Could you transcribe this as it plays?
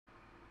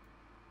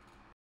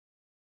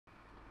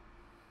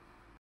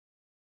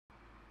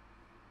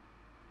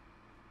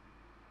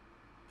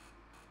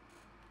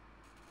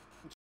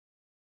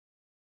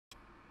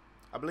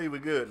I believe we're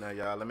good now,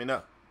 y'all. Let me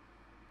know.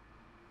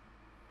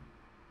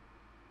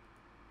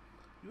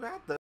 You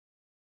have to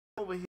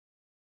over here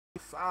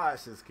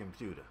massage this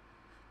computer.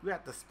 You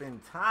have to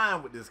spend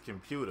time with this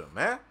computer,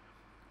 man.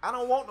 I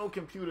don't want no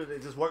computer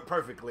that just work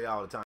perfectly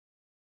all the time.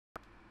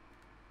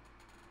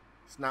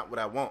 It's not what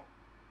I want.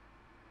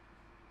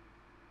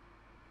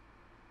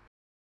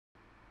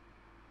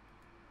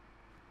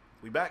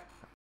 We back?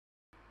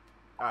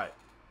 All right.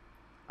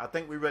 I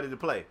think we're ready to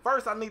play.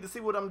 First, I need to see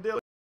what I'm dealing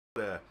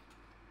with there.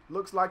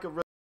 Looks like a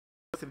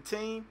relative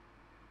team.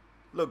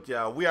 Look,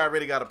 y'all, we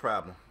already got a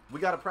problem. We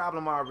got a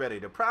problem already.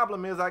 The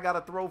problem is I got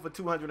to throw for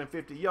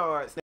 250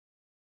 yards.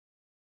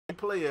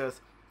 Players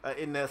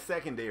in their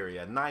secondary,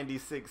 a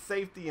 96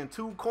 safety and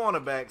 2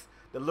 cornerbacks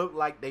that look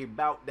like they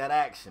bout that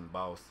action,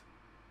 boss.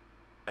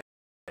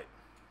 It's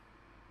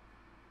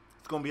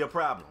going to be a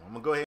problem. I'm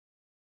going to go ahead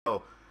and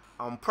go.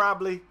 I'm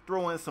probably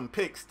throwing some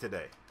picks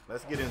today.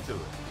 Let's get into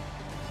it.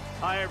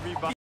 Hi,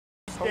 everybody.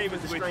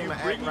 Davis with you,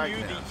 bringing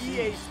you the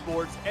EA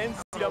Sports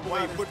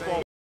NCAA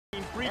football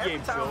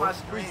pregame show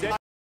presented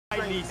by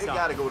Nissan. It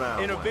gotta go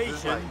down.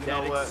 Innovation like,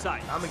 that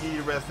excites. I'm gonna give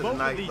you the rest of the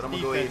night, but I'm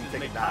gonna go ahead and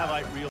take a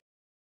dive.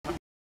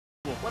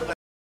 What are they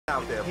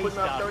out there? Putting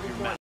up 30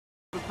 points.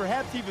 But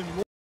perhaps even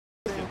more,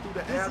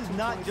 this is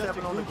not just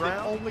a group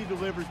that only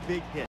delivers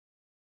big hits.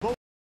 Both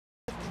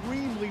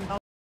extremely well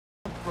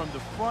from the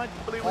front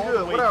all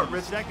the way to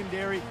the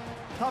secondary.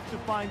 Tough to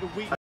find a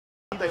weakness.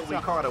 I think we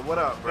caught it. What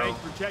up, bro? Thanks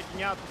for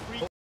checking out the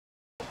free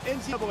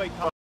NCAA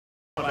college.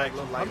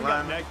 Coming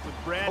up next with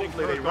Brad and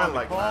Hopefully they run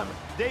like linemen.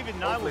 David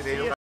and I will see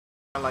you.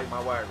 Run like my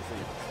wide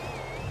receivers.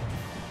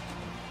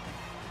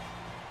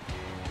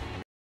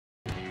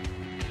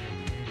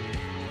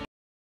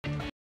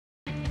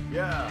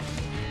 Yeah.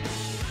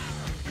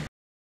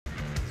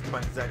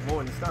 Punch Zach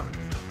Moore in the stomach.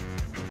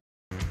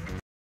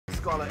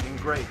 Scarlet and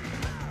Gray.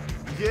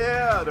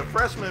 Yeah, the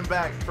freshman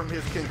back from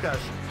his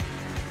concussion.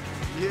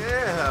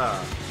 Yeah.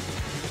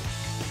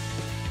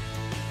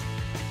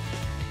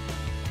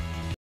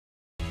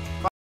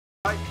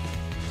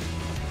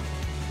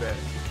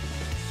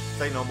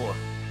 Say no more.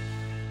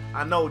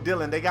 I know,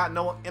 Dylan, they got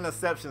no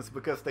interceptions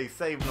because they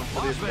saved them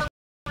for this.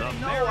 The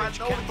marriage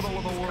capital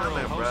of the world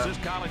hosts this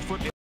college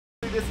football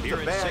here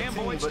at Sam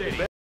Boyd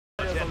Stadium.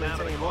 And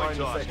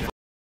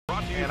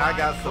I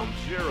got some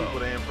people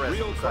to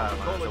impress on the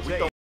sideline.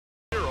 So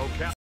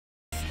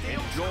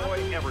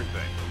enjoy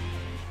everything.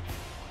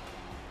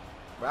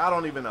 But I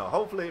don't even know.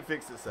 Hopefully it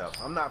fixes itself.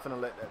 I'm not finna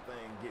let that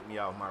thing get me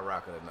off my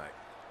rocker tonight.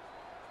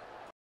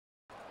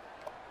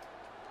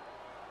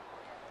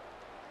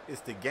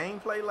 It's the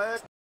gameplay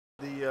last.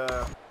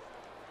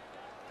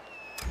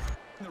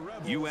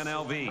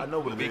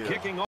 UNLV will be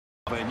kicking off,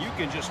 and you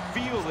can just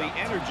feel the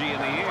energy in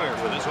the air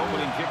for this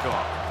opening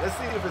kickoff. Let's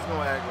see if it's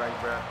going to act right,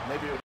 bro.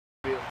 Maybe it'll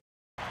be.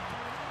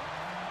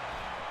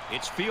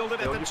 It's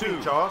fielded at the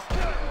 2. Charles.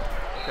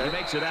 Okay. He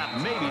makes it out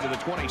maybe to the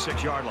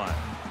 26-yard line.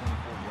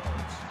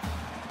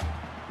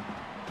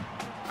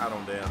 I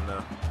don't damn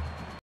know.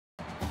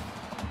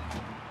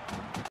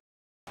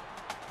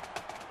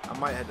 I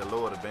might have to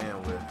lower the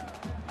bandwidth.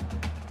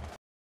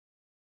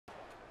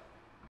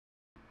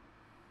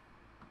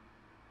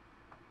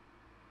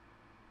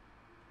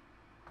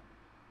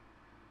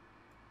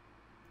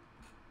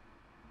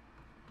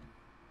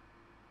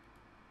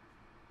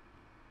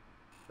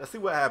 Let's see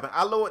what happens.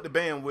 I lowered the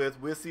bandwidth.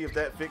 We'll see if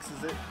that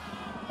fixes it.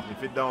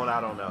 If it don't, I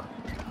don't know.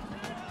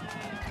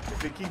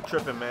 If it keep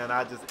tripping, man,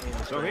 I just end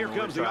the So here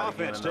comes the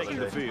offense taking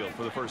the field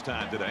for the first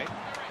time today.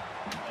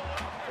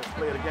 Let's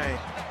play the game.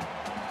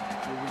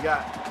 See what we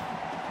got.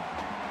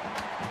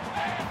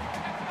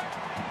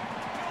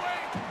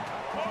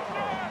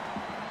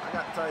 I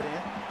got the tight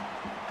end.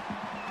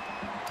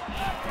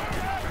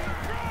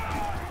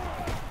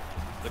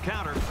 The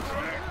counter.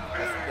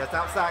 That's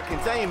outside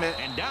containment.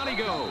 And down he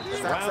goes.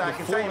 That's outside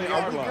containment.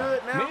 Are we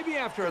good now? Maybe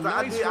after a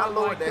nice run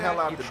like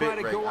that, you try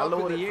to go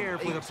up in the air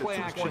with a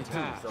play-action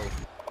pass. So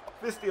if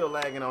it's still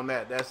lagging on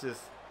that, that's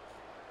just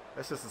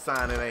a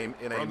sign it ain't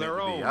From meant their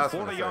to own be.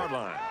 40-yard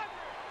line.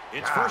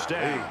 It's first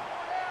down.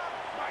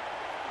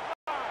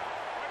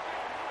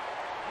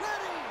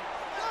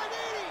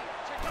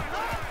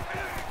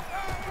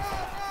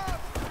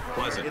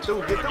 Pleasant. Get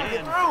through.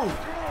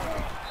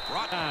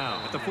 Brought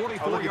down at the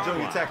 44-yard look at Joey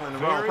line. tackling the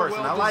wrong person.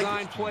 I like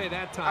it. Play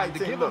that time to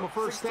give him a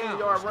first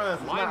down.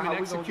 Runs Linemen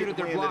executed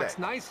their blocks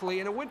nicely,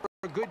 and it went for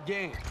a good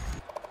game.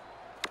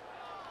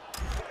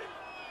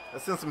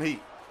 Let's send some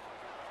heat.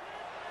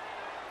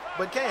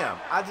 But Cam,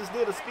 I just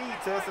did a speed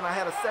test and I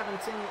had a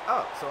 17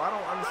 up, so I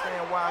don't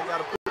understand why I got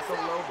to put it so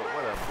low, but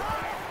whatever.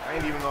 I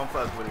ain't even going to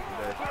fuss with it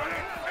today.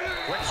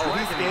 Oh,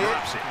 he's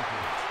scared.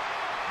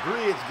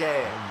 Bridge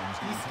gag.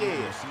 He's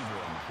scared.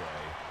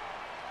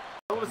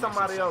 Over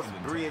somebody else,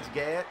 bridge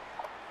gag.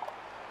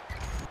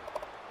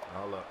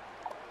 Hold up.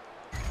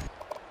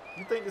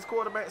 You think this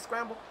quarterback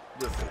scramble?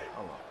 Listen,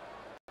 hold on.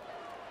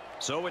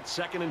 So it's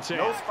 2nd and 10.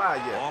 No spy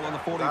yet. All on the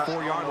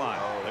 44-yard line.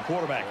 The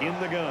quarterback in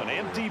the gun.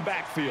 Empty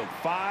backfield.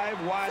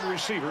 5 wide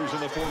receivers in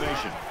the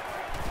formation.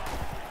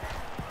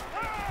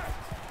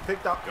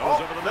 Picked up.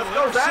 Goes over the middle. Let's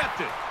go, Zach.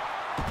 Intercepted.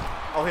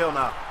 Oh, hell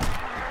no.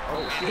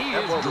 Oh, shit.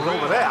 That ball was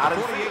over there. I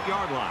didn't see it.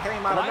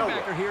 Came out of nowhere.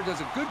 The linebacker here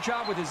does a good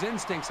job with his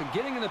instincts and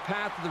getting in the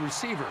path of the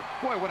receiver.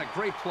 Boy, what a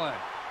great play.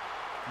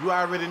 You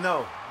already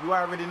know. You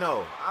already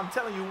know. I'm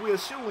telling you, we're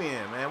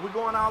shoe-in, man. We're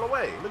going all the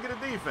way. Look at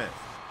the defense.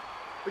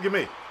 Look at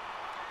me.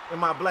 In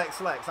my black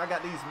slacks. I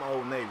got these from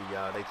Old Navy,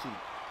 y'all. They cheap.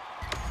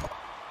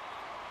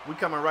 We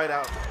coming right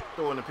out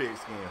throwing the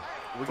pigskin.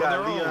 We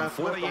got Leon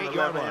Swift on the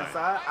left-hand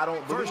side. I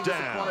don't believe there's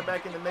a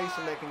cornerback in the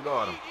nation that can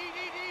guard him.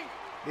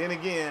 Then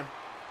again,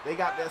 they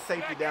got that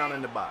safety down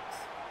in the box.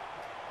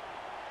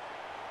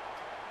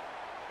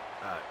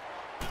 All right.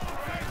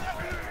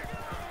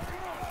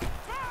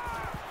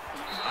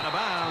 Out of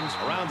bounds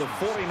around the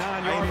 49-yard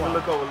line. I ain't even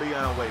look over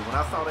Leon way. When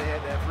I saw they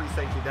had that free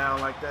safety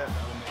down like that,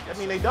 I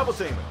mean, they double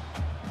teaming.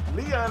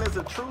 Leon is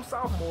a true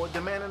sophomore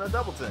demanding a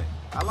double team.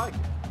 I like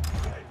it.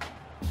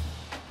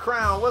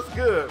 Crown, what's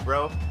good,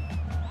 bro?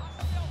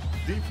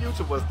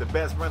 D-Future was the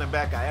best running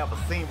back I ever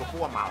seen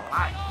before in my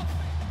life.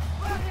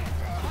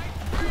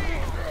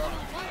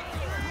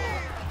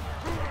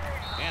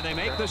 And they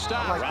make the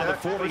stop around the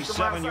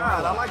 47-yard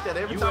line. I like that.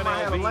 Every time I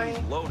had a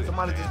lane,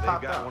 somebody just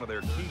popped out. One of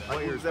their key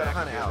players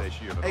that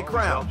this year. Hey,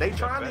 Crown, they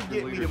trying to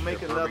get me to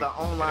make another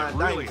online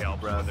Dynasty,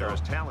 bro. So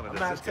I'm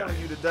not telling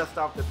you to dust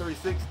off the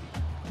 360,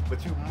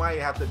 but you might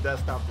have to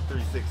dust off the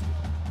 360.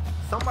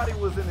 Somebody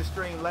was in the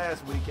stream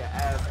last week and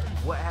asked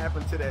what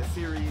happened to that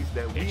series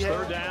that we had.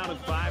 Third down and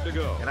 5 to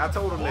go. And I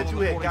told them that you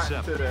had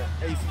gotten to the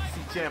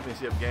ACC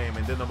championship game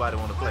and then nobody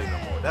want to play no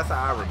more. That's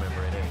how I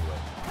remember it anyway.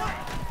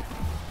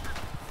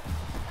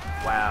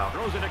 Wow.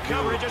 Throws into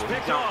coverage, just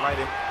picked off. Right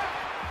in.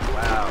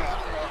 Wow.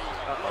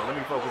 Uh-oh, let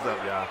me focus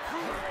up, y'all.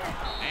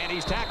 And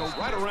he's tackled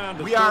right around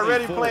the 34. We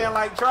already playing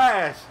like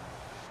trash.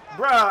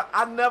 Bruh,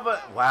 I never.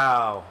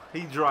 Wow.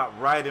 He dropped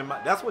right in my.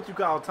 That's what you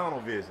call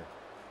tunnel vision.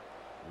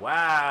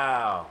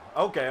 Wow.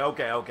 Okay.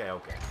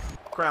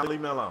 Crown, leave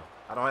me alone.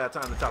 I don't have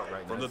time to talk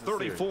right now. From the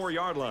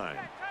 34-yard line.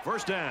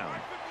 First down.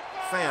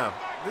 Sam,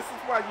 this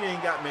is why you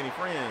ain't got many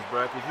friends,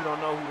 bro, because you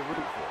don't know who to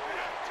root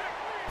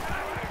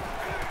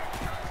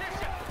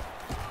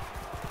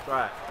for.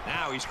 Right.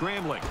 Now he's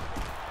scrambling.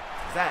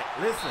 Zach,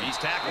 listen. He's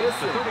tackled at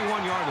the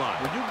 31-yard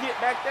line. When you get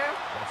back there,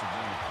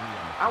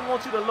 I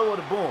want you to lower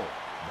the boom.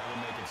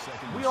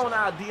 We on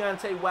our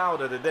Deontay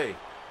Wilder today.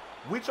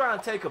 We trying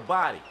to take a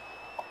body.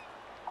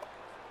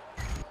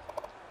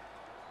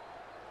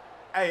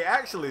 Hey,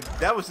 actually,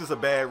 that was just a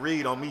bad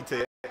read on me,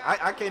 Ted.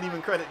 I can't even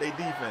credit their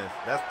defense.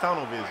 That's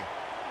tunnel vision.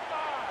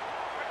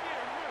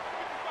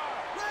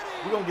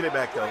 We're going to get it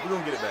back, though. We're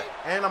going to get it back.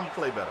 And I'm going to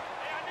play better.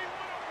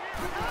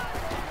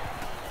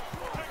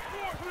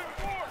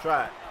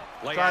 Try it.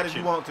 Try it if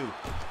you want to.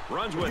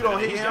 Runs with you don't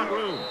hit him.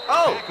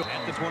 Oh!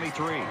 At the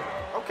 23.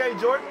 Okay,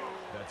 Jordan.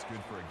 That's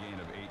good for a gain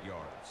of 8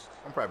 yards.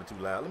 I'm probably too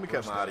loud. Let me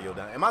cut my audio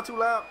down. Am I too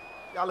loud?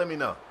 Y'all let me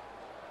know.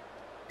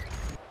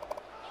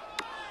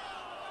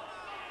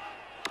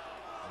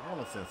 I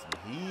want to send some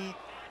heat.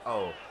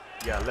 Oh,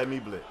 yeah, let me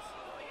blitz.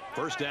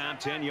 First down,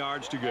 10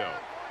 yards to go.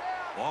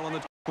 Ball on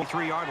the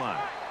 23-yard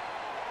line.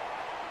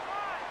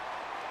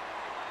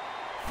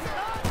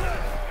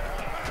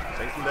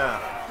 Takes him down.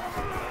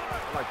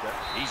 I like that.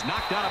 He's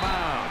knocked out of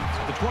bounds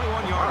at the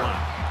 21-yard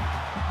line.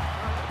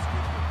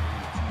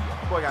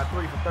 Boy got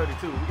 3 for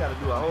 32. We got to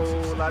do a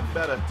whole lot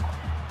better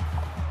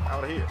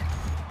out here.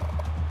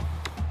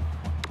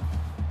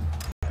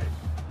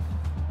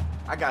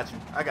 I got you.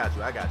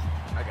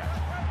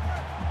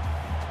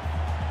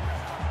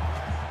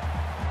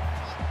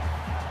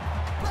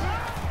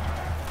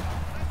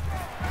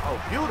 Oh,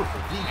 beautiful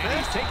defense. And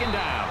he's taken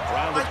down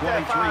around the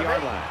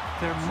 23-yard line.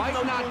 There might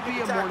not be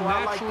a more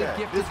naturally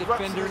gifted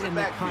defender in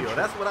the country.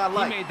 That's what I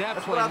like. He made that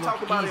That's play what I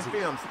talk about easy. in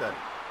film study.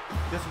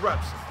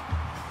 Disruption.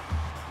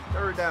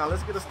 Third down.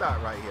 Let's get a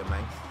start right here,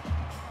 man.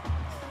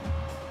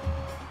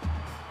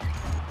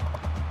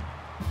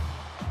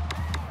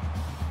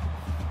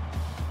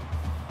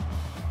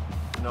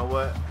 You know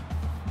what?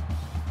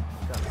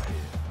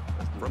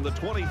 From the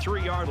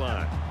 23-yard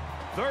line.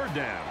 Third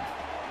down.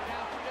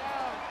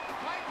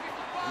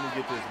 Let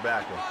me get this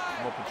back.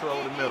 I'm going to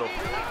patrol the middle.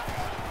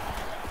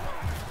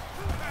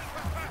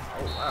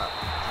 Oh, wow.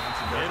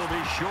 It'll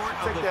be short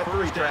of the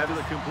first after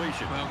the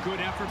completion. Well, good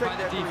effort by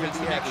the defense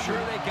to make sure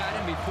they got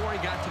him before he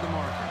got to the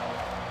marker.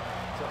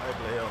 So,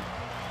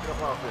 get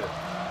up off this.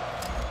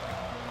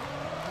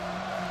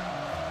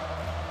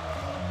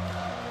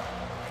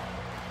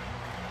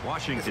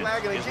 Washington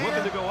is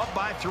looking to go up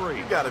by 3.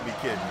 You got to be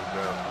kidding me,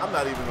 bro. I'm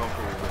not even going to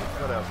fool with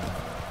it. Whatever.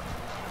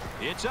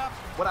 It's up,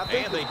 what I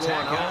think and they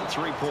tack on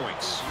 3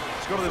 points.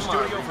 Let's go to the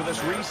studio for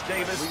this Reese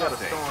Davis We got a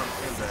update. storm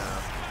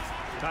inbound.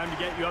 Time to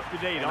get you up to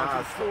date on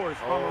some scores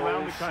from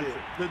around the country.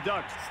 The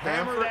Ducks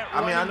hammer that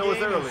I know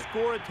it's early,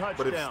 score a touchdown.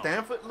 but if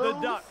Stanford lose,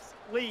 the Ducks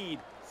lead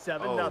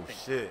 7-0. Oh,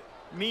 shit.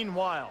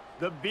 Meanwhile,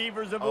 the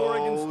Beavers of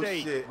Oregon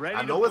State ready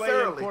I know to it's play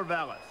early, in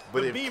Corvallis.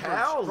 but the if Beavers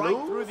Cal strike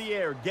lose, through the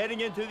air, getting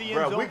into the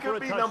end zone we for could a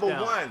be touchdown.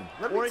 number 1.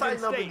 Let me Oregon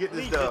tighten up and State get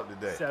this leads dub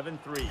today.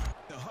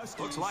 7-3.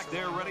 Looks like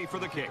they're ready for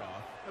the kick.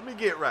 Let me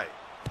get right.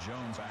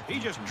 He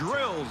just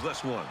drills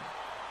this one.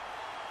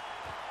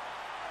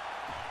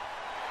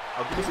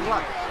 Oh, give me some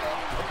luck.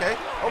 Okay.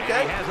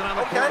 Okay. And he has it on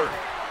the okay. corner.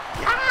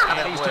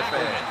 Yeah, And he's that boy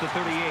tackled fast. at the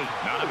 38.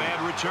 Not a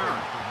bad return.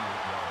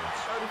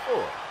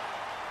 34.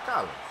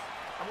 Collins.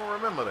 I'm going to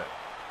remember that.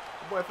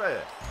 The boy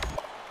fast.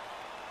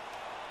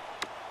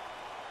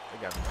 They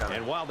got me kind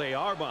And of. while they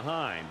are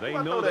behind, they Well,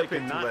 I know know they that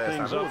can picture knock last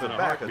things time. It up was in a a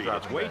back or heartbeat.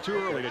 drop It's way back. too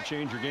early to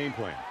change your game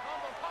plan.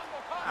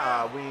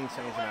 We ain't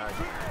changing our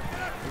game.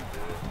 We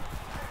good.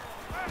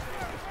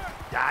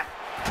 Got.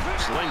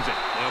 Slings it.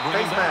 They'll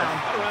bring Face him down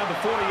mask. around the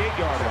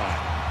 48-yard line.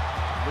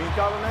 We ain't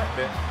calling that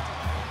bet.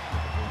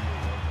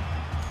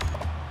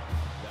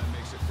 That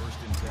makes it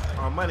 1st and 10.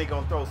 Our money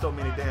gonna throw so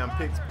many damn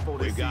picks before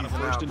this We've got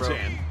season a 1st out, and bro.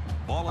 10.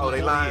 Ball on Oh, the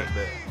they 48. lying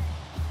bet.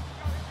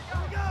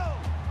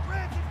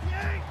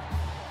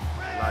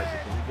 Elijah,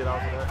 can you get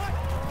off of that?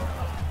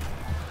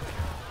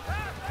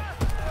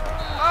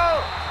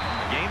 Oh!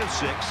 Gain of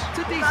 6. It's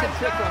a decent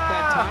pickup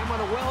that time on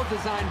a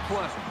well-designed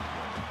play.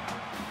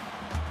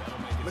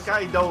 Look how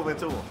he dove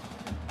into him.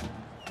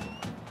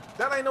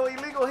 That ain't no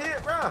illegal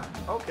hit, bro.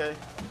 Okay.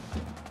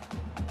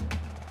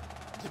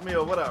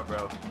 Jamil, what up,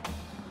 bro?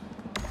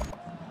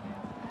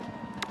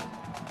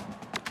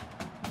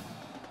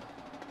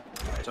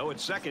 So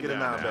it's second Get in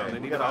down our now. bag. They We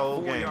need got a about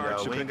whole 4 game, yards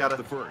y'all. to We ain't pick up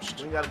gotta the first.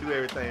 We ain't gotta do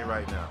everything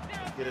right now.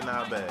 Let's get in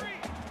our bag.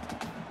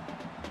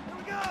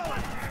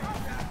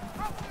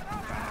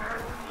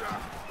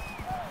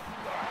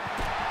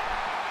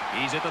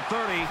 He's at the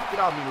 30. Get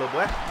off me, little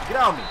boy. Get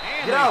off me.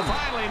 And Get off they me.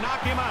 finally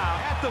knock him out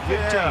at the 15.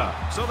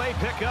 Yeah. So they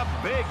pick up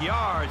big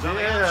yards on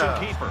the Yeah.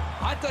 option keeper.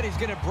 I thought he was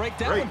going to break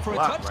that Great one for a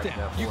block right touchdown.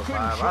 there, You 4 or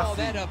couldn't 5. I draw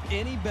see that you. up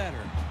any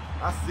better.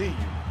 I see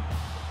you.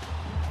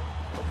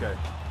 Okay.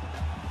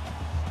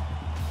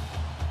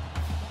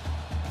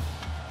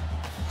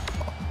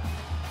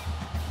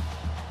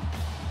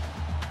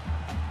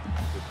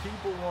 The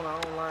people want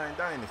an online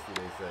dynasty,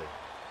 they say.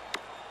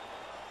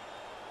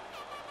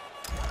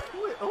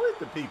 Who is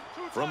the people?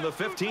 From the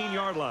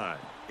 15-yard line,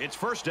 it's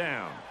first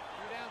down.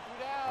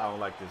 I don't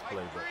like this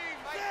play, but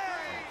oh,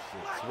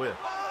 shit. Swift.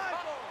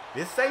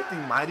 This safety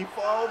mighty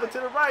far over to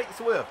the right,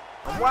 Swift.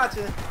 I'm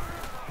watching.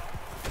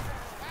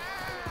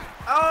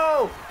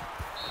 Oh!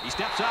 He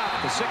steps out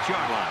at the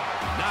 6-yard line.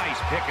 Nice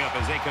pickup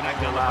as they connect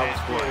on the I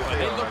pass was play. scared.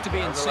 They look to be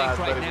in sync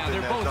right now.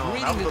 They're both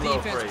reading the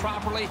defense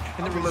properly,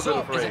 and the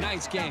result is a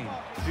nice game.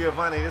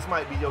 Giovanni, this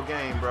might be your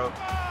game, bro.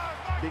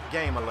 Big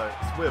game alert.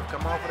 Swift,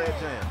 come off of that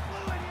jam.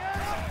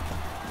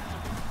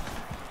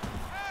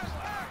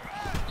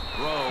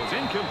 Throws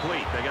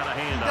incomplete. They got a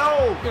hand on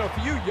No! You know, for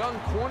you young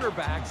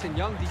cornerbacks and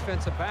young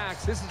defensive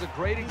backs, this is a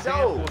great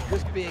example of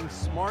just being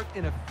smart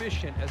and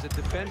efficient as a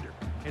defender.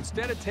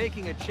 Instead of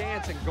taking a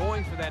chance and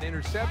going for that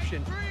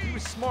interception, he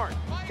was smart.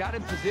 Got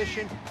in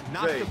position,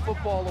 knocked the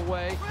football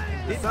away,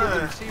 and didn't give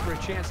the receiver a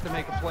chance to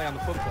make a play on the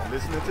football.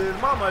 Listening to his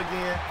mama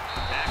again.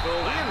 Tackle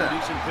and a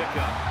decent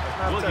pickup.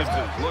 Williams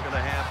is looking to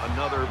have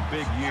another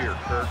big year,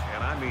 Kirk,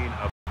 and I mean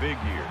a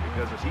big year,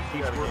 because as he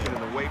keeps working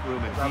in the weight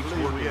room and keeps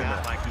working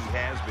out like he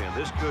has been,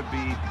 this could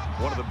be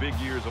one of the big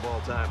years of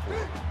all time for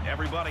him.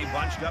 Everybody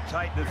bunched up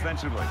tight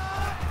defensively.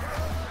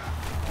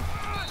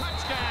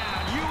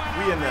 Touchdown,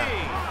 UNLV! We in there.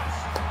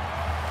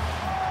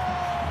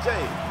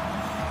 Jay,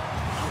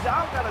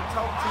 y'all gotta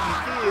talk to your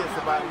kids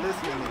about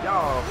listening to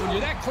y'all. When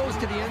you're that close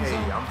to the end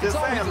zone, I'm it's just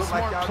saying, always a look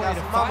like smart y'all play got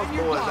to some mama's find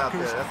your boys out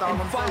blockers there. That's all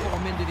and I'm follow saying.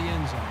 them into the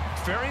end zone.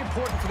 It's very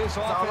important for this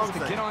That's all offense I'm to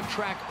get saying. on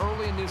track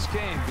early in this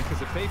game, because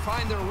if they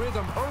find their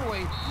rhythm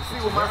early, You see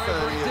it's what my very, son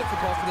very is?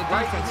 difficult for the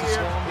Right defense to here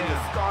slow them in the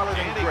down. scarlet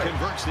And and he gray.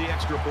 converts the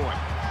extra point.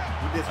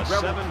 With this A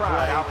rebel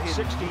pride out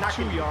 7-play, here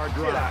knocking the 62-yard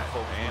shit out drive, of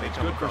folks and when it's they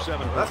come good for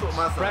across. 7 That's what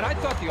my son Brad, I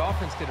does. thought the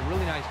offense did a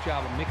really nice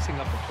job of mixing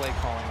up the play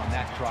calling on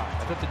that drive.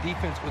 I thought the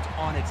defense was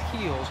on its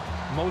heels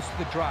most of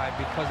the drive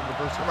because of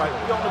the versatility. Right,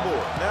 we on the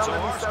board. Now So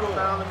let me our settle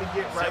score, down. Let me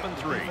get right. 7-3.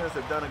 The defense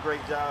have done a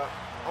great job.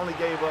 Only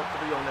gave up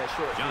 3 on that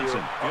short Johnson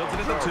field.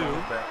 fields it at the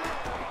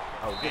 2.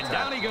 Oh, good And time.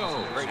 down he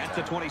goes Great at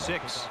the time.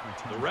 26.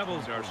 The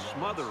Rebels are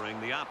smothering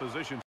the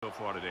opposition so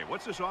far today.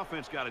 What's this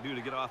offense got to do to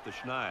get off the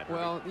schneid?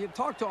 Well, you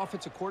talk to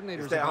offensive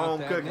coordinators that about home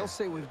that, cooking. and they'll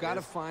say we've got to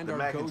It's find the our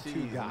mac and go-to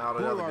cheese guy. and all that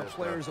Who other are our good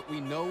players stuff. that we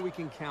know we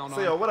can count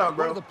Theo, on? what up, and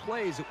bro? What are the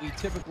plays that we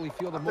typically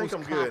feel the I most think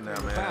I'm good confident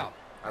now, man. about?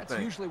 I That's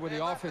think. usually where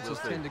the offenses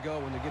tend to go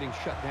when they're getting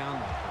shut down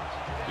like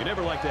this. You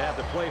never like to have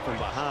to play from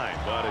behind,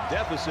 but a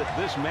deficit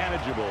this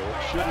manageable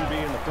shouldn't be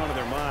in the front of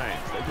their minds.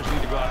 They just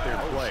need to go out there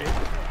and play.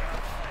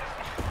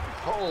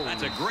 Holy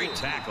That's a great shit.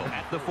 tackle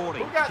at the 40.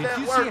 Who got Did that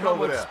you work see how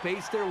over much there?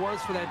 space there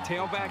was for that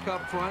tailback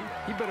up front?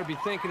 He better be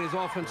thanking his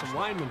offensive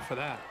lineman for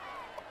that.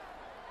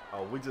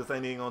 Oh, we just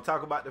ain't even gonna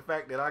talk about the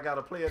fact that I got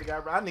a player that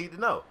got. I need to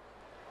know.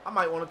 I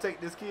might want to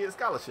take this kid's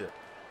scholarship.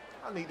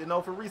 I need to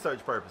know for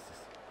research purposes.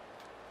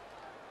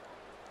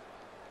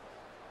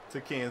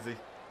 To Kenzie.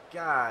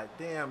 God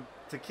damn,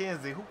 to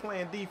Kenzie, who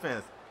playing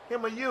defense?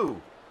 Him or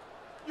you?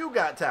 You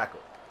got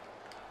tackled.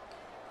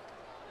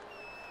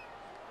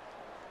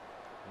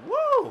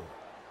 Woo!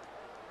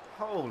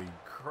 Holy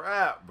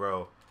crap,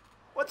 bro.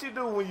 What you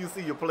do when you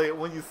see your player,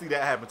 when you see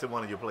that happen to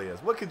one of your players?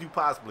 What could you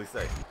possibly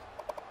say?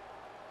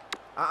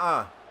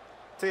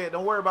 Ted,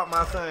 don't worry about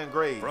my son's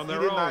grades. From He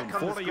their did not own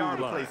come to school 40-yard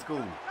to play line.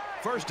 school.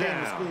 First came to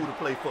down. school to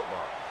play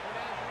football.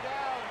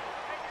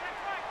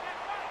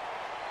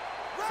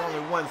 It's only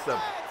one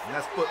subject, and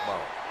that's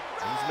football.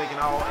 And he's making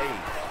all A's.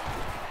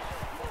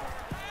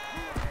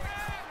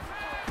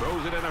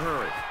 Throws it in a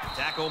hurry.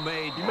 Tackle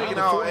made making on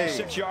all the A's.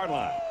 46-yard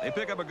line. They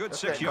pick up a good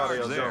 6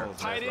 yards there.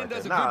 Tight end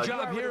does a Nah, good you job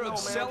already here know, of man.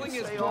 selling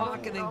his Stay block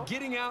on, and then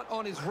getting out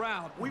on his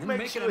route. We and make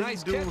making sure a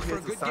nice he do catch for a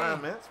his good game.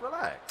 assignments.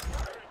 Relax.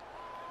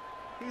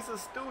 He's a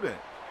student.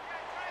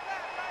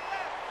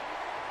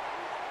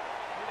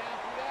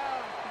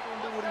 He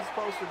gonna do what he's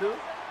supposed to do.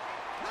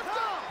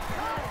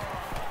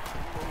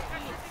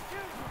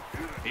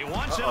 He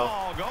wants it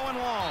all, going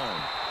long.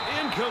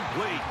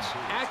 Incomplete.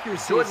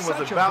 Accuracy Jordan is was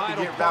such a about to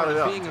vital get part routed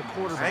of up. being a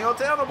quarterback. I ain't gonna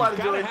tell nobody, You've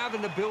got to Jordan. have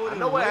an ability I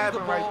know to what lay the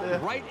happened right ball there.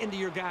 right into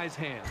your guy's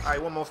hands. All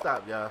right, one more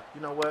stop, y'all. You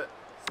know what?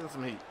 Send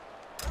some heat.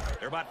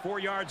 They're about 4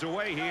 yards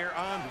away here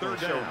on We're third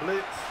gonna show down.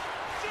 blitz.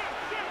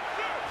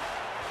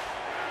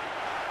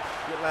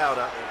 Get loud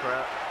out there,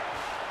 crowd.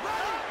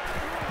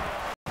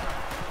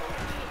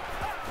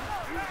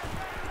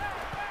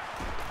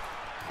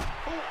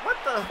 What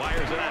the?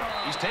 Fires it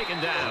out. He's taken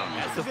down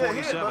at the Good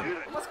hit, 47.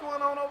 but what's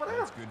going on over there?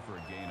 That's good for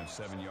a gain of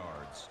 7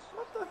 yards.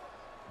 What the?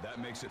 That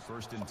makes it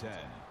first and 10.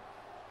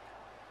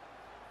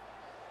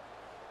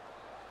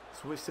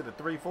 Switch to the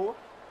 3-4.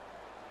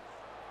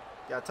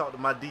 Gotta talk to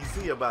my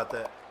DC about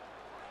that.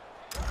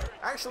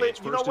 Actually, It's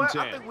you know first and what?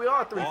 10. I think we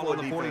are Ball 3-4 on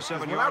the defense. 'Cause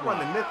when I 47-yard run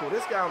the line. nickel,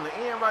 this guy on the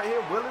end right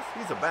here, Willis,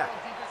 he's a back.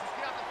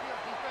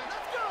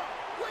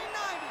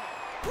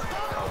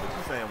 Oh, but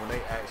you saying when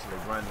they actually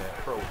run that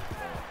pro?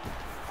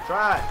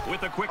 Try it.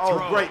 With a quick Oh,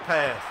 throw. great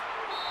pass.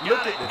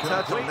 Look at the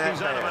touch Complete. on that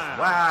He's out of pass. bounds.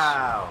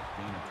 Wow.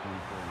 Gain of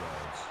 24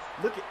 yards.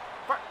 Look at.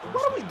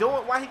 What are we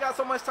doing? Why he got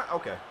so much time?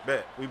 Okay,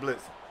 bet. We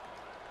blitz.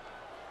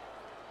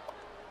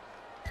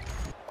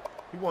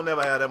 He won't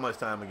never have that much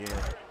time again.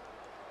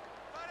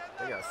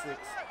 They got 6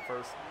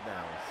 first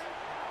downs.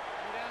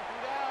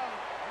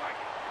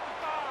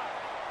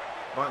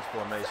 Bunch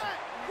formation.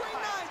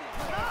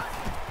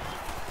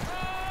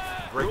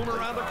 Great Room play.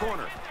 around the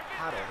corner.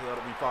 How the hell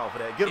did we fall for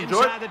that? Get him,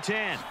 Inside Jordan. the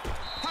 10.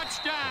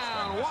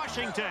 Touchdown,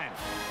 Washington.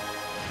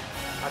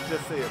 I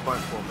just said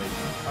bunch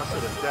formation. I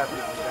should have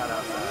definitely got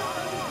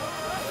outside.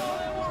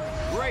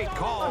 Great Let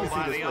call me see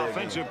by this the play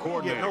offensive again.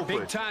 coordinator. No Big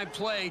push. time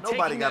play,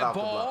 Nobody taking got that off the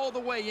ball block. all the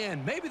way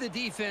in. Maybe the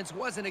defense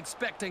wasn't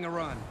expecting a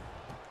run.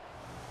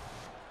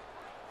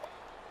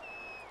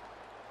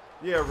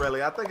 Yeah,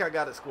 really. I think I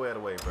got it squared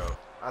away, bro.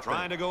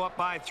 Trying to go up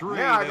by 3.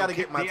 Now I They'll gotta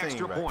kick get my the team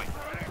extra right. point.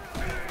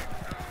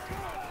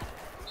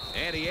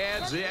 And he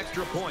adds the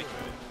extra point.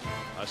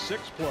 A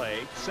 6-play,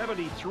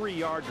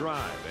 73-yard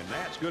drive, and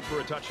that's good for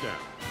a touchdown.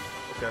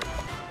 Okay.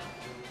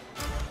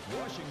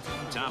 Washington.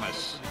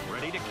 Thomas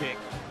ready to kick.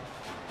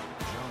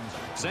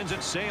 Sends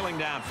it sailing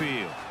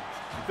downfield.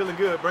 You feeling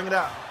good? Bring it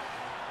out.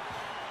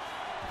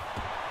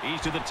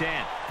 He's to the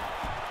 10.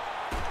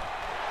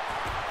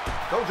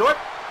 Go, Jordan.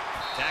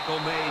 Tackle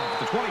made at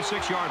the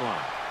 26-yard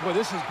line. Boy,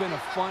 this has been a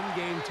fun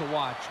game to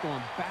watch,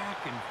 going back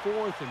and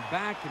forth and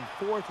back and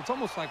forth. It's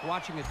almost like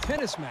watching a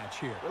tennis match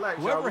here. Relax,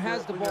 y'all. Whoever We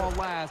has good. the We ball good.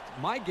 last,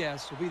 my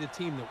guess will be the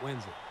team that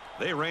wins it.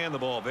 They ran the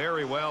ball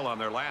very well on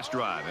their last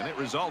drive, and it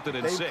resulted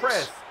in They 6.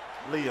 press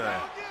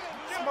Leon.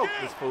 Smoke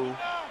this fool.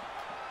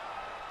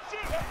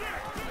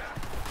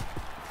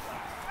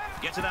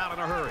 Gets it out in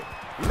a hurry.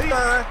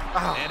 Leon.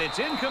 Oh, And it's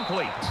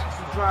incomplete.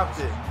 he dropped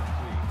it.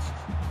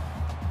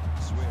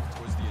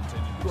 Swift was the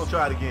intended We're going to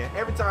try it again.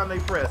 Every time they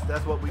press,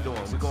 that's what we're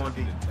doing. We're going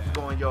deep. We're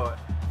going yard.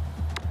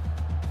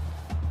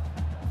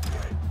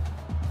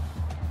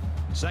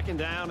 2nd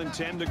down and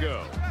 10 to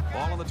go.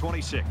 Ball on the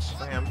 26.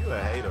 Sam, you a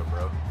hater,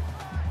 bro.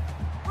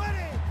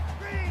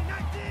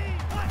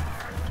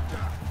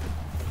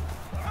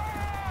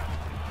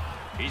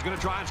 He's going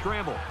to try and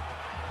scramble.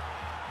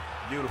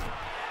 Beautiful.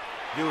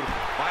 Beautiful.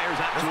 Fires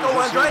out Let's to go,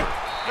 his Andre. receiver.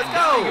 Let's And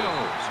down he go.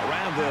 goes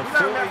around the We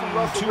learned that from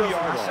Russell Wilson.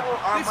 42-yard I line. showed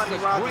This Armani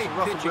is a Rogers great and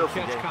Russell pitch and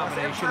Wilson catch game. I said,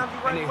 combination, every time you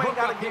run, and they you ain't hook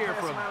gotta up get here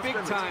past for a line of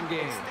big-time scrimmage.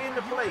 game. Extend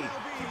the play.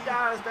 Keep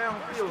guys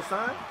downfield,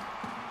 son.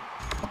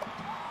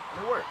 And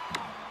it worked.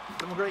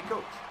 I'm a great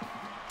coach.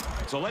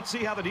 So let's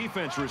see how the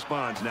defense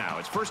responds now.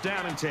 It's 1st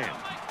down and 10.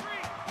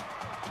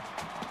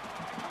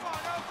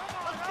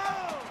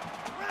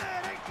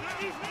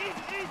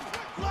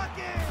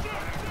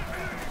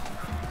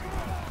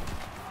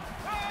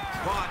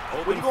 Caught,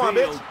 Where open you going,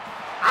 field, bitch?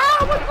 Ah,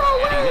 where you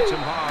going? and he hits him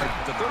hard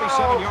at the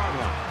 37-yard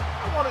line.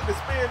 I wanted to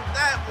spin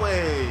that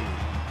way.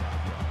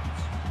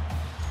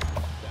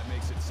 That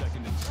makes it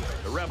 2nd and 6.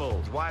 The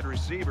Rebels wide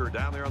receiver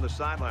down there on the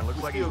sideline.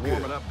 Looks like he's feel good.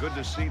 warming up. Good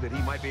to see that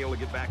he might be able to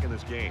get back in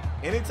this game.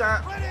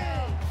 Anytime.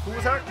 Who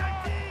was hurt?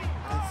 I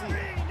didn't see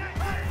it.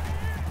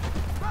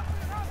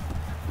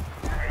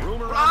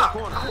 Room around Ah! the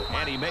corner,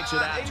 and he makes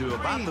it out to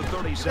about the You gotta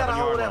 37-yard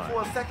hold that for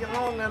line. a second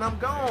longer and I'm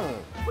gone.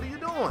 What are you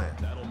doing?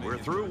 That'll make We're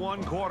it through 3rd one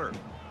and quarter.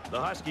 The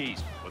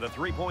Huskies with a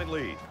 3-point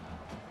lead.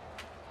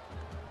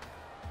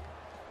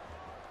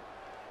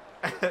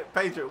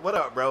 Patriot, what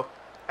up, bro?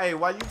 Hey,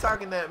 while you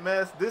talking that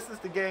mess, this is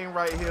the game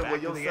right here Back where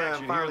in your the son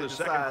action here in finally the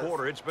second decides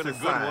quarter. It's been to a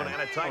good sign one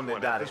and a tight on the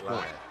one at dotted this point.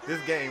 line. This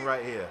game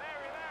right here.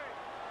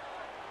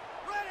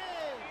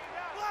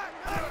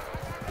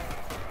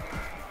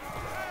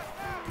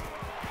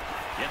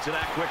 gets it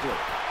out quickly.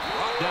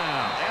 Brought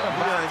down and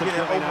about the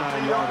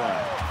 29-yard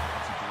line.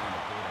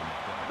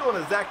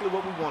 Doing exactly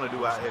what we want to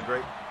do out here,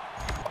 Greg.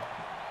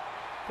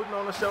 Putting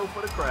on a show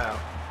for the crowd.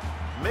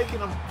 Making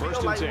them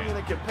feel like we're in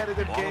a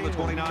competitive game. On the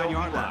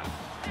 29-yard line.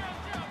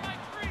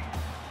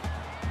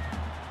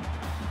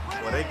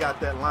 Well, they got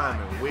that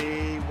lineman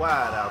way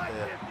wide out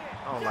there.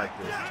 I don't like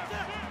this.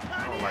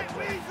 I don't like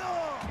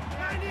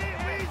that.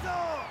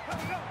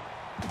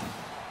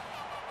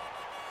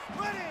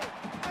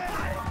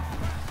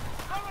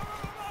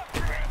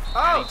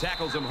 And he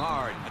tackles him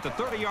hard at the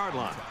 30-yard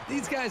line.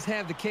 These guys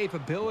have the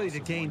capability to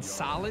gain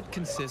solid,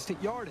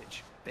 consistent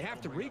yardage. They have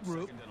to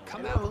regroup,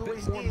 come out a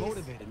bit more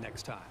motivated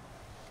next time.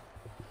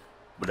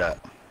 What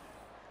up?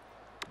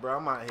 Bro,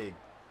 I'm out here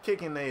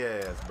kicking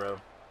their ass, bro.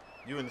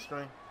 You in the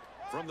string?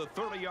 From the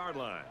 30-yard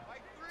line.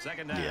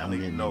 Second down. Yeah, I'm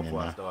getting know in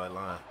before I now. start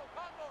line.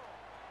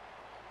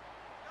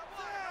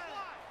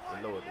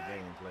 They lowered the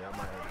gameplay. I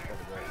might have to cut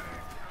it right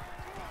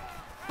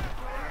now.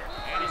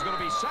 And he's going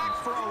to be sacked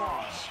for a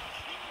loss.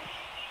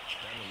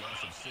 That a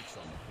loss of 6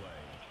 on the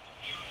play.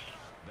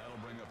 That'll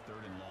bring up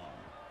 3rd and long.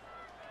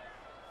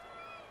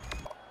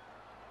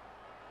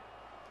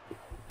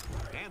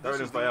 And 3rd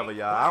and forever,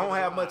 y'all. I don't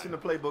have much in the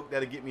playbook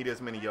that'll get me this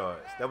many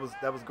yards. That was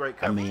great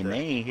I coverage. mean, they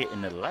ain't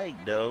hitting the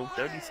like, though.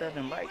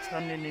 37 likes,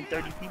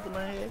 130 people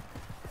in here.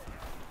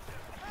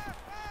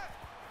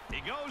 he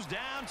goes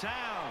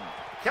downtown.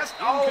 Catch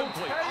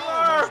Incomplete. Taylor!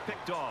 Almost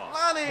picked off.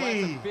 That's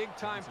Lonnie! a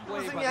big-time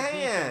play What's in by your the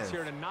defense hands?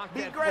 here to knock Be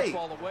that great.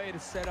 football away to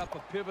set up a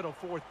pivotal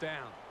 4th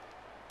down.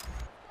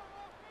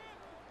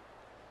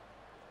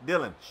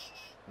 Dylan, shh.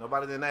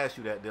 Nobody didn't ask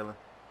you that, Dylan.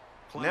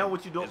 Now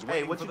what you doing? Is Hey,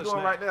 waiting what for you the doing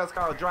snap. right now is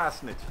called dry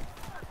snitching.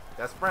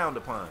 That's frowned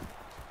upon.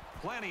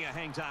 Plenty of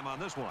hang time on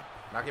this one.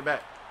 Knock it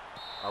back.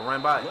 I'll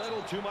run by A it.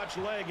 little too much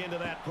leg into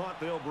that punt.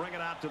 They'll bring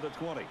it out to the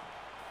 20.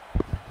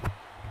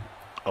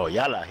 Oh,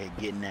 y'all out here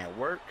getting that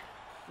work?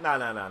 Nah.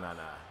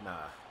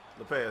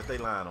 LePage, they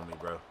lying on me,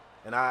 bro.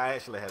 And I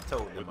actually had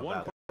told them With one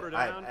about it. quarter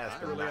I down, asked I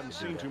them really not haven't to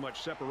do seen that. too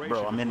much separation.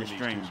 Bro, I'm in the between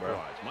these stream, two bro.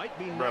 squads. Might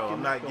be Bro, neck I'm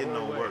and not neck the getting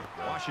whole no way. work,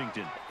 bro.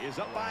 Washington is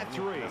up by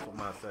 3. That's what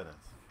my settings.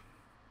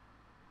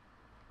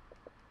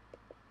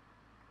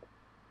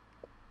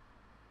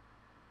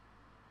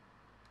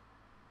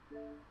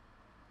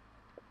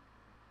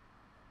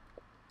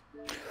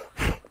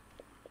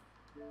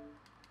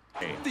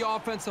 The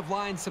offensive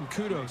line, some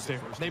kudos there.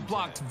 They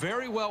blocked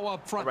very well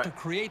up front Right. to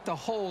create the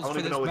holes I don't for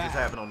even this know what just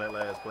back. happened on that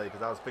last play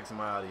because I was fixing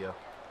my audio.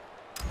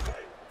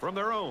 From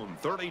their own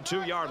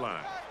 32-yard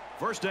line.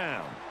 First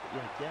down. Yeah,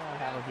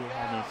 y'all out here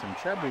having some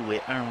trouble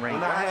with unranked We're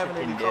not having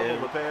any trouble,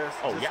 dude. LePage.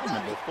 Oh, Just- y'all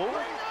number 4?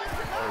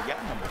 Oh,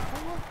 y'all number 4?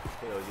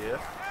 Hell yeah.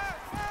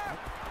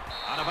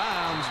 Out of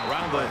bounds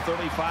around the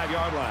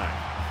 35-yard line.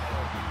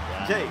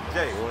 Jay,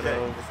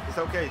 it's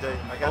okay, Jay.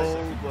 I got it.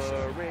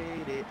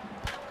 Overrated.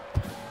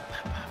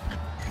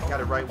 Got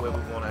it right where we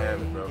want to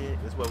have it, bro.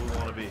 This is where we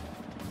want to be. You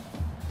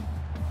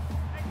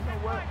know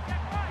what?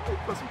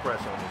 Let's put some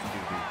pressure on this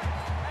QB.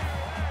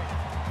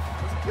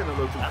 Let's get a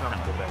little too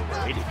comfortable back there.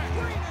 Overrated,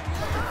 dude.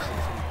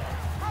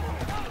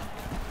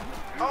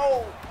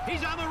 Oh!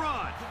 He's on the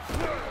run.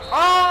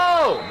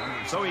 Oh!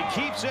 So he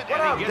keeps it, What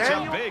and up, he gets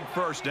Daniel? a big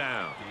first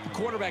down. The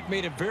quarterback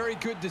made a very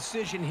good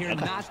decision here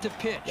not to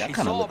pitch. y'all He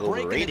kinda saw a look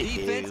break in the overrated,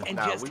 defense dude. and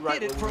Nah, just we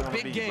right hit it where for we a wanna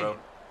big be, game. bro.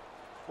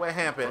 Where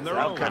Hampton? From their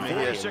Y'all own come in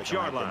here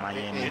 46-yard looking like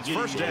the line. Miami It's Heat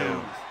first dudes.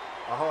 down.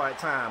 A hard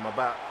time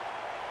about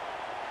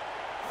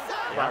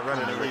Y'all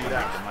running the kinda read looking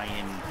like out. the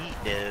Miami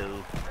Heat,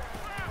 dude.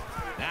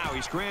 Now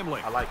he's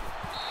scrambling. I like it.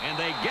 And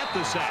they get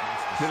the sack.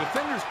 The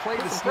defenders played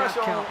Put the some snap pressure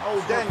on count.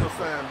 old Daniel's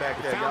son back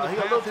there, y'all. Found He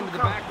the a little path too into the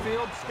comfortable.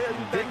 backfield. Hell, you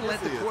think Didn't this let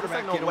the is?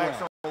 quarterback This ain't get no wax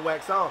away. on,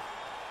 wax off.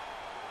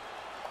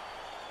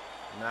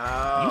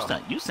 No.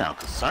 You sound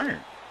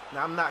concerned. No,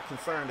 I'm not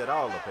concerned at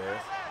all,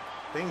 LePage.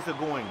 Things are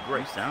going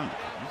great. You sound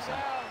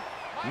concerned.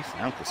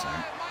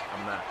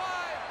 I'm not.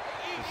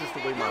 It's just the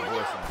way my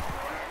voice sounds.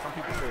 Some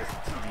people say it's a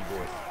TV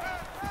voice.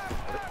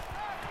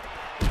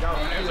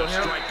 There's a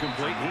strike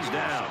complete. He's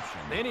down.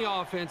 Any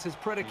offense is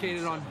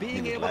predicated on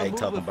being Niggas able like to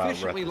talking move about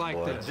efficiently Rutgers, like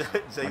boy. this.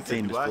 Jay My said,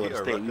 team is "Do I Florida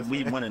hear State. Rutgers?"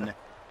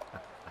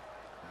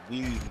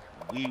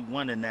 We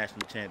won a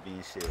national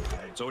championship.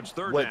 So it's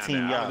third What down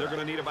team now. y'all They're like?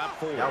 going to need about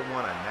 4. Y'all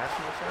won a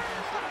national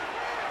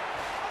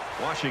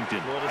championship?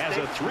 Washington Florida has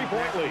a State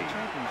 3-point lead. Oh,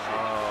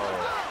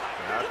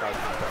 I thought you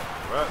were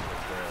talking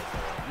Rutgers there, so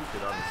you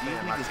could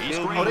understand my These He's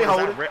niggas screaming. Oh, they hold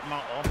I it. rep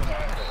my alma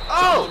mater.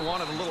 Someone Oh!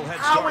 wanted a little head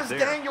How start is there.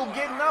 Daniel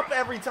getting up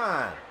every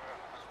time?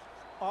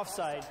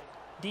 Offside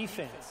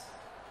defense.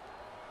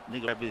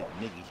 Nigga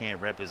can't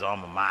rep his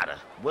alma mater.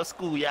 What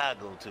school y'all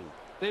go to?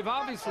 They've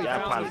obviously Y'all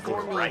found probably the go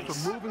to formula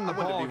Rice. for moving the I went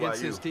to ball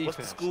against BYU. this defense. What's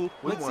the school?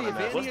 We Let's won see a if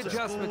national any What's the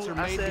adjustments school?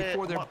 are I made said,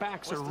 before their what-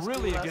 backs what's are the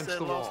really school I against said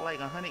the lost wall. like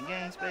 100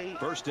 games, babe?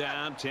 First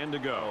down, 10 to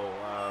go.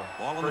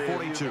 Ball on the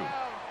Prairie View. 42.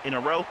 In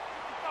a row?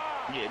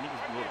 Yeah,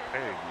 niggas go to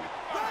Prairie View.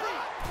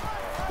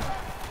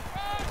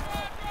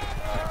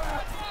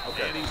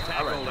 Okay. And he's all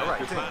tackled right, all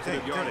right. after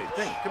positive yardage.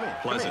 Come in.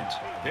 Pleasant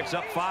picks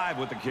up 5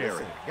 with the carry.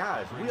 Listen,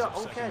 guys, we are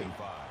okay.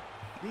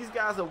 These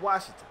guys are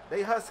Washington.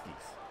 They Huskies.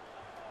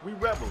 We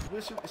rebels.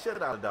 We'll shoot the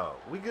shit out of dog.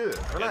 We good.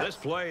 Relax. Yeah, this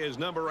play is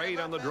number 8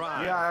 on the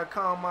drive. Yeah, I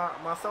calm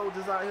my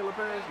soldiers out here,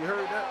 LePage. You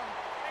heard that?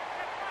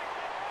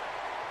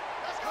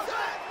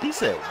 He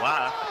said,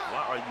 why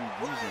are you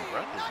using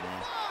Rutgers,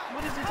 man?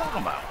 What is he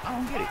talking about? I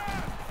don't get it.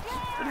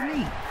 What do you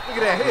mean? Look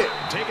at that hit.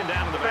 Taken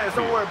down in the LePage, back.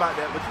 don't worry about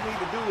that. What you need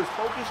to do is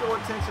focus your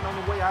attention on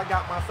the way I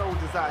got my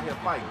soldiers out here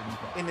fighting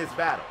in this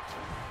battle.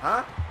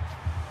 Huh?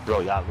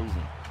 Bro, y'all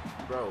losing.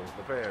 Bro,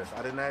 LePage,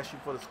 I didn't ask you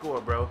for the score,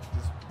 bro.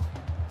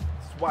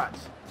 Just watch.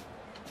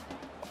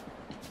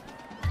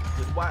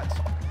 Just watch.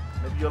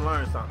 Maybe you'll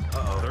learn something.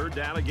 Uh-oh. 3rd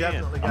down again.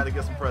 Definitely got to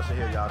get some pressure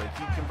here, y'all. They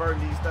keep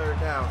converting these 3rd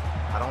downs.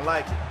 I don't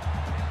like it.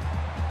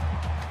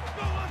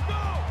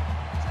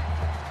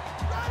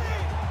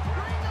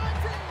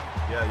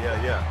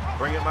 Yeah.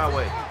 Bring it my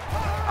way.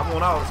 I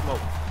want all the smoke.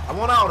 I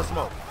want all the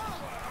smoke.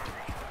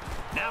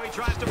 Now he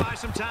tries to buy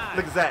some time.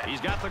 Look at that. He's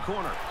got the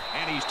corner,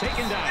 and he's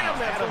taken down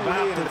At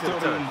about the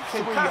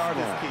 33-yard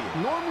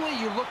line. Normally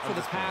you look for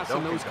the pass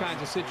in those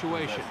kinds of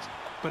situations,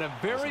 but a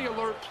very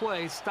alert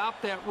play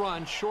stopped that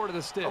run short of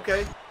the stick.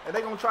 Okay, and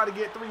they're going to try to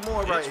get 3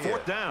 more right here.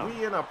 4th down.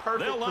 We in a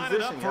perfect They'll line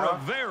position, it up for a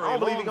very I don't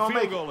believe he's long going to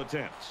make field goal it.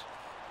 attempts.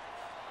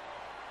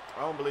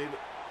 I don't believe it.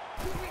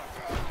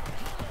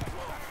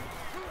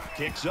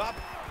 Kicks up.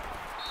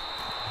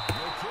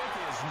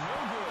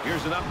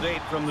 Here's an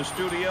update from the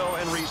studio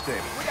and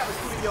Restadium. We got a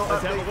studio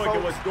Let's have update, a look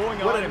at what's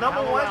going on With in the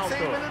number Palo 1 Alto.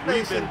 team in the We've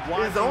nation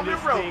been is on the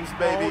watching ropes, this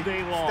baby. all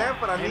day long.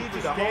 Stanford, I need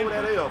you to hold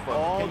that L for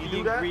me. Can you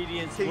do that?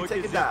 Can you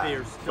take it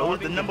down? So who's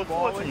the number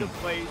 4 team?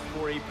 Place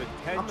for a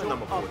potential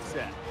number 4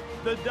 upset.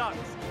 The Ducks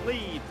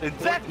lead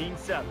Exactly.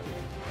 14-7.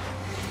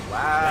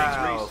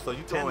 Wow, Thanks, so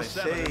you 10-7 throwing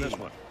in this shade.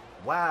 one.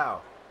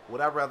 Wow.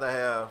 Would I rather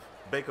have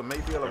Baker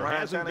Mayfield or There Ryan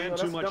hasn't Tannehill? been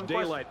That's too a much dumb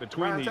daylight question.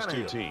 between Ryan these two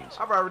Tannehill. teams.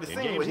 I've already In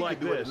seen games what he like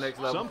can do at this, the next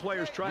level. some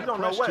players try You to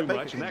don't know press what too Baker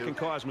much, and can that do. can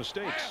cause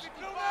mistakes.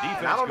 And I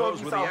Defense don't know if goes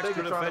you with the saw extra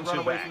Baker trying to run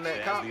defensive away from backs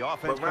that as cop, the but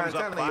offense Ryan comes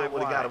up Tannehill 5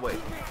 would have got wide.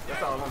 away.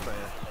 That's all I'm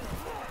saying.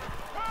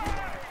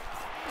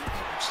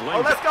 Slings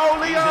Oh, let's go,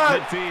 it. He's Leon.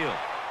 at midfield.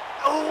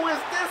 Who is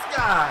this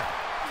guy?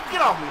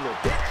 Get off me, little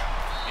bitch.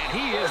 And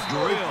he is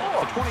drilled at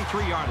the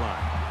 23-yard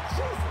line.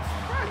 Jesus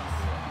Christ.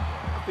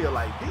 I feel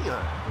like Dion.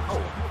 Oh,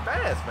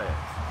 fast.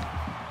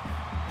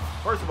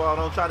 First of all,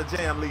 don't try to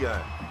jam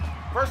Leon.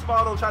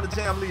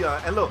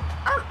 And look,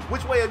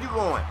 which way are you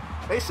going?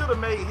 They should have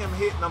made him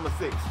hit number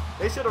 6.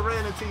 They should have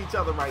ran into each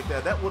other right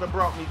there. That would have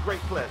brought me great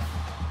pleasure.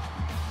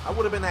 I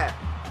would have been happy.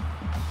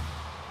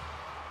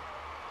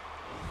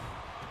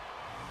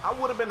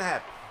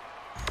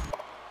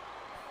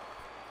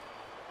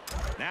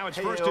 Now it's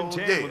 1st and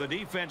 10 with the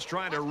defense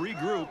trying to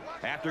regroup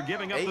after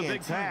giving up the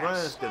big pass.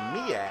 Runs to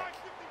MEAC.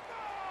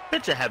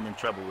 Pitcher having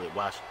trouble with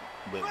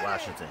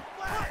Washington.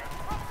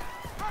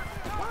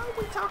 Why are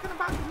we talking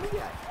about the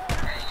MEAC?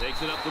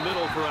 Takes it up the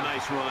middle for a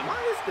nice run.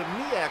 Why is the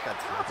MEAC a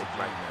topic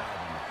right now?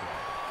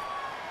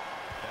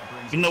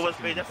 You know what,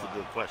 Spade? That's a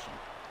good question.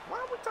 Why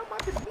are we talking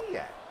about the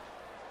MEAC?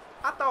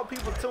 I thought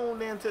people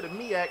tuned in to the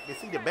MEAC to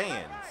see the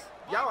bands.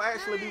 Y'all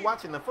actually be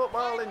watching the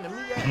football in the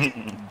MEAC?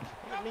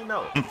 Let me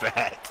know. In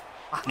fact.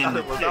 I thought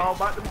it was all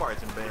about the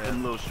marching band.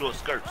 Them little short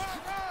skirts.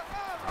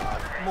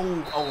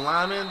 Move, O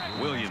lineman.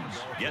 Williams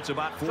gets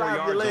about 4 Drive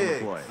yards your on the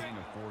legs. play. Gain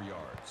of 4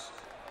 yards.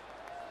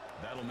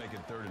 That'll make it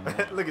 3rd and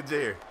 1. Look at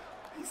Jerry.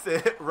 He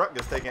said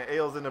Rutgers taking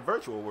L's in the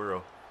virtual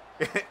world.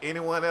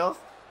 Anyone else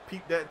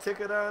peep that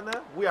ticker down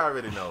there? We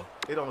already know.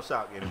 It don't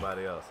shock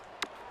anybody else.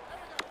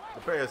 The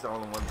Bears the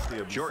only one to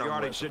still be Short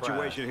yardage surprised.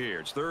 situation here.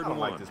 It's 3rd I and don't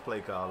 1. like this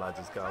play call I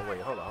just called.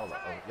 Wait, hold on. Oh,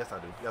 yes, I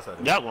do.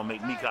 Y'all gonna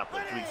make me cop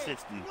a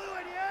 360.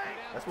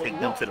 That's what Take we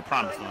them want. to the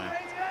promised land.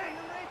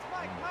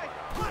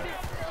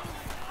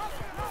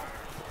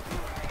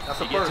 That's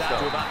a He gets first, out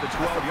though. to about the That's a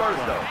 12-yard first,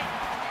 line. though.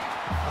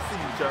 I see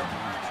you, Chuck.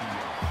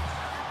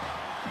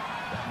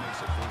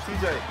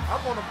 TJ,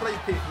 I want to play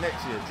Pitt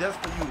next year just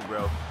for you,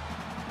 bro.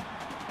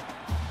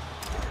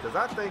 Because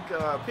I think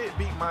Pitt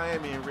beat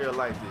Miami in real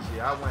life this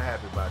year. I wasn't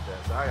happy about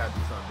that, so I got to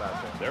do something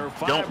about that. There are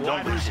 5 Don't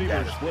wide mention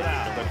receivers that. split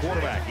out. The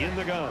quarterback in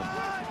the gun.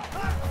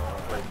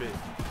 Play Pitt.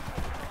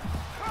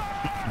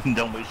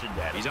 Don't waste your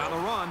data. He's on the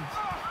run,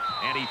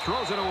 and he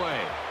throws it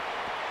away.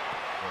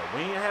 Well,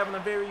 we ain't having a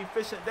very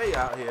efficient day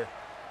out here.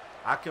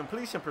 Our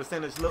completion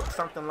percentage looks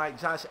something like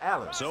Josh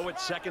Allen's. So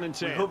it's 2nd and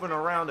 10. We're hovering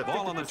around the 50%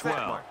 Ball on the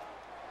 12. mark.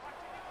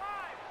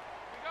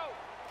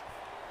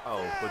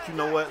 Oh, but you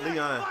know what,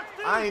 Leon?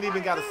 I ain't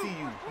even got to see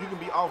you. You can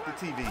be off the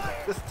TV.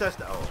 This is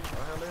touchdown. Oh,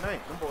 well, it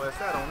ain't. Them boys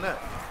sat on that.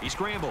 He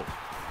scrambled.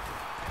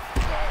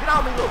 Get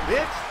on me, little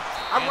bitch.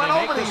 I And run they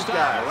make over the these stop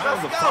guys. around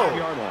Let's the go.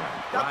 5-yard line.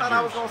 Y'all thought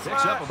I was going to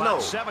Picks slide? up about No.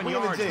 7 We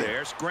in the yards gym.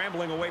 there,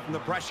 scrambling away from the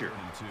pressure.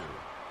 3rd and 2.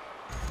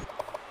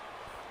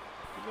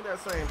 Give me that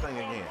same thing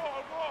again.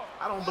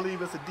 I don't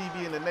believe it's a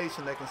DB in the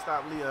nation that can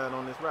stop Leon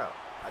on this route.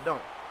 I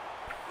don't.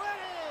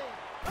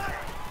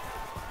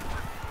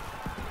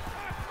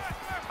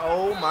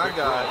 Oh, my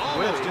God.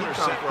 Where did he come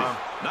from?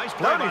 Nice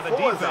play by the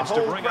 34 is a defense to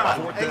whole bring up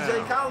crowd. 4th AJ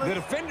down. Collins? The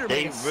defender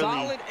They made a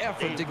solid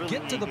effort to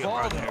get to the need ball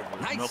right there. now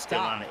with Nice North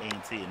stop.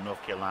 Carolina A&T and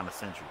North Carolina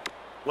Central.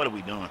 What are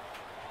we doing?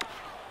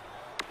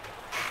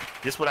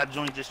 This what I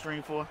joined this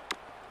stream for?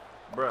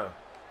 Bruh.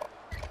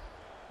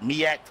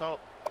 MEAC talk.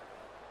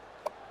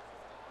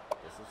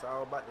 This is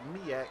all about the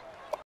MEAC.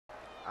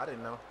 I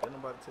didn't know. Didn't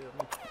nobody tell me.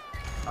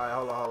 All right,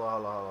 hold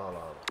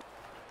on.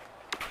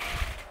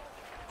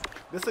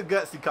 This is a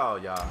gutsy call,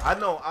 y'all. I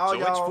know all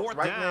y'all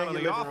right now in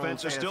the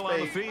offense is still on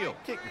the field.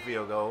 Kick the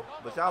field goal,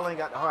 but y'all ain't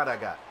got the heart I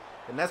got.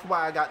 And that's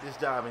why I got this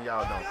job and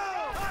y'all don't.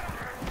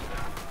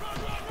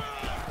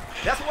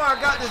 That's why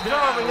I got this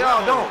job and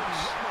y'all don't.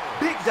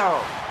 Big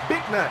dog,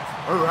 big nuts.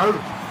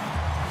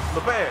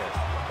 The Bears,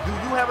 do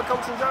you have a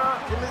coaching job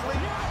in this league?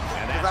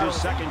 And that's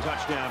his second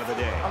touchdown of the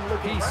day.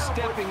 He's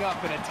stepping up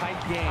in a tight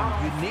game.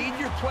 You need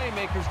your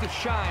playmakers to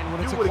shine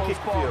when it's a close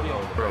ball game.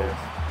 Bro.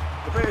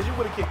 The Bears, you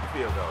would have kicked the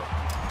field goal.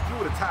 You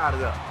would have tied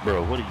it up.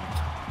 Bro, what are you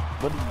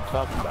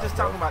talking about? I'm just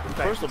talking about the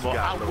fact First of all,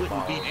 I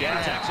wouldn't be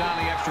down. Protects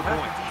on the extra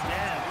point.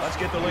 Let's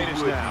get the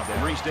latest now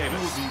from Reese Davis.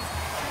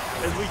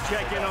 As we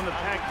check in on the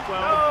Pac-12,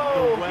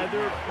 the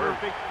weather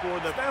perfect for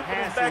the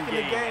passing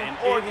game.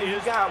 Oregon,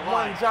 you got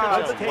one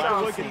job. Let's take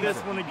a look at this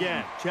one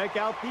again. Check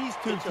out these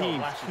two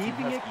teams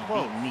keeping it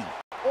close.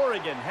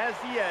 Oregon has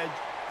the edge,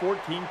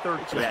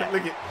 14-13.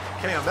 Look at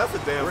Cam. That's a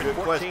damn good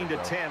question.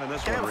 14-10 in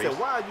this Cam one. said,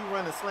 "Why are you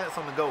running slants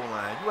on the goal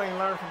line? You ain't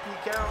learned from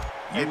Pete Carroll."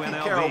 And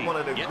Pete Carroll, one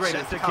of the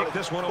greatest college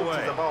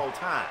coaches of all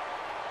time.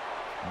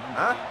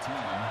 Huh?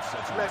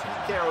 Let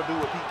Pete Carroll do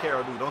what Pete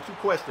Carroll do. Don't you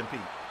question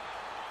Pete.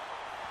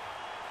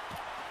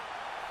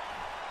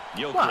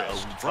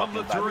 Gilchrist from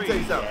the Let me tell you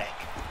 3. something.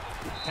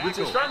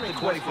 Richard Sherman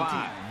questioned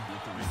Pete.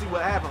 You see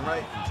what happened,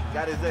 right?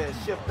 Got his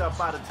ass shipped up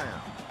out of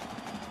town.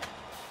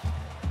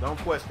 Don't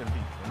question Pete.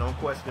 And don't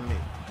question me.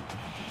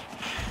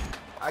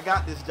 I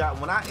got this job.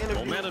 When I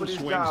interviewed for this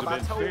job, I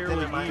told them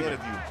in my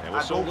interview. And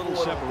with so little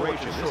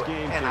separation, this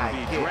game can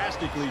be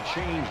drastically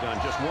changed on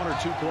just 1 or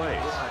 2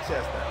 plays.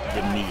 The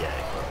MEAC,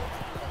 bro.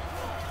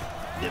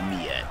 The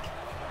MEAC.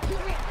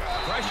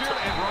 Pressure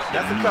and run.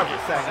 That's a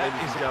coverage sack,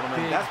 ladies and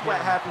gentlemen. That's what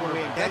happened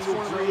when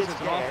Daniel Bridge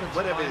had,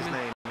 whatever his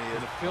name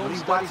is, when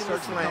he's watching the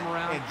slant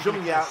and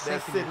Jimmy out there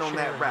sitting on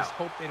that route.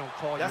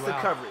 That's a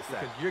coverage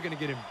sack. Because you're going to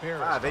get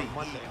embarrassed 5'8". on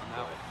Monday on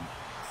that one.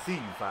 See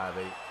you,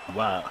 5'8".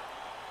 Wow.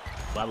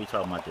 Why are we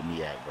talking about the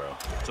MEAC, bro?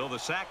 So the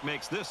sack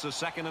makes this a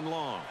 2nd and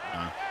long.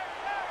 I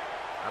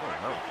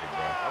don't know,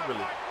 bro.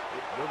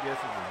 Your guess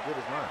is as good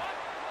as mine.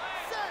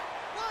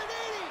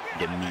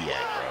 The MEAC,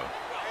 bro.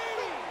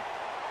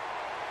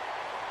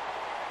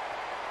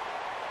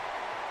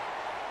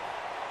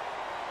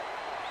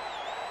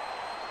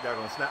 Y'all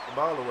gonna snap the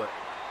ball or what?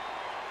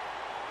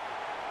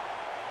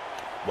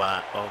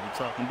 Why are we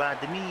talking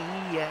about the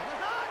MEAC?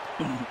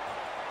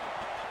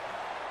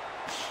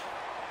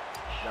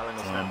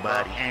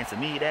 Somebody answer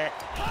me that.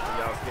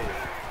 Y'all scared.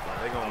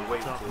 They gonna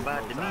wait talking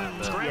about the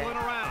MEAC. Scrambling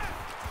around.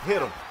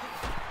 Hit him.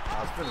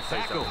 I was gonna say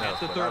Tackle something else, at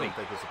the but 30. I don't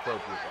think it's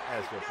appropriate to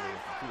ask your players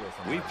to feel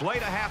something. We've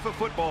played a half of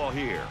football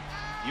here.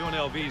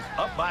 UNLV's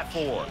up by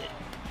 4.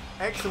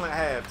 Excellent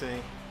half,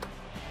 team.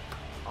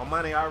 On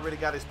Monday, I already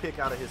got his pick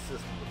out of his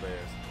system, the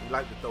Bears. We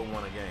like to throw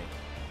one a game.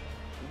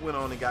 We went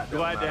on and got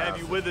Glad to have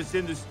you with us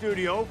in the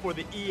studio for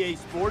the EA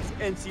Sports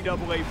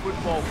NCAA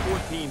Football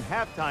 14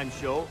 halftime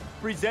show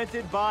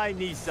presented by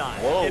Nissan.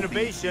 Whoa,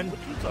 Innovation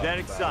that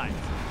excites.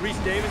 Reese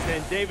Davis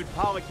and David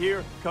Pollock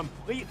here,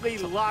 completely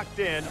locked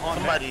in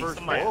on that first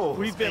half.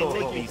 We've been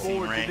looking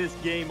forward to this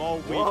game all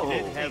week, and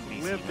it has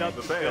lived up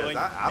to billing.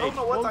 I don't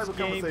know what type of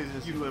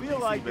conversations you feel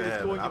like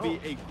it's going to be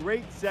a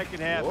great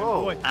second half. And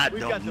boy, we've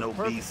got the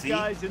perfect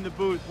guys in the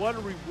booth. What a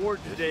reward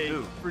today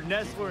for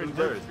Nestler and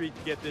Bird Street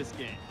to get this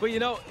game. But you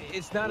know,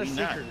 it's not a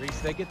secret,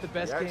 Reese. They get the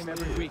best game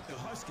every week.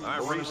 All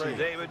right, Reese and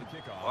David,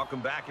 welcome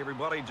back,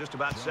 everybody. Just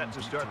about set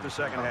to start the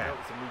second half.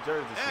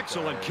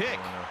 Excellent kick.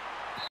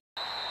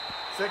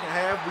 Second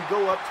half, we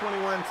go up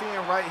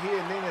 21-10 right here,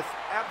 and then it's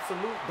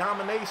absolute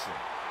domination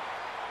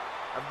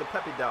of the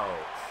Peppy Dogs.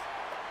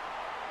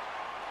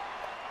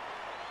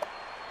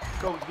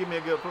 Coach, give me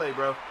a good play,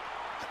 bro.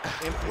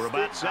 We're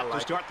about set to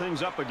start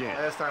things up again.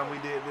 Last time we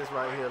did this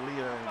right here,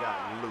 Leon got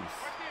loose.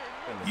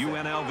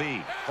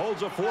 UNLV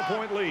holds a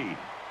 4-point lead.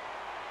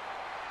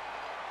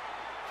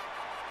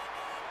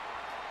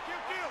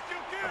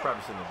 I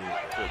probably shouldn't have did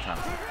that. Still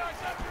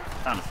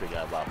trying to figure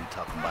out why we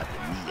talking about the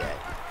MEAC.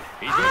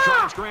 He's going to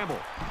try and scramble.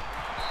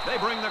 They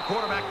bring their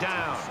quarterback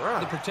down.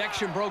 The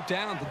protection broke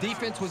down. The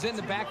defense was in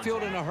the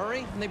backfield in a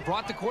hurry, and they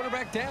brought the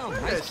quarterback down.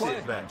 Nice play.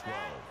 5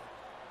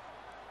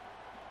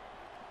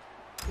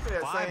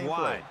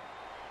 wide.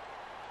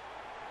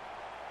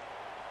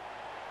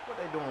 What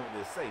they doing with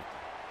this safety?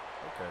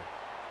 Okay.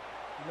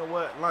 You know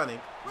what,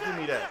 Lonnie? Give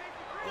me that.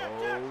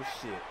 Oh,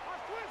 shit.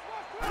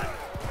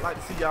 I'd like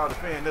to see y'all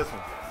defend this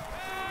one.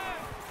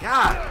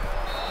 God!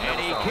 And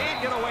he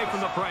can't get away from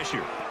the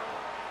pressure.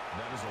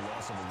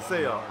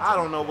 Sale, I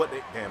don't know what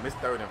they... Damn, it's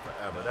 3rd and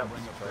forever. That was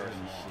trash as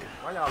shit.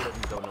 Why y'all let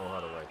me go no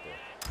huddle right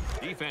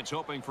there? Defense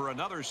hoping for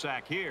another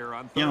sack here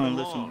on 3rd You don't and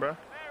listen, long. bro.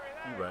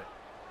 You right.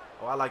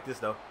 Oh, I like this,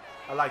 though.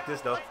 I like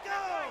this, though.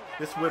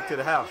 This whip to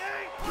the house.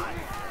 Well,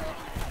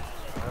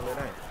 it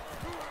ain't.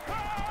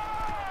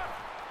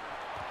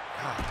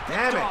 God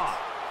damn it.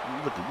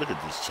 Look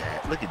at this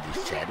chat. Look at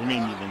this chat. It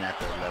ain't even at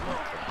the 11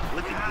 o'clock.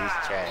 Look at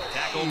this chat.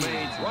 Tackle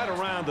made right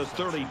around the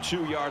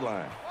 32-yard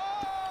line.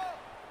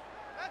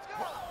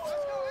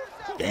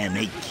 Damn,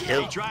 they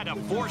killed. He tried to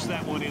force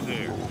that one in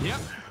there. Yep.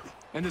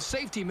 And the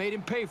safety made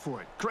him pay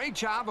for it. Great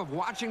job of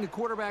watching the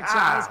quarterback's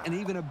eyes and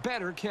even a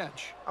better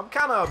catch. I'm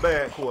kind of a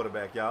bad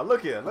quarterback, y'all.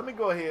 Look here. Let me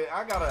go ahead.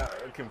 I got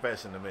a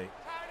confession to make.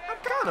 I'm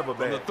kind of a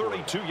bad From the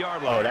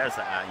 32-yard line. Oh, that's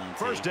an INT.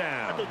 First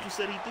down. I thought you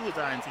said he threw his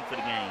INT for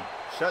the game.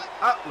 Shut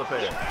up,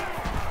 LePage.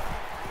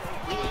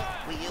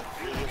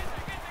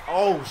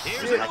 Oh,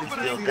 shit. Like he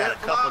still got a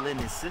couple in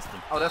his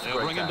system. Oh, that's They'll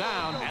great. bring him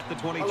down at the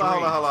 23.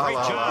 Hold on. Great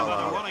job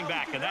by the running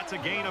back, and that's a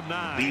gain of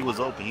 9. B was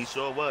open. He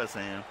sure was,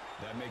 Sam.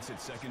 That makes it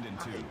 2nd and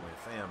 2.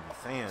 Sam be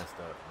saying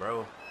stuff,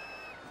 bro.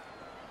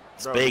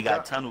 Spade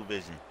got tunnel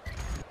vision.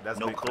 That's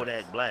no big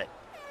Kodak facts. Black.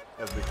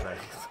 That's big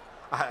facts.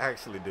 I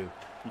actually do.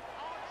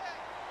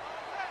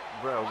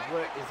 Bro,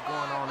 what is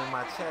going on in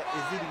my chat?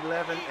 Is it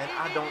 11 and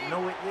I don't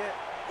know it yet?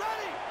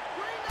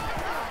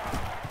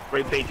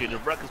 Great Patriot,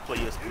 if Rutgers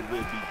play your school,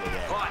 we'll beat their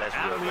ass. That's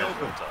out of the real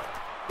open. talk.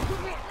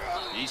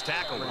 He's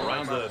tackled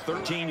around the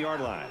 13-yard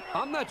line.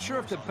 I'm not sure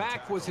if the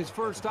back was his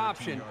first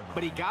option,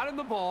 but he got him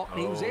the ball,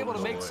 and he was able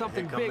to make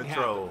something big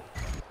happen.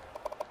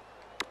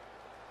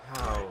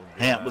 Oh,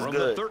 Hamp was From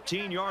good. the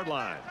 13-yard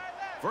line.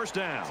 First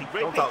down. See,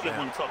 Great Patriot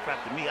want to talk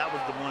crap to me. I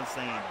was the one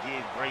saying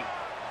give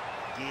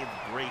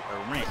Great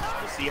a wrench.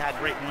 But see how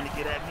Great want to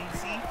get at me?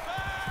 See?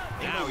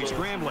 Now he's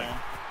scrambling.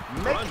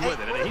 Make Runs with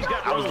it, and he's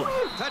got room.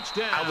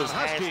 Touchdown, I was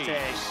Huskies.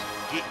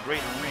 hashtag get Great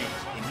a wrench,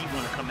 and he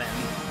want to come at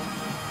me.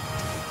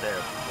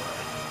 Terrible.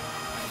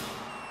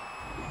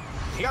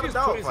 He got a just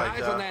dog put his fight, eyes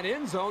y'all. on that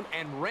end zone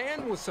and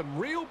ran with some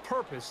real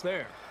purpose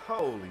there.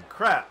 Holy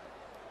crap.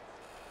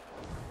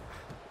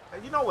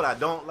 You know what I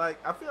don't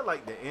like? I feel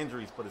like the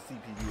injuries for the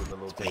CPU is a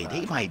little too Hey, high.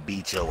 they might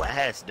beat your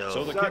ass, though.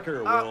 So the Shut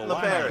kicker up, will line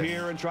up LePage.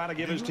 here and try to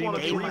give his You team a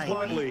wanna be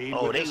 3-point lead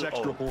with this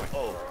extra point.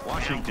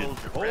 Washington down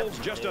goes the holds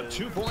ref. just a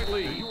 2-point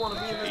lead. You want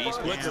to be in this He part?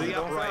 splits the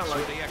Don't uprights sound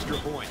with like the extra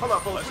point. Hold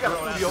up, folks. Let's We got a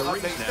throw it out studio to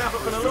update. Reese now Stand up for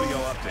in the the studio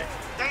loop. update.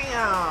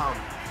 Damn.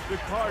 The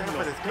Cardinals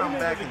Denver has came come into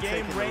back the and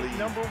game taken the ranked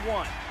lead.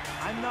 #1.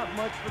 I'm not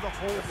much for the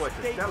whole That boy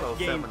state Costello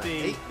game 7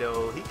 thing, 8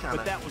 though. He kind but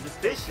of that was a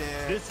fishing.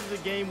 This is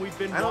a game we've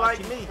been Unlike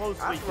watching me, I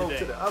closely throw today.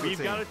 to the other We've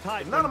team. got a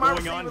tight If one none of my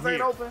going on receivers ain't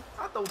here. open,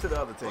 I throw to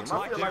the other team. Looks I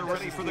like feel they're like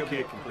ready for the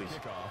kick. completion.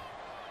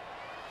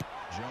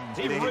 Jones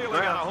He He didn't hit really the got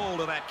a ground.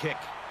 hold of that kick.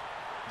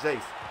 Jace,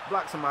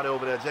 block somebody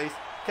over there, Jace.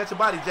 Catch a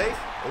body, Jace.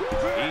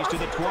 Ooh. He's to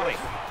the 20.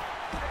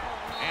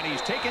 And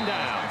he's taken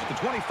down at the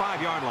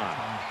 25-yard line.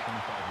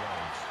 25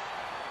 yards.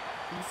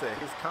 He said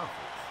his confidence.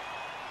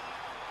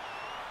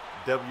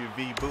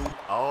 WV Boo.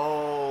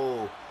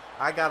 Oh,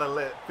 I gotta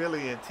let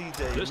Philly and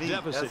TJ This meet.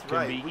 deficit That's can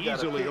right. be We got a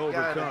easily big guy and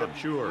a overcome, WV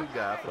sure.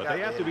 guy. But Forgot they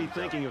have to be hit each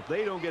other. thinking if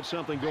they don't get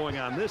something going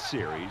on this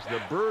series, the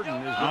burden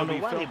is I going don't to know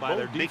be why they felt by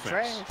their both big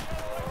defense.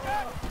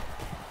 trash.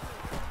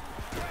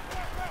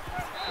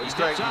 He It's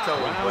steps great, out you told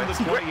me, around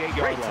the boy.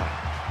 28-yard line.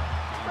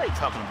 Why are you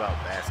talking about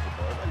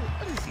basketball?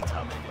 What is he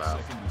talking about?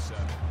 2nd and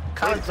 7.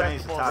 College They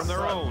changed the basketball top From their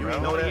spot. own You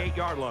ain't know that?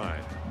 28-yard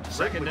line.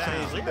 Second Rick would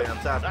change down. the damn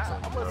topics I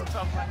on you, bro. wasn't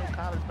talking about no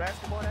college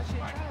basketball. That shit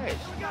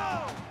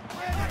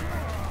trash.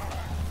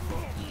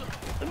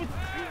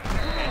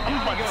 I'm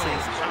about to say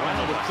something.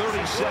 Around the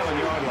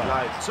 37-yard line.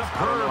 Like, Superb I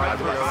effort don't know by why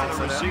the they don't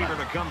say receiver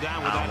to come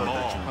down with I that don't know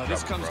ball. that you-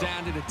 This comes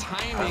down to the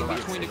timing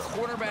between the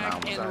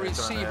quarterback and the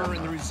receiver,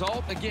 and the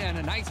result, again,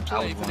 a nice I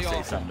play was for going the to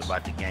say something offense.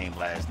 about the game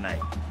last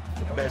night.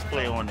 The best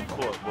player on the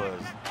court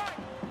was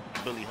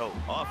Billy Hope.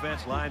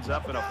 Offense lines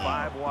up in a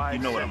 5-wide You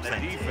know what set. I'm The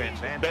saying. defense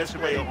Best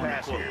player anticipating on the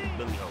pass court here. was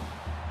Billy Hope.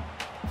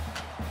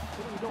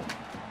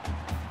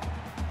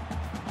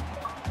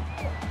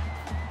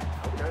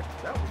 Okay,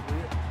 that was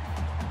weird.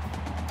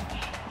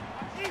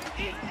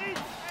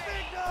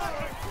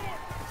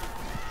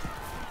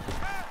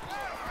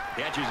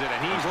 Catches it,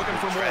 and he's looking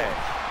for more.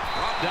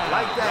 Brought down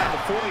Like that. down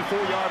the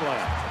 44-yard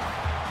line.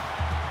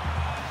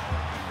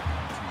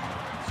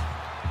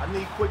 I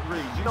need quick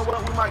reads. You know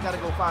what? We might got to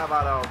go 5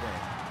 out all game.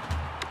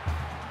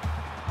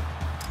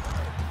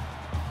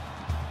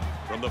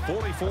 From the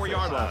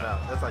 44-yard line.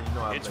 That's how you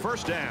know I It's play.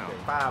 first down. Okay,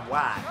 5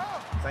 wide.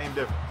 Same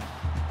difference.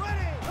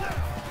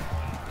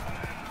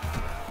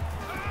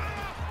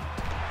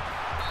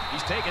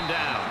 He's taken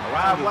down. 5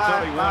 Around the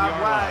wide, 31-yard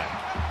 5 wide. line.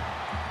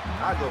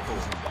 I go for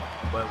it.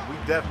 But we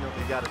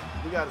definitely got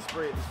to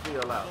spread this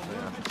field out,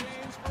 man.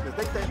 Because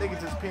they think they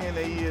can just pin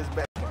their ears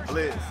back and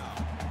blitz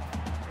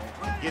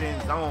and get in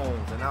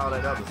zones and all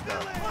that other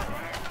stuff.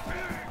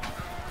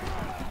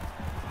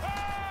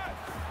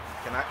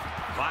 Can I?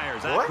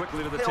 Fires What? out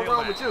quickly to the Hell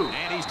wrong tailback. with you?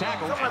 And he's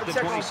tackled at Somebody the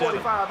check on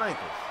 27. 45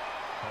 ankles.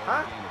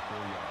 Huh? Gain of 4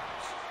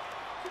 yards.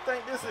 What you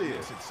think this That is?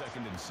 makes it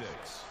 2nd and 6.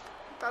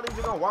 Thought he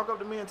was gonna walk up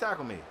to me and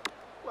tackle me.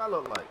 What I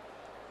look like?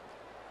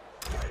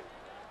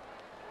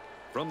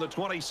 From the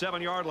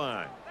 27-yard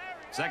line.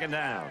 Second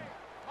down.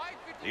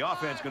 The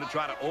offense going to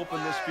try to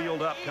open this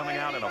field up, coming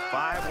out in a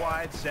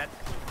 5-wide set.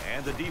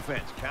 And the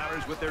defense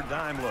counters with their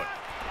dime look.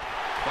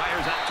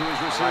 Fires out to his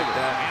receiver.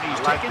 that. And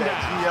he's I like taken that,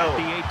 down Gio. at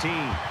the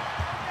 18.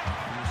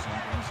 Pearson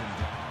brings him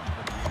down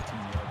at the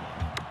 18-yard line.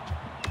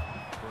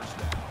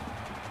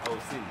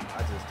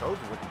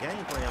 told you what the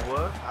game plan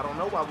was. I don't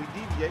know why we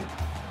deviate.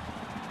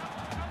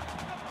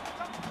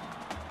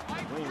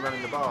 We ain't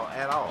running the ball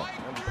at all.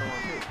 And we throwing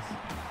kicks.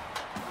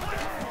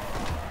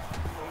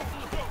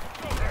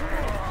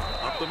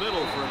 Up the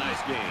middle for a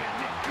nice game.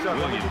 Chuck,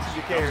 Williams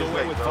comes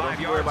away with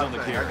 5 yards on the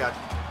carry. I got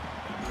you.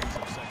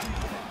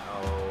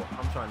 Oh,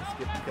 I'm trying to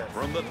skip the cut.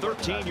 From the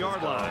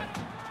 13-yard line,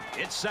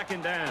 it's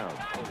second down.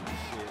 Holy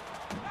shit.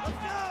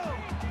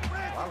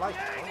 I like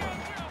it.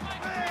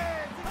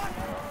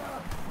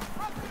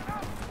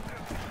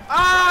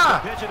 Ah!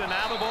 Pitch it, and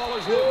now the ball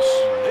is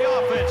loose. The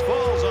offense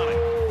falls on it.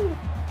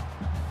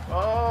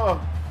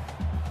 Oh.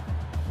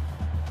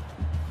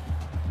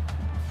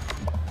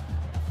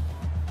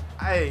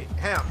 Hey,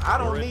 Ham, I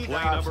don't need the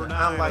option.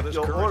 I'm like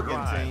your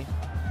Oregon team.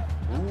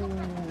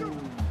 Ooh.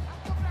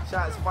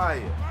 Shots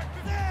fired.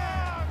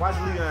 Watch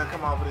Leon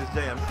come off of this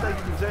jam. You think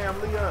you can jam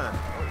Leon?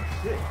 Oh,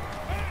 shit.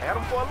 Had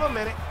him for a little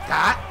minute.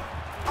 Got.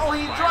 Oh,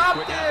 he dropped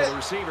it. Quick out to the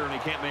receiver, and he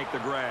can't make the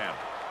grab.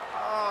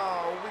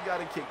 Oh, we got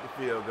to kick the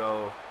field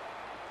goal.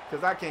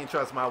 Because I can't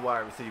trust my wide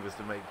receivers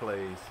to make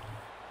plays.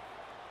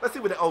 Let's see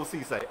what the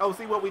OC say.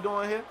 OC, what we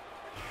doing here?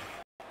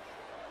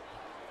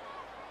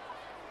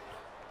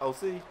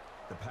 OC?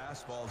 The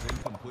pass ball's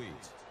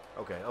incomplete.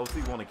 Okay,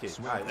 OC want to kick.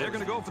 All right, They're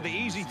going to go for the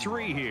easy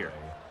 3 here.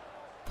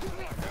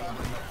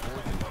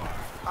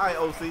 All right,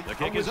 OC. The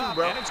kick is up,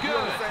 and it's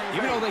good.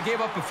 Even though they gave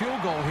up a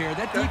field goal here,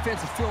 that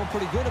defense is feeling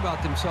pretty good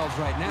about themselves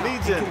right now.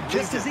 It could have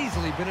just as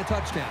easily been a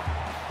touchdown.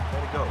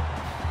 Let it go.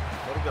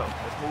 Let it go.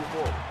 Let's move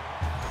forward.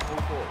 Let's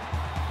move forward.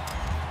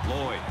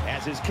 Lloyd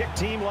has his kick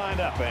team lined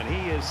up, and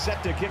he is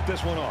set to kick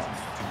this one off.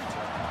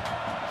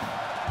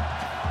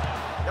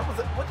 That was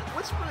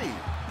which read?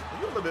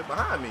 You're a little bit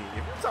behind me.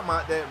 If you're talking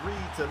about that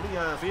read to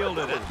Leon,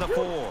 Fielded at the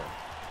 4.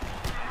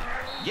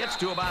 Gets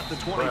to about the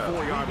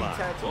 24-yard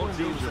line. Both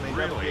teams have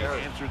really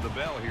answered the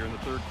bell here in the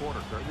third quarter.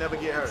 Never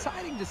get hurt.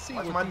 Exciting to see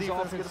Watch what my these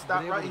defense offenses get a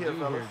stop have been able right to here, do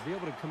fellas. here. To be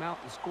able to come out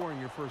and score in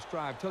your first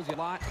drive tells you a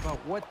lot about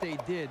what they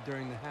did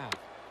during the half.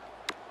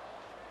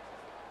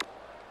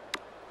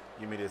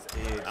 Give me this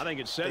edge. I think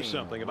it says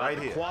something about right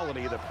the here.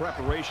 quality of the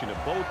preparation of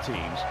both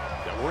teams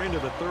that we're into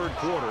the third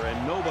quarter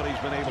and nobody's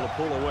been able to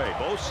pull away.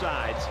 Both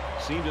sides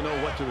seem to know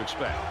what to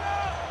expect.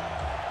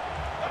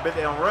 I bet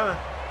they don't run.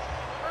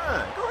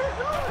 Run. Go ahead,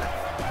 go ahead.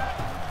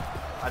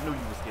 I knew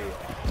you were scared.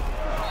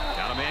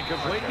 Got a man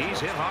complete, and he's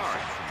hit hard.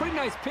 Pretty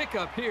nice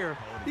pickup here.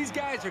 These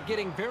guys are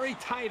getting very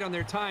tight on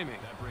their timing.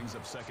 That brings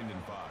up 2nd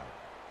and 5.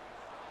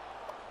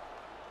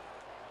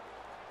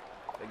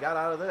 They got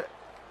out of that.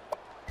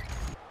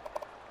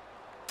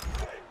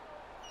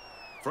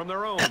 From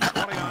their own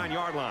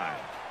 29-yard line.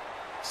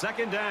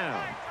 Second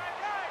down.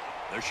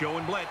 They're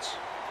showing blitz.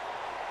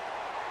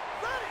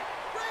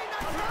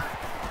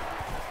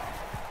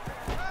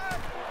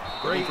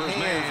 Great First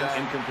hands, man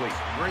incomplete.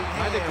 Great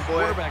I think the hands, boy.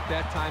 quarterback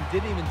that time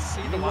didn't even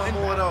see the one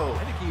more of linebacker. those.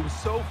 I think he was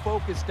so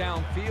focused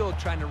downfield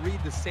trying to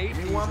read the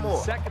safeties one in the more.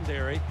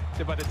 secondary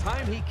that by the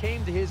time he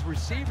came to his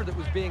receiver that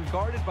was being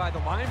guarded by the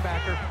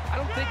linebacker, I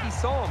don't think he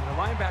saw him. The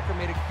linebacker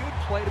made a good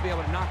play to be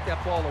able to knock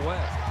that ball away.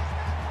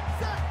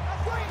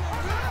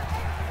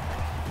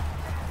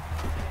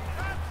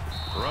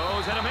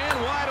 Throws at a man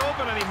wide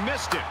open, and he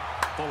missed it.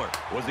 Fuller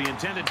was the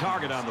intended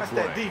target on the That's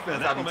play. that defense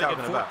and I that'll be make it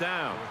talking 4th about.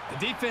 down. The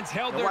defense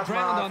held Now their watch my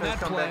ground on offense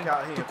that come play. back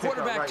out here The and pick up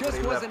quarterback right where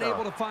just they wasn't left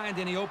able off. to find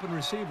any open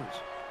receivers.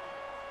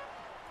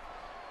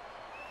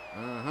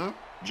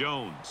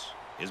 Jones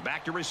is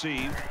back to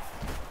receive.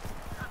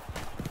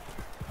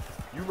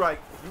 You right,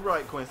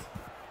 Quincy.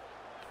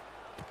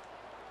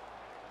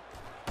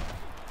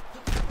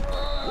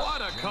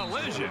 What a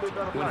collision.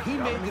 When he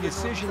made the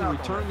decision to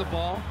return the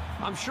ball,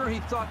 I'm sure he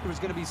thought there was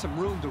going to be some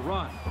room to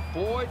run. But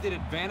boy, did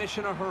it vanish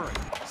in a hurry.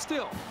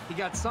 Still, he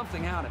got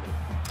something out of it.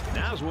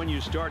 Now's when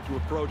you start to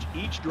approach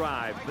each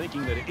drive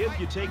thinking that if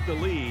you take the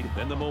lead,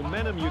 then the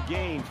momentum you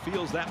gain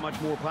feels that much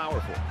more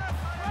powerful.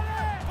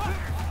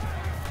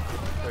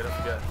 Wait, I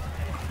forgot.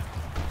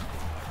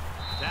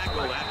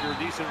 Tackle after a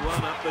decent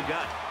run up the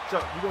gut.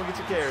 Chuck, you're going to get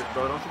your carries,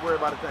 bro. Don't you worry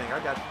about a thing. I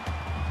got you.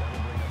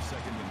 That'll bring up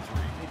 2nd and 3.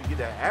 You need to get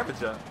that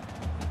average up.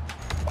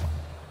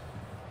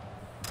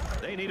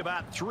 They need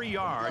about 3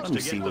 yards Let me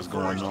to see get the what's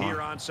going first on. here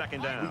on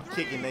second down. We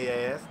kicking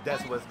their ass.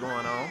 That's what's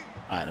going on. All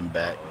right, I'm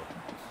back.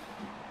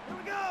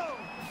 Like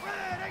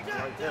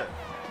that.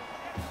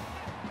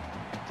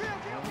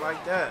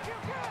 Like that.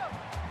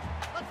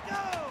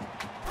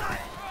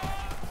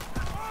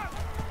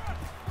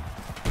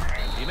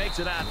 He makes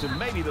it out to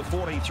maybe the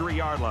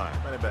 43-yard line.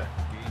 Run it back.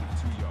 Gain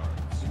of 2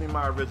 yards. Give me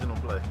my original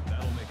play.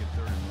 That'll make it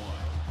 3rd and 1.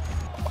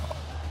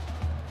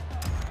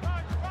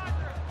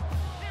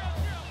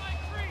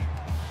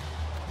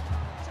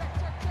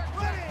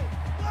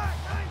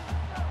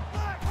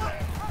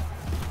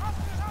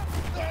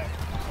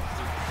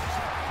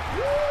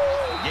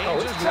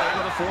 Gains his way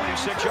to the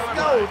 46-yard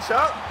Go, line.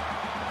 Chuck.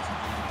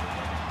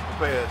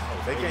 Players,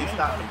 they can't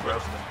stop me, bro.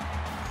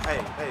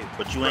 Hey.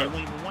 But you ain't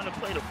even want to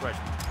play the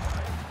freshman.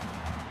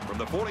 From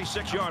the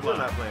 46-yard We're line.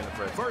 not playing the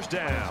freshman. First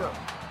down. Chuck,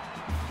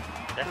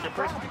 That's the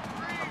freshman.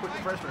 I put the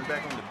freshman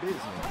back on the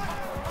business.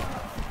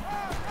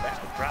 That's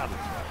the problem.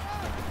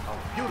 Oh,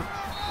 beautiful.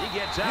 He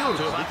gets out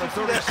to about the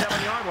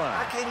 37-yard line.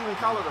 I can't even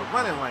call it a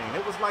running lane.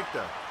 It was like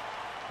a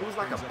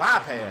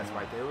bypass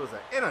right there. It was an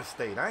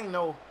interstate. I ain't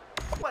know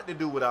what to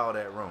do with all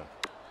that room.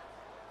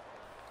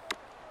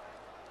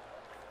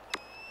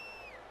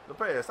 The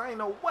pass, I ain't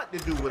know what to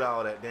do with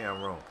all that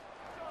damn room.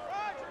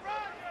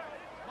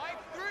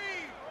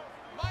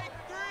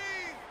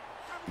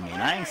 I mean,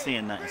 I ain't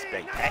seeing nothing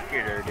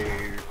spectacular,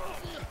 dude.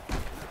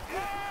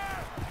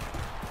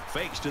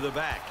 Fakes to the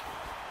back.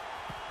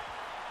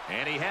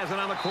 And he has it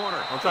on the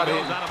corner. I'm trying to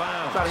hit out of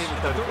bounds. I'm trying to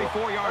hit the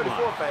 34-yard line.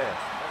 34 pass.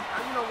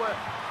 You know what?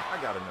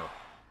 I gotta know.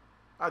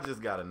 I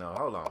just gotta know.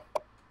 Hold on.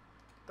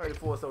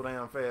 34 so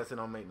damn fast, it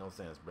don't make no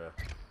sense, bro.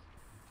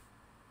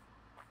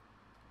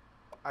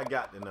 I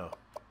got to know.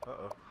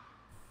 Uh-oh.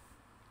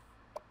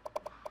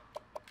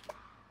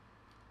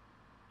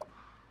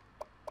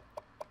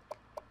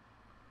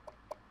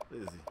 What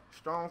is he?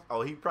 Strong?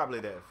 Oh, he probably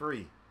that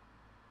free.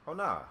 Oh,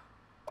 nah.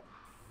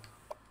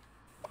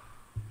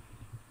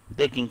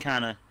 Looking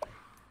kind of...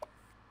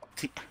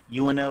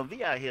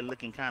 UNLV out here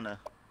looking kind of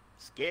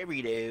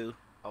scary, though.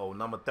 Oh,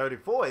 number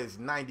 34 is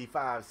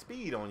 95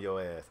 speed on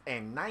your ass.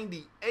 And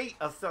 98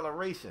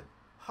 acceleration.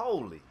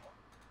 Holy.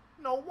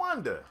 No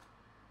wonder.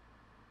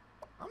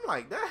 I'm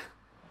like, that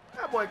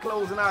boy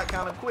closing out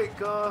kind of quick,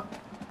 From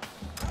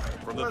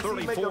the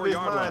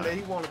 34-yard line that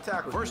he want to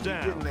tackle. First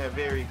down. He's getting there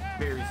very,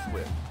 very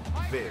swift.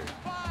 Very.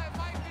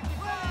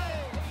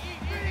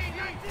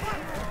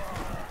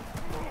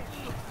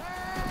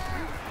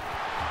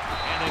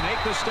 And they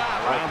make the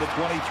stop around the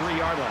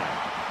 23-yard line.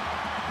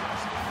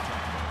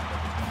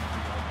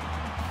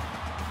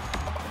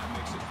 That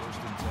makes it 1st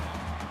and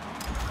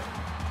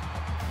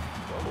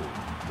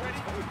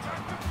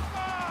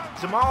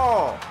 10.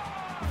 Jamal.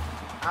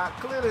 I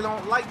clearly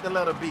don't like the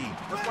letter B.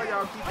 That's why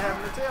y'all keep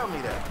having to tell me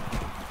that.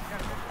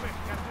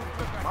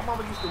 My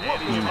mama used to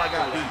whoop me if I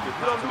got B's.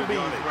 We don't do B's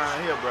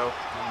around here, bro.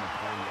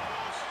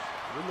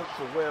 We look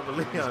for wherever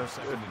Leon is.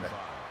 Oh,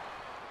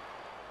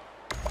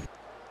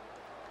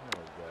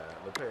 God.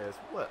 Lopez,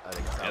 what are they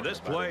talking about? And this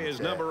play is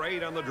number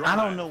 8 on the drive.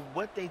 I don't know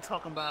what they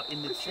talking about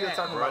in the chat,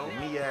 talking bro. about the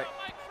MEAC.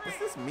 Is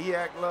this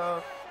MEAC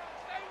love?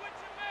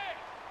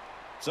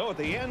 So at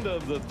the end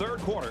of the third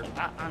quarter,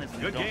 I honestly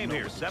good don't game know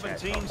here, what the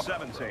chat's talking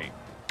about. 17-17.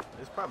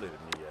 It's probably the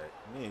MEAC.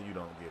 Me and you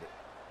don't get it.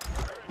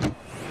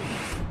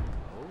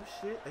 Oh,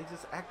 shit. They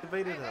just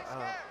activated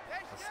a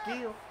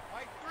skill.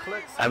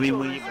 I mean,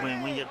 when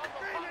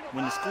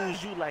the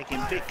schools you like in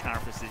big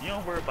conferences, you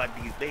don't worry about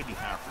these baby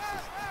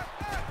conferences.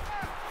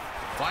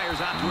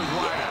 Fires out to his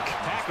wideout.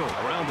 Tackle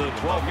around the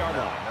 12-yard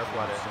line. That's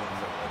why that's on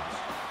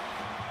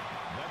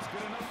That's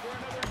good enough for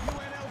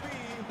another UNLV.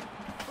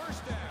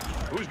 First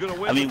down. Who's going to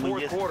win the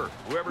fourth quarter?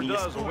 Whoever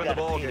does will win the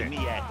ball game.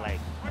 MEAC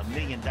like $1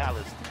 million.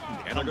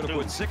 And they're going to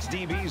put 6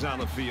 DBs on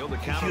the field to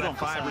counter that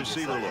 5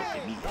 receiver look.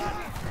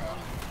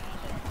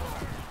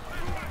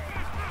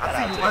 I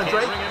see you,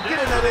 Andre.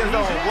 Get in that end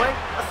zone, boy.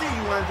 I see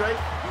you, Andre.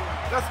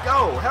 Let's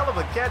go. Hell of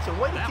a catch and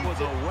way to keep it. That was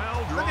a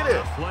well-drawn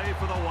play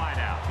for the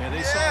wideout. And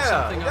they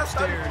saw something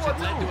upstairs. It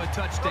led to a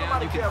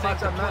touchdown. You can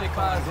thank the play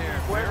calling there.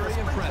 Very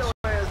impressive.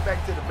 Your ass back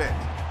to the bench.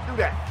 Do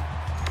that.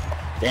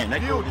 Damn,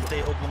 that Golden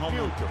State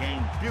Oklahoma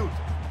game.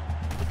 Beautiful.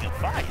 Looking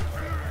fire.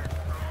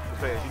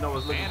 You know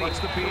what's looking And it's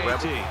the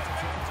PAT.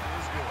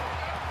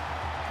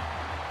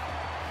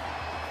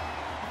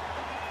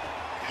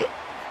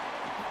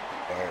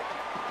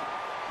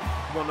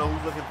 You want to know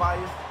who's looking fire?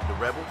 The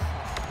Rebels.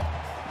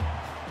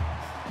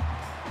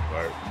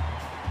 Right.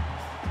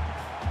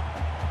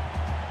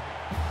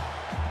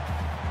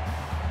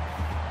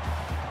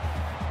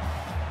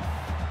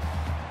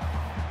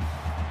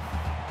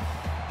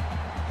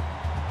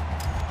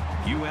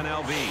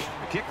 UNLV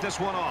kick this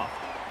one off.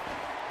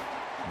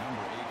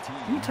 Number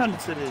 18. You turn it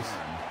to this.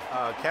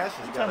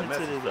 Cassius got a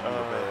message from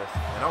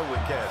and I'm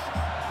with Cassius.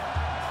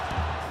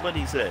 What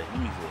did he say? Let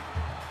me see.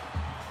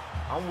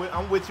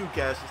 I'm with you,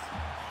 Cassius.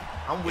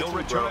 I'm with He'll you,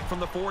 return bro. it from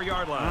the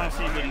 4-yard I line. don't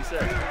see what he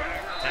said.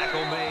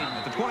 Tackle made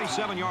at the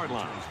 27-yard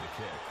line.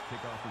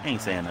 He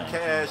ain't saying nothing.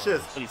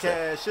 Cassius.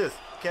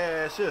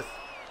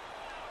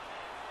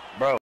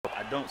 Bro,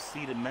 I don't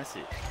see the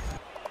message.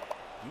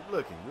 Keep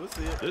looking. You'll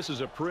see it. This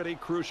is a pretty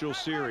crucial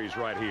series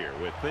right here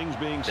with things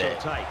being so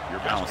tight. Your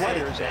I best don't see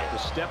players it. have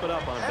to step it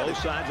up on both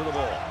sides of the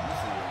ball. You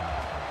see it.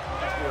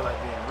 I feel like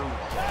being rude.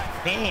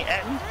 He ain't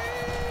at me.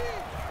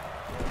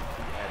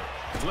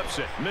 Flips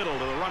it middle to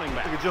the running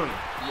back. Look at Junior.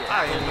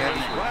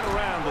 Right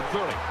around the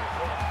 30.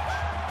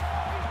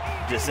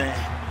 Just saying.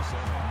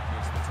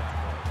 Makes the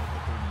tackle at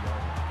the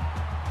 30-yard line.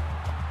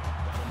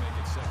 That'll make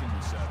it 2nd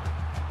and 7.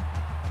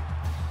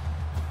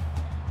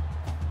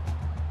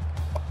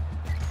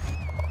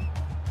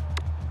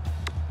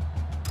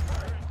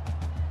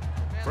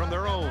 From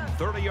their own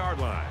 30-yard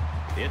line,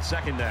 it's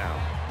 2nd down.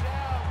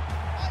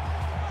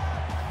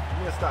 You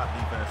need to stop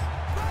defense.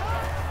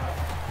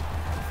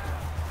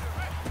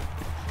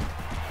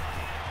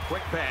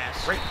 Quick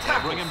pass. Great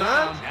tackle, Bring him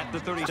son. down at the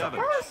 37.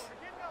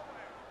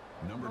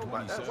 Number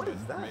What is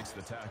 27 that? makes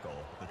the tackle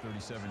at the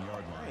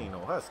 37-yard I ain't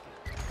line. no husky.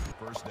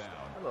 First down.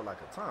 I look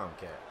like a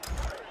tomcat.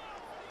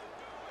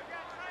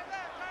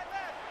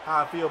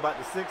 how I feel about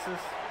the Sixers.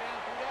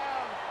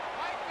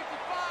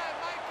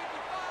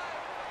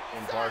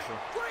 Impartial.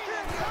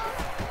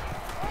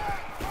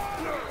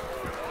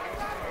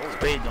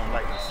 Spade don't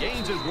like the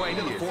Gains his way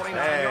to the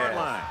 49-yard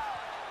line.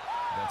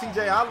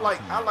 TJ,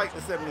 I like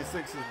the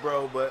 76ers,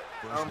 bro, but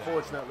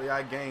unfortunately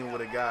I game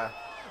with a guy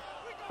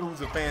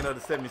who's a fan of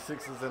the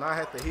 76ers, and I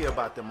have to hear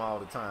about them all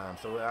the time.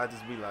 So I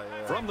just be like,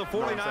 from the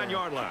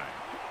 49-yard line,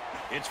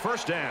 it's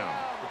first down.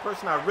 The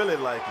person I really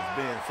like is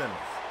Ben Simmons.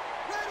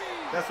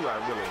 That's who I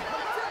really like.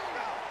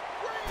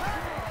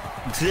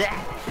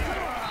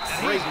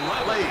 Great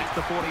play at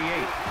the 48.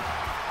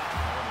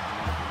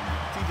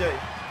 TJ,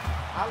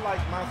 I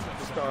like my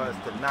superstars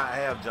to not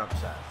have jump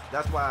shots.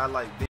 That's why I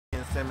like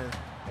Ben Simmons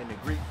and the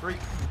Greek Freak,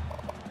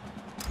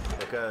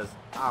 because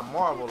I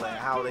marvel at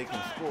how they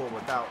can score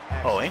without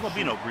action. Oh, ain't gonna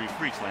be no Greek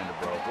Freak slander,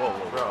 bro. Whoa,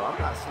 whoa, bro, I'm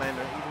not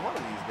slandering either one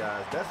of these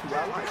guys. That's who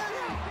I like.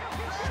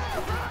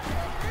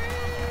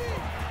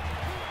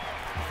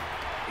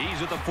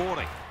 He's at the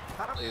 40.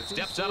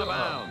 Steps out of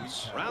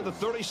bounds around the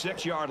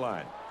 36-yard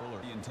line.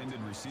 Fuller, the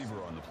intended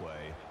receiver on the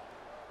play.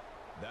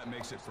 That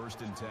makes it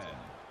 1st and 10.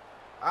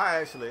 I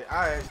actually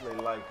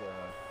like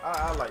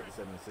I like the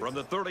 76ers. From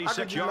the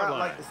 36-yard line.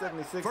 Like the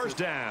 76ers. First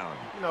down.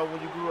 You know,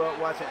 when you grew up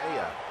watching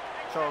AI,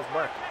 Charles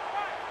Barkley.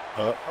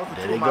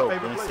 There they go.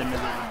 Ben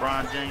Simmons and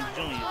LeBron James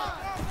Jr.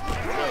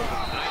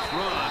 Nice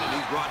run, and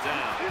he's brought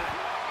down.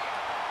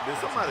 Did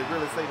somebody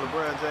really say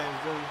LeBron James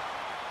Jr.?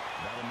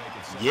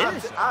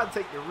 Yes. I'd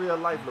take the real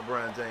life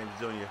LeBron James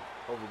Jr.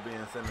 over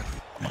Ben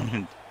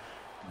Simmons.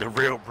 The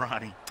real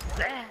Bronny.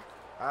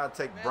 I'd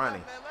take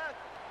Bronny.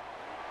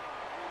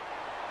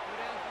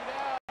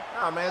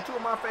 Nah, man, two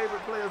of my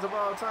favorite players of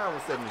all time were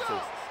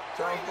 76ers.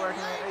 Charles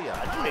Barkley and AI.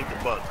 I do hate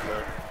the Bucks,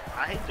 bro.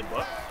 I hate the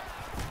Bucks.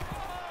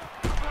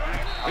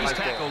 He's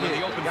tackled in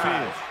the open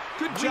field.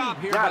 Good job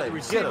here by the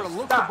receiver to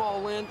look the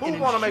ball in and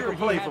want to make ensure a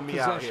play he for had me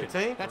possession. out here,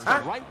 team? That's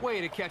the right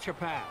way to catch a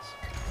pass.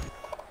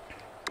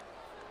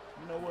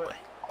 You know what?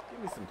 Give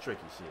me some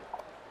tricky shit.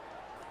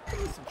 Give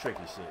me some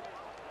tricky shit.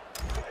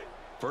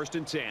 1st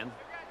and 10.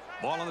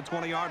 Ball on the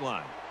 20-yard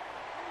line.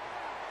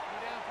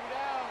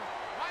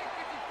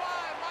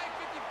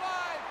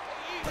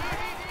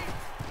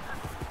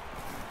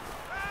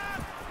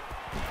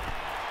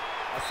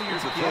 I see you're a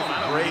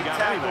great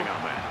tackle.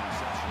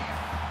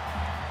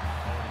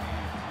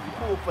 You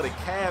pull for the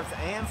Cavs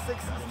and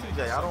Sixers, TJ.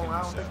 I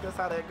don't think that's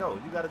how that goes.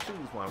 You got to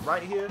choose one.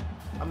 Right here,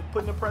 I'm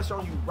putting the pressure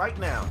on you right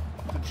now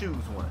to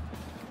choose one.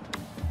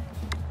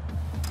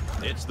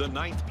 It's the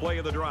 9th play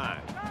of the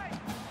drive. This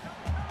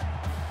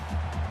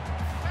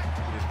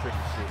tricky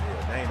shit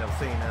here. They ain't never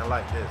seen nothing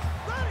like this.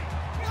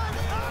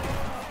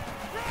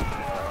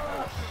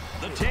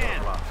 The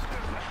 10.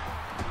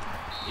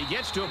 He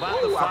gets to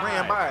about the 5. I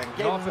ran by and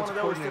gave him one offensive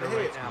of those to the coordinator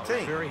head. right now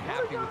is very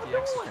happy with the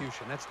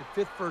execution. That's the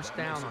 5th first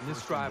down on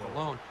this drive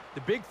alone.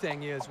 The big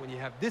thing is when you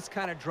have this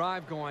kind of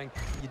drive going,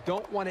 you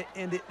don't want to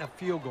end it in a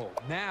field goal.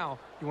 Now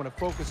you want to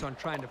focus on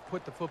trying to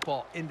put the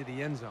football into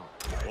the end zone.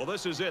 Well,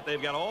 this is it.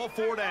 They've got all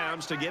 4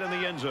 downs to get in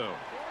the end zone.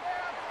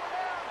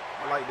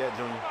 I like that,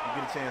 Junior.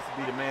 You get a chance to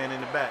be the man in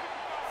the back.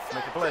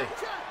 Make a play.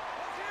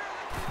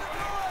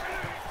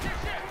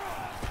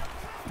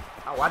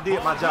 Oh, I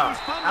did my job.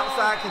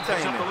 Outside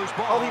containment.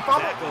 Oh, he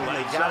fumbled.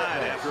 They got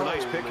it after a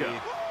nice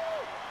pickup.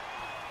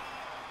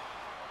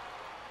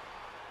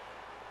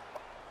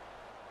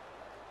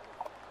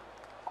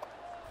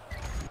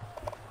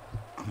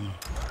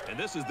 And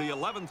this is the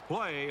 11th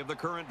play of the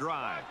current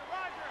drive.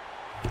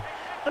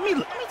 Let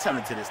me tell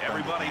it to this.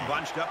 Everybody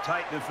bunched up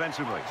tight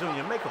defensively.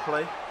 Junior, make a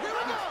play.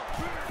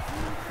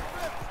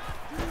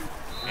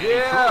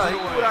 Yeah, he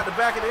put out the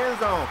back of the end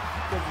zone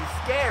because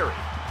he's scary.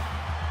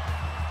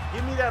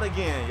 Give me that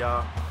again,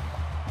 y'all.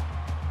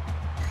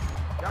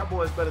 Y'all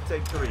boys better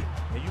take 3,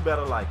 and you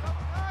better like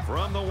it.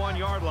 From the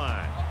 1-yard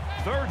line,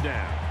 3rd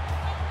down.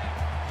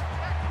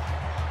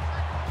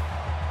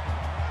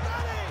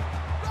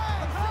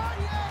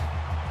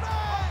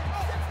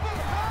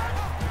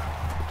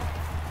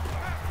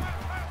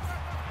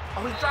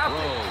 Oh, he dropped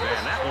it.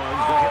 And that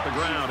one's going to hit the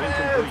ground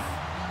incomplete.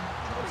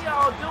 What are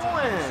y'all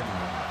doing?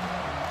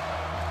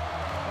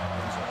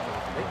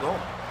 They going.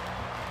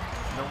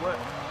 You know what?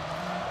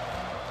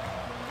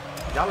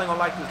 Y'all ain't gonna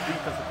like this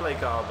defensive play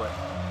call, but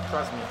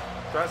trust me,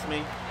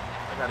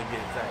 I gotta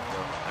get it back, bro.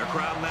 They're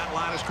crowding that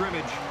line of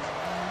scrimmage.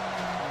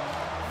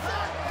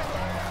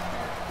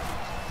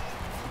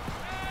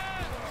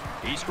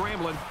 He's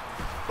scrambling.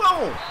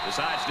 Boom!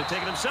 Decides to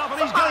take it himself, and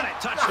he's got it.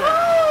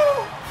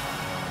 Touchdown.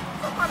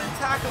 Somebody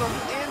tackled him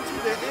into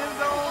the end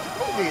zone.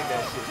 Who did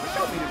that shit?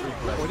 Show me the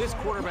replay. Well, this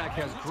quarterback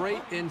has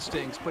great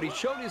instincts, but he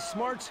showed his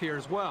smarts here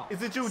as well.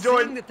 Is it you,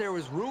 Jordan? Seeing that there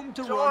was room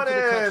to run for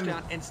the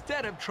touchdown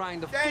instead of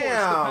trying to force the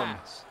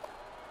pass.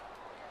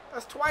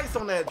 That's twice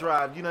on that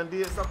drive. You done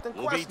did something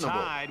questionable.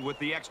 Will be tied with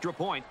the extra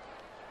point.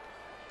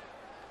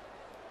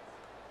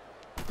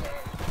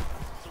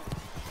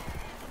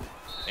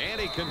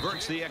 And he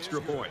converts the extra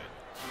point.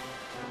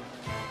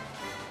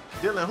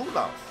 Dylan, who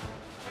lost?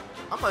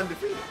 I'm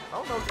undefeated. I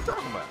don't know what you're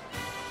talking about.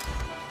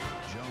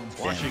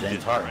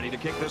 Washington ready to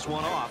kick this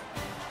one off.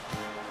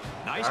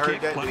 Nice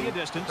kick, plenty of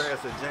distance.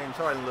 Pass that James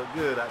Harden looked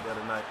good out there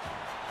tonight.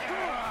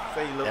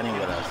 Say he looked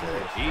good.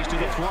 He's to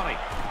the 20.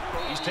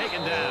 He's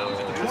taken down at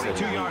the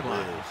 22-yard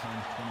line. 22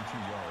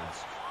 yards.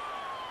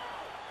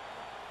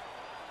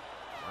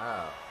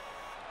 Wow.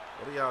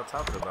 What are y'all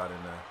talking about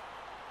in there?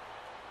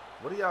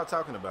 What are y'all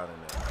talking about in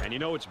there? And you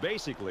know, it's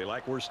basically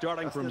like we're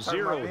starting from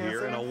zero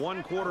here in a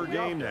one-quarter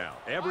game now.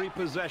 Every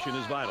possession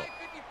is vital.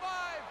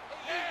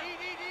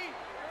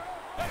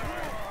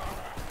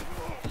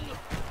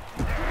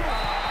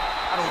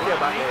 I don't care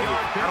about that.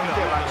 I don't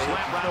care about that.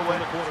 You know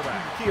what?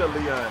 Kill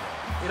Leon.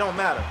 It don't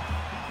matter.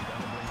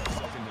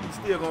 He's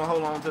still going to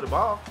hold on to the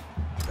ball.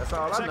 That's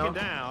all I know. Second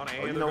down,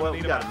 and you know what?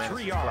 We got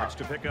 3 yards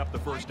to pick up the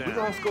first down. We're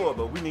going to score,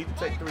 but we need to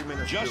take 3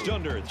 minutes. Just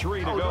under 3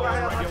 to go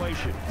in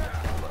regulation.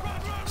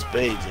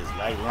 Spade just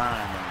like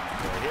lineman.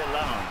 He'll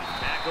line.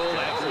 Tackled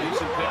after a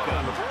decent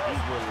pickup.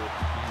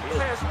 He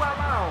said, who I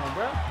lie on,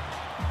 bro?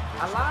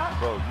 I lied?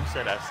 Bro, you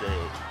said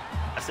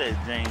I said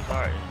James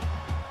Harden.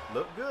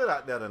 Look good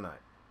out there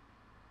tonight.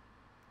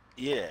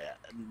 Yeah,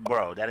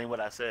 bro, that ain't what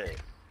I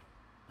said.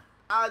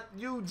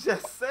 You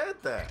just said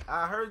that.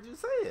 I heard you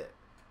say it.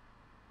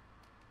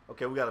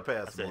 Okay, we got to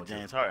pass. I said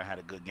James Harden had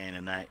a good game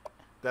tonight.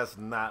 That's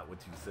not what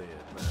you said,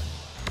 man.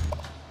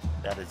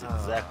 That is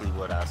exactly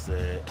what I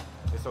said.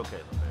 It's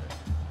okay, man.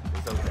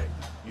 It's okay.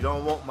 You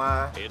don't want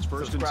my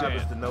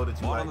subscribers to know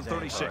that you like James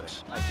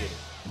 36. Harden. I get it.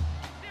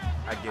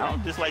 I get it. I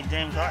don't dislike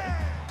James Harden.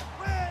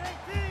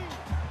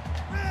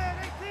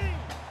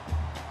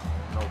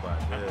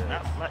 Nobody.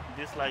 Not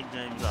dislike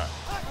James Harden.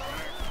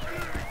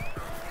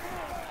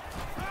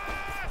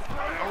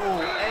 Oh,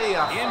 hey,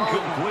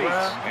 incomplete.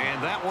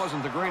 And that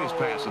wasn't the greatest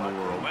pass in the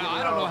world. Well,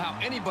 I don't know how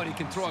anybody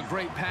can throw a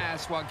great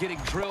pass while getting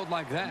drilled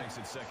like that. Makes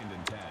it 2nd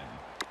and 10.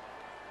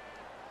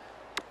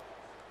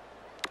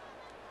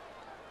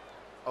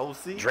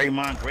 OC.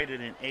 Draymond greater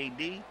than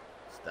AD.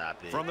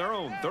 Stop it. From their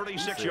own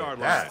 36-yard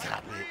line.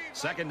 Stop it.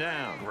 Second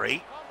down.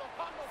 Great.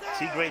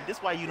 See, great. This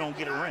is why you don't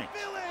get a ring.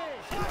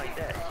 Shit like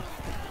that.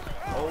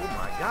 Oh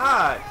my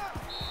God.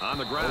 On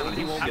the ground,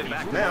 he won't get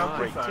back to now the I'm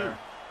line. concerned.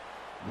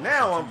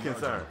 Now I'm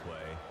concerned.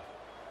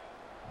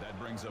 That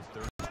brings up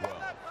 3rd and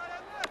 12.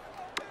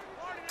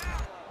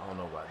 I don't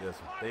know about this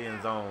one. They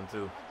in zone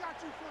too.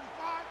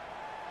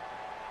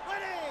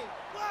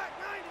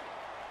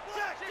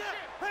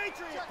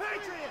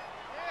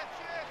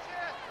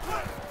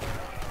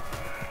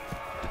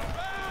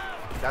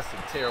 That's a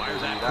terrible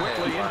lead.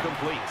 Quickly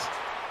incomplete.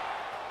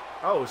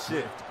 Oh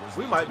shit.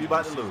 We might be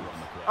about to lose.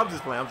 I'm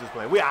just playing.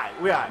 We all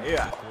right.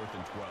 Yeah. 4th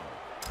and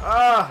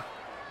 12.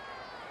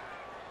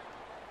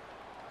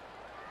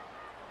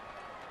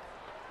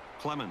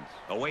 Clemens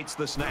awaits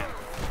the snap.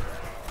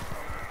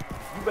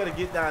 You better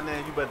get down there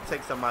and you better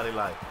take somebody's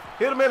life.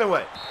 Hit him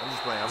anyway. I'm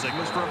just playing.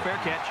 Signals for a fair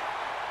catch.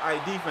 All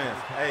right, defense.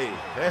 Hey.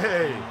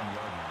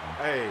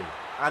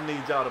 I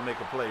need y'all to make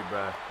a play,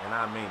 bro, and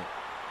I mean it.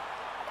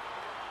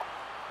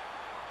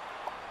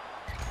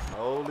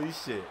 Holy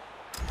shit.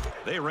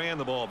 They ran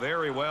the ball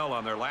very well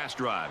on their last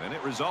drive, and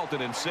it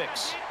resulted in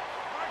 6.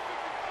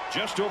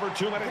 Just over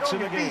 2 minutes in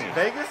the game.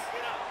 Vegas.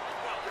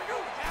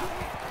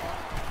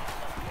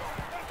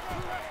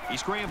 He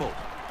scrambled.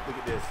 Look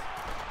at this.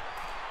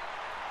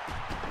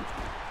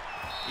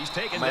 He's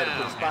taken down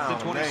at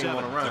the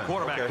 27. The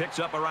quarterback picks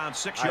up around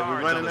 6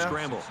 yards on the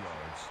scramble.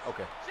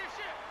 Okay.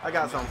 I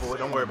got something for it.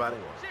 Don't worry about it.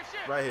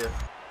 Right here.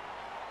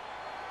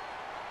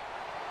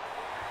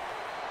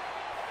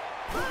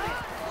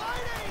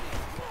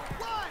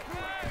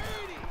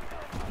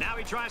 Now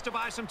he tries to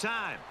buy some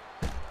time.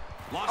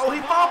 Oh,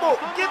 he fumbled.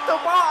 Get the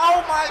ball.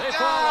 Oh, my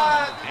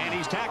God. And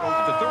he's tackled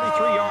at the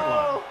 33-yard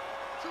line.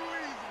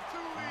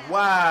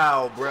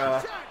 Wow,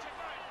 bruh.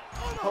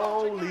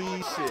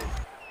 Holy shit.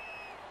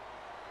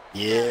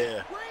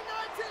 Yeah.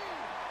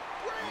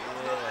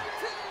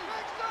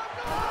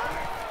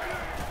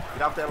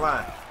 Get off that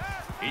line.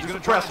 He's going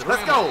to pressure.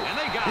 Let's go. And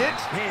they got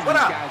Man, what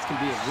these up? guys can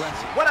be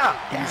aggressive. What up?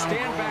 You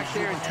stand back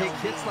there and take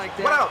hits like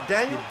that. What up,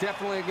 Daniel? You're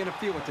definitely going to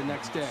feel it the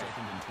next day.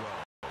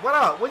 What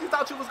up? Where you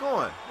thought you was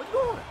going? Where you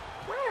going?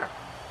 Where?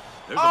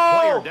 There's a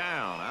player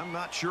down. I'm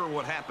not sure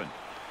what happened.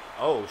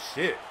 Oh,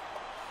 shit.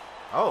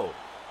 Oh.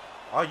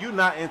 Are you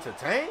not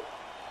entertained?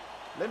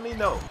 Let me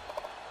know.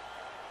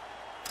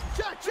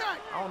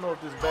 I don't know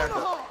if this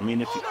backup. I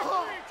mean, if you...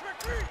 Bruh,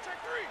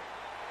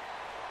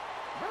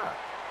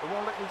 it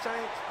won't let me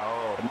change?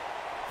 Oh.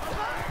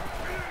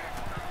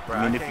 Bruh,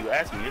 I mean, if you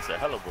ask me, it's a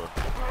hell of a...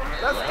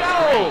 Let's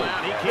go!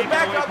 The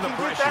backup can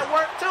get that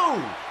work, too.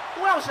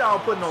 Who else y'all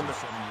putting on the...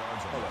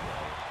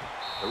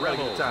 The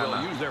Rebels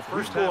will use their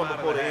first time out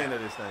before of the end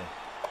of this thing.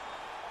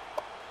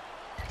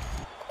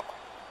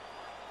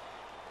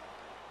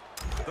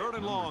 3rd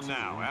and long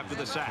now after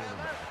the sack.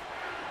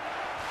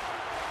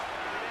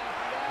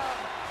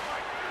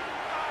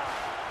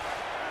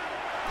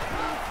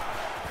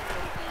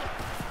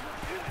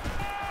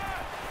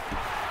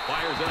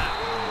 Fires it out.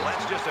 Well,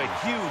 that's just a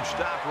huge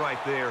stop right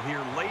there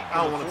here late in I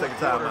don't the want to take a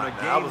fourth time quarter out. in a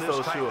I game was this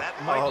so tight. sure. That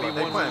might be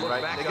They one playing, to look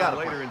right? back They on gotta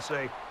later play. and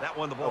say that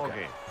won the ball game.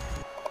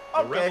 The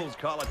Okay. Rebels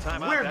call a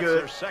timeout. We're That's good.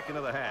 their second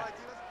of the half.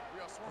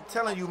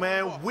 Telling you,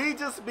 man, we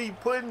just be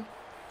putting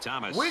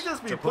Thomas. We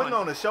just be putting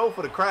on a show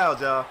for the crowd,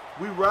 y'all.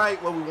 We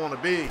right where we want to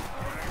be.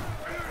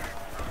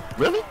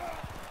 Really?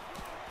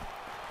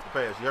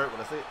 Pass, you heard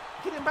what I said?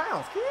 Get in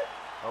bounds, kid.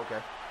 Okay.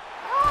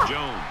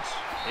 Jones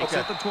takes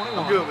at the 21.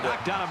 I'm good with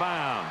Knocked that. out of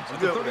bounds I'm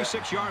at the good with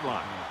 36-yard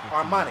line.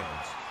 Armani,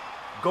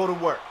 go to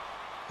work.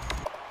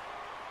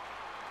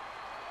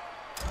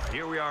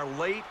 Here we are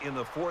late in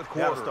the fourth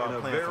quarter in a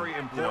very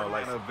important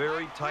and a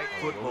very tight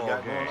football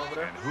game.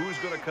 And who's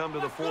going to come to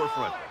the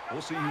forefront?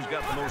 We'll see who's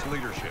got the most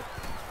leadership.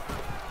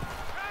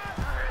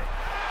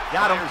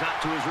 Got him.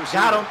 Out to his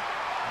receiver. Got him.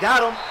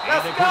 Got him.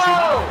 Let's And they push him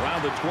out go.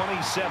 around the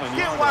 27-yard line.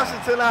 Get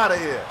Washington out of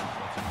here.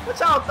 What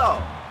y'all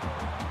thought?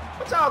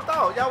 What y'all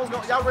thought?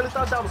 Y'all really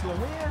thought y'all was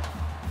gonna win?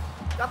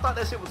 Y'all thought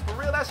that shit was for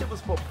real? That shit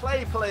was for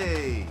play.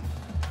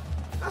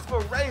 That's for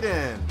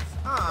ratings.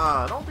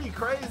 Don't be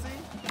crazy.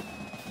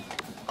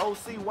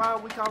 OC, why are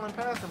we calling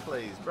passing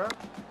plays, bro?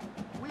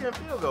 We in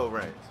field goal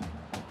range.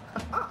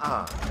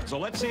 So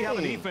let's see how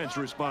the defense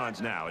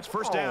responds now. It's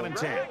first down and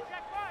 10.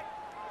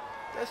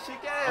 That shit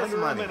gas Under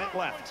money. a minute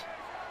left.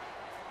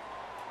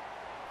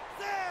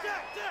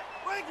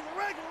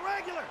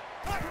 Regular.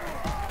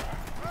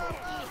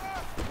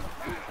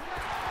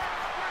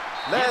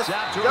 Let's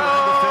out to go.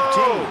 around the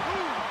 15.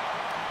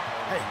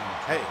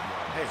 Hey.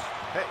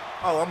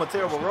 Oh, I'm a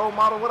terrible role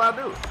model. What I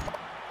do?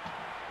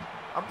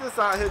 I'm just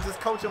out here just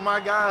coaching my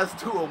guys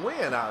to a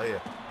win out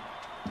here.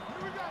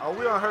 Oh,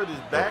 we done hurt his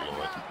back.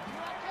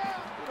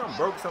 We done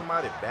broke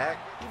somebody's back.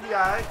 He be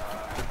all right.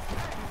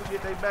 People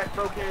get their back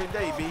broke every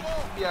day, B. He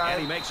be all right.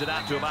 And he makes it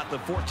out to about the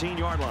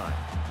 14-yard line.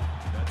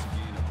 That's a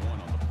gain of 1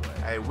 on the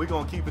play. Hey, we're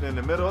going to keep it in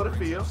the middle of the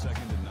field.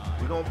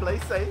 We're going to play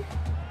safe.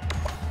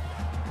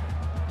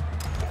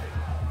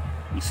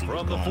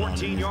 From the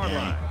 14-yard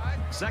line.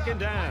 Second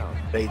down.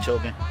 They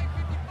choking.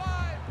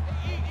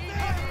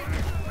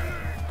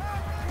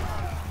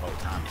 Oh,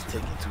 Tommy's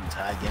taking 2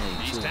 tie games.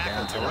 He's Down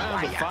tackled to the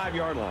around the wire.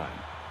 5-yard line.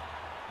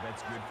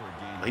 That's good for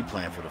a gain. He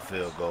playing for the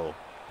field goal.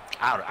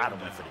 I'd have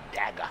went for the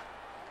dagger.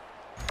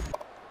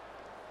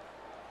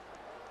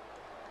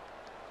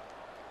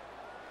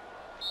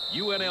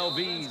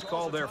 UNLV's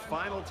called their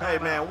final timeout. Hey,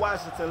 man,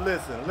 Washington,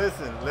 listen.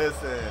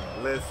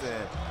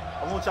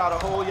 I want y'all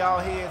to hold y'all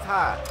heads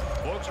high.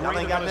 Folks, Y'all we're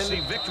ain't either got going to see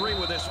nothing. victory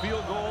with this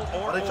field goal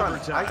or Are they trying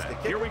to ice the overtime.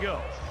 kick? Here we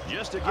go.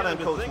 Just to I get done them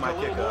to coached think my a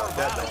little kicker. more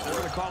about it, they're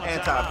going to call a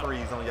timeout.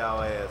 Anti-freeze on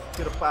y'all ass.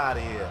 Get up out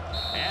of here.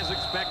 As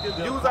expected,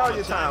 they'll Use call all a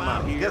your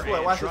timeout timeouts. here Guess what?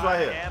 and Watch this try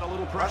right to here. add a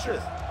little Watch pressure.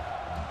 this.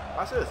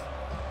 Watch this.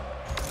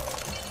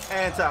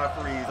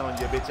 Anti-freeze on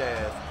your bitch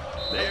ass.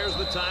 There's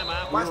the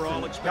timeout we Watch were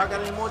all this. Y'all expecting.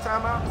 got any more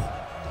timeouts?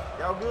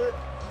 Y'all good?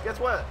 Guess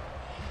what?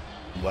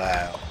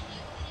 Wow.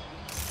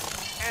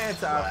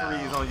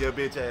 Anti-freeze on your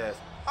bitch ass.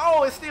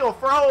 Oh, it still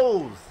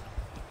froze.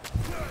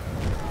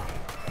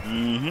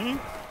 Mm-hmm.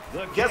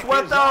 Guess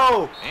what,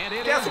 though?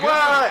 Guess is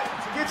what?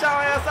 Get y'all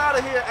ass out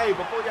of here. Hey,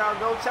 before y'all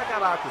go, check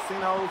out our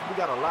casinos. We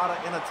got a lot of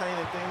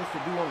entertaining things to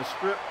do on the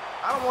strip.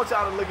 I don't want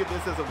y'all to look at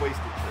this as a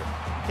wasted trip.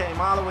 You came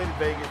all the way to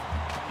Vegas.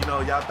 You know,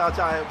 y'all thought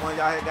y'all had won.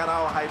 Y'all had got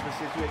all hype and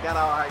shit. You had got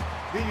all hype.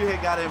 Then you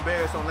had got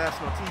embarrassed on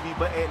national TV.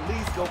 But at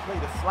least go play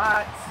the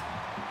slots.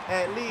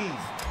 At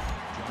least.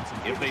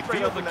 If they Straight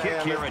feel up the in the kick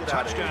air, here, let's a get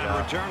out of here, touchdown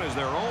y'all. return is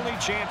their only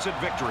chance at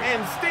victory.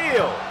 And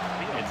still,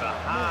 It's a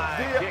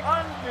high the kick.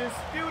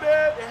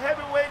 undisputed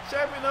heavyweight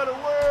champion of the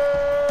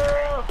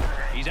world.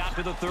 He's out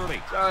to the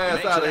 30. Y'all ass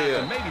Makes out of it out here.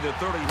 to maybe the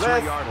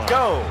 33-yard Let's line.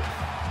 go.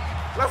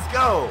 Let's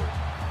go.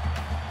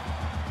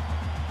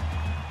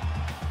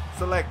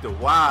 Selector,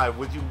 why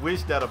would you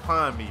wish that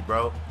upon me,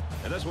 bro?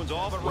 And this one's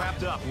all but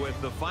wrapped up with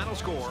the final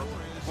score,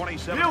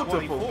 27-24.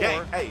 Beautiful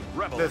game. Hey,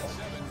 Rebels. listen,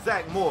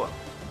 Zach Moore,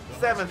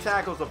 7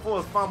 tackles, a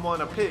forced fumble,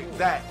 and a pick.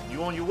 Zach,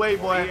 you on your way,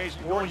 boy?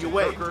 You on your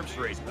way? 8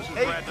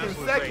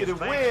 consecutive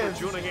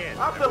wins.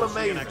 I feel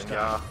amazing,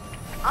 y'all.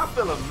 I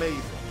feel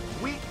amazing.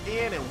 Week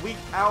in and week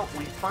out,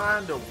 we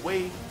find a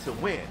way to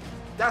win.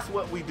 That's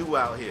what we do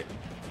out here.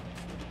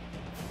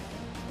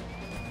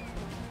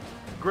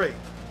 Great.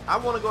 I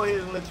want to go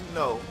ahead and let you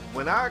know,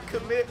 when I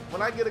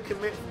get a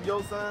commit from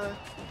your son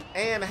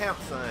and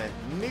Hamp's son,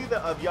 neither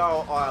of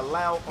y'all are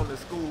allowed on the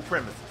school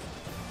premises.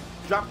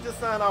 Drop your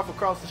son off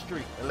across the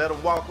street and let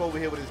him walk over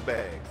here with his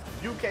bags.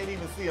 You can't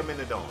even see him in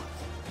the dorms.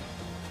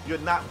 You're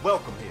not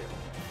welcome here.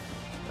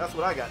 That's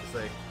what I got to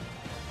say.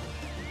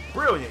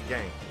 Brilliant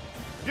game.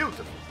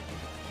 Beautiful.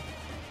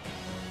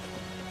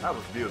 That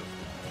was beautiful.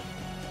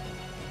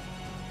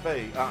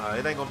 Hey,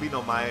 it ain't gonna be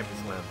no Miami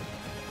Slim.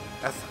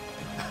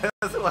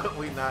 That's what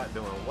we not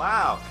doing.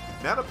 Wow.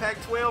 Now the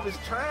Pac-12 is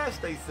trash,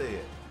 they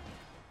said.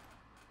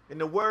 In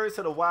the words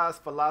of the wise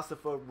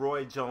philosopher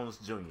Roy Jones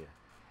Jr.,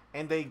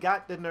 and they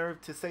got the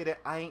nerve to say that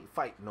I ain't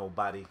fight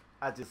nobody.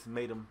 I just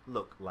made them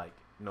look like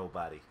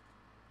nobody.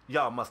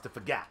 Y'all must have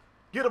forgot.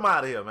 Get them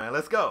out of here, man.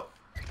 Let's go.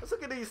 Let's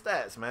look at these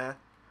stats, man.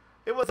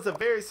 It was a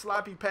very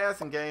sloppy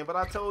passing game, but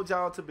I told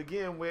y'all to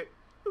begin with,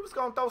 we was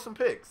going to throw some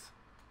picks.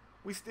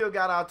 We still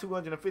got our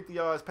 250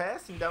 yards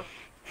passing, though.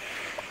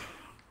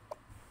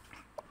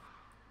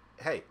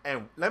 Hey,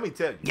 and let me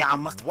tell you,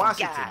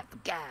 Washington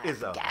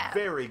is a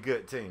very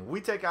good team. We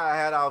take our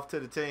hat off to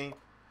the team.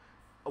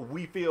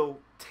 We feel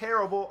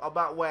terrible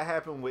about what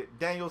happened with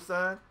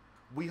Danielson.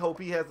 We hope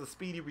he has a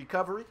speedy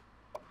recovery.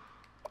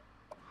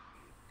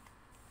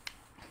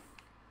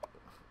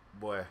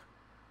 Boy,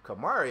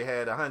 Kamari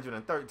had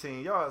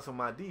 113 yards on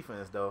my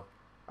defense, though.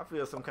 I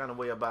feel some kind of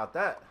way about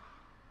that.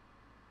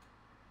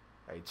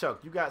 Hey, Chuck,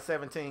 you got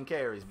 17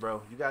 carries,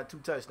 bro. You got 2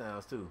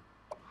 touchdowns, too.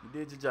 You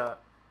did your job.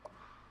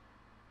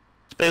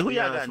 Who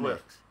y'all got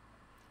next?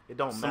 It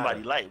don't matter.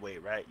 Somebody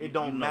lightweight, right? It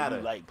don't matter.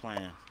 You like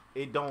playing.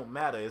 It don't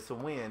matter. It's a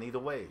win either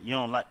way. You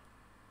don't like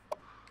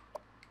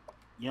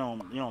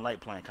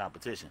playing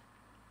competition.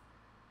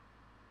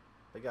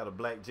 They got a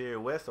black Jerry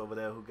West over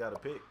there who got a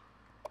pick.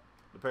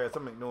 The Paris,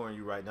 I'm ignoring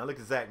you right now. Look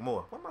at Zach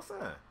Moore. What am I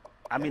saying?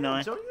 I mean,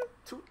 Junior,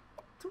 two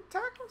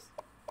tackles.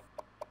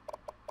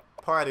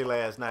 Party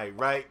last night,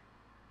 right?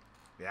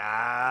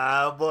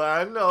 Yeah, boy,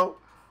 I know.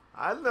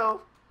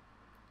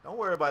 Don't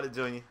worry about it,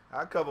 Junior.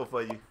 I'll cover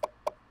for you.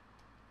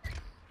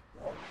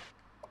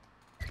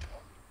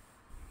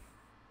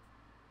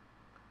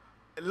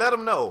 Let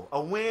them know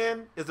a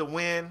win is a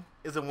win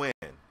is a win.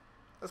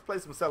 Let's play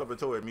some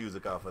celebratory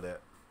music off of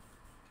that.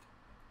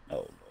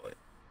 Oh, Lord.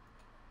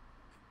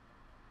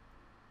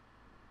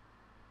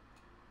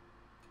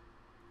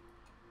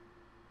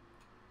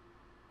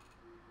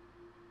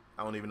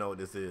 I don't even know what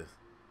this is.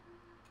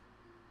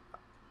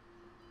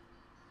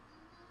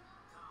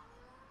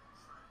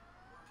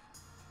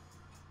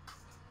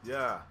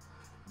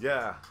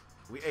 Yeah.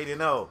 We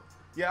 8-0.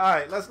 Yeah, all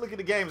right. Let's look at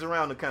the games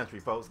around the country,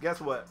 folks.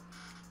 Guess what?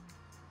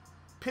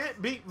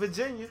 Pitt beat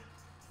Virginia.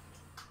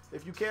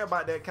 If you care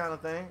about that kind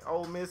of thing.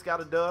 Ole Miss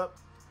got a dub.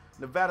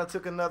 Nevada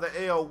took another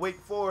L. Wake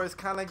Forest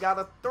kind of got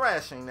a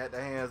thrashing at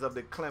the hands of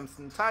the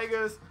Clemson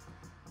Tigers.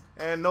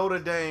 And Notre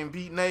Dame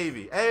beat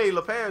Navy. Hey,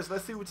 LaPage,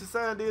 let's see what your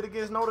son did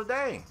against Notre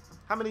Dame.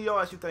 How many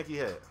yards you think he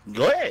had?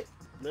 Go ahead.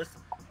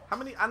 How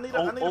many? I need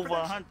over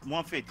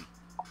 150.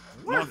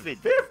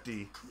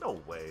 150?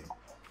 No way.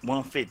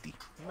 150.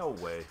 No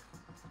way.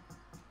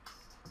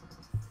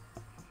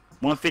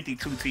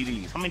 152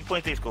 TDs. How many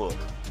points they scored?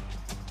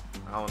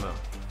 I don't know.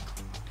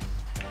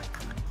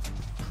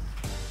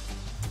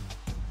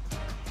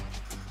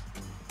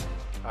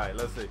 All right,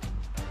 let's see.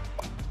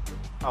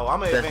 Oh, I'm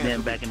going to advance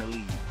man back in the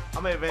league.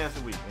 I'm going to advance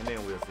the week, and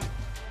then we'll see.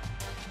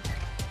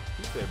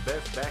 He said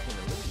best back in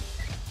the league.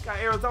 Got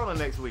Arizona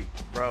next week.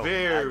 Bro,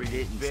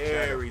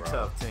 very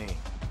tough team.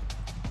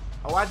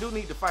 Oh, I do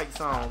need the fight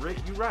song, Rick.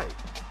 You right.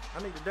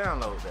 I need to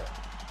download that.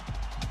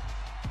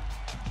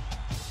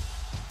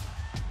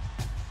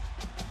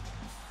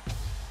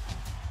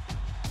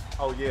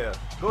 Oh, yeah.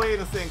 Go ahead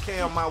and send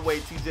Cam my way,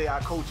 TJ. I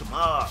coach him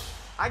up.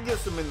 I get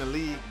some in the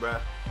league, bruh.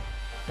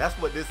 That's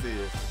what this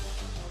is.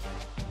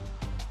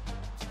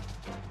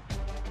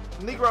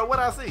 Negro, what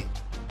I see?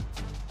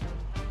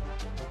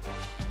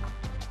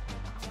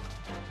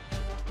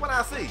 What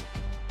I see?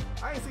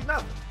 I ain't see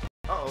nothing.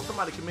 Uh-oh,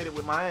 somebody committed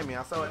with Miami.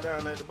 I saw it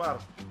down there at the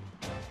bottom.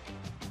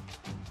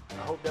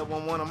 I hope that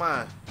wasn't one of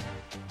mine.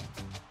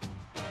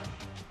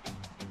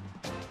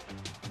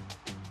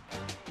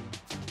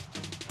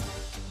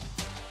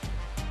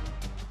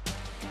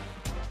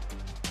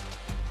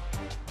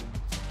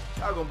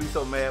 Y'all gonna be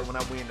so mad when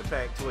I win the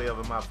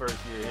Pac-12 in my first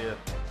year here.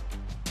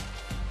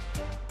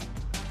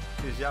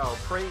 Cause y'all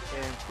pray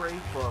and pray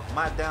for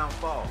my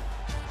downfall.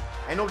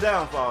 Ain't no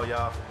downfall,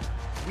 y'all.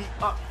 We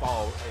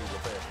upfall. Hey,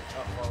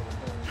 upfall.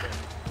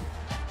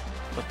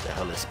 What the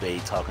hell is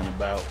Spade talking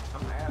about?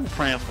 Who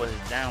praying for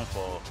his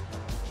downfall?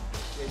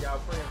 Yeah, y'all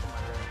praying for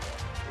my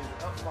downfall. Is it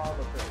upfall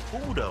or fail?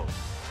 Who though?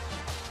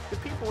 The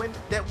people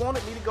that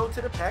wanted me to go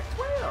to the Pac-12.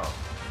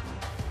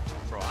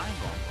 Bro, I ain't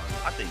gonna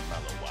run. I think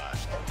Melo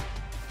washed.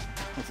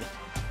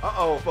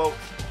 Uh-oh, folks.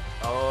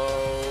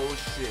 Oh,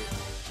 shit.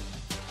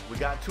 We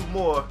got 2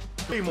 more.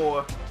 3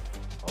 more.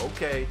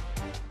 Okay.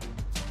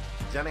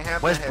 Johnny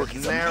Hampton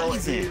has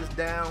narrowed his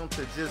down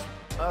to just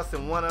us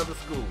and one other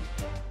school.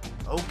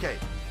 Okay.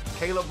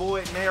 Caleb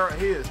Boyd narrowed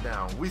his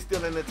down. We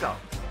still in the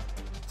talks.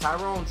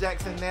 Tyrone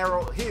Jackson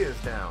narrowed his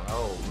down.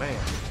 Oh,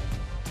 man.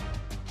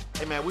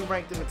 Hey, man, we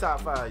ranked in the top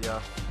 5,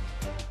 y'all.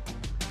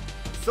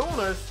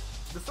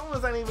 The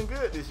Sooners ain't even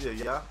good this year,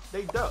 y'all.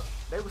 They ducked.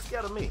 They were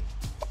scared of me.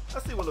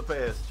 Let's see what the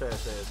past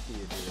trash-ass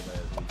kid did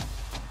last week.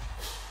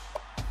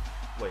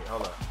 Wait,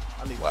 hold up.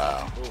 I need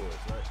some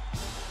boards, right?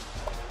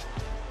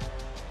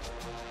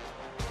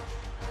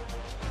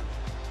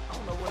 I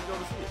don't know where to go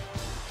to see it.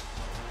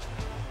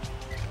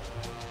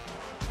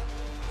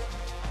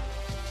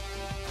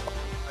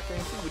 I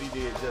can't see what he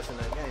did just in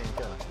that game,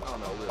 can I? I don't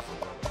know. We'll see.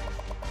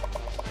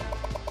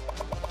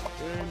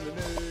 In the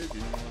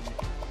Navy.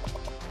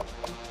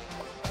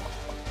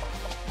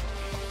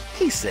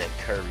 He said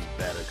Curry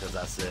better because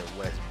I said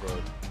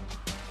Westbrook.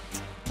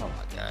 Oh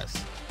my gosh.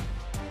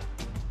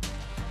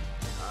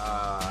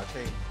 I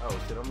can't. Oh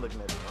shit, I'm looking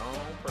at the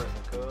wrong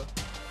person, cuz.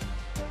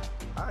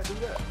 Alright, do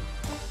that.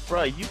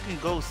 Bro, you can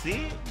go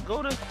see it.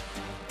 Go to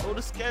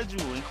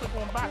schedule and click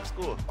on box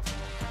score.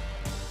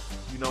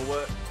 You know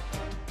what?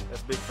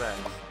 That's big facts.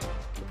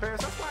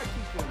 Paris, that's why I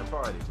keep you in the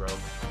party, bro.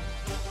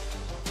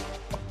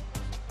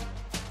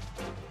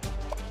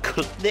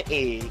 Cook the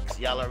eggs.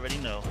 Y'all already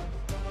know.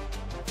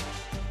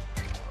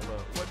 Hold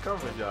up. What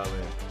conference y'all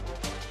in?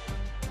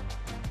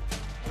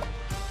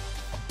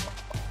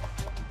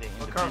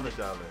 What conference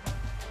y'all in?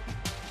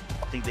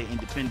 I think they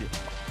independent.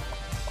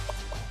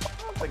 I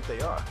don't think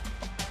they are.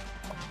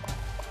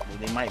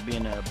 They might be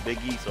in a Big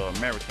East or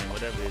American,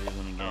 whatever it is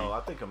in the game. Oh,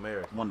 I think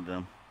American. One of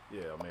them.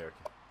 Yeah, American.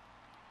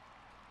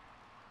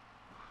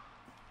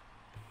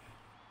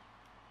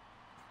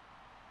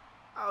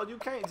 Oh, you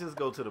can't just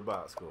go to the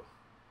box score.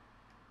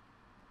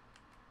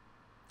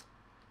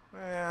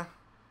 Man.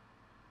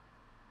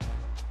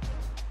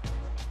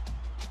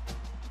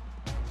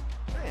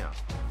 Damn.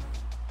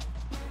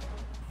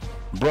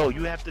 Bro,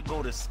 you have to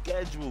go to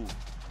schedule.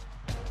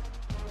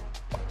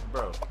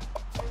 Bro.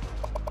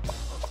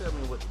 Don't tell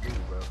me what to do,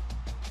 bro.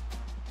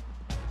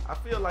 I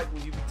feel like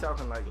when you be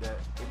talking like that,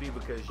 it be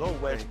because Go you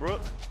think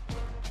Westbrook.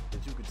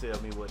 that you can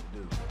tell me what to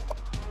do.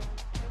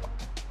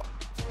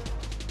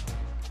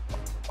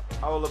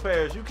 Oh,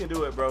 LaParis, you can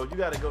do it, bro. You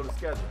got to go to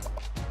schedule.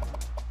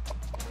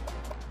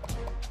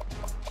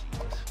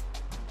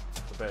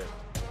 LaParis,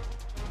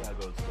 you got to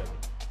go to schedule.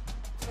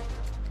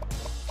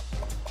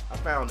 I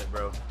found it,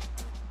 bro.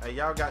 Hey,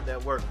 y'all got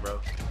that work,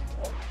 bro.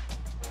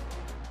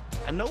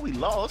 I know we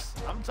lost.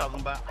 I'm talking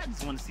about, I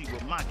just want to see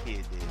what my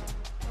kid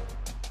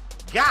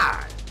did.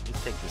 God!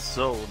 It's taking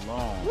so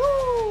long.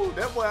 Woo!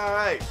 That boy all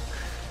right.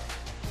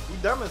 He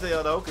dumb as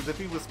hell, though, because if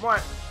he was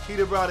smart, he'd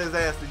have brought his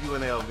ass to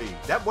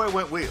UNLV. That boy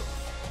went wheels.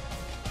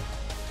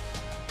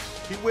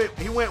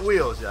 He went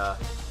wheels, y'all.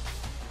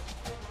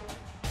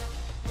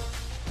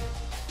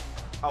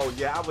 Oh,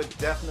 yeah, I would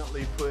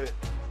definitely put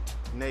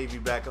Navy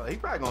back up. He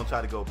probably going to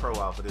try to go pro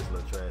out for this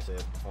little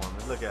trash-ass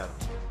performance. Look at him.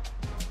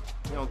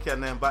 He don't care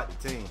nothing about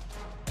the team.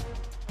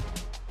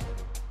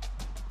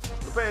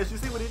 LaParis, you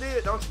see what he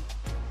did, don't you?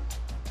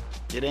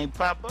 It ain't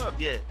pop up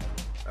yet.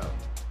 Oh.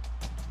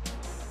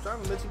 I'm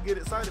trying to let you get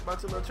excited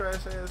about your little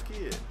trash-ass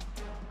kid.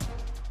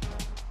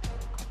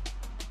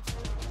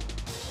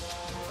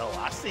 Oh,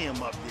 I see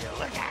him up there.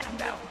 Look at him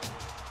now.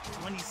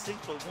 26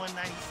 for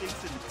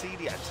 196 in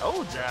the TD. I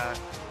told y'all.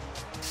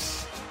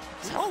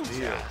 Told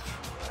y'all.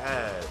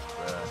 Trash,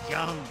 bro.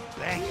 Young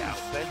bang out.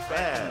 Best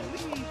back in the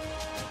league.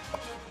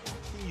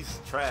 He's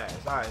trash.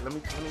 All right, let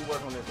me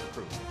work on this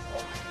recruit.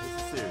 This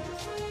is serious.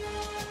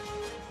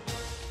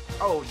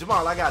 Oh,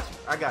 Jamal, I got you.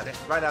 I got it.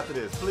 Right after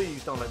this.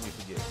 Please don't let me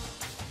forget.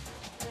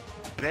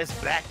 Best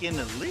back in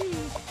the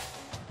league.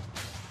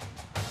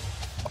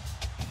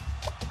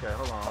 Okay,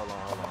 hold on.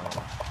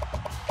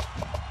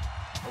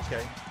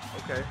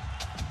 Okay.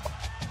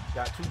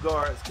 Got 2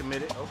 guards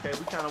committed. Okay,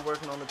 we kind of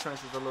working on the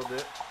trenches a little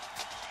bit.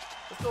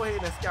 Let's go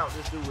ahead and scout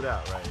this dude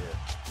out right here.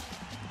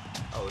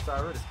 Oh, it's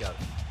already scouted.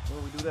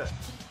 When we do that?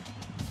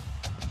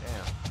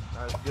 Damn,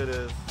 not as good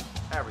as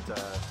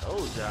advertised.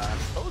 Told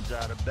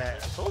y'all the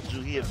bad. I told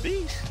you he a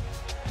beast.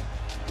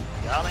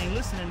 Y'all ain't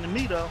listening to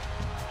me though.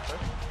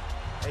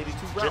 82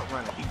 route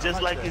running. He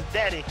just like that. his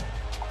daddy.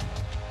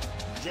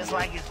 Just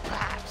like his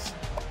pops.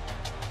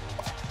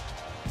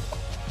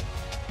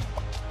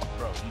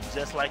 Bro, he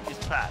just like his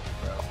pops,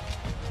 bro.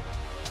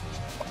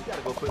 You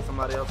gotta go put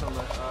somebody else on the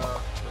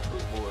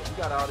recruit board. We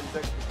got all these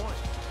extra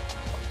points.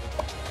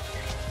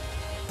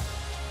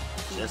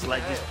 Just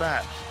like his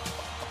pops.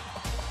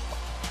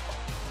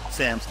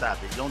 Sam,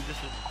 stop it. Don't just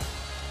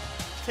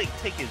take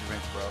his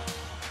wrench, bro.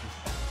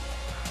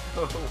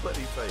 What'd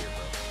he say,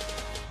 bro?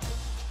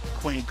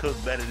 Queen Cook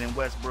better than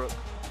Westbrook.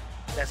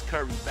 That's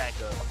Curry back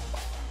up.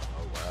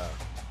 Oh wow.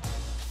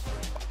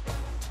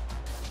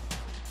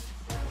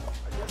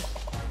 I guess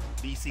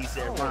BC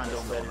said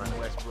Rondo better than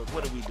Westbrook.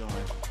 What are we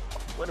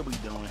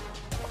doing?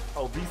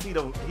 Oh, BC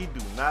he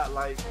do not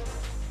like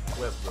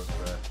Westbrook,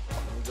 bro.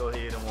 Let me go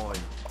ahead and warn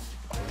you.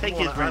 If Take you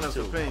his want wrench an honest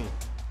too. opinion,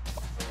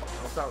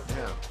 don't talk to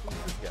him. Who's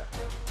this guy?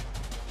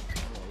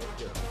 Come on, let's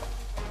get him.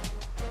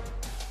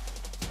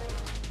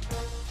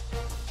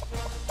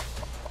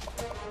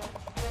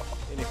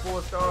 Any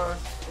 4 stars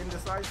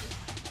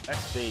indecisive?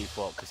 That's Fade's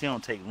fault, because he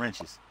don't take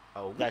wrenches.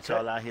 Oh, we Got cut-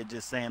 y'all out here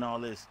just saying all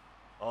these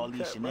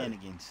cut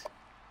shenanigans.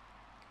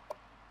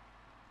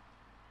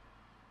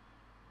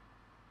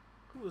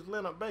 Who is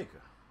Leonard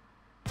Baker?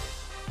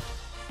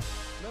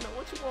 Leonard,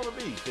 what you want to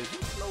be? Because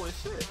you slow as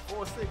shit.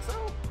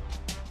 4.60?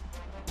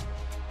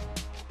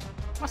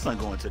 My son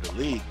going to the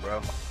league,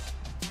 bro.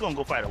 He's going to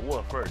go fight a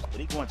war first, but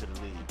he going to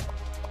the league.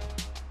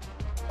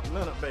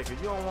 Leonard Baker,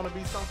 you don't want to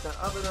be something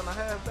other than a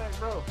halfback,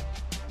 bro?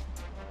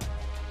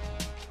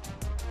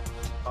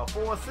 A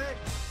 4.6?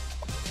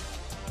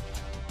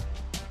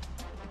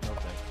 No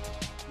thanks.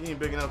 You ain't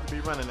big enough to be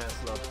running that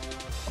slow.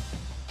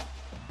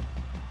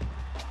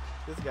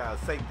 This guy's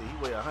safety,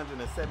 he weighs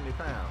 170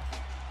 pounds.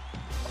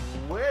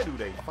 Where do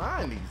they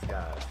find these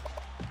guys?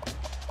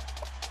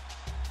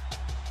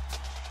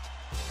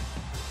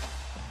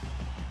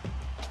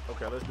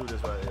 Okay, let's do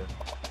this right here.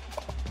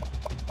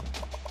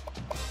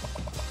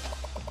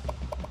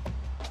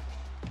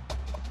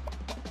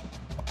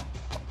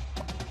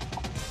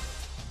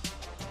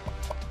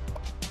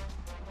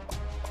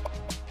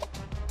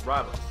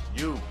 Roberts,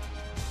 you.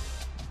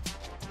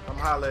 Come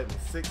holler at me.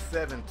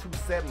 6'7",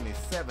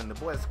 277. The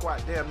boy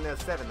squat damn near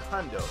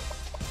 700.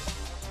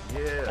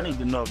 Yeah. I need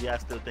to know if y'all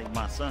still think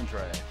my son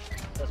trash.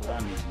 That's what I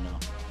need to know.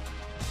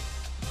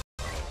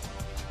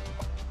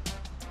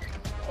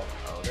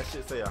 Oh, that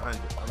shit say 100.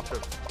 I'm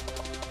tripping.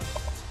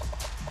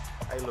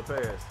 Hey,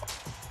 LaParis.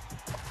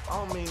 I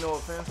don't mean no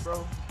offense,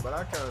 bro, but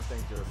I kind of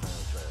think your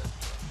son trash.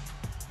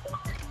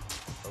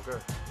 Okay.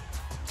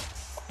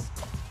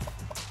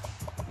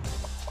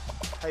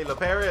 Hey,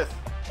 LaParis.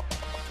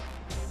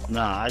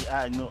 Nah,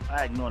 I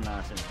ignore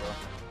nonsense, bro.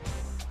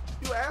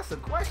 You asked a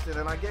question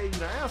and I gave you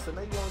the answer.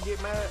 Now you want to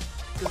get mad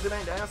because it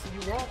ain't the answer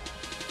you want?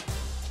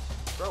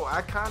 Bro,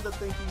 I kind of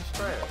think he's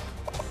trash.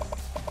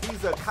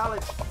 He's a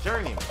college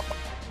journeyman.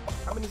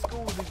 How many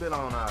schools he been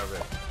on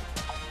already?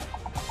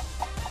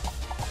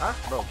 Huh?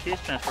 Bro,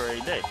 kids transfer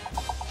every day.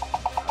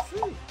 I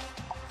see.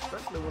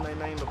 Especially when they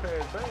name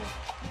LaParis Band.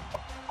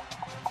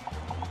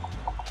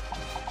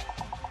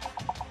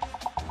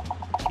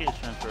 Kids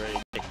transfer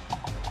every day.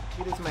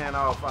 Get this man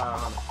all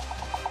 500.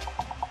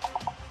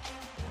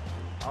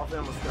 Off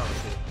him a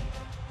scholarship.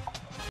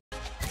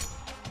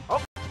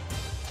 Oh!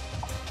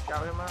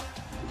 Scout him out.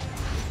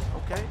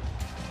 Okay.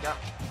 Scout.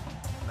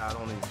 Nah, I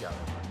don't need scout him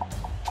out.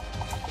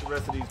 The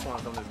rest of these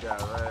points on this guy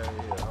right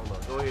here. Hold on.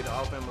 Go ahead and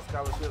offer him a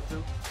scholarship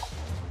too.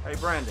 Hey,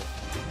 Brandon.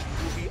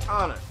 You'll be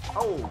honored.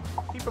 Oh,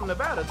 he from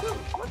Nevada too.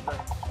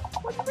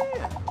 What you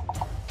mean?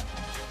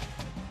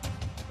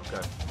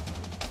 Okay.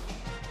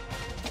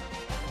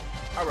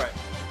 All right.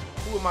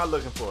 Who am I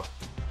looking for?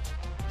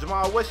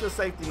 Jamal, what's your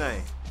safety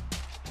name?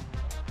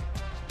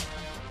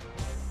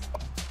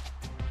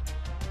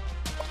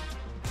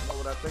 You know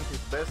what I think is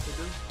best to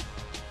do?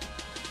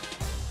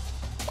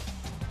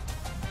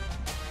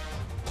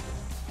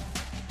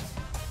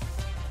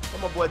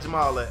 Where my boy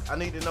Jamal at? I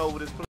need to know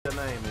what his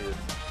player name is.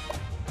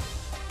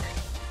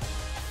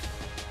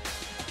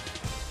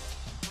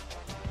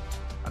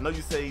 I know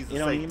you say he's a safety. It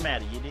don't even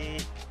matter, you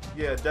did?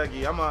 Yeah,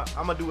 Dougie, I'm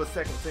gonna do a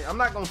second team. I'm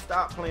not gonna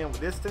stop playing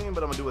with this team,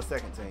 but I'm gonna do a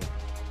second team.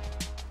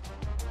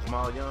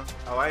 Jamal Young.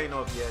 Oh, I didn't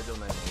know if you had your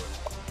name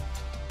for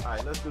it. All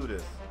right, let's do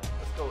this.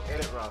 Let's go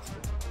edit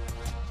roster.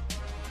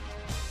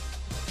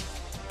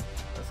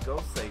 Let's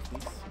go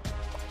safeties.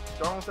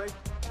 Strong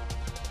safety.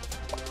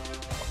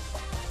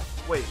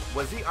 Wait,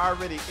 was he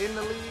already in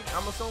the league?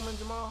 I'm assuming,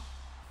 Jamal.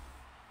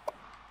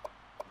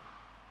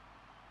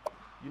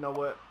 You know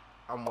what?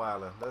 I'm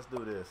wildin'. Let's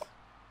do this.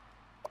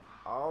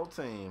 All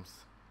teams.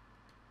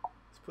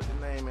 Put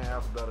the name in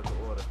alphabetical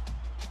order.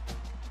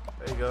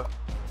 There you go.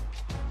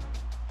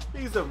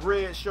 He's a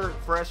red shirt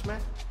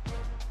freshman.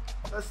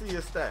 Let's see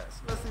his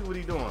stats. Let's see what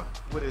he's doing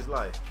with his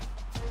life.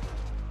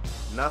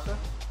 Nothing.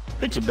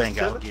 Put your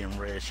bank out getting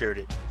red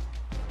shirted.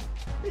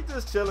 He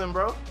just chilling,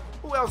 bro.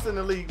 Who else in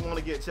the league want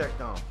to get checked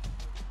on?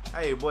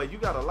 Hey, boy, you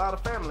got a lot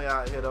of family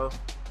out here, though.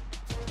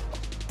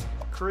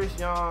 Chris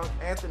Young,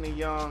 Anthony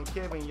Young,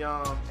 Kevin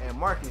Young, and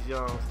Marcus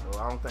Young. Oh,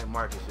 I don't think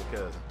Marcus your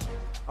cousin.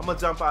 I'm going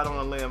to jump out on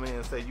a limb here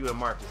and say you and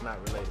Marcus not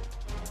related.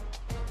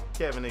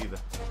 Kevin either.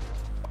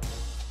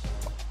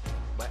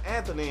 But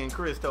Anthony and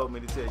Chris told me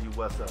to tell you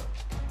what's up.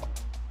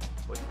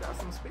 Well, you got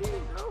some speed,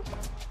 bro.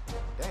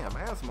 Damn,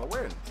 and some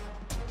awareness.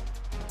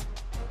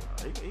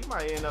 He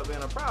might end up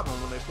being a problem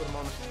when they put him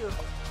on the field.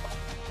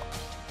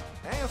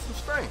 And some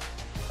strength.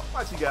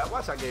 Watch you got.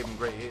 Watch I gave him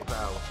great hit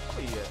power.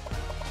 Where you at?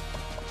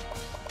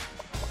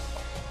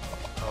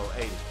 Oh,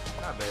 80.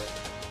 Not bad.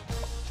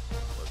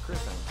 But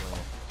Chris ain't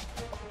playing.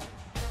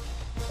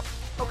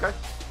 Okay.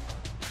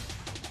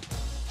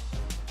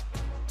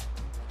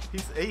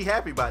 He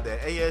happy about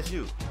that.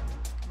 ASU.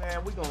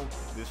 Man, we gonna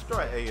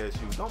destroy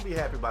ASU. Don't be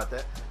happy about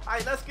that. All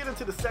right, let's get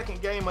into the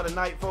second game of the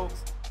night,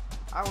 folks.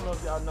 I don't know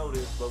if y'all know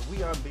this, but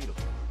we unbeatable.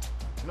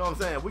 You know what I'm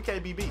saying? We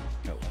can't be beat.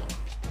 No.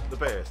 The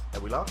Bears.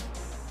 Have we lost?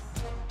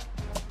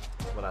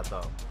 That's what I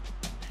thought.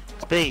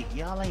 Spade,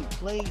 y'all ain't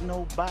played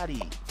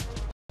nobody.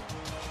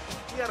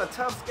 We had a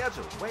tough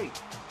schedule. Wait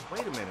a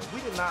minute.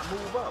 We did not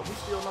move up. We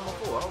still number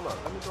 4. Hold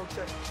up. Let me go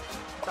check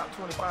top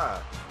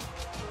 25.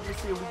 Let me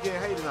see if we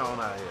getting hated on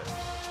out here.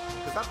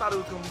 Because I thought it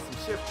was going to be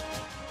some shifting.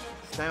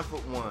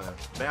 Stanford won.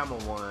 Bama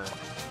won.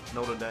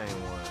 Notre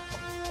Dame won.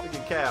 Look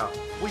at Cal.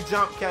 We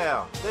jumped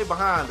Cal. They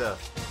behind us.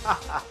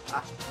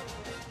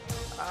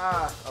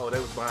 Oh, they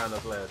was behind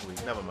us last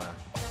week. Never mind.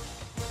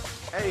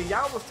 Hey,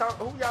 y'all was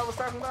talking. Who y'all was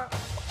talking about?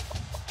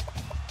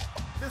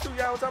 This who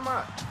y'all was talking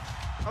about?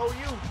 Oh,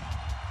 you.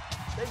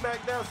 They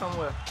back there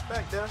somewhere.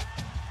 Back there.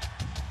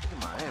 Look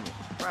at Miami.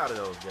 Proud of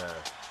those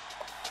guys.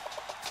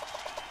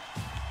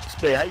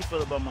 Spade, how you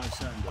feel about my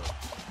son, though?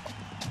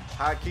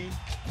 High key.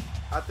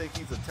 I think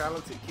he's a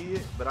talented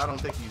kid, but I don't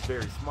think he's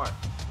very smart.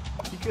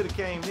 He could have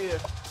came here.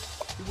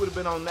 He would have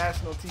been on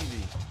national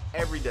TV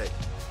every day.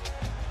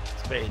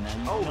 Spade, now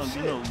you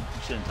know you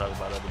shouldn't talk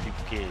about other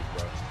people's kids,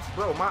 bro.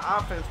 Bro, my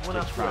offense went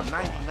up to a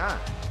 99.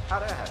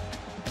 How'd that happen?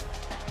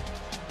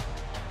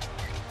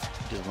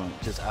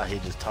 Just out here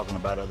just talking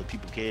about other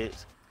people's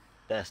kids.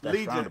 That's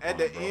Legion, at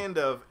the end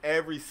of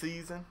every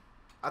season,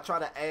 I try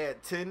to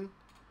add 10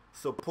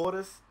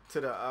 supporters to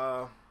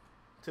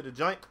the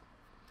joint.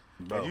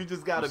 And you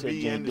just got to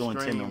be in the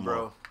stream,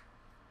 bro.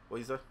 What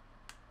you say?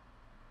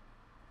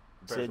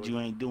 Said you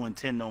ain't doing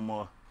 10 no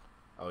more.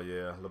 Oh,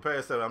 yeah.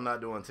 LePere said I'm not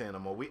doing 10 no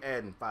more. We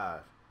adding 5.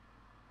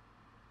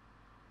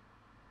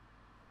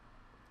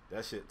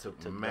 That shit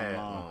took mad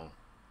long.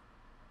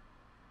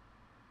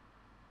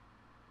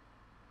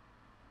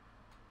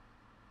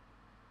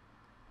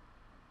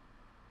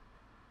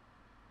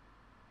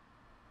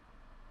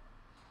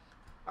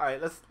 All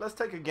right, let's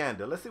take a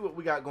gander. Let's see what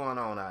we got going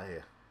on out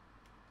here.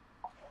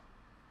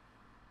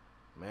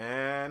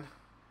 Man,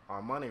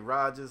 Armani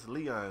Rogers,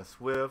 Leon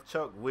Swift,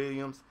 Chuck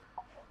Williams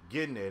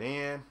getting it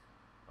in.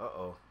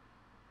 Uh-oh.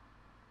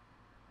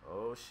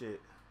 Oh, shit.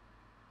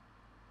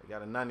 They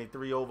got a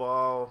 93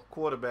 overall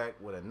quarterback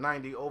with a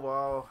 90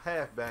 overall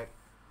halfback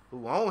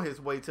who on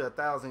his way to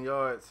 1,000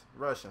 yards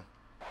rushing.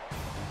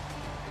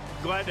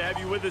 Glad to have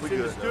you with us in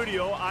the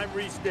studio. I'm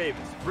Reese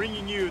Davis,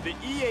 bringing you the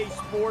EA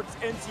Sports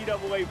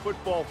NCAA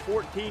Football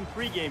 14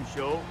 pregame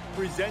show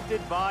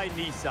presented by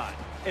Nissan.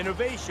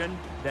 Innovation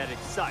that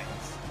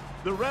excites.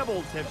 The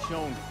Rebels have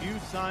shown few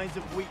signs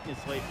of weakness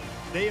lately.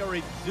 They are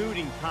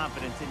exuding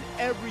confidence in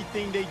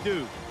everything they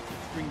do.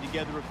 String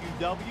together a few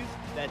W's,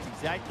 that's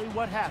exactly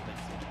what happens.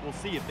 We'll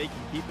see if they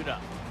can keep it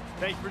up.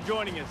 Thanks for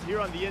joining us here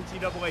on the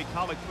NCAA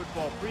College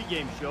Football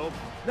pregame show.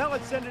 Now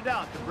let's send it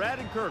out to Brad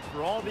and Kirk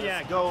for all the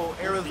action. Go.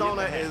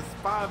 Arizona is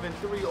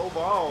 5-3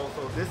 overall,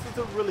 so this is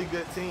a really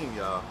good team,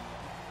 y'all.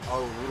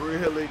 A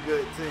really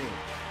good team.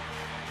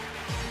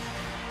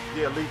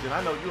 Yeah, Legion,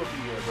 I know you'll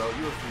be here, bro.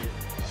 You'll see it.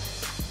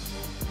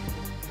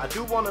 I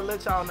do want to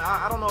let y'all know,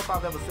 I don't know if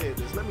I've ever said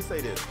this. Let me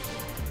say this.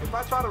 If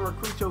I try to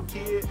recruit your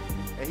kid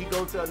and he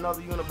go to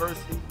another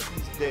university,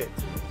 he's dead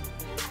to me.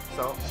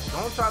 So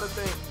don't try to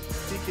think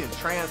he can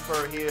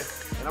transfer here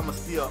and I'm going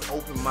to still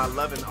open my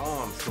loving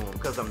arms to him,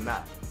 because I'm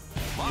not.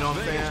 You know what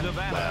I'm saying?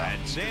 Nevada,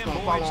 he's going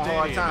to fall on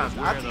hard times.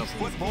 I teach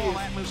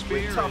these kids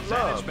with tough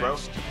love, bro.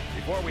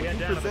 Before we head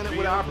down to the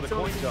field for the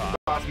coin toss,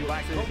 brought to you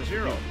by Coke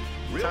Zero.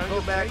 Real Turn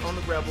your back on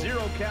the Rebels.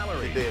 0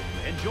 calories.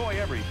 Enjoy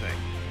everything.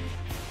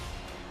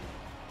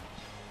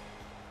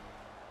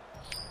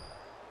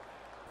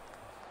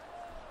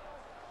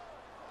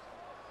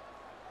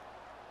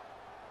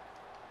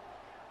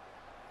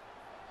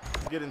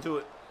 Get into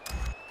it.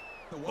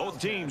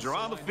 Both teams are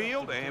on the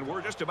field, and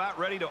we're just about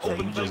ready to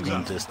open things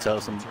up. Just tell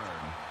some.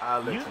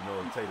 I'll let you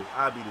know, Tater.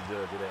 I'll be the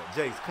judge of that.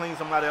 Jace, clean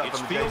somebody up.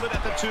 It's fielded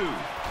at the 2.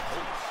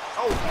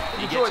 Oh,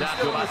 he gets out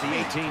to about the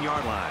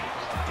 18-yard line.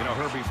 You know,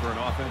 Herbie, for an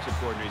offensive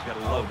coordinator, he's got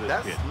to love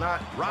this kid. That's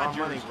not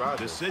Rogers'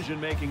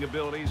 decision-making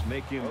abilities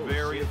make him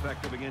very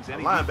effective against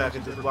any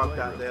linebacker just walked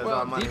out there.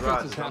 Well,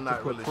 defenses have to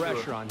put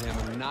pressure on him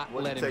and not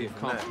let him get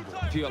comfortable.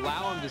 If you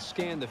allow him to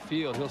scan the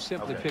field, he'll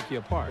simply pick you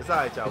apart. It's all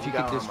right, y'all. If you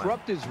can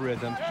disrupt his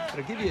rhythm,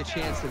 it'll give you a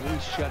chance of at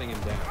least shutting him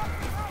down.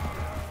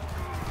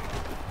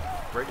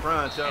 Great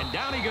run, Chuck. And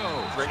down he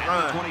goes. Great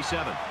run. run.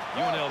 27.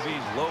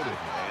 UNLV's loaded,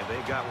 and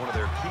they got one of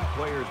their key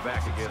players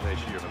back again this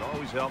year. It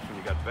always helps when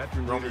you got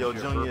veteran Romeo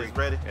Jr. is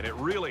ready. And it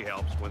really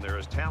helps when they're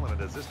as talented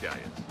as this guy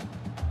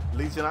is.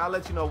 Legion, I'll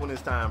let you know when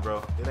it's time,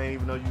 bro. It ain't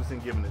even no use in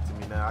giving it to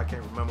me now. I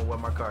can't remember where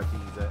my car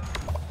keys at.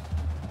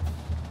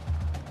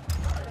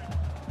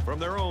 From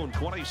their own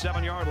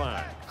 27-yard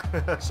line.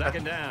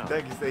 Second down.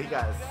 Thank you. Say he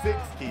got 6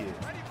 kids.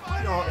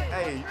 You know,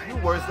 hey, you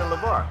worse than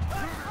LeVar.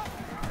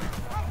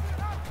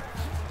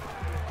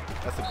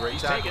 That's a great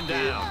tackle. Taken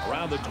down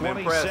around the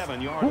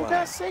 27-yard line.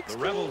 The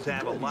Rebels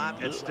have a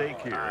lot at stake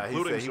here,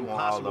 including some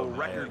possible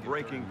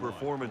record-breaking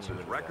performances.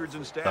 Records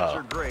and stats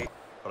are great,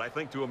 but I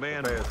think to a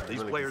man,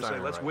 these players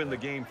say, let's win the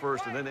game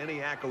first, and then any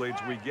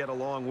accolades we get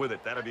along with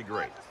it, that'd be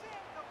great.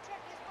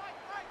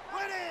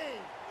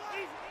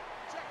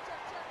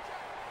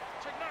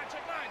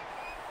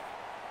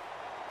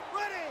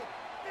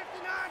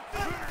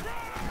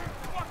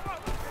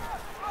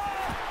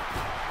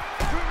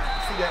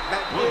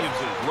 Williams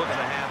is looking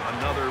to have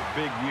another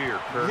big year,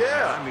 Kirk.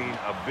 Yeah. I mean,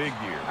 a big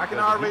year. I can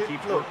already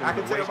look. I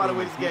can tell by the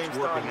way this game's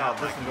starting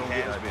out. Like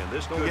he has been.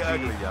 This could be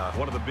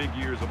one of the big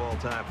years of all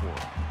time for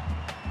him.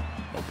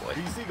 Oh boy.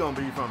 DC gonna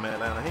be from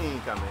Atlanta. He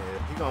ain't coming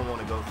here. He gonna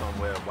want to go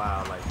somewhere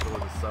wild like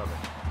Georgia Southern,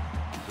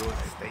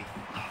 Georgia State.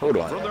 Hold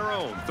on. From their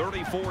own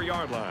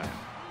 34-yard line.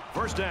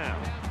 First down.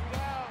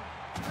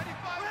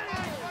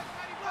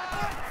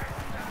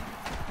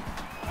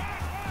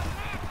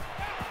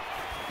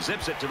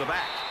 Zips it to the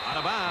back. Out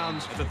of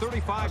bounds at the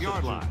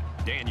 35-yard line.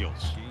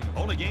 Daniels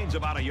only gains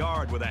about a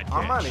yard with that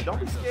catch. Armani, don't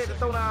be scared to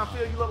throw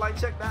downfield. You look like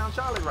check down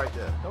Charlie right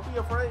there. Don't be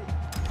afraid.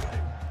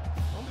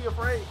 Don't be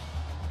afraid.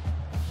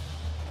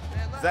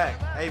 Zach,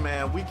 hey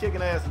man, we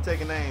kicking ass and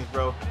taking names,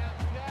 bro.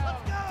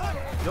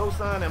 Your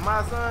son and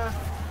my son.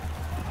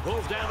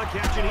 Pulls down the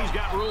catch and he's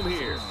got room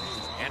here.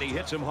 And he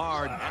hits him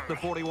hard at the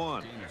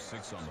 41. Gain of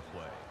 6 on the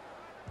play.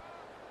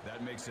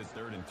 That makes it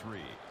 3rd and 3.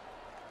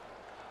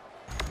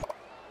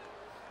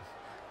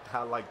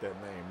 I like that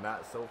name.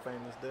 Not so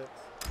famous, Dex.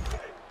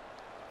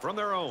 From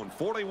their own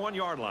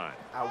 41-yard line.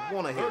 I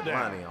want to hit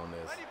Ronnie on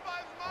this.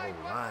 Oh,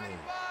 Ronnie.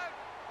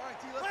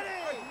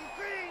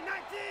 Green,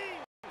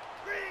 19.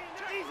 Green,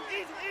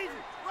 easy.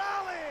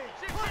 Raleigh.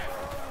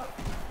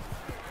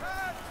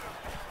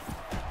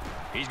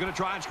 He's going to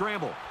try and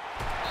scramble.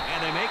 And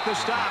they make the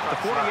stop at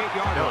the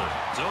 48-yard line.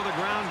 So the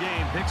ground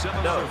game picks up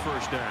another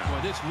first down.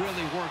 Well, this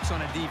really works on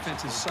a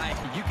defense's psyche.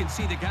 You can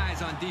see the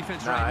guys on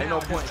defense right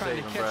now just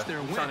trying to catch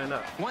their wind.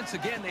 Once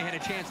again, they had a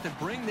chance to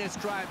bring this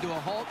drive to a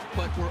halt,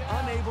 but were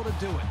unable to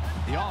do it.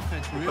 The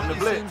offense really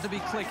seems to be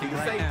clicking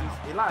right now.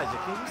 Elijah,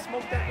 can you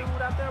smoke that dude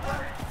out there,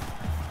 bro?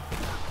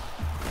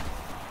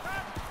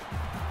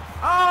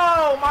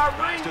 Oh, my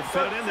read to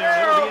fit it in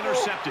there. It'll be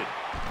intercepted.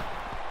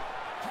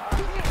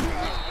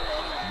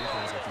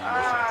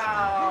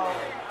 Oh,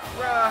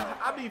 bruh,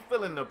 I be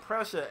feeling the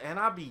pressure and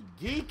I be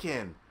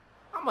geeking.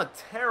 I'm a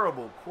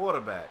terrible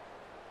quarterback.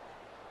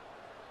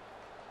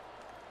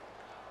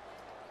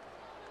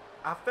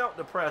 I felt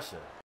the pressure.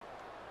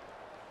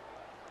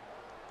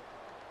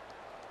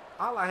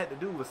 All I had to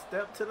do was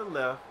step to the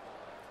left.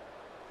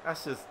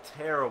 That's just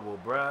terrible,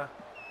 bruh.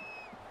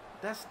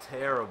 That's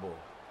terrible.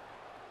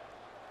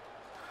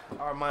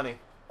 Armani,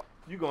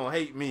 you gonna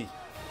hate me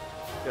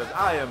because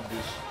I am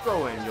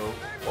destroying you.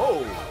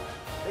 Whoa.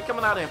 They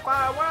coming out in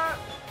 5 wide?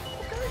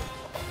 Okay.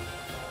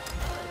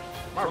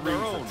 My reads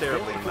are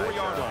terrible.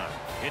 44-yard line.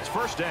 It's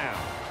first down.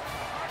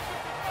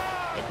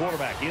 The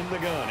quarterback in the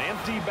gun.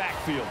 Empty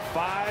backfield.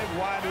 5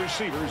 wide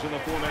receivers in the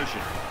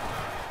formation.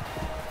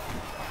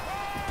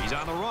 He's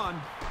on the run.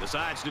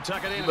 Decides to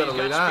tuck it in.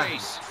 He's got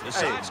space.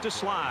 Decides to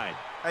slide.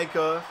 Hey,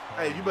 cuz.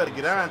 Hey, you better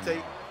get on,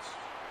 Tate.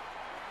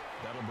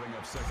 That'll bring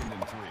up 2nd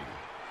and 3.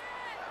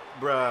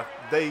 Bruh,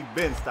 they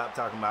been stopped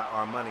talking about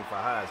our money for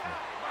Heisman.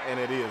 And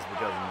it is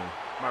because of me.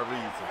 My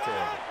reads are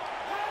terrible.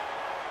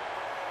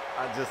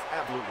 Just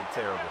absolutely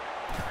terrible.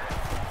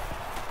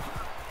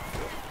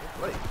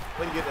 Wait,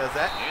 where you get that,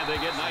 Zach? And they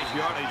get nice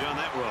yardage on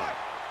that run.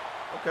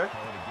 Okay.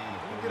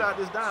 Get out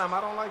this dime.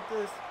 I don't like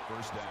this.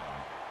 First down.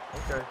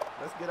 Okay,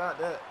 let's get out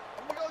that.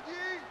 Here we go, G.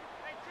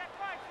 Hey, check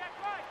right.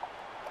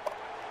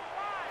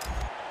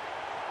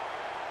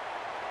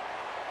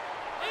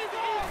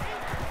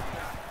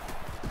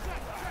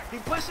 He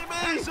pushing me.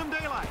 Has some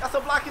daylight. That's a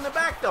block in the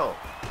back, though.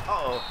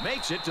 Uh-oh.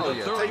 Makes it to the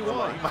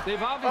 31.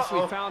 They've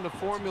obviously found a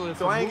formula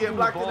for moving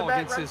the ball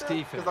against this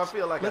defense. I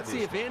feel like Let's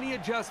see if any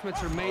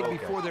adjustments are made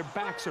before their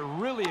backs are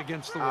really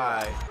against the wall. All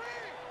right.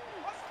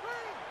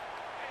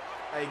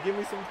 Hey, give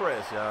me some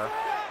press, y'all.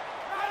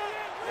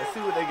 Let's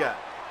see what they got.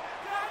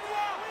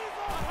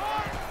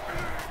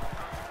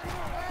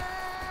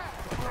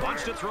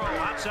 Wants to throw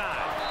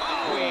outside.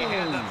 Oh, he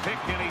had the pick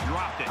and he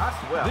dropped it. I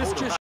swear. This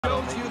just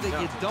shows you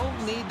that you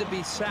don't need to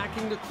be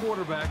sacking the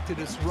quarterback to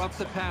disrupt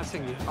the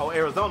passing game. Oh,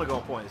 Arizona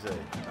gonna point and say,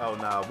 oh,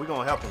 no, we're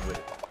gonna help him with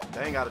it.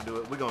 They ain't got to do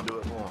it. We're gonna do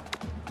it for him.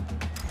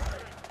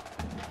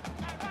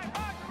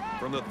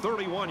 From the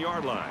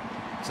 31-yard line.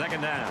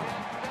 2nd down.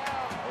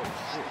 Oh,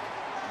 shit.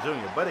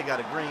 Junior, buddy got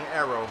a green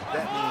arrow.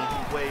 That means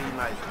he's way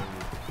nicer than you.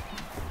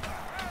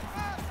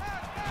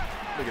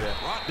 Look at that.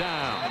 Brought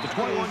down at the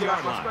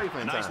 21-yard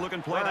line. Nice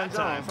looking play that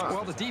time.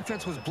 Well, the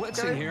defense was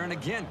blitzing here, and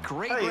again,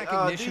 great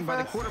recognition by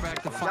the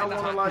quarterback to find the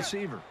hot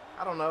receiver.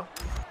 I don't know.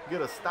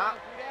 Get a stop,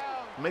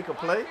 make a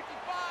play.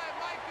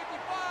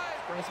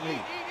 Bring some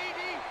heat.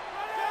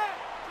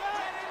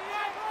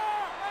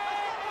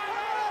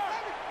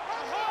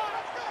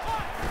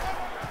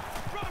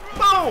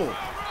 Boom!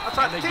 I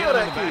tried to kill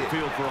that kid.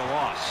 Backfield for a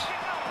loss.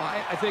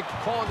 I think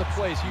calling the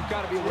plays, you've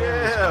got to be aware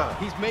of this guy.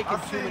 He's making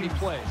too many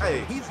plays.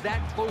 Hey, he's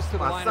that close to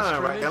the line of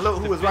scrimmage. Right. And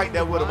look who was right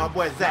there with him, my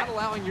boy Zach. Not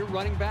allowing your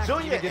running back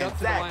to get up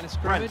to the line of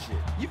scrimmage.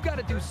 You've got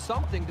to do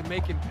something to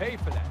make him pay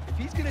for that. If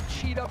he's going to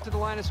cheat up to the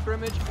line of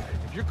scrimmage,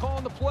 if you're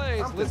calling the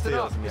plays, listen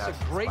up. It's a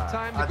great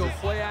time to go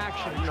play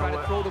action and try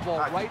to throw the ball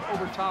right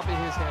over top of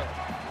his head.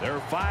 There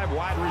are 5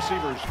 wide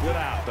receivers split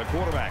out. The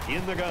quarterback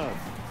in the gun.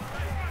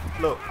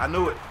 Look, I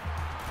knew it.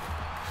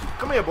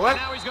 Come here, boy. And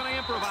now he's going to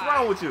improvise. What's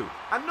wrong with you?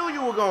 I knew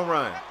you were going to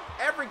run.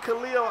 Every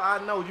Khalil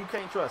I know, you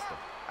can't trust him.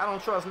 I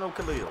don't trust no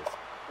Khalils.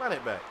 Run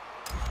it back.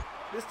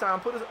 This time,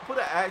 put an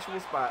actual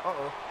spot.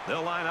 Uh-oh.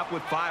 They'll line up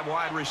with 5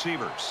 wide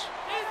receivers.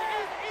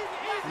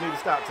 You need to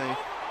stop, team.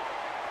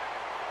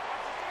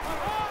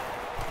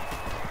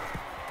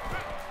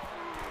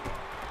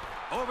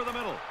 Over the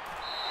middle.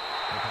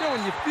 You know,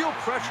 when you feel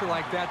pressure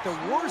like that,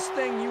 the worst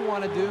thing you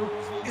want to do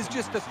is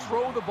just to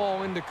throw the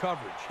ball into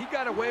coverage. He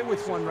got away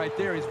with one right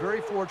there. He's very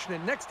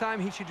fortunate. Next time,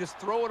 he should just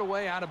throw it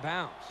away out of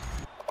bounds.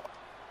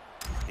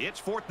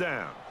 It's 4th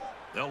down.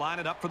 They'll line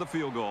it up for the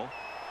field goal.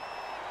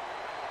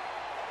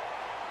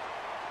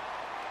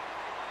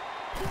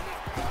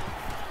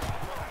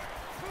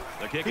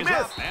 The kick is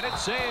up, and it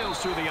sails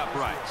through the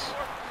uprights.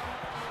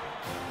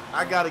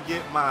 I gotta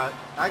get my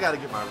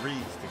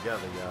reads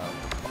together, y'all.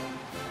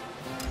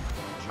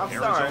 I'm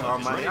sorry,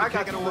 Armani. I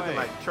got you looking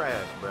like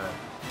trash, bro.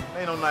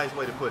 Ain't no nice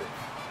way to put it.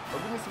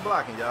 But give me some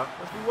blocking, y'all.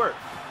 Let's do work.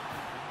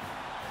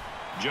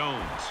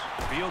 Jones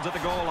fields at the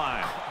goal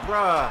line.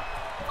 Bruh.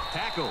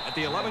 Tackle at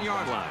the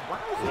 11-yard line.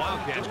 The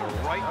Wildcats are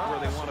right where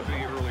they want to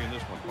be early in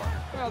this one,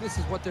 partner. Well, this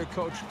is what their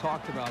coach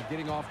talked about,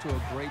 getting off to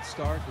a great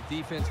start. The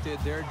defense did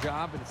their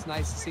job, and it's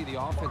nice to see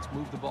the offense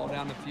move the ball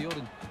down the field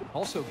and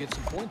also get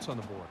some points on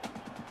the board.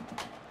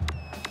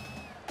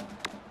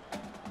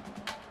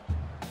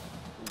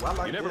 I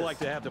like You never this. like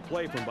to have to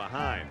play from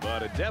behind,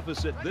 but a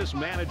deficit this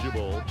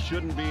manageable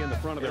shouldn't be in the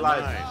front of their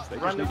minds. They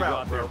just need to go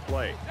out there and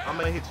play. I'm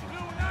going to hit you.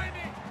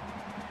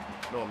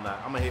 No, I'm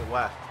not. I'm going to hit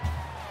Y.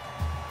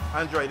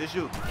 Andre, this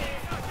you.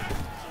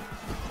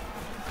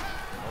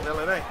 No,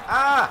 it ain't.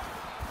 Ah!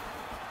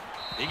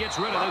 He gets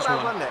rid of this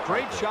one.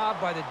 Great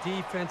job by the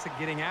defense at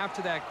getting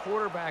after that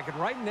quarterback. And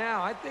right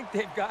now, I think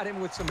they've got him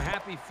with some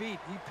happy feet.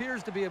 He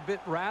appears to be a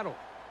bit rattled.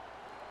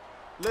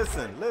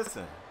 Listen.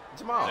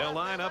 Jamal. They'll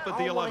line up at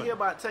the 11. I don't want to hear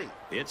about Tate.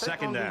 It's Tate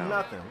second down.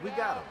 Nothing. We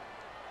got him.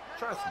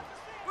 Trust me.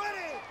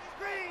 Ready.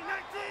 Screen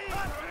 19.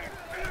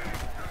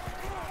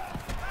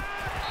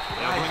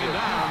 They'll bring it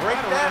down Break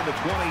right that. around the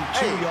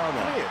 22-yard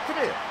line.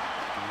 Come here.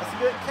 That's a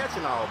good catch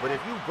and all, but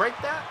if you break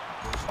that,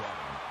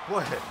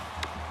 what?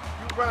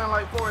 You running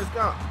like Forrest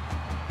Gump.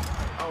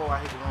 Oh, I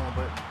hit it wrong,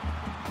 but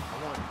I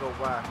wanted to go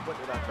wide. What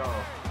did I call?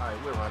 All right,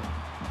 we're running.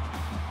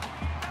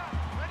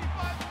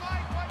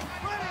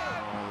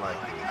 I don't like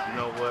this. You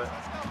know what?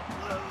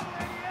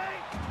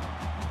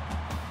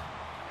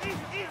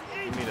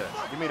 Give me that.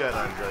 Give me that,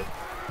 Andre.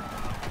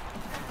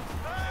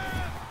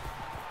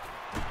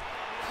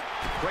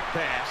 Quick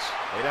pass.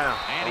 Lay down.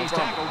 And he's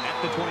tackled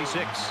at the 26.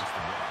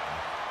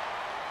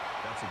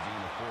 That's a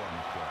gain of 4 on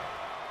the play.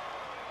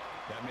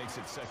 That makes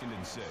it 2nd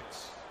and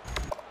 6.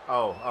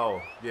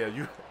 Oh, yeah,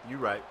 you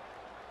right.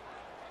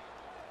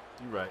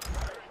 You right.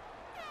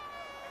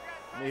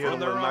 From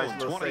their own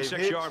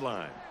 26-yard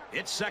line.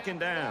 It's second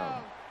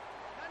down.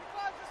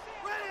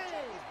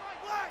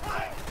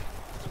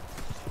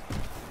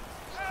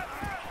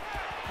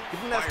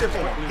 Give me that stiff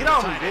one. Get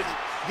on me, bitch.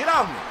 Get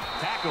on me.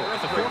 Tackle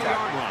at the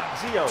 40-yard line.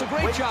 Gio, It's a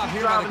great job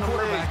here by the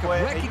quarterback of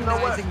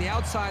recognizing the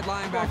outside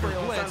linebacker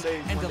blitz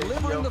and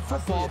delivering the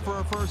football for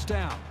a first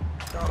down.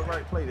 Call the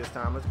right play this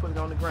time. Let's put it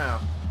on the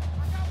ground.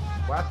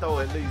 Well, I throw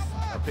at least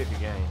a pick a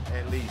game.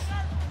 At least.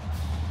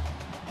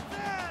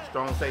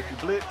 Strong safety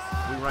blitz.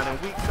 We running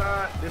weak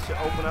side. This should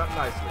open up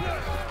nicely.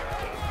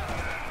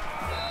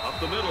 Up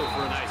the middle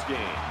for a nice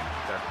gain.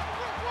 That's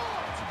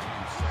a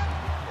gain of 7.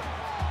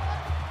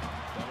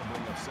 That'll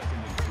bring up 2nd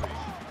and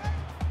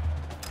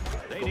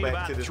 3. They Go need back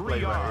about to this 3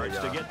 play right yards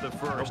here, to get the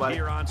first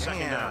here on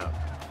second down.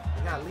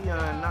 We got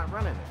Leon not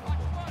running it.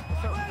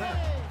 What's up with that?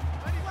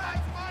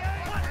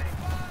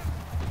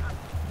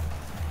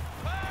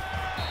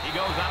 He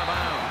goes out of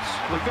bounds.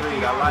 Quick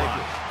read, I like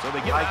it. So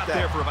they get out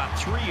there for about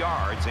 3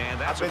 yards, and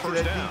that's a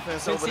first down.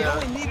 Since he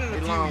only needed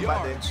a few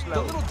yards,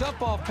 the little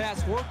dump-off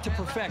pass worked to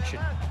perfection.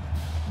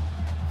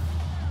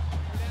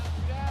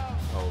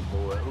 Oh,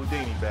 boy.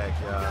 Houdini back,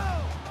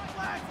 y'all.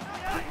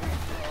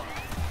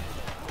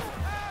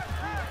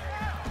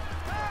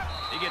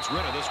 He gets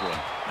rid of this one.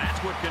 That's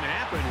what can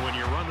happen when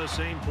you run the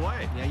same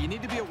play. Yeah, you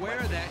need to be aware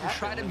of that and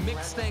try to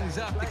mix things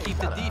up to keep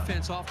the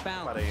defense off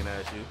balance. Ain't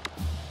asked you.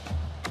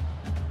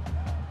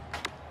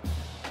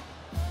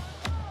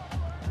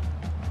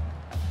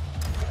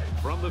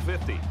 From the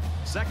 50,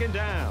 second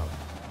down.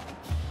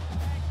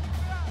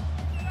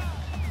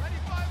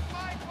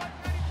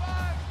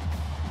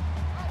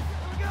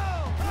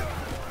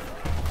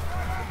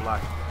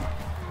 Block.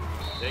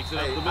 Takes it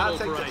up the middle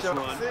for a nice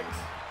run. 6.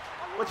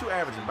 What you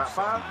averaging? About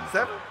 5,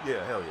 7?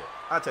 Yeah, hell yeah.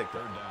 I'll take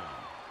that.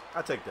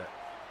 I'll take that.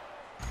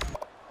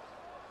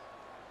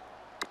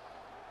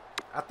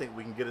 I think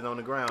we can get it on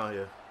the ground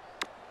here.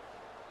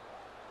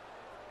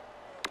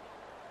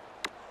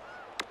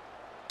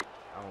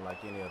 I don't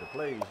like any of the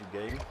plays you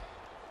gave me.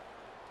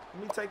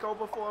 Let me take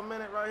over for a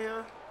minute right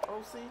here.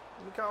 OC. Let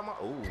me call my.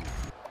 Ooh.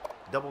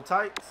 Double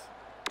tights.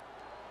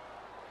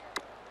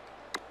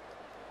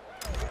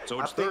 So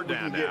it's third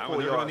down now,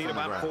 and they're going to need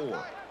about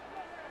 4.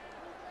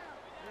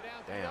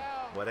 Damn.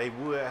 Well, they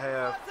would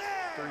have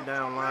 3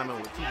 down linemen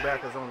with 2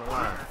 backers on the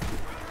line.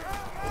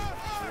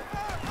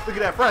 Look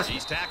at that freshman.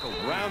 He's tackled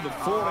around the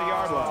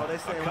 40-yard line. They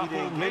saying a couple,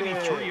 we didn't maybe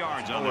get it. 3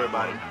 yards Don't on worry that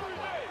about one. it.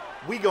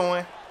 We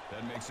going.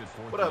 That makes it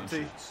 4th What up, and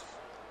T? 6.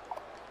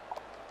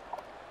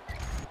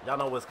 Y'all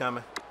know what's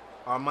coming.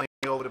 Our money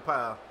over the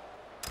pile.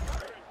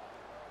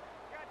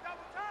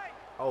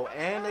 Oh,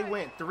 and they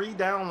went 3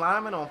 down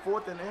linemen on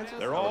 4th and inches.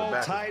 They're all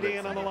tied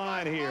in on the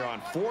line here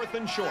on 4th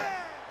and short.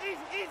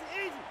 Easy.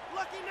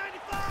 Lucky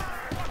 95.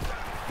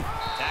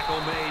 Tackle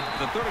made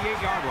the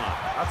 38-yard line.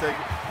 I'll take it.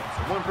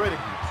 It wasn't pretty.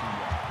 2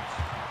 yards.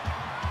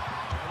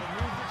 That'll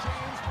move the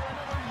chains for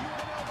another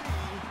UNLV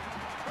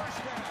first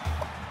down.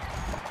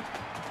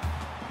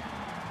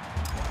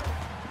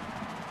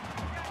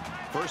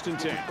 First and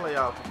 10.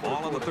 Playoff.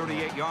 Ball on the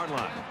 38-yard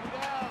line.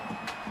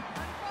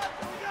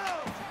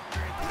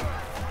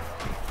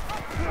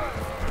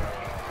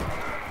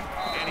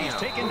 And he's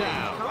taken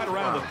down right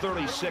around the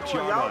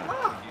 36-yard line.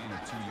 Gain of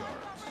 2 yards.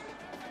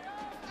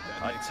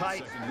 A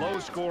tight,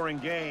 low-scoring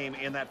game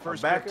in that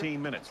first 15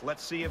 minutes.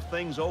 Let's see if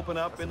things open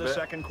up in the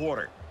second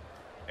quarter.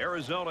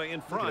 Arizona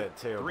in front,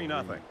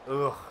 3-0.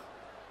 Ugh.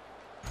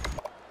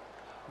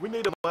 We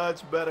need a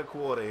much better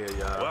quarter here,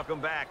 y'all. Welcome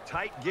back.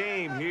 Tight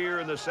game here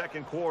in the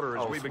second quarter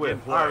as we Swift.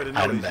 begin I already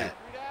play. know these shit.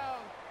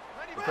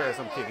 Prepare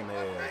some kicking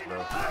their ass,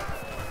 bro.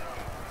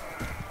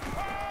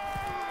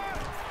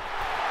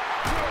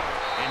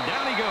 And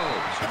down he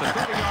goes. the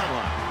 30-yard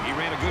line. He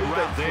ran a good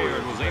route there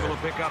and was able to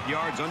pick up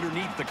yards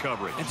underneath the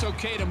coverage. It's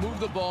okay to move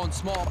the ball in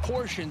small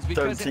portions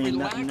because it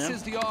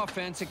relaxes the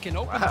offense. It can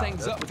open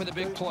things up for the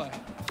big play.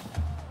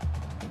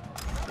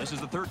 This is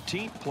the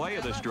 13th play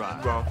of this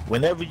drive.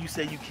 Whenever you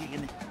say you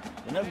kicking it,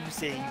 whenever you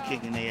say you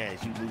kicking their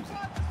ass, you losing.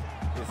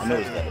 I know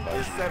it's that about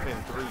it's you.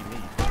 7-3 me.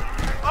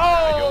 They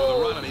go with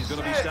the run, and he's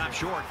going to be stopped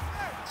short.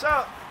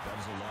 Chuck. That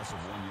is a loss of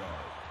 1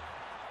 yard.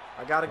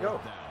 I gotta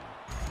go.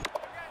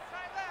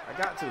 I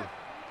got to.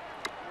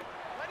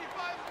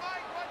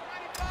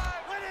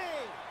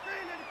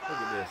 Look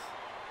at this.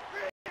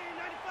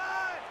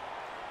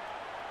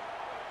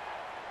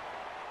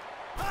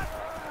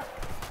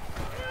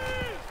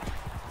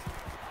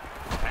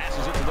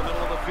 Passes it to the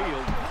middle of the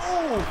field.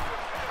 Ooh,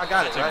 I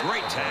got it. It's a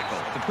great tackle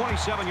at the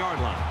 27-yard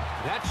line.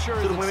 That sure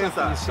isn't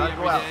something you see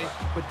every day,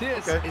 but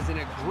this is an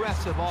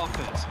aggressive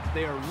offense.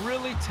 They are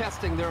really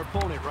testing their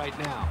opponent right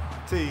now.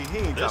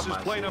 This is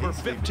play number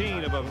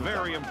 15 of a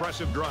very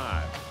impressive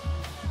drive.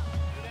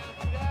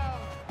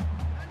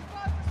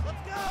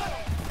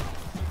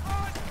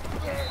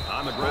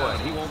 On the ground,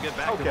 he won't get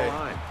back to the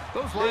line.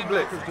 Those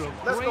linebackers do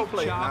a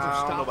great job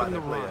of stopping the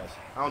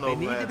run. They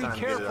need to be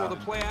careful of the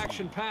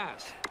play-action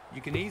pass.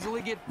 You can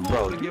easily get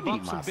fooled and give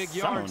up some big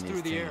yards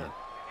through the air.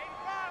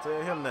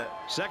 Tell him that.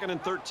 2nd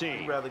and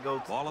 13. Rather go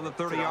ball on the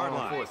 30-yard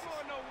line.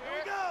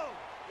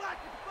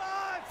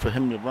 For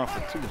him to run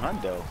for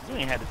 200, though, you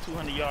ain't had a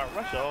 200-yard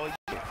rush all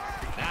year.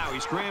 Now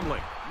he's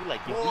scrambling. You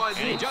like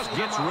and he just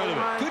gets rid of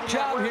it. Good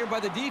job here by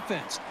the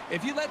defense.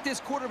 If you let this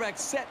quarterback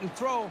set and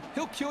throw,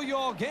 he'll kill you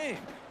all game.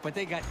 But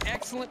they got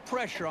excellent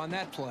pressure on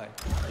that play.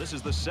 This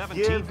is the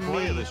 17th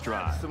play of this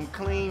drive. Some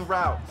clean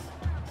routes,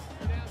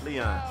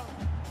 Leon.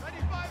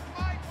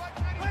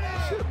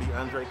 It should be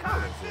Andre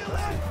Collins here.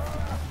 Let's see.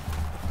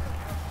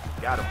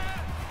 Got him.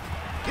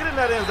 Get in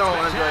that end zone,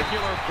 Andre.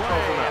 Spectacular play,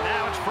 and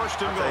now it's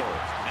 1st and goal.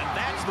 And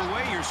that's the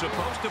way you're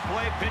supposed to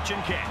play pitch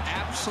and catch.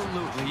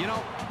 Absolutely. You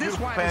know, this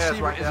wide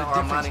receiver is a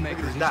difference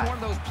maker. He's one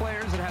of those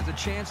players that has a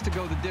chance to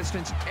go the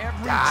distance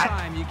every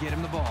time you get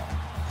him the ball.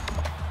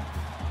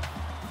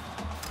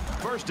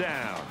 1st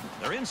down.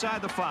 They're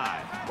inside the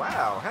 5.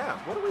 Wow, Ham,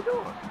 what are we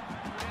doing?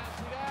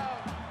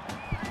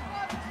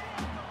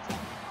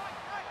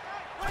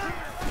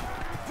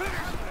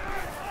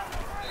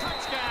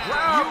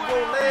 Wow, go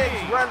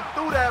legs, run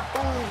through that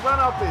fool, run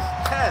up his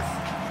chest.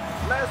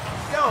 Let's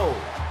go.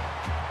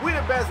 We're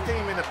the best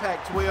team in the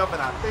Pac-12,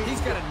 and I think he's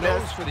got a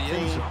nose for the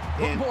end zone.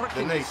 What more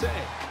can you say?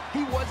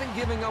 He wasn't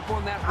giving up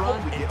on that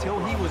run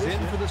until he was in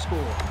for the score.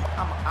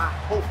 I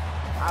hope,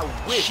 I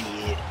wish.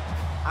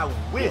 I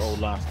wish. The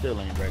O-line still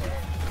ain't ready.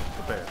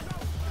 Prepare.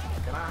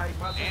 Can I hype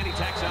myself? And he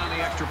tacks on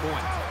the extra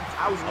point.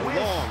 I wish. A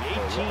long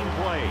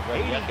 18-play,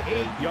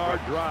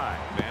 88-yard drive,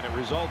 and it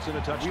results in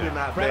a touchdown.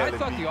 Brad, I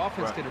thought the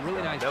offense did a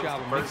really nice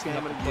job of mixing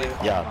up the play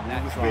on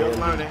that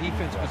drive. The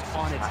defense was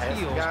on its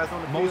heels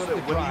most of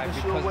the drive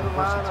because of the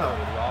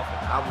versatility of the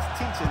offense. I was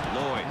teaching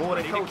more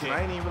than coaching.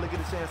 I didn't even really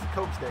get a chance to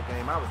coach that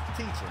game. I was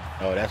teaching.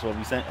 Oh, that's what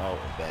we saying? Oh,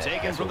 bad.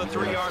 Taken from the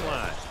 3-yard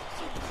line.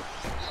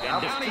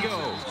 And down he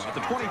goes at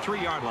the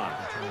 23-yard line.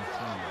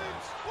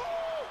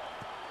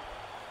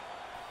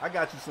 I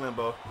got you,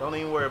 Slimbo. Don't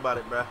even worry about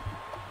it, bruh.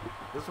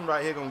 This one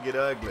right here gonna get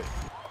ugly.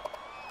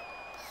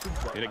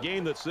 In a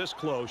game that's this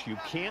close, you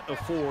can't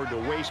afford to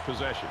waste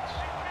possessions.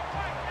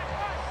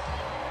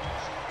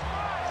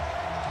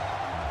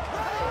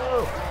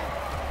 Oh.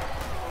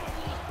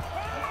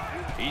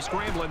 He's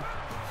scrambling.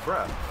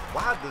 Bruh,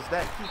 why does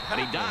that keep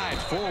happening? And he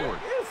dives forward.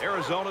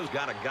 Arizona's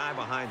got a guy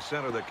behind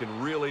center that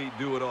can really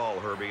do it all,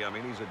 Herbie. I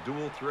mean, he's a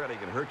dual threat. He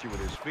can hurt you with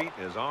his feet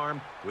and his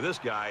arm. With this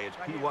guy, it's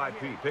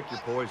PYP. Pick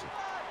your poison.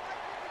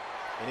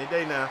 Any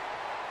day now.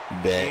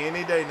 Bet.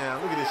 Any day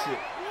now. Look at this shit.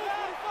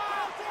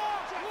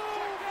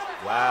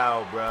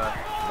 Wow, bruh.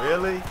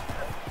 Really?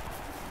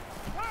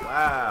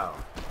 Wow.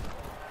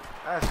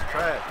 That's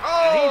trash.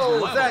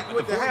 Oh, Zach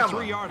with the hammer.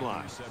 43-yard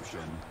line.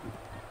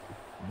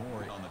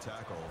 More on the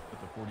tackle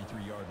at the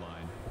 43-yard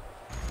line.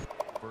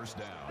 1st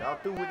down. Y'all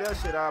through with that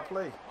shit, I'll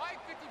play.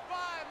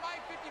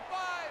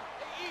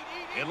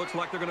 It looks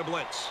like they're going to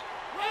blitz.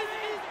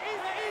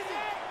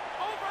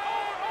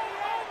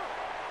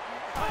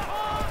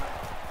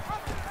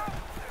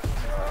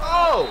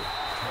 Oh!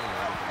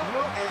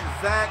 Look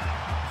at Zach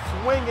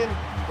swinging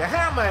the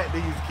hammer at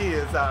these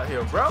kids out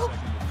here, bro.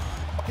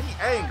 He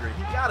angry.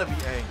 He gotta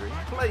be angry.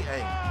 He play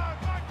angry.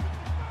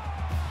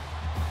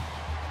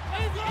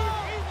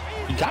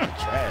 He kind of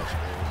trash,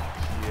 man.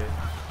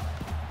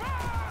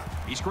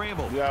 Yeah. He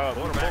scrambled. Yeah,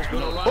 quarterback's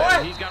going to run.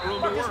 What? He's got room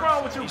to What is work.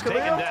 wrong with you, He's Khalil?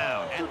 taken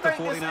down What you at the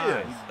think this 49.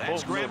 is? That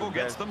scramble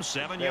gets them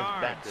 7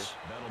 yards.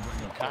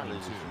 Kind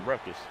of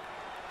ruckus.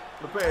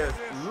 Lopez,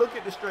 look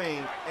at the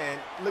stream and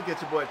look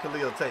at your boy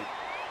Khalil Tate.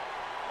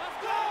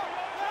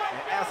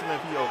 And ask him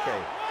if he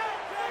okay.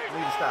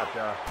 Need to stop,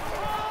 y'all.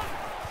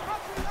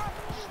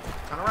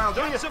 Turn around,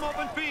 Junior. Gets him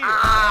open field.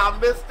 Ah,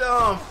 missed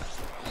him.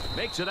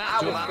 Makes it I out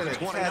to was about the gonna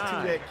 29.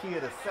 tattoo that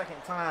kid a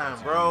second time,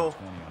 bro.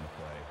 20 on the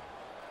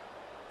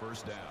play.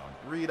 1st down.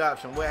 Read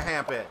option. Where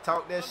Hamp at?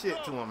 Talk that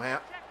shit to him,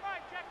 Hamp.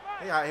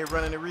 They out here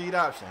running the read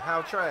option.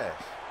 How trash.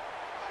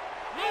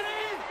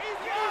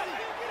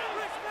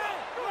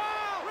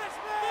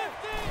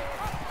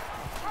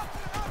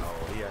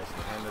 Oh, he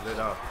actually handed it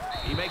off.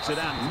 He makes it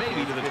out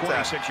maybe to the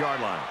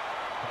 26-yard line.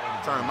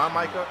 Turn my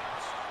mic up.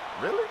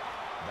 Really?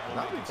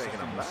 I'll be taking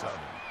him loud.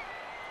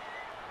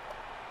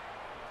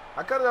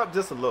 I cut it up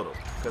just a little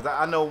because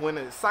I know when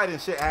exciting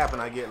shit happen,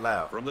 I get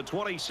loud. From the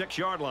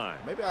 26-yard line.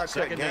 Maybe I'll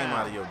cut game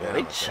out of your dad.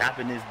 They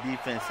chopping this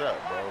defense up,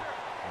 bro.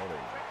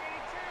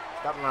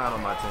 Stop lying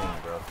on my team,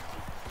 bro.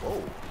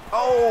 Whoa.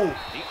 Oh,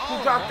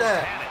 who dropped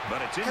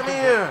that? Come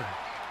here.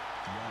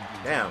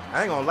 Damn,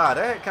 I ain't gonna lie.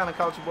 That kind of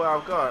caught your boy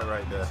off guard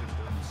right there.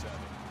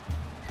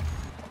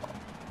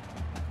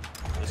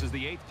 This is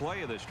the 8th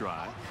play of this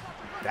drive.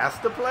 That's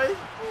the play?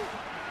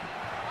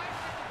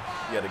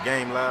 Yeah, the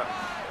game loud.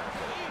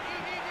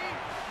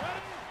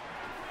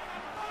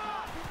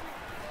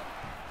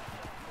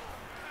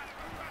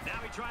 Now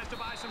he tries to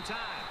buy some time.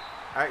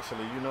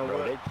 Actually, you know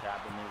what?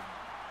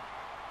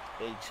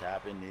 They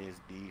chopping this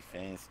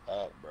defense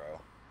up, bro.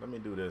 Let me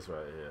do this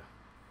right here.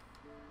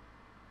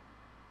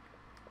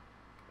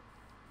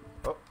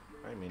 Oh,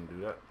 I didn't mean to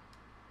do that.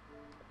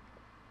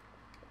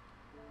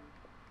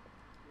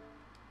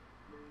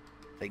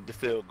 Take the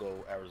field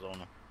goal,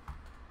 Arizona.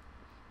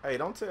 Hey,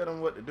 don't tell them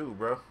what to do,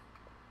 bro.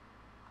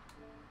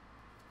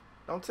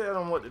 Don't tell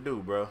them what to do,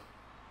 bro.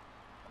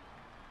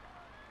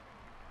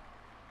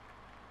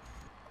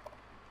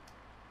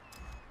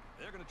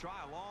 They're going to try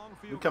a long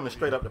field. We coming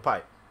straight up the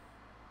pipe.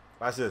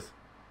 Watch this.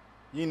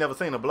 You ain't never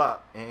seen a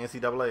block in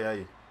NCAA, have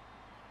you?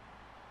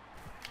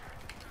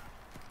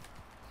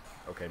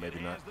 Okay, maybe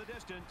not.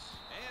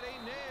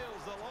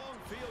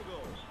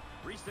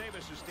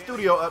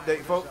 Studio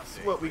update, folks.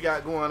 What we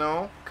got going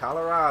on?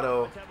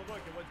 Colorado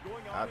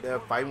out there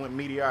fighting with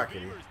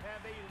mediocrity.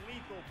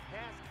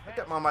 I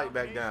got my mic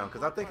back down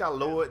because I think I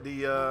lowered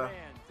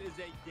the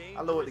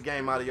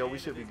game audio. We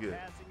should be good.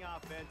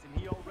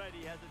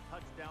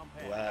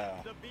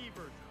 Wow.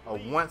 A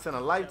once in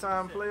a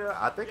lifetime player.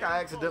 I think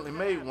I accidentally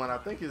made one. I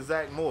think it's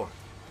Zach Moore.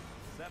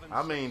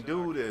 I mean,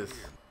 dude is.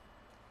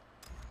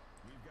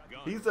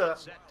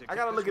 I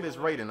gotta look at his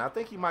rating. I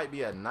think he might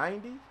be at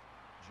 90.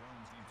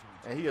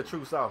 And he a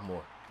true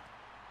sophomore.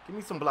 Give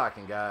me some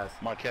blocking, guys.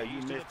 Markel,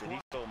 you missed it. He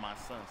showed my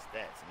son's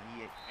stats,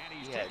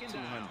 and he had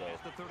 200.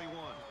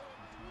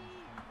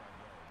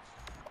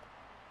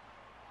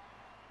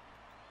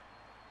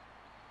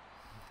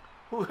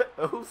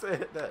 Who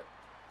said that?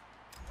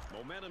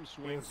 Momentum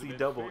swings have been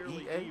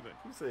fairly even.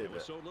 Who said There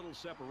was that? so little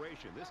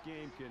separation. This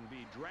game can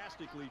be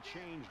drastically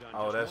changed on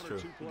Oh, that's just 1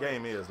 or true. 2 The plays.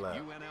 game is loud.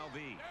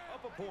 UNLV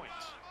up a point.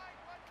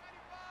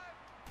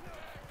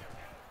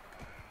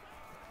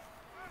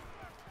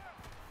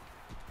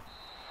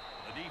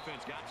 The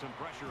defense got some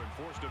pressure and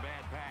forced a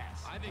bad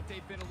pass. I think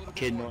they've been a little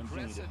bit more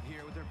aggressive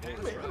here with their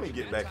pass. Let me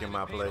get back in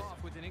my play.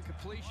 With an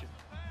incompletion.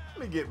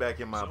 Let me get back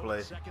in my play.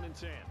 2nd and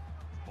 10.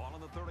 Ball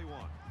on the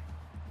 31.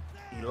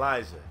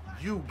 Elijah,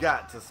 you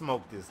got to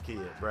smoke this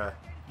kid, bruh.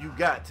 You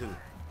got to.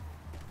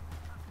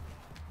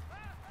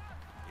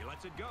 He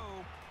lets it go.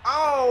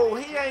 Oh,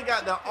 he ain't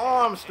got the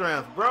arm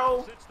strength,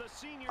 bro.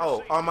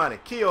 Oh, Armani,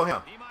 kill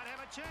him. He might have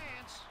a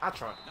chance. I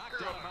tried.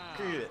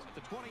 Good. At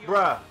the 20-yard Bruh,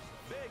 line.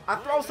 I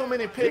throw so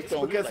many picks This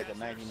don't because, look like a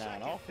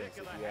 99 offense,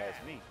 if you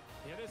ask me.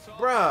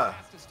 bruh,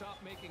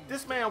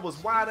 this man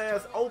was wide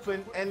ass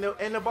open and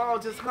the ball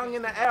just hung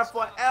in the air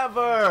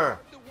forever.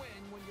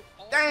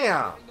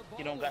 Damn.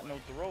 He don't got no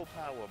throw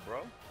power,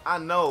 bro. I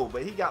know,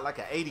 but he got like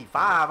an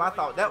 85. I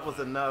thought that was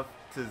enough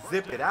to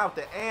zip it out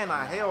there, and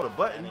I held a That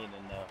button. ain't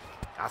enough.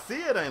 I see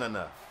it ain't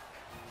enough.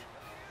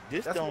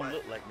 This That's don't why-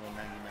 look like no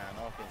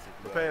 99 offense, if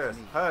you Prepares. ask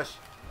me. Hush.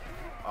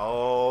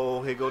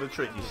 Oh, here go the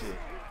tricky shit.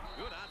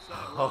 Good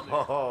outside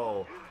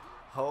Oh,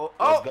 oh,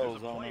 Let's oh. go,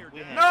 Zona. We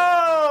hand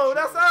No,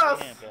 that's pass. us.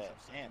 Hand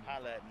pass. Hand,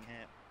 holla at me,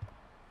 hand.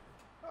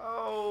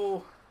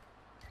 Oh.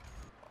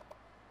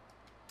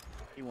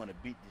 You want to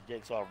beat the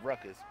Jakes off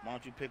Ruckus. Why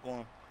don't you pick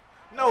on...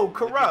 No, Look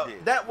at corrupt.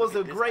 this. That was a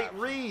Look at this great option.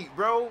 read,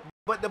 bro.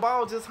 But the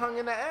ball just hung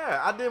in the air.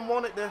 I didn't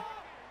want it to.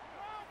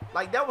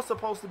 Like, that was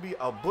supposed to be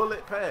a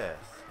bullet pass.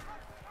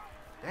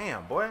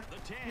 Damn, boy.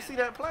 You see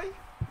that play?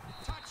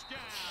 touchdown.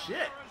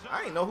 Shit.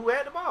 I didn't know who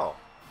had the ball.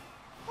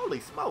 Holy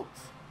smokes.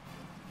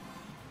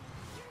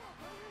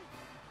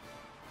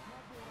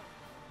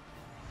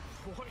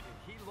 Boy, did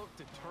he look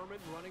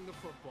determined running the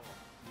football.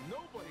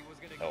 Nobody was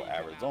going to Oh,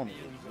 Arizona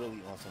is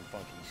really on some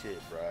funky shit,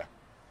 bruh.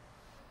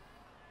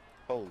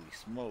 Holy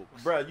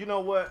smokes. Bruh, you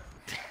know what?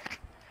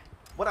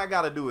 What I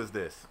got to do is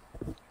this.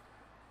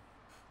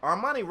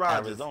 Armani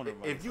Rogers, Arizona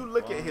running if you some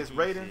look at his funky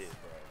ratings, shit, bruh.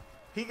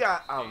 he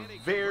got a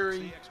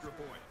very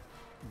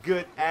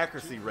good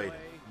accuracy rating,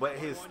 but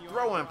his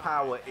throwing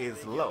power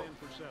is low.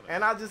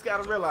 And I just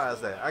got to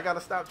realize that. I got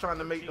to stop trying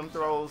to make them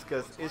throws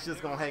because it's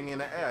just going to hang in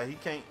the air. He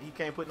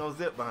can't put no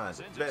zip behind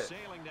it. Bet.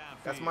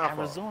 That's my fault.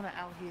 Arizona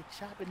out here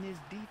chopping this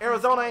defense.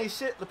 Arizona ain't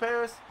shit,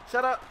 LaParis.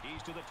 Shut up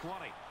He's to the 20.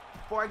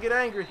 before I get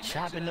angry.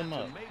 Chopping them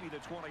up. Maybe the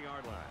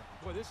 20-yard line.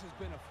 Boy, this has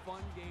been a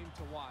fun game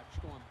to watch,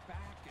 going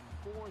back and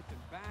forth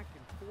and back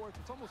and forth.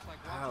 It's almost like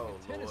watching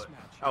a tennis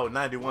match. Oh,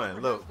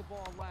 91. Look,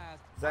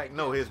 Zach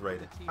know his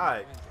rating. All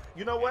right,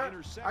 you know what?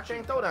 I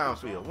can't throw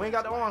downfield. We ain't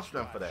got the arm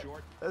strength for that.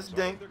 Let's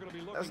dink.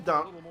 Let's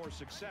dunk.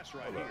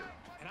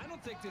 And I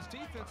don't think this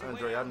defense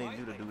Andre, I need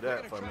you to do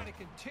that for me.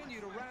 Continue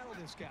to rattle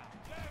this guy.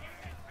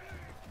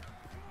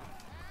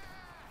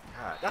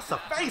 God, that's a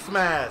face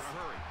mask.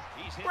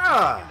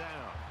 Bruh.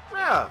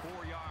 Bruh.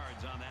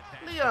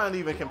 Leon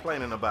even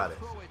complaining about it.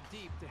 Throw it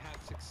deep to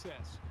have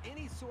success.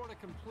 Any sort of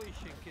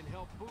completion can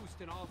help boost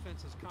an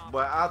offense's confidence.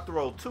 But I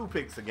throw 2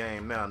 picks a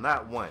game now,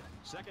 not 1.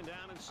 Second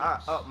down and 6.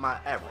 I up my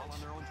average. On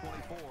their own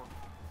 24.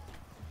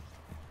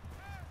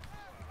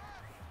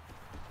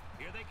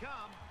 Here they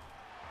come.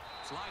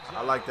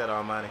 I like that,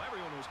 Armani.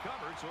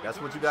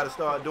 That's what you got to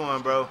start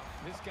doing, bro.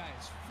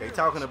 They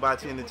talking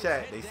about you in the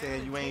chat. They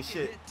saying you ain't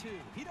shit.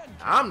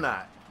 I'm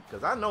not,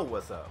 because I know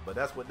what's up, but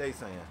that's what they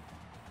saying.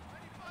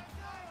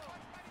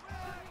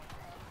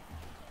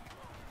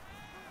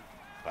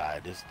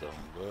 This don't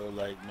look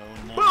like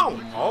no.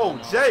 Boom! Oh,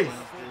 Jace.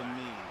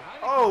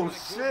 Oh,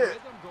 shit.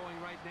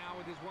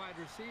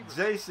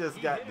 Jace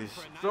just got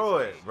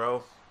destroyed,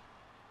 bro.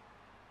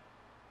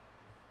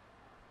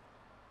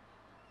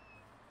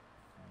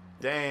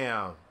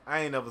 Damn,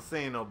 I ain't never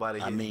seen nobody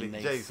hit Big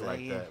Jace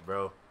like that,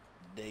 bro.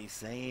 They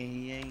saying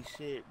he ain't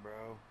shit,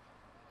 bro.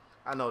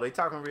 I know, they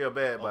talking real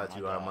bad about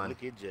you, Armani.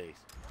 Look at Jace.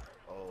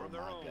 Oh my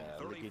God,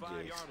 look at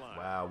Jace.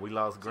 Wow, we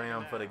lost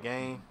Graham for the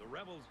game.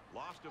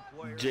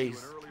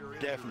 Jace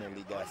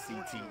definitely got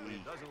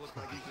CTE.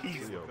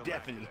 He's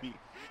definitely,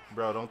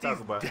 bro. Don't talk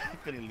about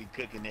definitely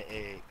cooking the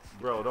eggs,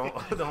 bro. Don't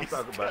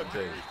talk about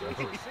Jace, bro.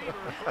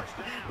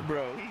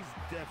 Bro, he's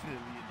definitely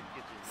in the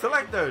kitchen.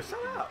 Selector, shut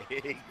up.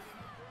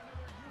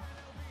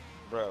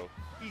 Bro,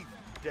 he's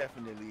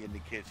definitely in the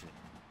kitchen.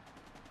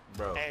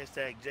 Bro.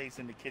 Hashtag Jace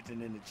in the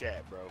kitchen in the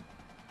chat, bro.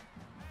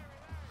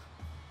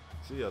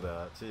 Chill,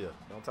 dog. Chill.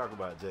 Don't talk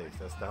about Jace.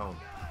 That's the homie.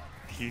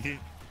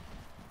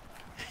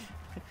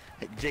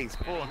 Jace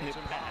 400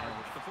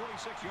 pounds. The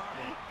 46-yard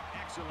line.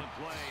 Excellent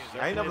play.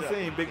 I ain't never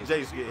seen Big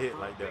Jace get hit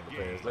like that in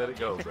the past. Let it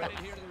go, bro.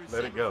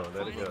 Let it go.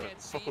 Let it go.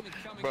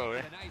 Bro,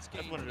 that's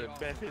one of the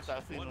best hits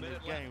I've seen on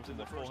this game in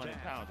the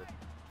 400-pounder.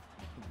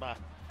 Bye.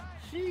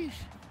 Sheesh.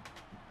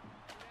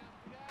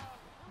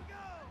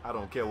 I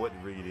don't care what the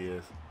read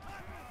is.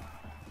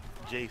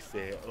 Jace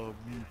said,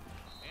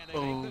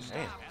 damn.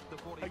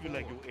 How you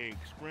like your egg,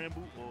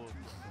 scrambled or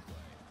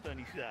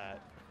sunny side?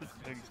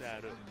 Sunny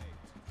side up.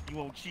 You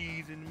want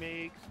cheese in the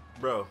eggs?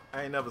 Bro,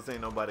 I ain't never seen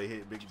nobody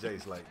hit Big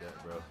Jace like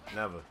that, bro.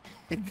 Never.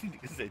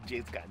 He said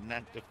Jace got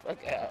knocked the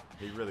fuck out.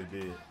 He really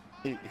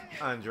did.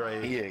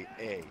 Andre. Yeah,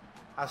 hey.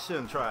 I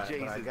shouldn't try it, Jace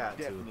but I got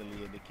to.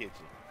 Definitely in the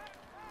kitchen.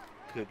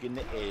 Cooking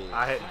the eggs.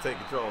 I had to take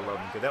control of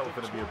him because that was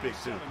going to be a pick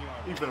too.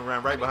 He's going to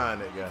run right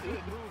behind that guy.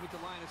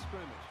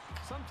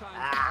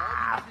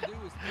 Ah.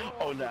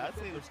 Oh, no, I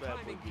seen the fat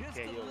boy get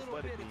KO.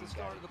 Butterbean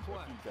got it a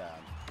few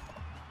times.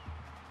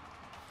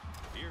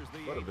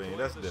 Butterbean,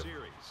 that's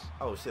different.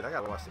 Oh, shit, I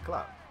got to watch the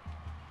clock.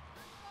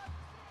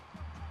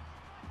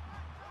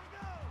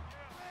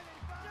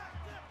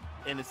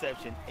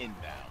 Interception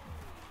inbound.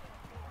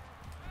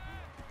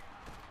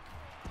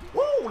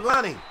 Woo,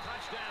 Lonnie.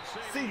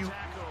 See you.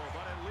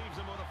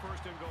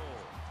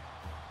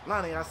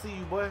 Lonnie, I see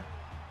you, boy.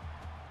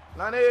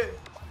 Lonnie.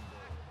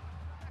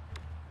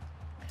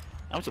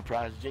 I'm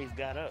surprised Jace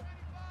got up.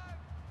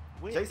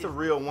 Jace a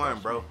real one,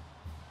 bro.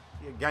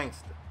 He a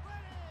gangster.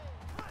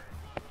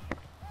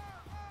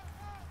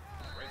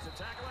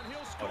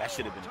 Oh, that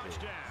should have been a pick.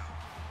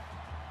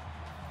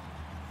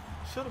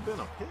 Should have been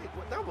a pick.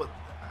 What,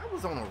 that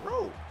was on a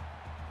road.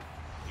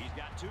 He's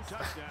got 2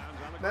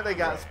 touchdowns on the Now they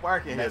got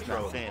Spark in his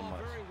throw.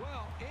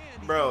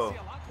 Bro,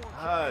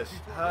 hush,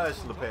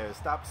 Lopez.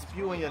 Stop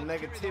spewing your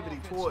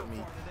negativity toward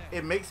me.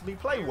 It makes me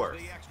play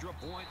worse.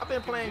 I've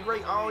been playing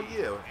great all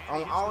year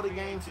on all the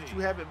games that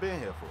you haven't been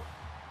here for.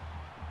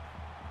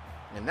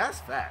 And that's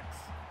facts.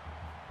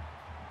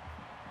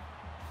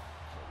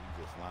 So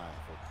we just lying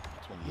for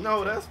 2018.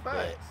 No, that's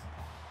facts.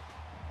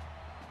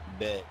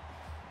 Bet.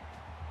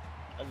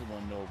 I just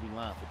want to know if we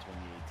lying for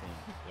 2018.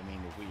 I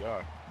mean, if we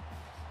are,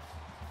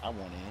 I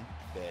want in.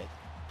 Bet.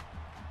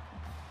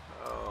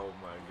 Oh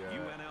my God.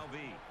 UNLV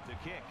to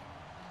kick.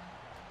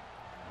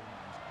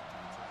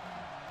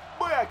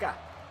 Boyaka.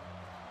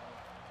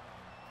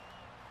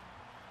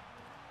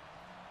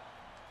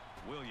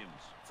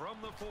 Williams from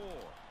the 4.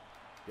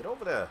 Get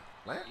over there,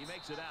 Lance. He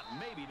makes it out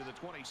maybe to the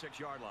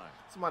 26-yard line.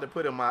 Somebody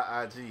put in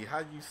my IG, how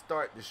you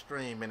start the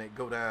stream and it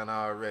go down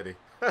already.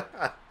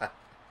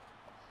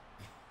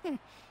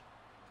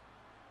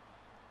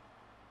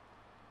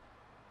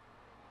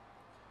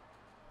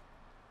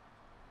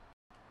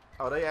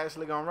 Oh, they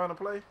actually gonna run a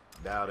play?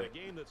 Doubt it.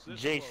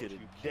 Jay should have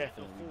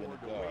definitely been a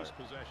guard.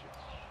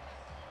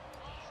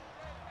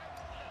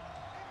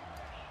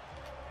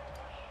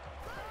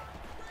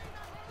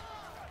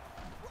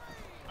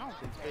 I don't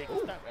think they can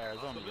stop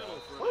Arizona.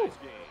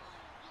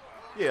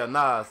 Yeah,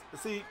 Nas.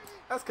 See,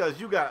 that's cause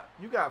you got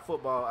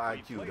football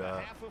IQ,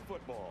 dog.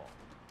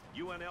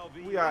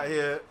 UNLV. We out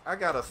here. I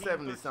got a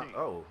 70-something.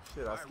 Oh,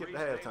 shit. I skipped the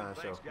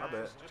halftime show. My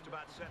bad.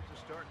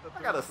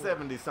 I got a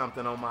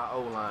 70-something on my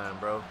O-line,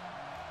 bro.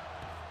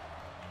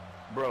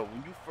 Bro,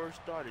 when you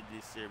first started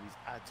this series,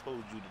 I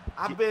told you to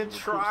I've been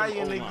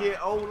trying to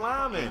get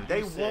O-linemen.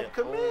 They won't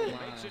commit.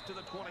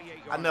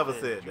 I never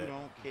said that. You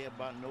don't care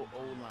about no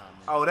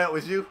O-linemen. Oh, that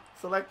was you,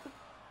 Selector?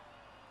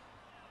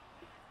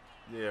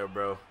 Yeah,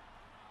 bro.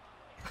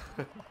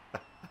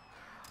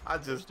 I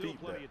just still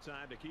peeped plenty that. of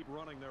time to keep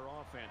running their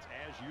offense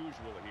as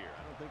usual here.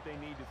 I don't think they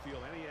need to feel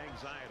any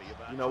anxiety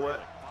about. You know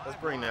what? Let's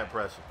bring that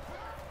pressure.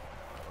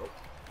 Oh.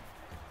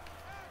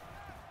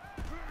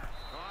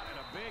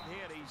 Big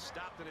hit, he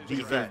stopped in his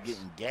defense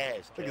getting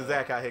gashed. Look at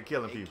Zach out here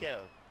killing people.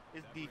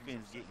 His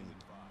defense getting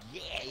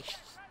gashed.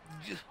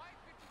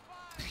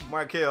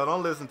 Markel,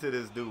 don't listen to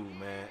this dude,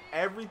 man.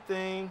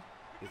 Everything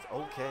is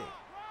okay.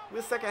 We're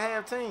a second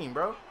half team,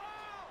 bro.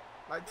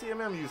 Like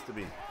TMM used to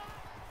be.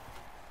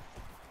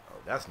 Oh,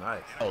 that's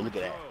nice. Oh, look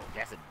at that.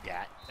 That's a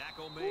dot.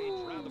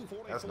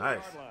 That's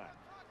nice.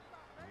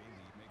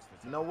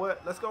 You know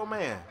what? Let's go,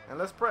 man, and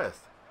let's press.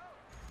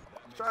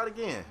 Try it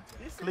again.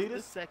 This Cletus.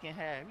 is the second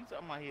half. You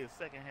talking about here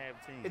second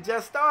half team? It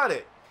just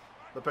started.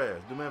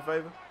 LeParis, do me a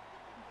favor.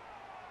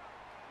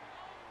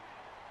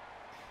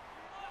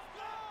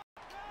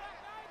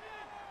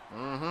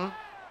 Mm-hmm.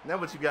 Now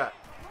what you got?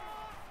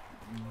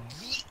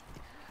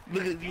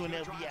 Look at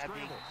UNLV out there.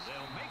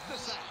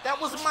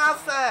 That was my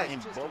sack.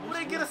 Who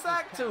they get a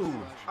sack to?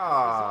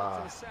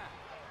 Ah.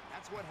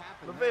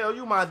 LaVelle,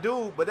 you my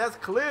dude, but that's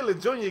clearly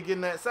Junior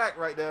getting that sack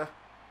right there.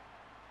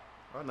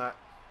 Or not.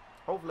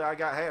 Hopefully I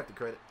got half the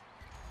credit.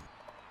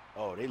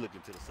 Oh, they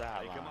looking to the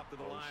sideline. They come up to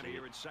the line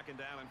here. It's 2nd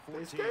down and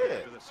 14 scared.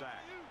 after the sack.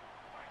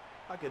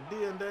 Like a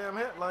deer in damn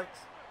headlights.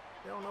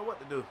 They don't know what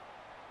to do.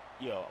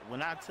 Yo,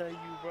 when I tell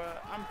you, bro,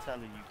 I'm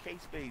telling you,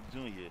 K-Spade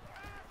Jr.,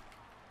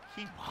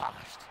 he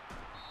washed.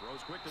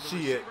 Throws quick to the Shit.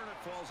 receiver and it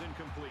falls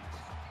incomplete.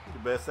 He's the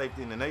best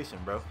safety in the nation,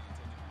 bro.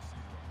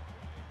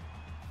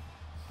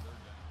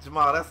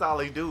 Jamal, that's all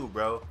he do,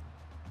 bro.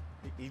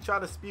 He try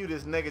to spew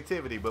this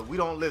negativity, but we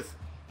don't listen.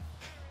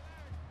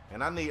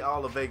 And I need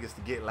all of Vegas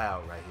to get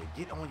loud right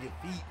here. Get on your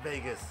feet,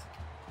 Vegas.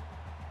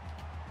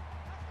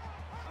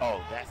 Oh,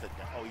 that's a...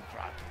 Oh, he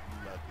dropped it.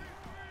 You lucky.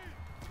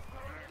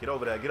 Get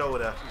over there. Get over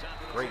there.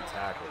 Great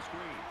tackle.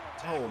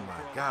 Oh,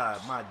 my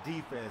God. My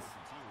defense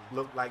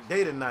looked like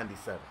they did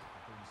 97.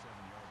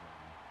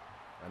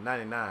 Or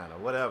 99 or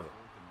whatever.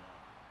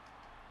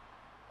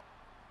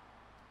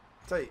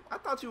 Tate, I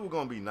thought you were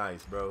going to be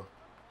nice, bro.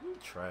 You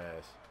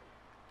trash.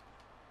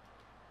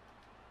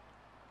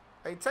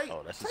 Hey, Tate.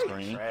 Oh, that's a Tate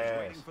screen. trash.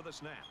 Waiting for the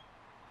snap.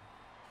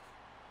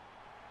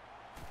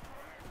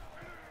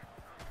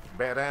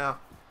 Bear down.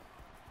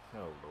 Oh,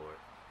 Lord.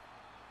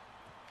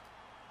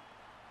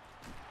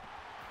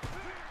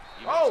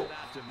 He Oh! makes it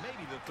out to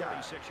maybe the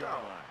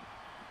 36-yard line.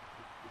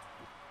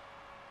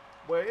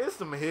 Boy, it's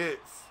some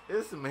hits.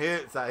 It's some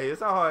hits out here.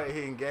 It's a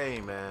hard-hitting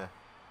game, man.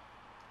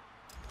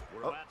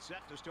 We're about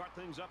set to start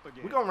things up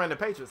again. We're going to run the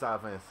Patriots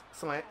offense.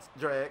 Slants,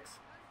 drags,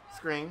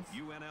 screens.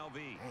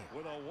 UNLV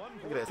with a 1.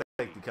 Look at that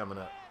safety coming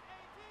up.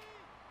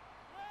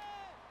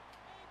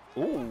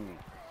 Ooh.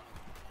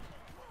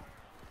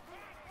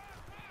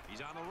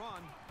 He's on the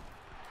run.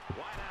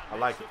 I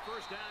like it.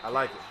 I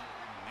like it.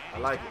 I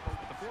like it.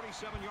 At the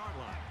 47-yard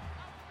line.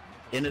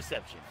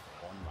 Interception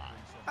online.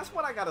 That's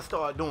what I got to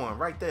start doing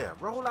right there.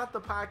 Roll out the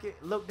pocket,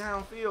 look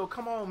downfield.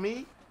 Come on,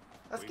 me.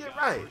 Let's get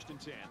right.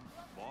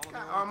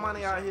 Got our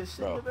money out here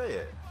shitting the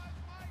bed.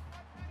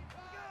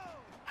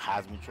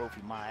 Heisman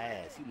Trophy, my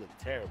ass. He looked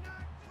terrible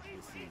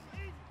this season.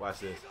 Watch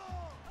this.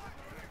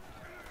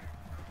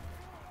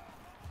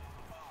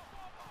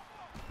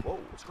 Whoa.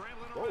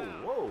 Whoa,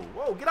 whoa,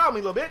 whoa. Get on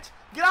me, little bitch.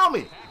 Get on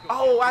me.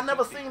 Oh, I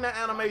never seen that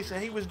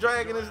animation. He was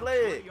dragging his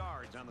leg.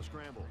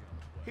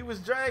 He was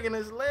dragging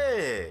his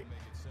leg.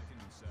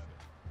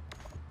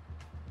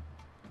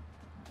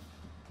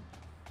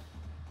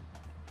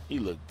 He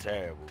looked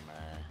terrible,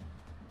 man.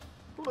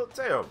 Who looked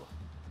terrible?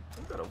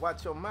 You better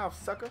watch your mouth,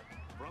 sucker.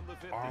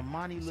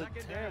 Armani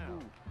looked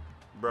terrible.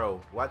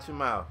 Bro, watch your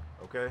mouth,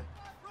 okay?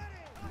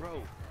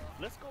 Bro,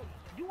 let's go.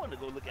 You want to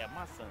go look at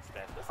my son's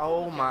stats.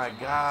 Oh, my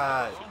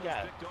God. He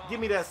got Give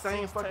me that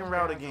same fucking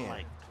route again.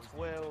 Like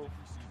 12.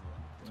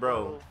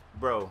 Bro.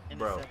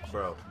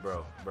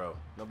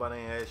 Nobody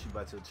ain't asked you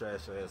about your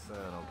trash ass son,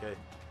 okay?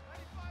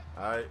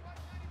 All right.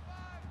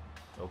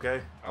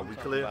 Okay, are we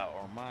clear? About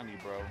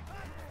Armani, bro.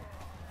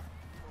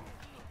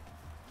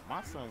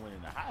 My son went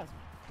in the Heisman.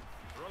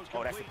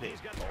 Oh, that's a pick.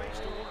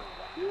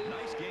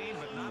 Nice game,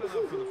 but not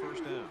enough for the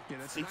first down.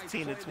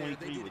 16 to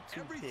 23 with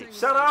 2 picks.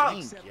 Shut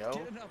up! Stink, yo.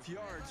 Get enough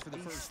yards for the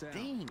first down.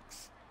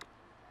 Stinks.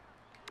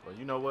 Well,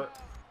 you know what?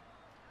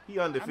 He I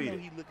know undefeated.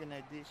 he looking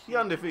at this shit. He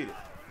undefeated.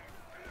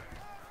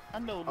 I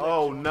know.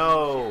 Oh,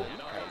 no.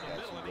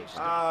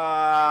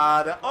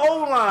 The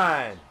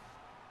O-line.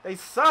 They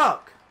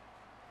suck.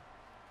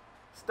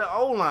 It's the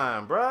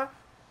O-line, bruh.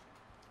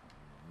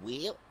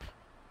 Whip.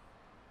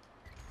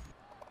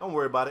 Don't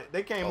worry about it.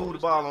 They can't move the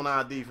ball on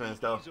our defense,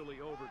 though.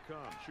 Easily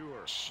overcome,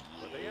 sure.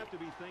 But they have to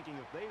be thinking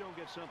if they don't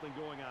get something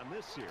going on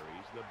this series,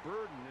 the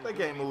burden is They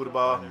can't move the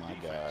ball. Oh my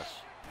gosh.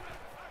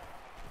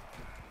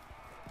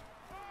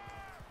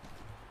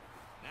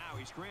 Now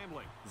he's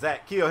scrambling.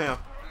 Zach, kill him.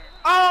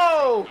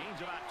 Oh!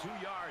 Gains about 2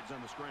 yards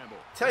on the scramble.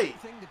 Tate,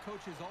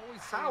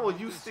 how are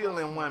you still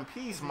in one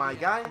piece, my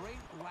guy?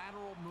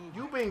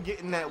 You've been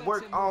getting that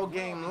work all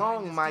game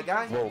long, my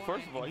guy. Well,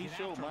 first of all, he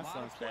showed my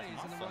son stats.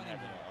 My son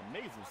having an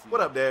amazing season.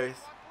 What up, Darius?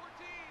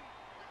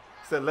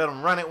 Said let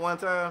him run it one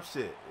time.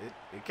 Shit,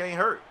 it can't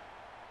hurt.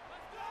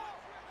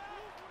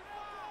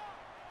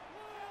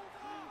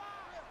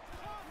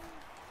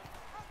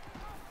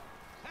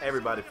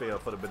 Everybody fell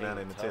for the banana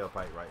in the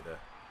tailpipe right there.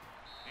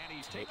 And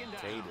he's taken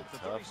down. Tate a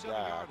tough guy,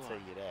 I'll tell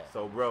you that.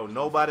 So, bro,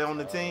 nobody on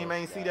the team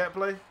ain't see that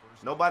play?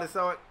 Nobody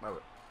saw it? All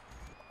right.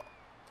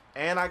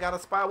 And I got a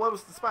spy. What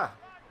was the spy?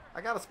 I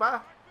got a spy.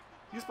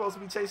 You supposed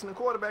to be chasing the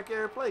quarterback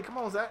every play. Come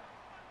on, Zach.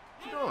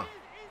 What you doing?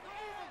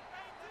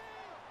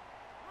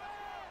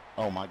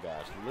 Oh my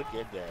gosh, look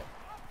at that.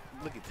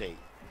 Look at Tate.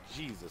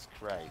 Jesus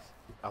Christ.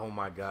 Oh,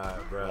 my God,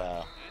 bro.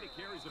 Wow. And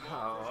he carries the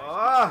ball.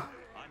 Ah,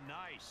 A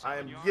nice I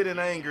am 7-yard getting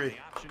gain angry. for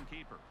the option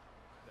keeper.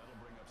 That'll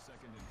bring up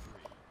 2nd and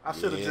 3. I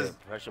should have just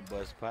pressure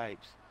bust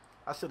pipes.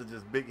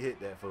 big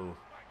hit that fool.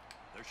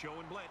 They're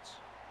showing blitz.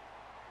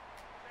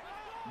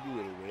 You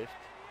would have whiffed.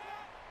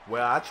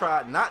 Well, I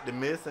tried not to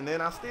miss, and then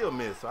I still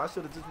missed. So I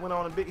should have just went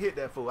on and big hit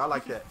that fool. I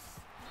like that.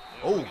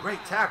 Oh, great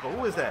tackle.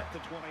 Who is that?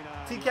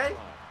 TK?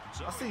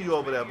 I see you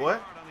over there, boy.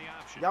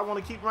 Y'all want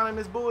to keep running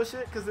this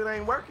bullshit because it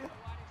ain't working?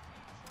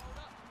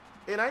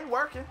 It ain't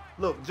working.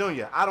 Look,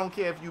 Junior, I don't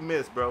care if you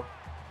miss, bro.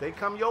 They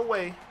come your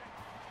way.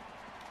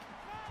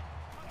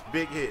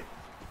 Big hit.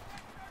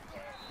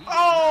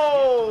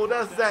 Oh,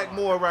 that's Zach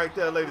Moore right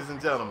there, ladies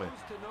and gentlemen.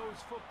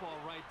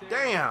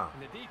 Damn.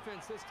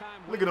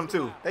 Look at them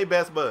two. They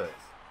best buds.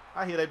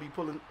 I hear they be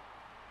pulling.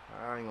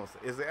 I ain't gonna say.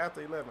 Is it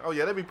after 11? Oh,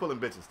 yeah, they be pulling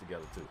bitches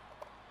together, too.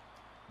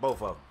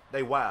 Both of them.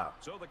 They wild.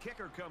 So the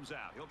kicker comes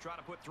out. He'll try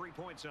to put 3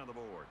 points on the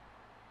board.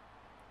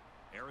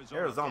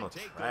 Arizona can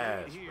take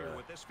trash, the lead here bro.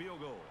 with this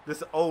field goal.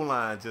 This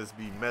O-line just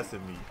be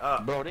messing me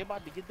up. Bro, they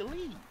about to get the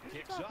lead.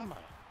 Kicks up, and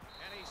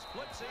he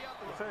splits the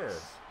upper.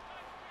 Fairs.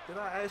 Did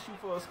I ask you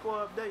for a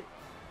score update?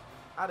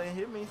 I didn't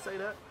hear me say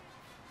that.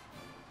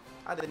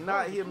 I did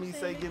not hear me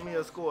say give me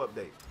a score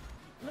update.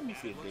 Let me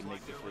see if they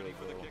make the field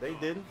goal. They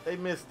didn't. They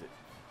missed it.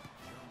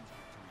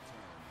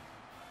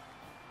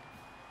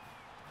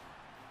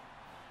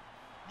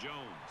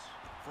 Jones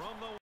from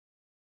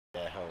the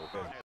That hoe.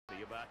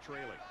 about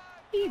trailing.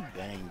 He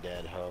banged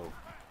that hoe.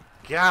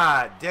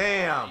 God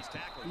damn.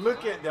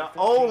 Look at the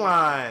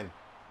O-line.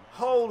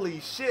 Holy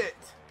shit.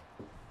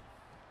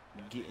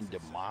 Getting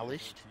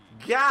demolished.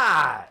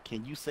 God.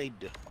 Can you say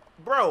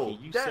Bro,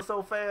 Can you that's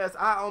so fast,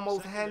 I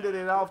almost handed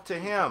it off to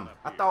him.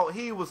 I thought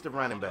he was the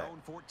running back.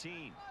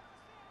 14.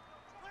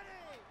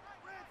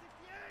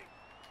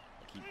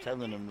 I keep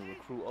telling them to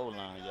recruit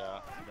O-line,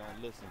 y'all. You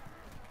don't listen.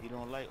 You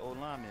don't like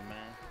O-linemen,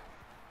 man.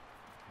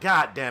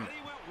 God damn it.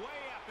 He went way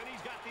up, and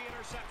he's got the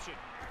interception.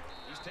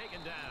 He's taken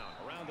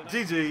down around the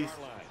GG's.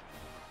 19-yard line.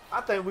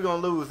 I think we're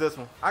gonna lose this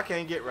one. I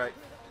can't get right.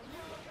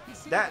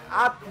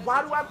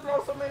 Why do I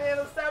throw so many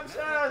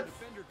interceptions?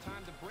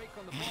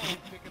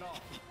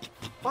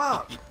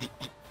 Fuck.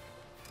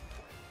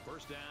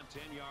 First down,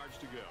 10 yards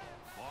to go.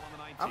 Ball on the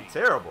 19. I'm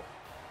terrible.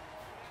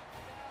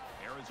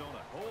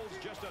 Arizona holds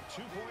just a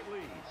 2-point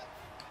lead.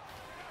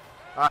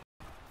 All right.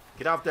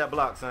 Get off that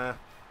block, son.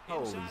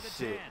 Holy Inside the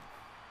shit. 10.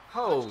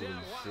 Holy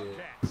Touchdown, shit.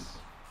 Wildcats.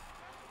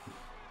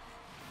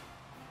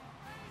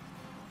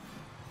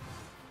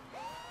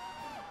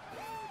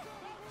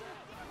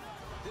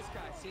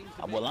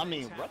 Well, I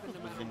mean,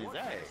 Ruckers was in his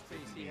ass,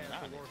 to be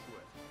honest.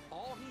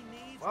 All he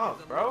needs Fuck,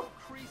 is a bro. little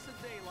crease of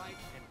daylight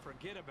and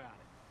forget about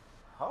it.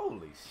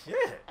 Holy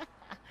shit.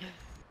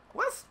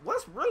 What's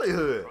really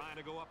hood? Trying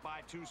to go up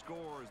by 2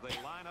 scores.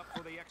 They line up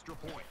for the extra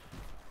point.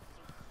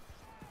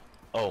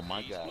 Oh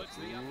my God!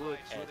 Look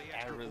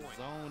at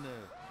Arizona.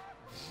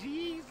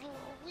 Jeez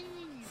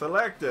Louise.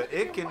 Selector,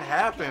 it can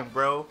happen,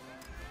 bro.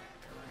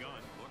 Gunn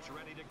looks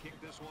ready to kick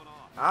this one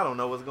off. I don't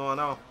know what's going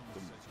on.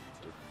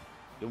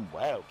 Them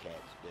Wildcats,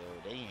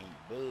 though, they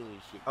ain't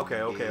bullshit. Okay.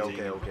 From the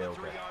 3-yard line.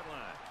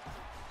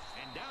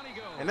 And down he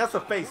goes. And that's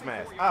a face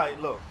mask. All right,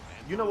 look.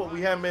 You know what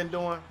we haven't been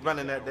doing?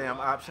 Running that damn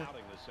option.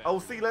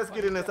 OC, let's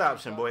get in this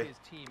option, boy.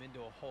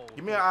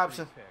 Give me an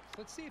option.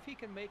 Let's see if he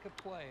can make a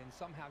play and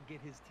somehow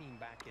get his team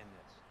back in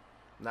this.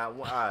 Not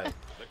one, all right.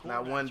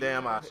 Not one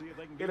damn option.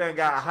 It done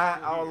got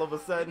hot all of a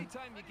sudden.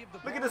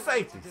 Look at the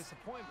safeties.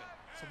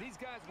 So these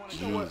guys want to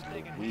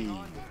Jeez Louise,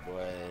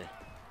 boy.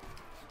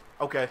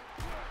 Okay.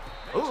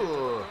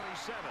 Ooh.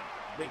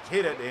 Big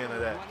hit at the end of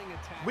that.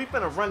 We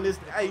finna run this.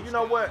 Hey, you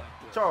know what?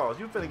 Charles,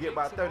 you finna get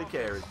about 30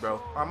 carries,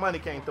 bro. Our money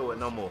can't throw it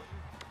no more.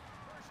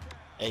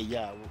 Hey,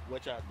 y'all,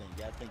 what y'all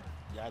think?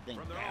 Y'all think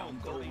down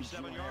goes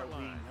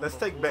UNLV? Let's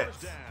take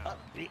bets.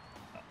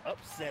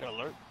 Upset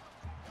alert.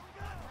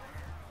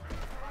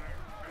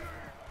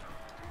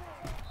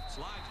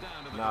 Slides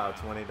down to the Nah,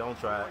 ground. 20, don't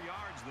try it. 4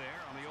 yards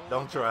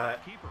Don't try it.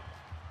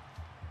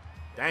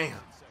 Damn.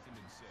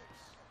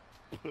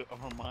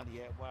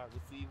 Armani at wide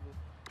receiver.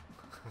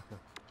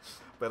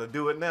 Better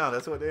do it now.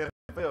 That's what the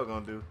NFL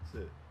gonna do.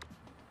 Shit.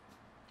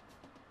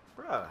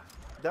 Bruh,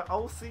 the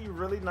OC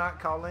really not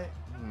calling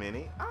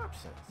many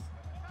options.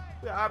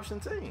 We're an option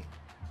team.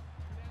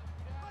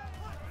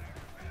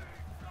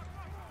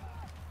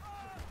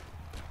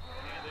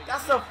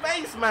 That's a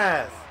face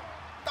mask.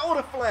 Throw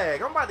the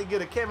flag. I'm about to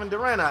get a Kevin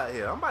Durant out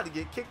here. I'm about to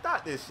get kicked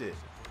out this shit.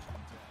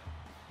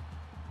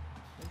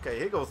 Okay,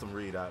 here goes some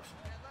read option.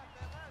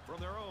 From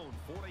their own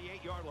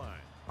 48-yard line.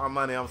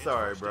 Armani, I'm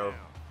sorry, bro.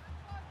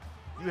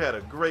 You had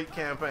a great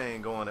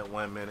campaign going at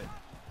 1 minute.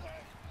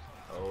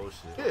 Oh,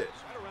 shit.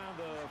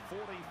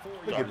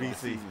 Look at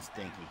BC.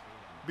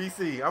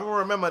 BC, I'm going to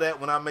remember that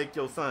when I make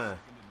your son.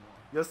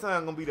 Your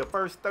son going to be the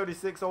first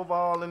 36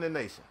 overall in the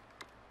nation.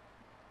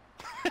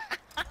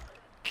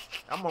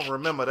 I'm going to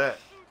remember that.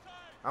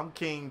 I'm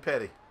King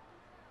Petty.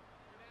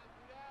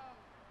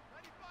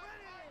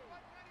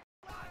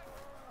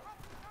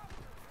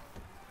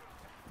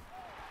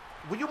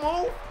 Will you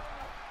move?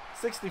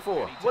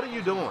 64. What are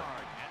you doing?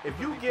 If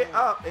you get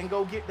up and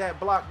go get that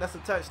block, that's a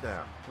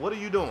touchdown. What are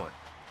you doing?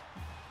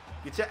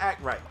 Get your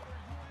act right.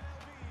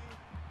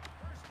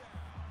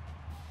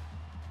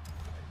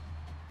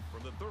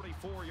 From the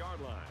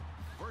 34-yard line.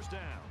 First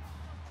down.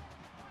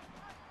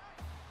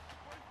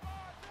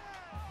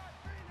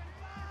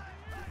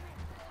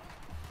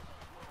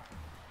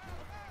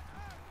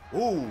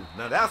 Ooh,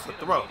 now that's a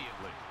throw.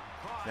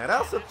 Now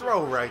that's a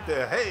throw right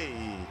there.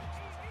 Hey.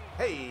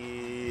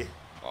 Hey.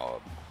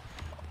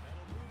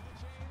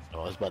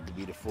 Oh, it's about to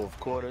be the fourth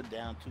quarter,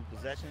 down 2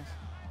 possessions.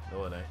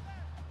 No, it ain't.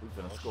 We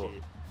finna score.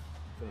 Shit.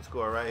 Finna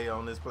score right here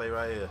on this play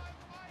right here.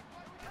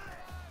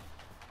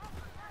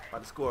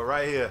 About to score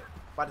right here.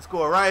 About to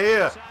score right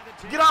here.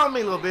 Get on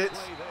me, little bitch.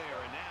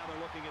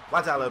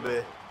 Watch out, little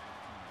bit.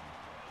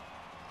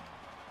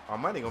 Our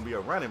money gonna be a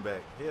running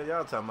back. Hell,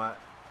 y'all talking about.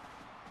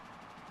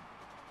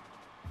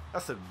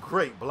 That's a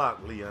great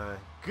block, Leon.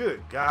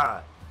 Good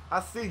God.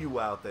 I see you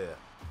out there.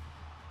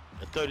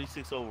 A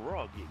 36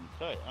 overall getting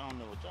cut. I don't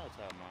know what y'all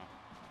talking about.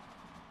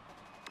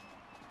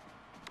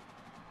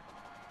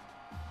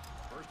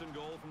 First and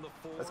goal from the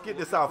 4. Let's get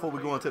this out before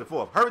we go into the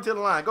 4th. Hurry to the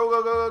line. Go,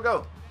 go, go, go,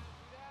 go.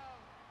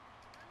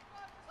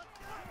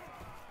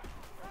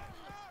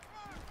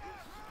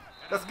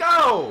 Let's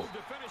go.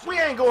 We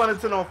ain't going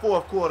into no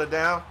 4th quarter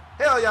down.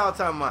 Hell y'all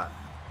talking about.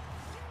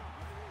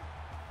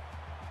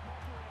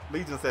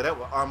 Legion said that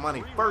was our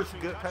money first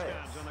good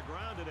pass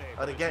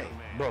of the game.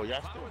 Bro,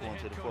 y'all still going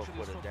to the 4th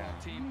quarter down.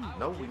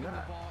 No, we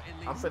not.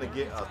 I'm finna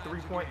get a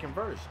 3-point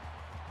conversion.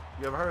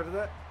 You ever heard of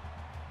that?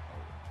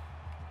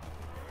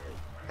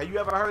 Have you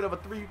ever heard of a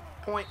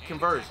 3-point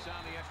conversion?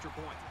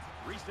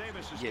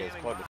 Yeah, it's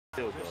called the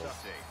field goal.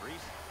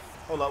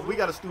 Hold up, we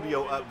got a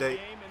studio update.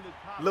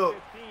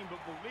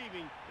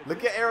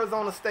 Look at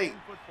Arizona State.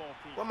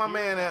 Where my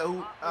man at?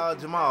 Who?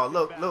 Jamal.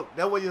 Look,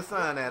 that's where your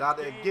son at out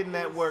there getting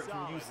that work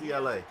from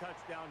UCLA.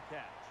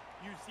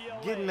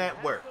 Getting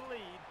that work.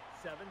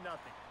 7-0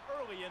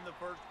 early in the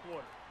first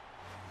quarter.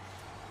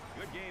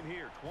 Good game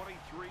here,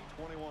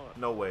 23-21.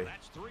 No way.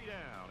 That's 3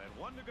 down and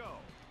 1 to go.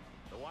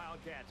 The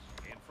Wildcats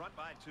in front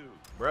by 2.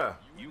 Bruh,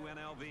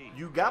 UNLV.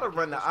 you gotta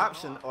run the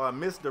option or a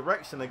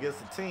misdirection against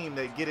a team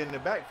that get in the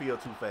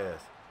backfield too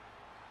fast.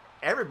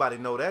 Everybody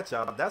know that,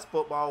 y'all. That's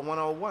football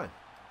 101.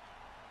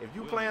 If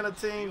you playing a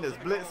team that's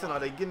blitzing or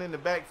they getting in the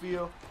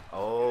backfield,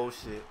 oh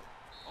shit.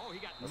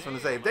 I was gonna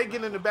say, if they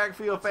get in the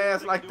backfield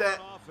fast like that,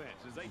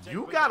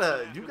 you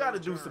gotta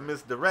do some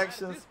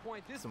misdirections,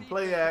 some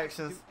play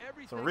actions,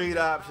 some read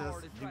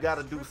options. You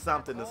gotta do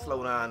something to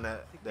slow down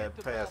that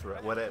pass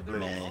rush, well, that blitz,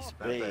 Man, that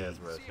pass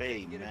rush.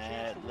 Spade,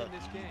 mad lucky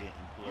he didn't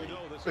play.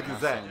 Look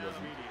at Zach.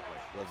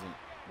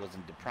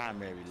 Wasn't the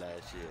primary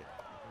last year.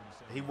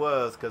 He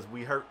was, because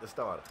we hurt the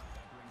starter.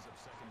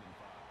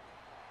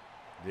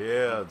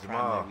 Yeah,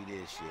 Jamal.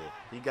 Primary this year.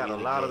 He got a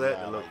lot of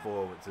that to look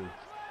forward to.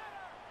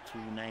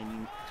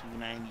 290,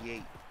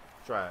 298.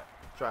 Try it.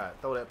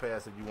 Throw that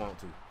pass if you want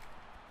to.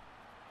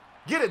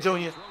 Get it,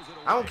 Junior.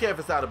 I don't care if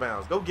it's out of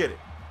bounds. Go get it.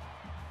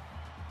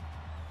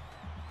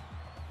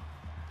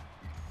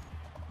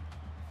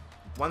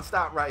 One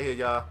stop right here,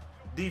 y'all.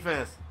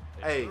 Defense.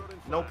 Hey,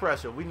 no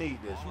pressure. We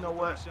need this. You know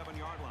what?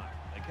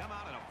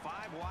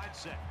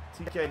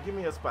 TK, give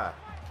me a spot.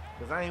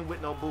 Because I ain't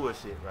with no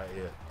bullshit right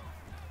here.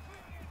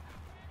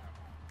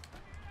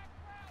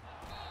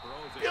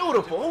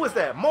 Beautiful. Who is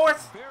that?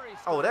 Morse?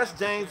 Oh, that's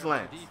James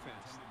Lance.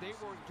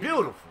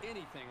 Beautiful.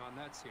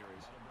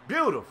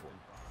 Beautiful.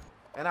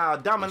 And our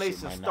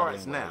domination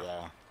starts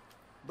now.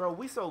 Bro,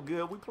 we so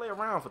good. We play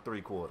around for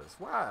 3 quarters.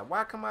 Why?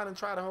 Why come out and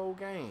try the whole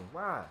game?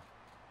 Why?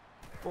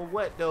 For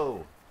what,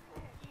 though?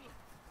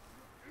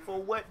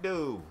 For what,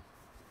 though?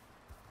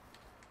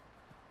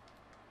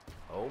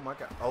 Oh, my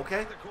God.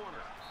 Okay.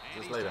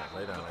 Just lay down.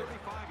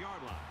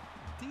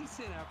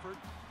 Decent effort.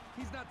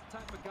 He's not the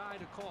type of guy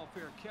to call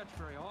fair catch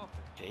very often.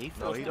 Yeah,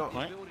 no, he don't.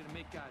 The ability to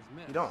make guys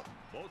miss. He don't.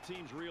 Both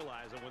teams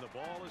realize that when the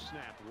ball is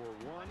snapped, we're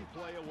one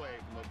play away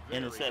from a very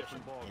Interception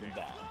different ball game.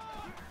 inbound.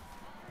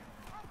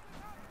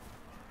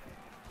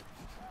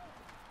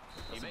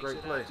 That's a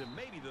great play. To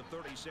maybe the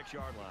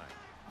 36-yard line.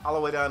 All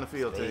the way down the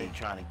field, He team.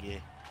 trying to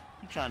get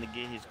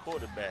his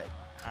quarterback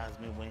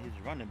Heisman when his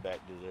running back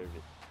deserves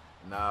it.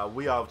 Nah,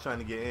 we all trying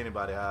to get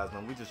anybody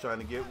Heisman. We just trying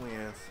to get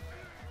wins.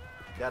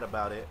 That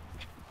about it.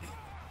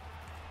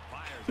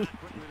 Fires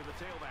quickly to the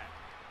tailback.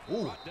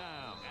 Ooh. Brought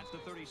down at the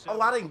 37.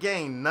 Oh, I didn't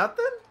gain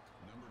nothing?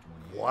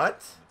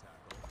 What?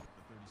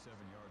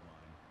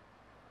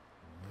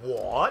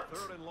 What?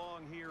 Third and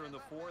long here in the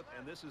fourth,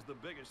 and this is the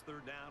biggest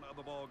third down of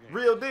the ball game.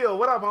 Real deal.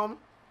 What up, homie?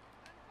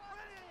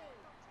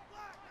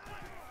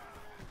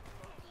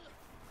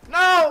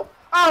 No!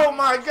 Oh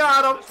my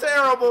God, I'm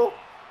terrible.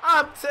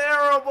 I'm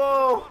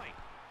terrible.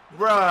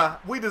 Bruh,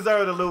 we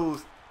deserve to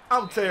lose.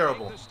 I'm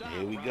terrible.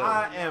 Here we go.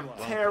 I am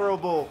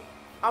terrible.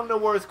 I'm the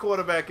worst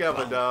quarterback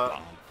ever, dog.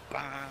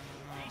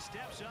 He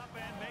steps up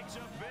and makes a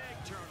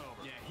big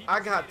turnover. I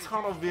got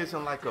tunnel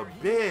vision like a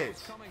bitch.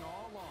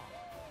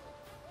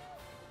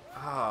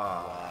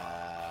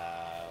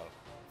 Ah.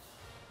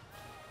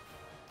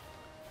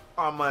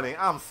 Oh, money,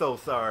 I'm so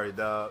sorry,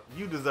 dog.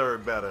 You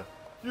deserve better.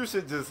 You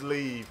should just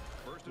leave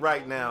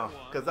right now,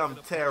 because I'm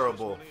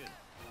terrible.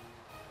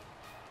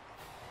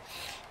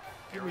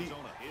 Give me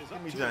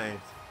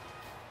James.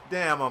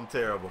 Damn, I'm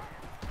terrible.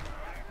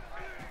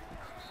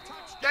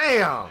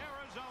 Damn!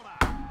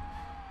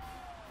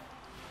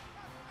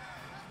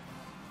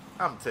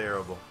 I'm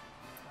terrible.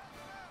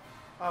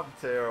 I'm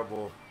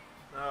terrible.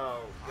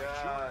 Oh,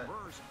 God.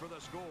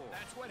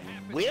 That's what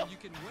happens. Whip. You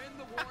can win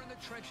the war in the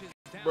trenches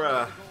down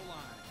Bruh. to the goal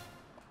line.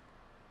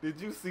 Did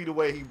you see the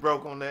way he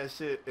broke on that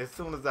shit? As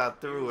soon as I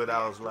threw it,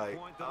 I was like,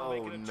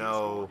 oh,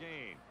 no.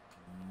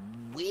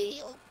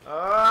 Will.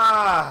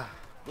 Ah!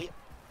 Will.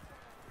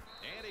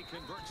 And he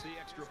converts the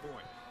extra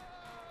point.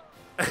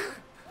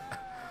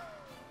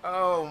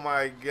 Oh,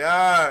 my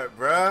God,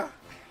 bruh.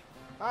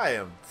 I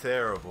am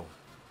terrible.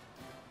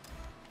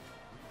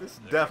 This is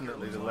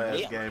definitely the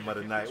last game of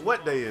the night.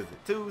 What day is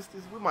it?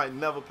 Tuesdays? We might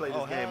never play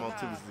this game on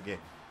Tuesdays again.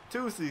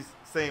 Tuesdays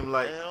seem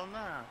like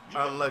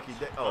unlucky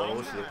day.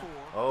 Oh, shit.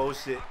 Oh,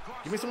 shit.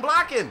 Give me some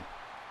blocking.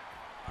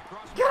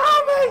 Get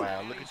on me.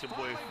 Wow, look at your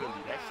boy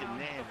Philly. That's your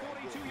man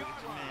right there. Look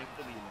at your man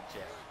Philly in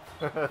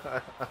the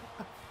chat.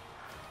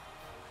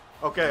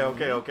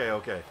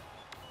 Okay.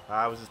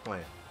 I was just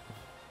playing.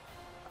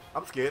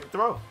 I'm scared to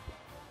throw.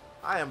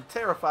 I am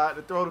terrified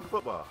to throw the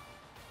football.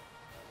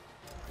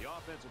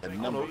 The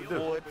number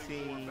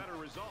 14,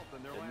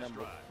 the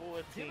number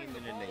 14 in the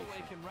nation.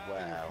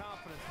 Wow.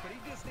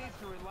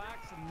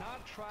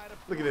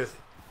 Look at this.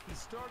 He's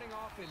starting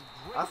off in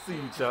I see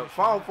you, Chuck.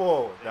 Fall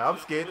forward. Now I'm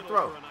scared to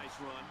throw.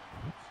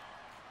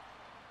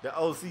 The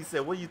OC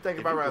said, "What do you think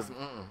about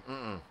wrestling?"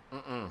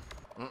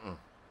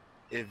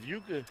 If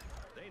you could,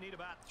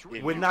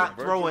 We're not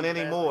throwing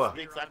anymore,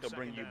 I could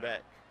bring you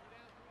back.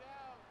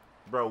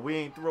 bro. We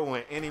ain't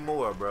throwing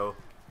anymore, bro.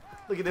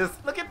 Look at this.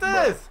 Look at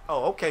this.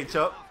 Oh, okay,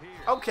 Chuck.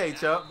 Okay,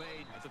 Chuck.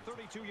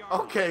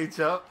 Okay,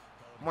 Chuck.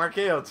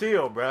 Markel,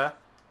 chill, bruh.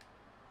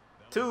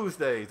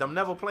 Tuesdays. I'm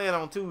never playing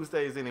on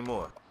Tuesdays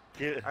anymore.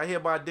 I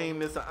hereby deem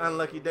this an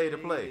unlucky day to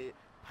play.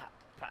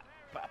 Pop.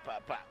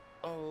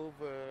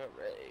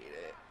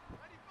 Overrated.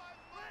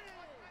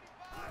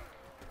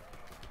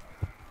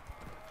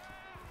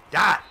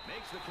 God.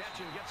 Makes the catch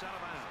and gets out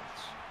of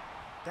bounds.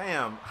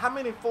 Damn. How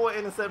many 4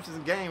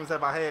 interceptions games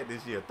have I had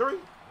this year? 3?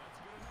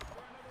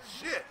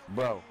 Shit.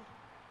 Bro.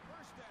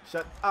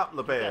 Shut up,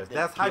 Lopez.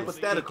 That's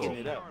hypothetical.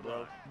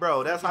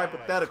 Bro, that's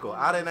hypothetical.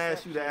 I didn't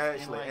ask you to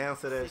actually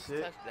answer that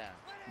shit.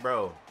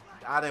 Bro,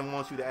 I didn't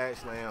want you to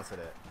actually answer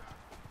that.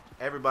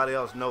 Everybody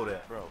else know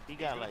that. Bro, he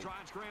got like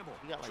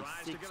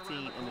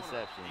 16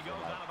 interceptions.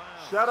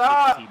 Shut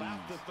up.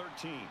 The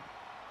 13.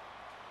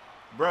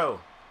 Bro.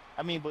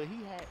 I mean, but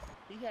he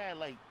had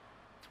like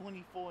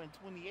 24 and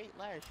 28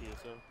 last year,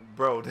 so.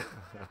 Bro,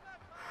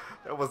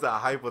 that was a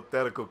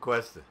hypothetical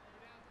question.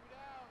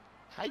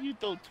 How you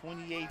throw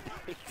 28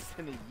 picks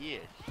in a year?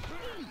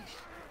 Sheesh.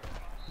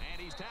 And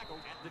he's tackled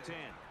at the 10.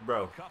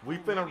 Bro, we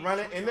finna run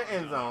it in the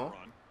end zone.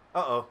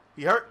 Uh-oh.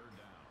 He hurt?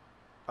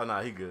 Oh, no,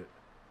 he good.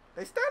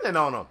 They standing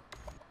on him.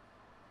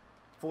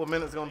 4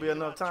 minutes gonna be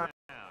enough time?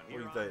 What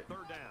do you think?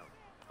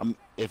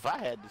 If I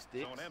had the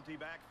sticks.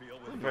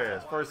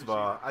 Yes, first of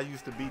all, I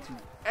used to beat you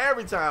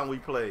every time we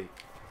played.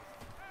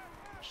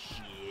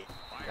 Shit.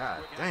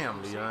 God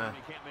damn, Leon.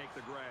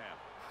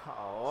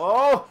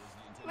 Oh,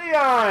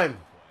 Leon!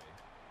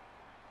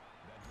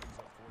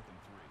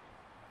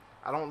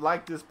 I don't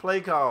like this play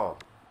call.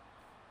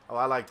 Oh,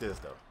 I like this,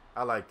 though.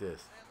 I like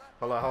this.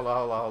 Hold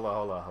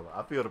on.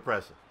 I feel the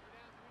pressure.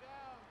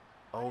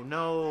 Oh,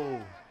 no.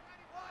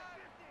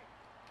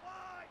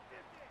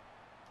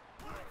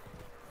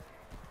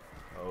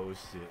 Oh,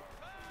 shit.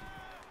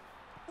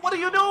 What are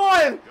you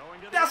doing?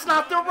 That's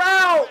not the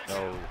route.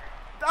 No.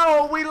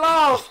 Oh, we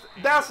lost.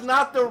 That's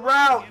not the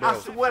route. I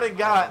swear to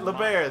God,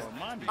 LeBears.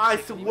 I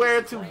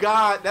swear to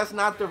God, that's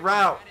not the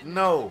route.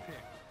 No.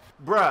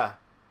 Bruh.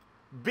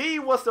 B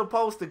was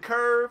supposed to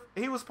curve.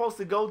 He was supposed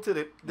to go to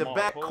the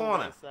back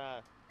corner.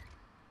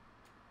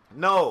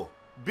 No.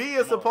 B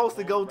is supposed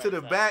to go to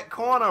the back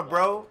corner,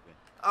 bro.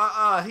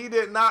 He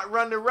did not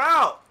run the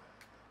route.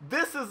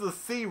 This is a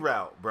C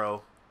route,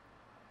 bro.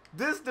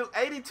 This dude,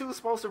 82 is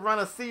supposed to run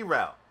a C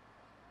route.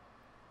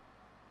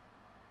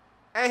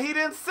 And he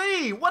didn't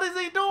see. What is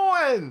he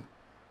doing?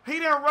 He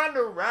didn't run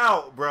the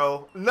route,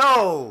 bro.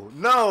 No,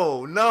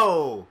 no,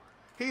 no.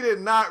 He did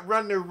not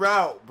run the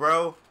route,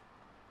 bro.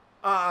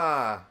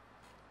 Nah,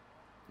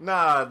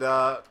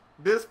 dog.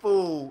 This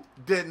fool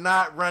did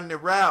not run the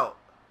route.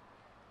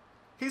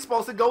 He's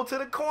supposed to go to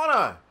the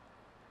corner.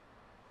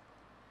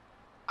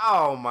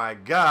 Oh, my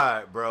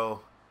God,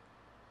 bro.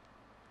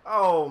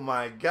 Oh,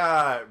 my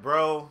God,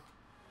 bro.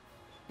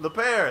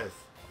 LeParis.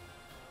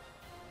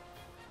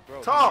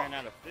 Bro, talk. He ran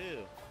out of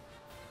field.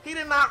 He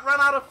did not run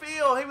out of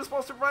field. He was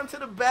supposed to run to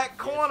the back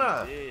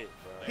corner. Yes,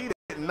 he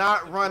did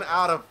not run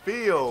out of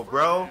field,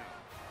 bro.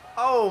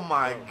 Oh,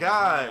 my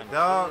God,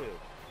 dog.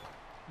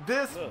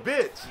 This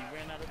bitch. He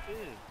ran out of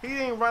field. He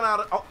didn't run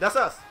out of... Oh, that's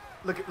us.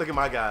 Look at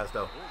my guys,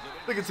 though.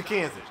 Look at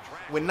Kansas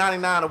with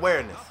 99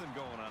 awareness.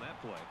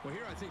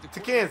 To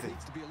Kansas.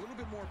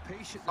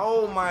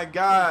 Oh, my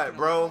God,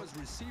 bro.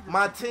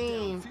 My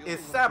team is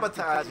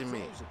sabotaging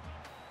me.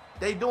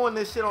 They doing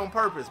this shit on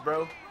purpose,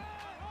 bro.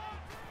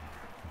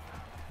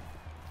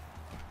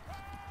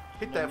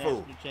 Hit that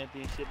fool.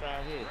 Championship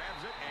out here.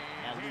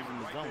 Not losing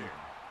the zone.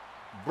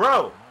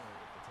 Bro.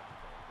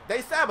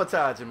 They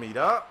sabotaging me,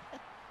 dog.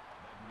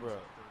 Bro.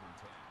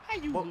 How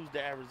you lose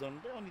to Arizona?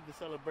 They don't need to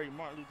celebrate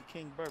Martin Luther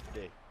King's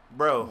birthday.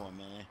 Bro. Come on,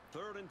 man.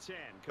 3rd and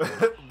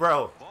 10.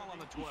 Bro. Ball on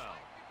the 12.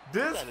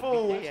 This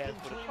fool. 3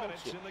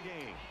 minutes in the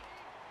game.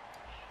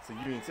 So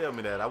you didn't tell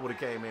me that. I would have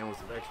came in with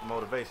some extra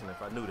motivation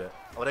if I knew that.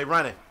 Oh, they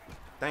running.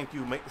 Thank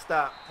you. Make the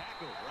stop.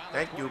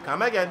 Thank you.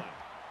 Come again.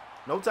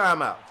 No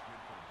timeout.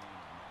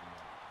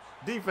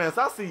 Defense,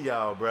 I see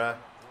y'all, bruh.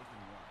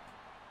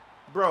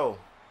 Bro.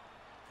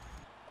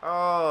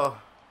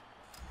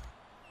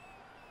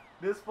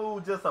 This fool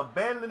just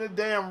abandoned the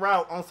damn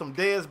route on some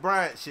Dez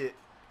Bryant shit.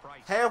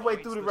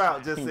 Halfway through the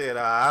route, just said,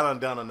 I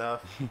done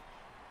enough.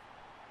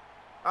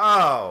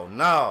 Oh,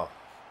 no.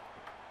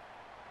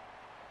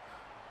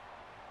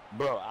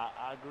 Bro,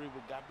 I agree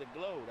with Got the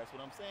Glow. That's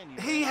what I'm saying.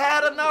 He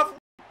had enough.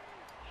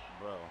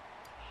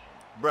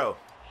 Bro.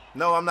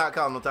 No, I'm not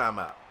calling no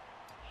timeout.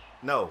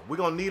 No, we're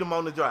going to need him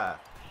on the drive.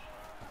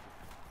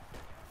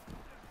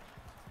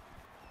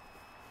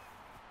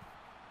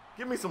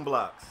 Give me some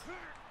blocks.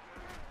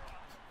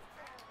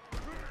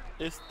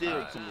 It's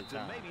still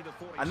time.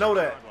 I know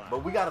that,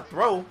 but we got to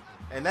throw,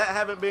 and that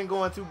haven't been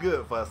going too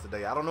good for us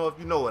today. I don't know if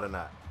you know it or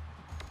not.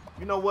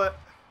 You know what?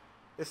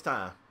 It's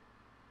time.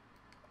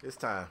 It's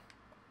time.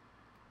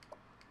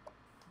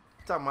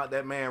 Talking about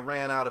that man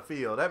ran out of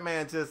field. That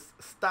man just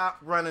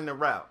stopped running the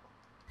route.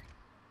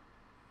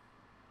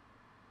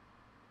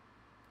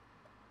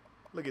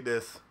 Look at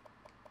this.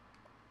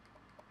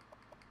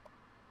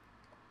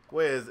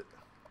 Where is it?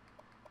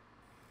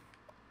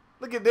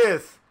 Look at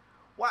this.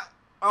 What?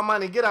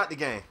 Armani, get out the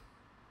game.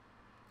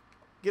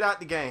 Get out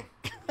the game.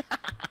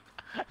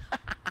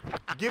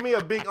 Give me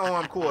a big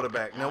arm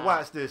quarterback. Now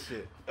watch this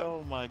shit.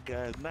 Oh my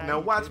God! Now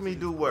watch me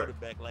do work.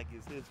 Like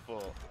it's his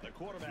fault.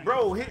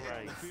 Bro,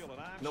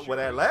 no, well,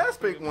 that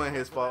last pick wasn't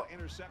his fault.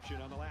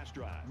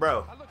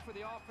 Bro. I look for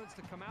the offense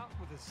to come out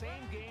with the same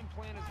game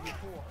plan as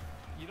before.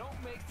 You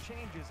don't make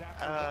changes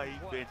after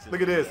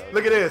Look at this.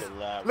 Look at this.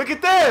 Look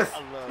at this.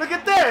 Look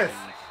at this.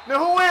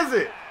 Now who is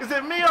it? Is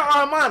it me or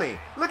Armani?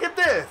 Look at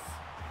this.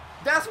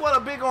 That's what a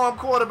big arm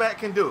quarterback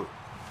can do.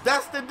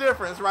 That's the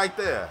difference right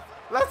there.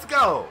 Let's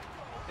go.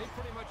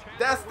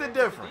 That's the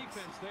difference.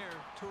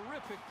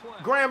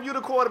 Graham, you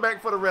the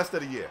quarterback for the rest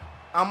of the year.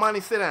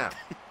 Armani, sit down.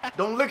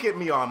 Don't look at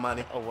me,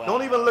 Armani. Oh, wow.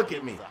 Don't even look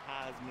at me.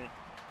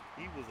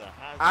 He was a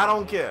Heisman. I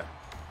don't care.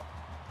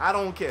 I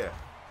don't care.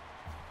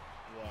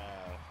 Wow.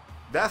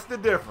 That's the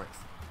difference.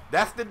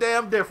 That's the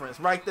damn difference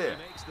right there.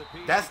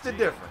 That's the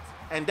difference.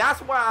 And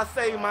that's why I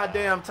save my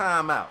damn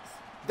timeouts.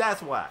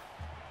 That's why.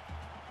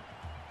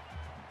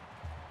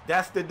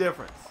 That's the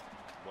difference.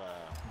 Wow.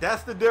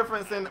 That's the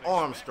difference in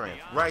arm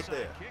strength right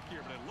there.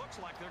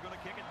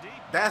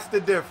 That's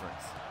the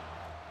difference.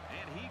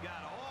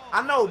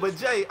 I know, but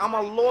Jay, I'm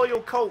a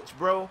loyal coach,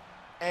 bro.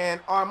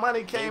 And our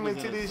money came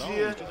into this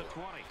year.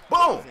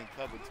 Boom!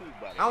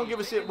 I don't give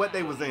a shit what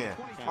they was in.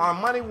 Our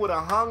money would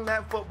have hung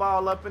that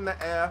football up in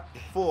the air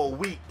for a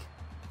week.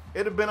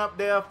 It'd have been up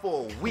there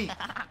for a week.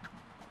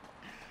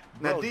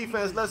 Now,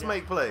 defense, let's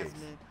make plays.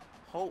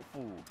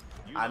 Hopeful.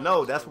 I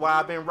know. That's why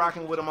I've been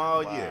rocking with them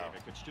all year.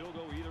 It could still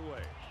go either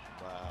way.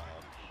 Wow.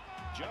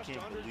 Just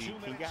under 2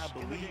 minutes. Can y'all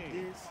believe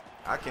this?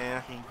 I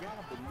can. Can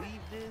y'all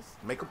believe this?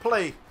 Make a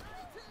play.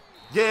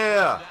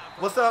 Yeah.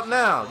 What's up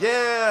now?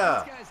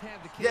 Yeah.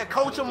 Yeah,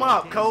 coach them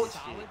up, coach.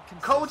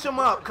 Coach them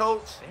up,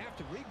 coach.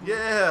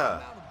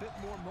 Yeah.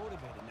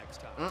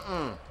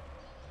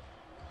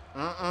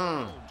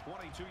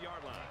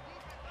 22-yard line.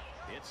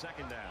 It's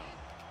second down.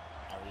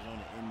 I was on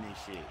to end this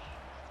shit.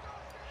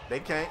 They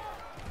can't.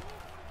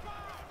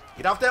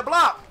 Get off that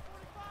block.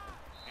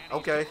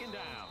 Okay.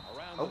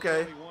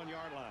 Okay.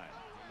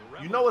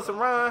 You know it's a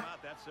run.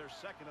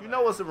 You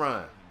know it's a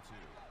run.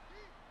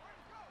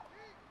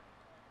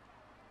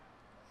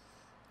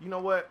 You know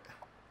what?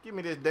 Give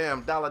me this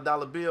damn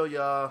dollar bill,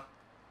 y'all.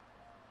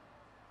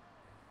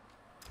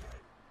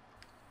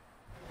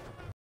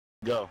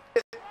 Go.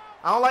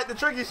 I don't like the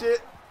tricky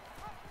shit.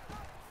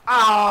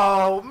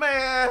 Oh,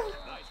 man.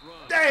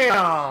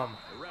 Damn.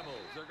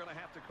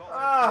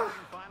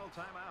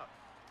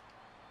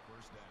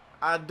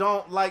 I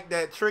don't like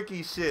that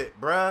tricky shit,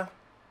 bruh.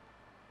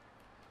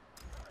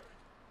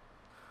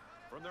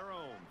 From their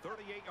own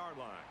 38-yard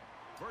line.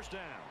 First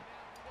down.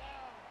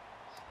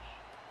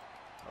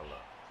 Hold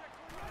up.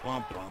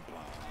 Bum, bum,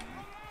 bum.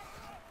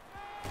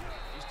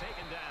 He's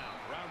taken down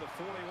around the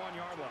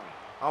 41-yard line.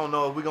 I don't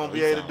know if we're going to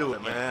be able to do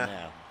it, man.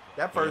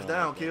 That first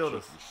down killed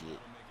us.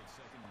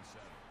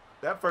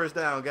 That first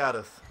down got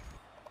us.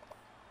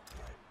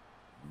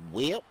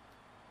 Whip.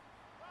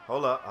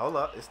 Hold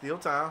up. It's still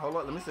time. Hold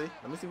up. Let me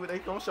see what they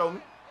going to show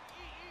me.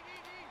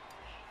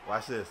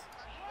 Watch this.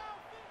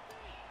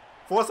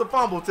 Force a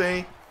fumble,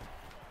 team.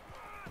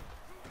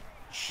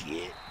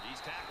 Shit.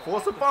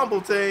 Force a fumble,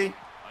 team.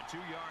 A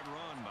 2-yard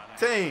run by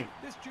Team.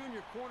 This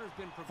junior corner's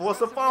been Force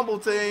a fumble,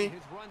 team.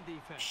 his run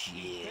defense.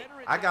 Shit.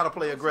 I got to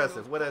play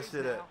aggressive. Where that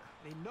shit at?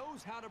 He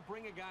knows how to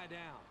bring a guy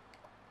down.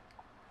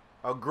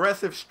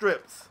 Aggressive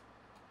strips.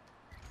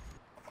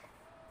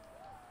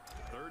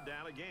 third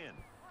down again.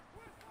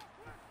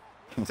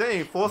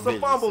 Team, force a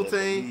fumble,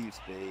 team.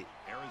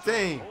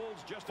 Team,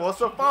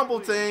 force a fumble,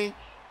 team.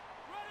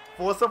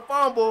 Force a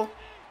fumble.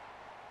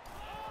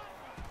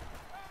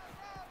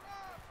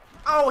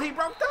 Oh, he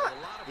broke that.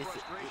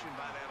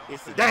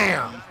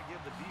 Damn.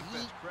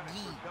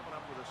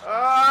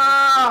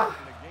 Ah.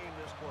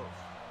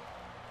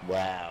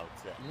 Wow.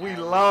 We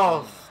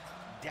lost.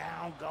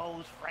 Down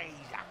goes Frazier.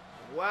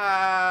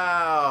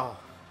 Wow.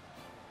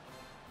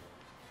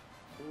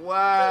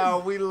 Wow,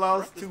 we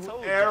lost to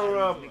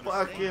Era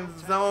fucking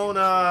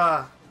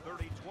Zona.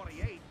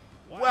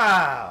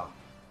 Wow.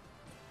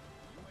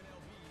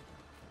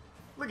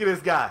 Look at this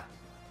guy.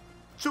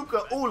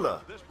 Chuka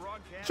Ula.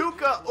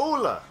 Chuka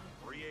Ula.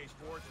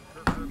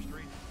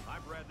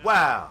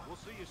 Wow. We'll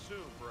see you soon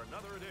for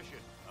another edition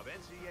of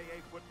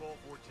NCAA Football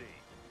 14.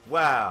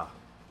 Wow.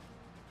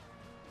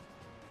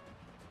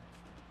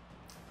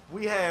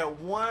 We had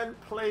one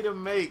play to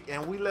make,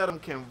 and we let them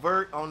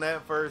convert on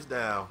that first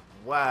down.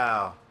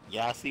 Wow.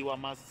 Y'all see why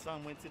my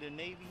son went to the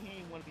Navy? He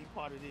ain't want to be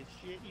part of this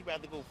shit. He'd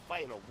rather go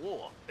fight a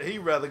war. He'd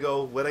rather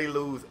go where they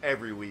lose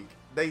every week.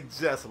 They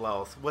just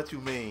lost. What you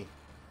mean?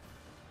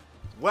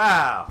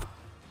 Wow.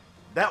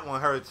 That one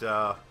hurt,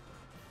 y'all.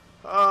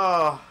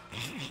 Oh.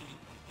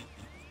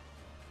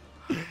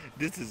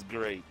 This is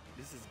great.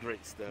 This is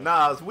great stuff.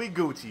 Nas, we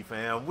Gucci,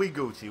 fam. We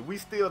Gucci. We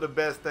still the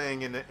best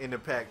thing in the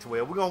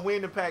Pac-12. We're gonna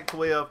win the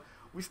Pac-12.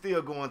 We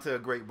still going to a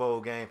great bowl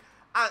game.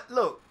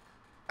 Look,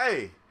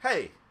 hey,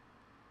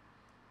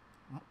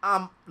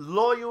 I'm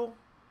loyal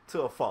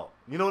to a fault.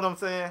 You know what I'm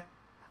saying?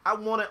 I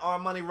wanted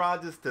Armani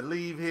Rogers to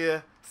leave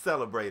here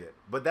celebrated,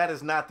 but that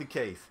is not the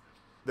case.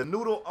 The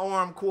noodle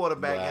arm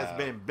quarterback has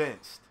been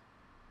benched.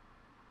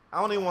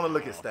 I don't even want to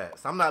look at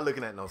stats. I'm not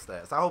looking at no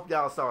stats. I hope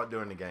y'all saw it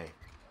during the game.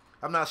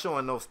 I'm not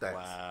showing no stats.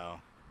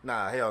 Wow.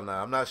 Nah, hell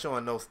nah. I'm not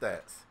showing no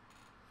stats.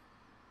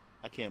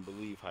 I can't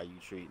believe how you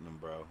treating him,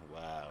 bro.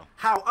 Wow.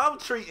 How I'm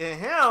treating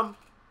him,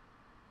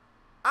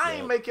 I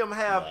ain't make him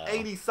have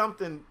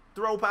 80-something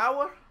throw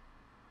power.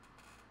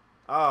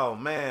 Oh,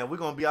 man. We're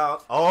going to be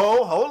out.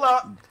 Oh, hold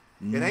up.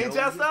 It ain't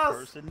just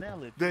us.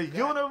 The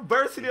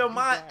University of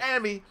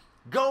Miami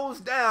goes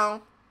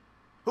down.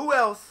 Who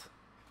else?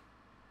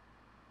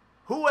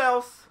 Who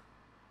else?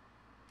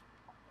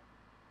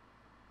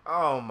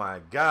 Oh my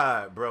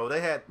God, bro! They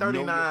had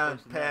 39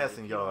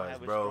 passing yards,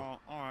 bro. Strong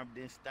arm,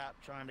 then stop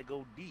trying to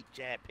go deep,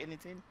 Chad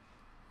Pennington.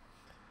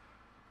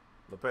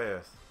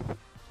 Lopez,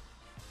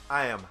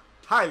 I am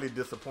highly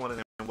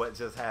disappointed in what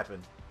just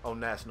happened on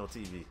national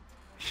TV.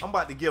 I'm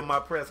about to give my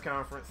press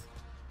conference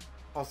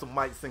on some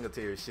Mike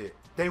Singletary shit.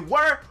 They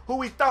were who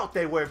we thought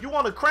they were. If you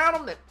want to crown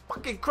them, then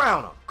fucking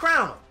crown them.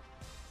 Crown them.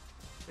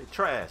 They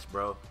trash,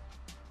 bro.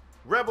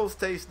 Rebels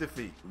taste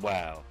defeat.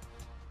 Wow.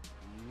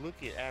 Look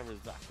at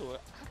Arizona.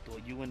 I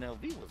thought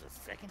UNLV was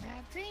a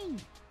second-half team.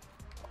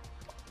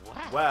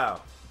 Wow.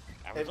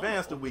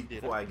 Advance the week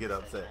before I get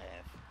upset.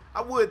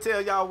 I would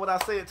tell y'all what I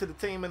said to the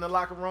team in the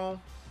locker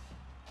room,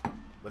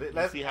 but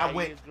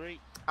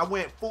I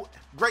went full.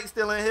 Great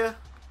still in here.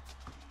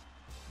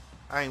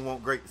 I ain't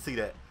want Great to see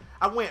that.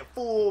 I went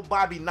full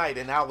Bobby Knight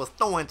and I was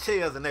throwing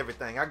chairs and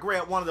everything. I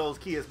grabbed one of those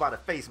kids by the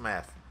face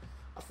mask.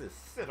 I said,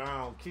 "Sit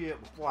down, kid,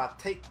 before I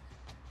take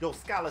your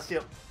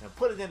scholarship and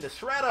put it in the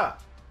shredder."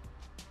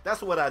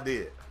 That's what I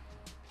did.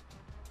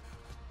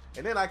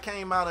 And then I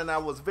came out and I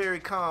was very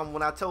calm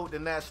when I told the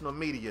national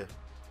media,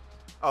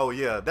 oh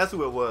yeah, that's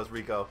who it was,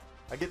 Rico.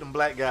 I get them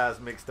black guys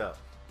mixed up.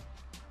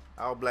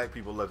 All black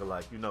people look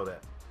alike. You know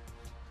that.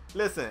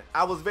 Listen,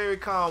 I was very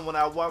calm when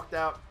I walked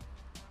out.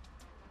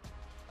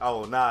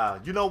 Oh, nah.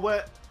 You know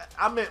what?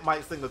 I meant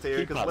Mike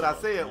Singletary because what I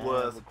said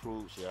was...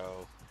 recruits,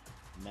 yo.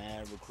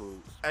 Mad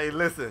recruits. Hey,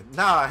 listen.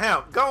 Nah,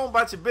 Hamp. Go on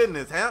about your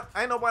business, Hamp.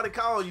 Ain't nobody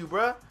call you,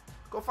 bruh.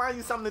 Go find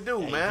you something to do,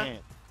 man.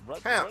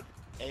 Hamp.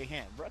 Hey,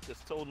 Hamp. Ruckus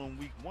told him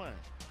week 1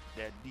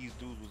 that these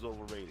dudes was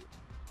overrated.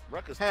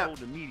 Ruckus told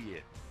the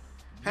media.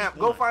 Hamp,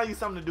 go find you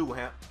something to do,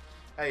 Hamp.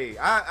 Hey,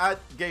 I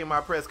gave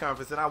my press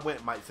conference and I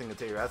went Mike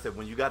Singletary. I said,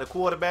 when you got a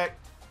quarterback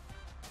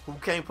who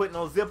can't put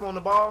no zip on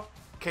the ball,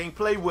 can't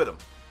play with him,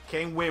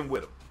 can't win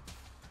with him,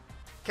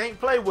 can't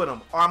play with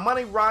him,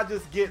 Armani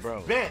Rogers gets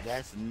benched.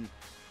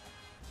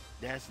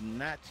 That's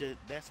not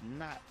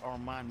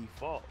Armani's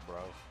fault,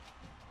 bro.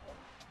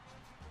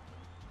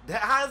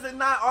 How is it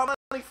not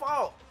Armani's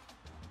fault?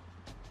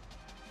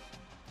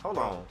 Hold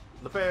on,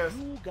 LeParis.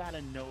 You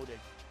gotta know that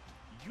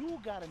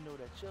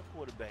your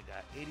quarterback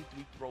got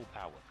 83 throw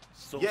power.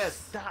 So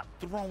stop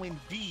throwing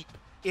deep.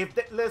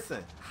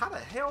 Listen, how the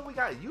hell we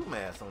got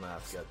UMass on our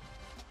schedule?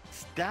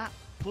 Stop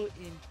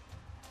putting.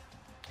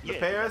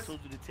 LeParis. I told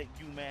you to take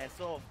UMass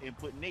off and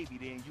put Navy.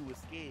 Then you were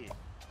scared.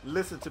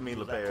 Listen to me,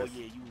 LeParis. Like, oh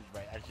yeah, you was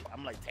right.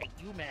 I'm like, take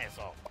UMass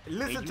off.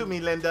 Listen to me,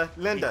 Linda.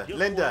 Listen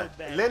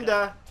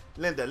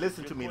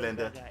to me,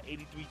 Linda. Got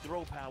 83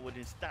 throw power.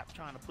 Then stop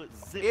trying to put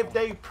zip. If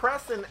they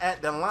pressing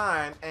at the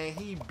line and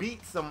he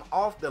beats them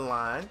off the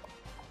line,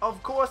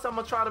 of course I'm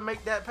gonna try to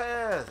make that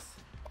pass.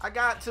 I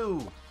got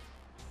to.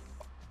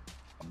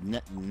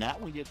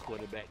 Not when your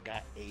quarterback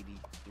got 80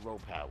 throw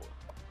power.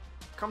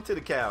 Come to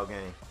the Cal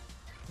game.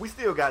 We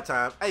still got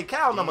time. Hey,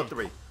 Cal number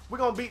 3. We're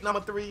gonna beat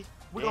number 3.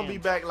 We're gonna be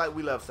back like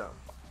we love something.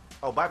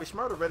 Oh, Bobby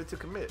Schmurder ready to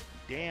commit.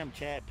 Damn,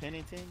 Chad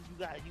Pennington.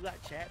 You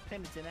got Chad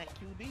Pennington at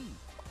QB.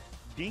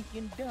 Dink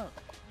and dunk.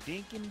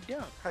 Dink and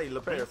dunk. Hey,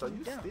 LeParis, are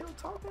you still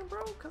talking,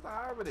 bro? Because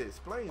I already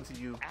explained to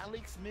you.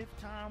 Alex Smith,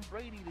 Tom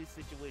Brady, this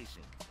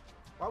situation.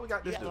 Why we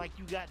got this dude? Like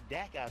you got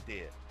Dak out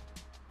there.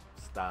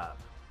 Stop.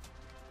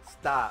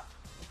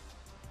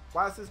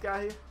 Why is this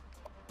guy here?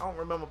 I don't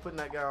remember putting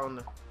that guy on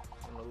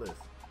the list.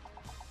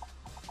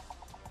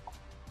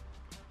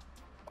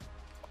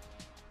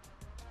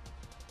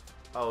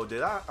 Oh,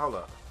 did I? Hold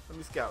up. Let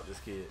me scout this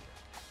kid.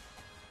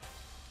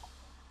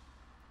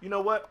 You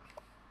know what?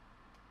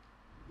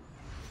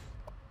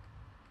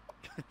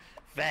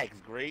 Facts,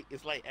 great.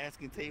 It's like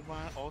asking Tavon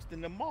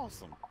Austin to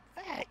moss him.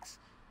 Facts.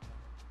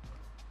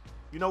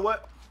 You know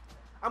what?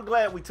 I'm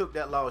glad we took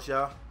that loss,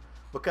 y'all.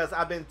 Because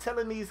I've been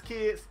telling these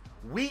kids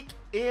week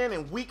in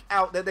and week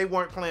out that they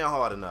weren't playing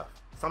hard enough.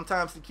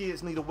 Sometimes the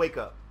kids need to wake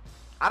up.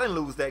 I didn't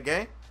lose that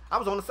game. I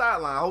was on the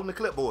sideline holding the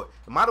clipboard.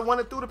 Am I the one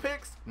that threw the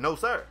picks? No,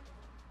 sir.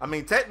 I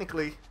mean,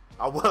 technically,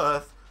 I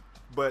was,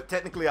 but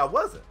technically I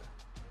wasn't.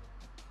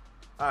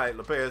 All right,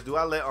 LeParis, do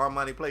I let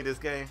Armani play this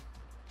game?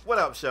 What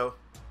up, show?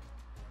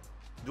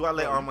 Do I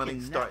let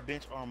Armani start?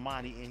 Bench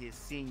Armani in his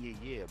senior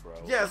year, bro.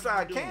 Yes,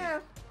 I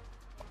can.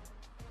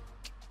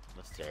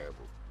 That's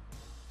terrible.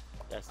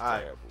 That's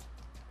terrible.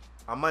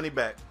 I'm money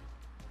back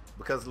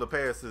because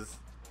LeParis is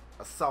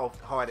a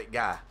soft-hearted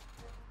guy.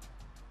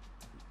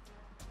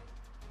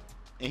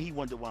 And he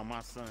wondered why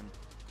my son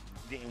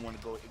didn't want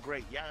to go.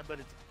 Great, y'all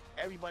better.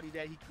 Everybody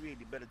that he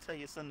created better tell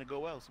your son to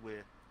go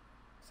elsewhere.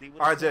 See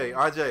what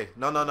RJ,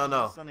 no.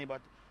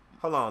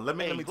 Hold on, let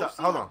me talk.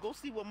 Hold on. Go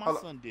see what my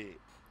son did.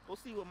 Go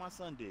see what my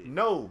son did.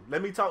 No,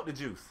 let me talk to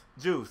Juice.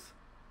 Juice,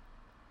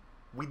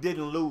 we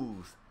didn't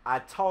lose. I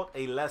taught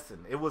a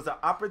lesson. It was an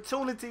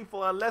opportunity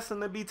for a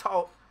lesson to be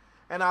taught,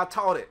 and I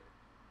taught it.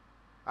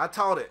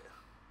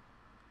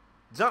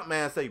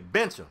 Jumpman say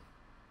bench him.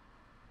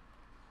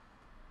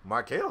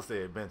 Markel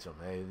said bench him.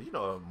 Hey, you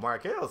know,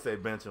 Markel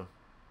said bench him.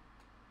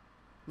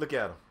 Look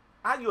at him.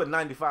 How you a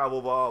 95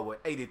 overall with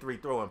 83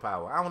 throwing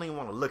power? I don't even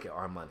want to look at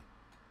our money.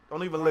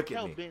 Don't even look at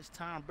me. Markel benched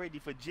Tom Brady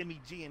for Jimmy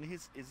G in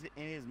his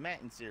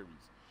Madden series.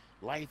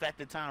 Life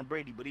after Tom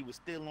Brady, but he was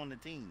still on the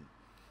team.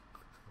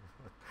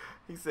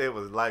 He said it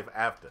was life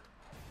after.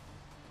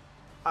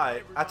 All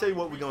right, I tell you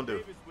what we're going to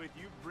do.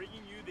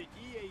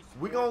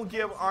 We're going to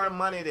give our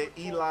money to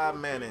Eli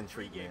Manning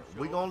treatment.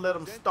 We're going to let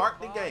him start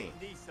the game.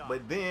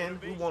 But then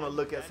we want to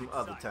look at some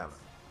other talent.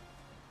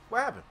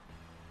 What happened?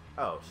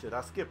 Oh, shit,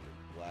 I skipped it.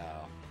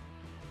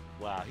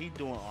 Wow, he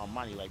doing our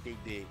money like they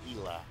did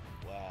Eli.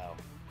 Wow.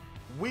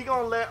 We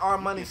going to let our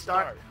money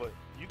start. But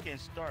you can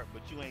start,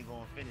 but you ain't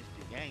going to finish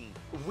the game.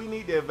 We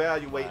need to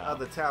evaluate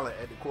other talent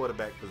at the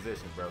quarterback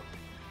position, bro.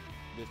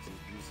 This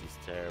is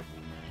terrible,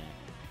 man.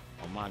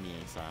 Armani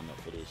ain't signed up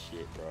for this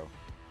shit, bro.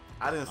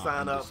 I didn't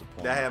sign up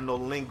to have no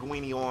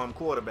linguini arm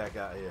quarterback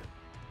out here.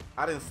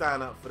 I didn't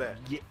sign up for that.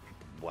 Yeah.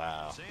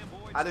 Wow.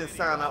 I didn't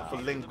sign up for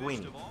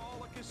linguini.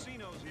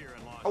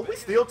 Oh, we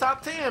still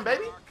top 10,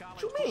 baby.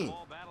 What you mean?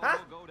 Huh?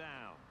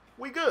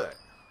 We good.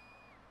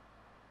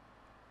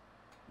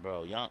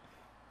 Bro, young.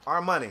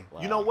 Our money.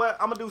 Wow. You know what?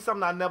 I'm going to do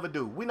something I never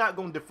do. We're not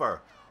going to defer.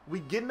 We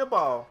getting the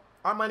ball.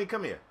 Our money,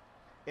 come here.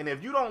 And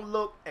if you don't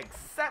look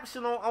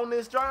exceptional on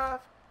this drive,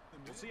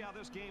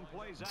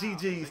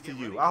 GG's to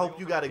you. I hope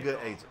you got a good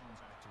agent.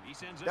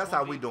 That's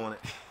how we doing it.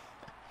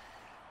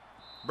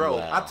 Bro,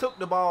 Wow. I took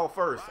the ball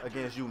first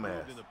against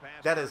UMass.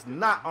 That is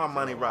not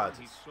Armani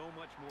Rogers.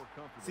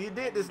 See, it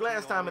did this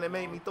last time, and it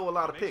made me throw a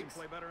lot of picks.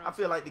 I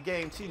feel like the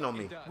game cheating on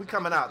me. We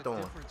coming out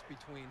throwing.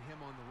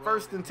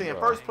 1st and 10.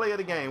 First play of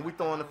the game, we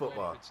throwing the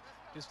football.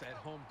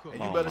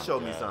 And you better show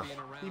me something.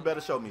 He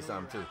better show me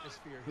something, too.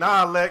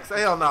 Nah, Lex.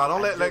 Hell no.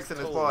 Don't let Lex in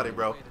this party,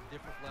 bro.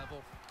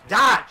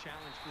 God!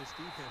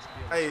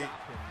 Hey,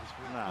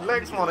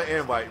 Lex want an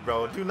invite,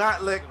 bro. Do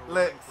not let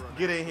Lex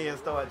get in here and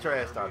start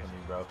trash talking to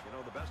me, bro.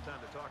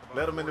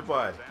 Let him in the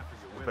party.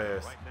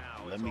 Pass.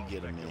 Let me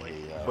get him in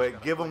here, y'all.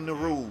 But give him the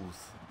rules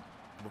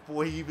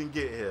before he even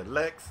get here.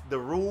 Lex, the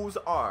rules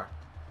are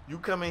you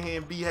come in here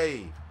and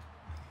behave.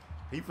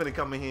 He finna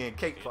come in here and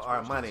cake for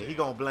our money. He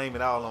gonna blame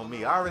it all on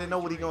me. I already know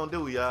what he gonna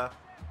do, y'all.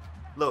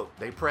 Look,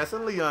 they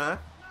pressing Leon.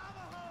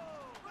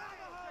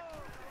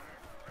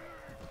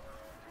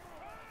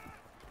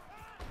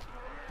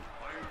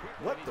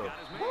 What the?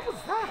 What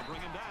was that?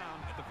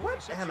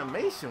 What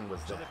animation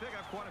was that?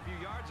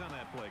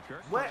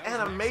 What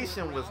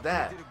animation was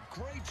that?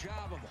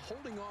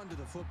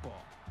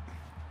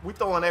 We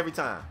throwing every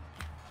time.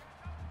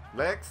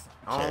 Lex,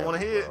 I don't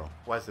want to hear it.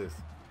 Watch this.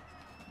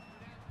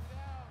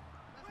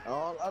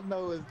 All I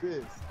know is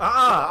this.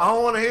 I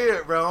don't want to hear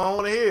it, bro. I don't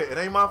want to hear it. It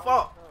ain't my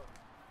fault.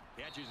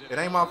 It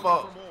ain't my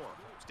fault.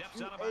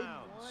 Steps out of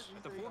bounds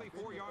at the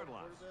 44-yard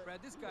line. Brad,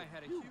 this guy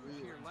had a huge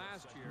year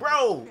last year.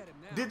 Bro,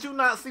 did you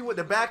not see what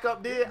the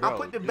backup did? Bro, I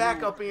put the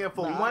backup in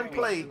for one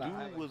play.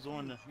 Dude was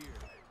on the.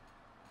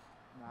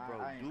 Bro,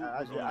 dude I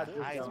was on the just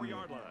don't.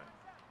 Heisman.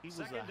 He was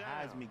a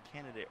Heisman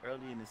candidate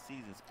early in the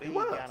season. Spade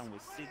was. got him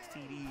with 6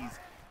 TDs,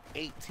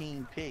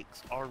 18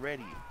 picks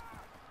already.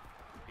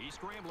 He's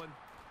scrambling.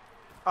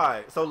 All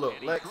right, so look,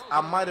 Lex, I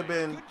might have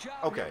been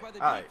okay. All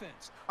right,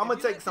 I'm gonna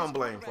take some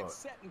blame for it.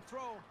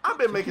 I've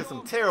been making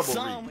some terrible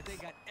reads.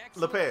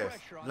 LePage,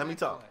 let me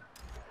talk.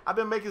 I've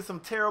been making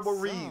some terrible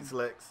reads,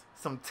 Lex.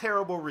 Some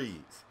terrible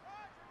reads.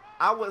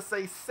 I would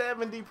say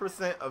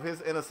 70% of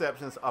his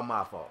interceptions are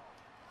my fault.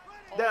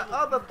 The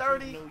other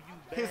 30,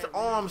 his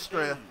arm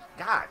strength.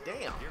 God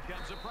damn.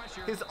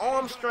 His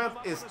arm strength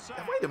is.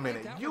 Wait a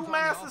minute.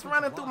 UMass is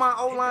running through my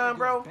O-line,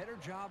 bro.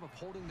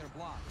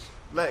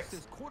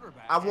 Lex,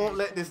 I won't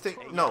let this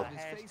take. No,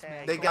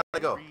 they gotta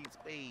go.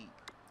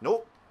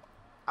 Nope.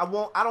 I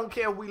won't. I don't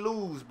care if we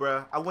lose,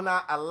 bro. I will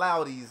not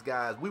allow these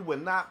guys. We will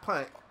not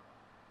punt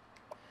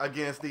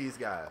against these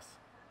guys.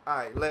 All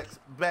right, Lex.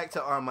 Back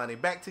to our money.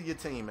 Back to your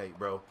teammate,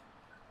 bro.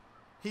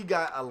 He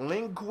got a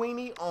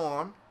linguini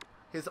arm.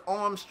 His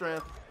arm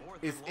strength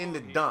is in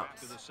the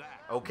dumps.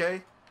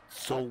 Okay.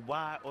 So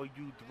why are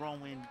you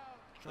throwing?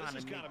 Trying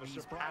to make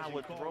these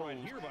power throws,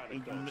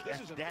 and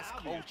that's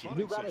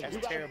coaching.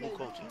 That's terrible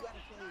coaching.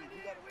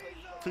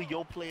 To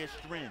your player's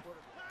strength.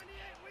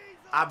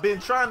 I've been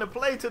trying to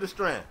play to the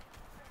strength.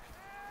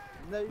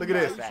 Look at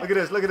this. Look at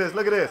this. Look at this.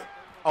 Look at this.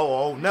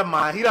 Oh, never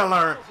mind. He done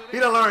learned. He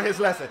done learned his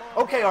lesson.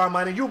 Okay,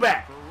 Armani, you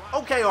back.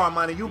 Okay,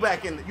 Armani, you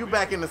back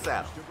in the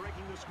saddle.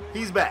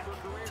 He's back.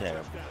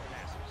 Terrible.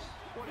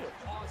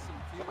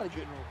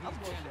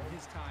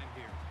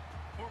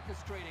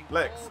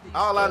 Lex,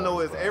 all I know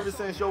is ever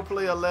since your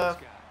player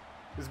left,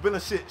 it's been a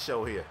shit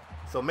show here.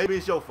 So maybe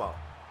it's your fault.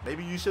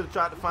 Maybe you should have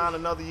tried to find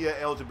another year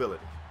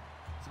eligibility.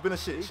 It's been a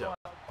shit show.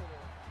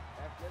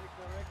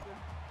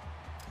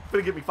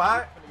 Finna get me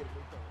fired?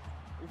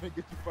 We finna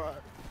get you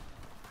fired.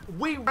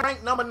 We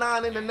ranked number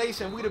 9 in the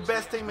nation. We the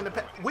best team in the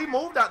Pac. We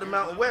moved out the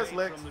Mountain West,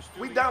 Lex.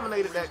 We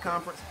dominated that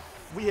conference.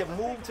 We have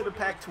moved to the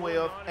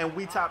Pac-12, and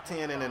we top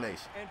 10 in the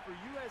nation.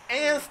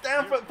 And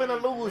Stanford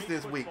finna lose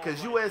this week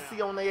because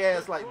USC on their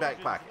ass like back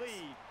pockets.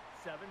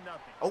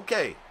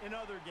 Okay. In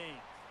other games,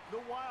 the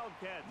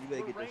Wildcats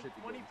were ranked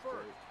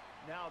 21st.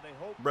 Now they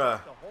hope Bruh,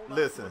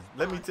 listen,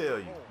 let me tell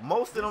you.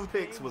 Most of them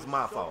picks was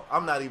my fault.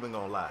 I'm not even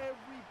gonna lie.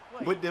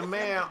 But the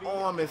man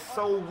arm is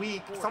so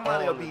weak,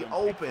 somebody will be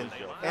open.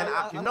 And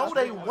I know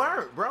they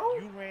weren't, bro.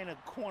 You ran a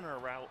corner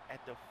route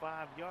at the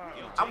 5-yard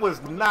line. I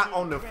was not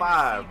on the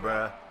 5,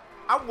 bruh.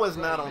 I was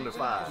not on the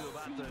 5.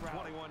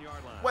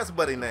 What's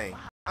buddy name?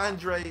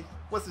 Andre,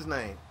 what's his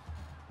name?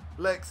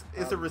 Lex,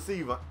 it's a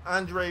receiver.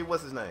 Andre,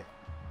 what's his name?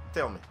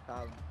 Tell me.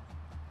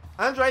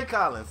 Andre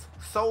Collins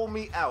sold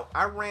me out.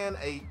 I ran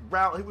a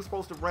route. He was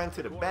supposed to run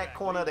to the back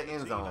corner of the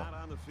end zone.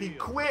 He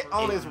quit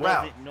on his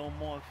route. No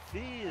more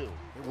field.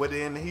 Well,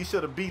 then he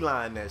should have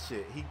beelined that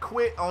shit. He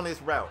quit on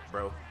his route,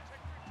 bro.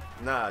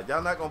 Nah,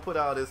 y'all not gonna put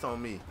all this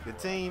on me. The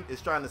team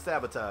is trying to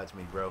sabotage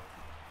me, bro.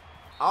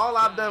 All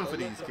I've done for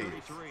these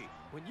kids.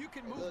 When you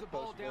can move the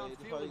ball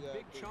downfield in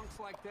big chunks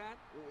like that,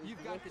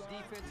 you've got the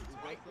defense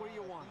right where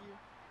you want them.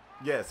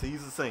 Yes,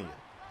 he's a senior.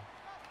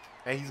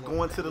 And he's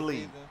going to the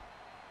league.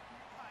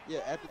 Yeah,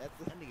 that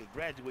nigga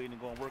graduating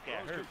and going to work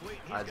at her.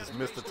 I just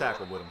missed the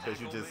tackle with him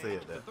because you just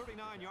said that.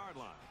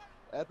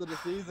 After the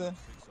season,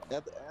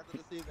 after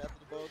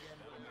the bowl game,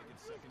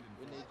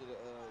 we need you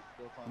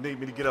to go find. Need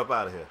me to get up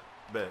out of here.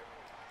 Bet.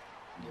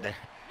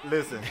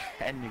 Listen,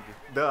 That nigga.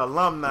 the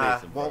alumni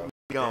Listen, won't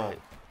be gone.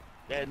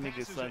 That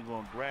nigga son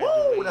going to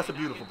graduate. Woo, that's a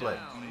beautiful play.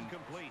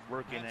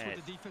 Working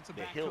at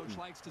the Hilton.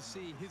 Likes to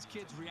see his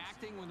kids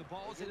reacting when the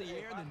ball's in the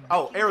air.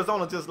 Oh,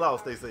 Arizona just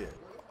lost, they said.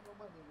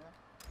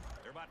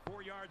 They're about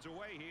 4 yards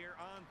away here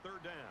on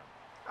 3rd down.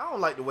 I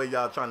don't like the way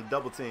y'all trying to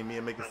double team me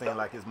and make it seem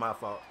like it's my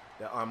fault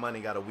that our money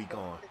got a week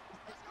on.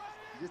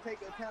 Just take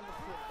account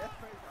of it. That's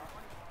crazy.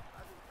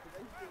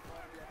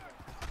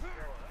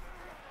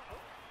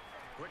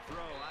 Quick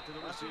throw out to the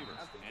receiver.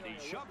 And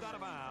he shoved out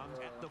of bounds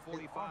at the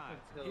 45.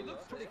 He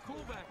looks pretty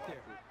cool back there.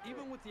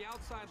 Even with the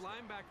outside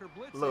linebacker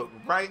blitzing.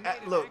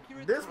 Look,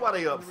 this is why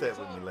they upset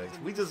with me, Lex.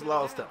 We just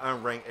lost to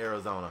unranked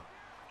Arizona.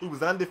 We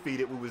was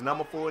undefeated. We was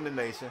number 4 in the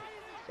nation.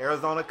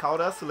 Arizona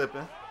caught us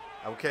slipping.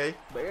 Okay?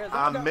 Big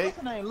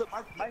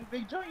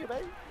Junior,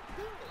 baby.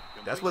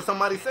 That's what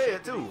somebody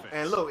said, too.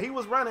 And look, he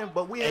was running,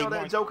 but we held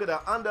that joker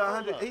to under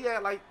 100. He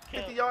had like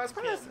 50 yards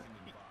passing.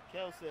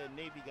 Kel said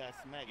Navy got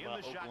smacked by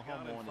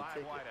Oklahoma on the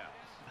ticket.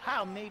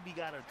 How Navy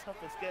got a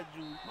tougher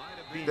schedule?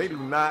 They do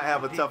not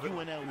have a tougher.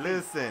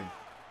 Listen,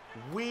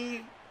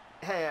 we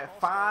had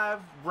 5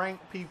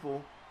 ranked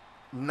people,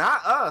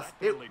 not us,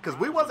 because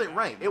we wasn't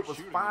ranked. It was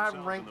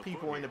 5 ranked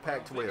people in the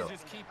Pac-12.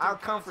 Our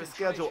conference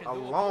schedule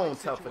alone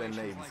tougher than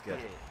Navy's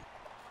schedule.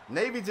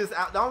 Navy just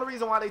out. The only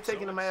reason why they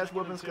taking them ass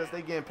whoopings because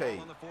they getting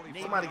paid.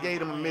 Somebody gave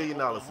them $1 million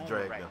to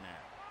drag them.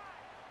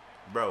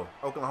 Bro,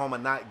 Oklahoma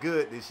not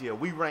good this year.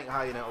 We rank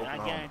higher than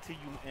Oklahoma.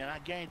 I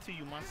guarantee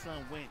you, my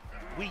son went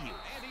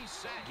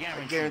wheels.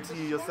 I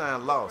guarantee you, your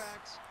son lost.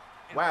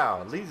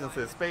 Wow, Legion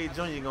says Spade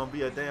Jr. gonna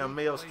be a damn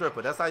male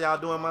stripper. That's how y'all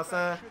doing, my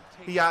son?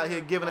 He out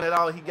here giving it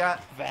all he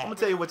got. I'm gonna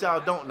tell you what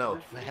y'all don't know.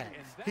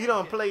 He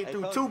done played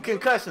through 2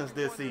 concussions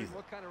this season,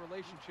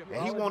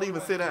 and he won't even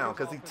sit down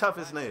because he tough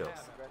as nails.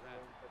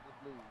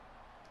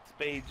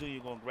 Spade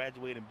Jr. gonna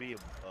graduate and be a.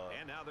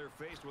 And now they're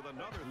faced with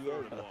another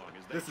 3rd and long.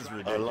 This is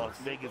ridiculous. Las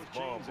Vegas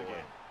ball boy.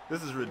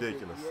 This is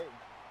ridiculous.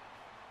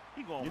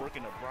 He gonna work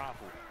in a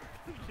brothel.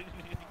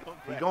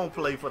 He gonna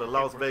play for the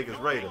Las Vegas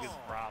Raiders.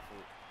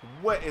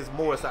 What is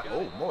Morris?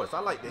 Morris,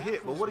 I like the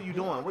hit, but what are you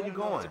doing? Where you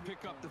going? To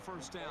pick up the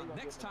first down.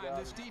 Next time,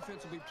 this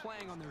defense will be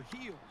playing on their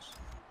heels.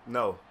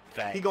 No,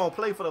 he gonna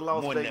play for the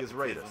Las Vegas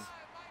Raiders.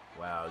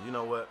 Wow, you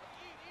know what?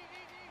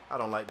 I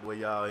don't like the way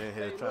y'all in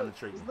here trying to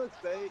treat me. Look,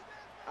 Spade.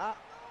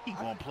 He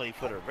gonna play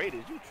for the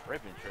Raiders. You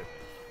tripping.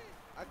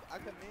 I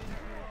commend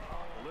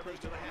Delivers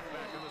to the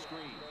halfback on the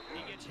screen.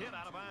 He gets hit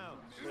out of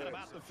bounds at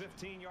about the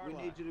 15-yard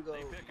line. They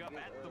pick up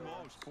at the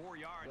most 4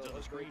 yards on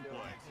the screen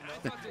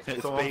play.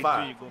 So I'm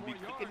 5.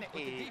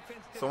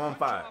 So I'm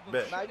 5.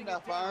 Bet. Now you're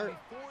not fired.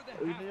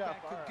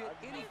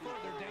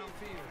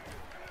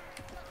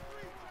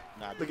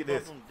 Look at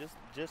this.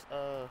 Just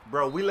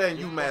Bro, we letting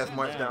UMass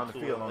march down the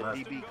field on us.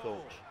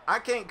 I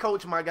can't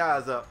coach my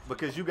guys up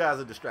because you guys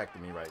are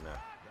distracting me right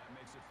now.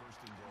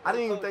 I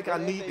didn't even think I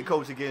need to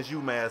coach against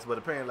UMass, but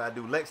apparently I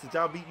do. Lex, did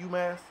y'all beat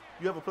UMass?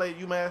 You ever played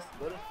UMass?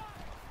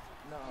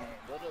 No.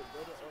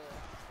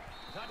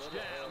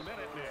 Touchdown,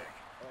 Minute Nick.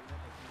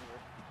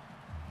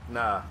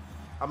 Nah,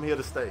 I'm here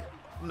to stay.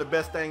 I'm the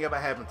best thing ever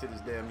happened to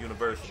this damn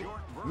university.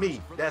 Me,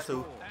 that's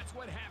who.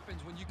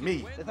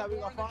 Me. That's how we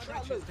gonna find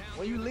out. Look,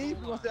 when you leave,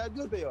 we gonna see how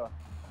good they are.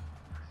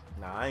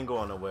 Nah, I ain't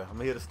going nowhere.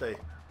 I'm here to stay.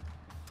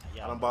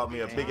 I done bought me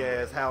a big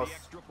ass house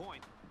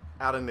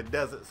out in the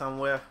desert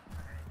somewhere.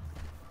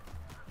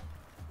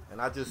 And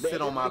I just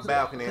sit on my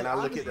balcony and I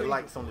look at the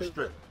lights on the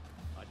strip.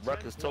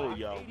 Rutgers told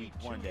y'all week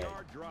 1 that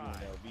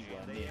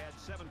They add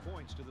 7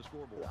 points to the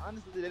scoreboard.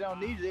 Honestly, they don't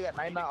need you. They got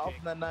 99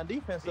 offense, 99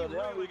 defense, so they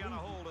don't really got a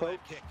hold of coach.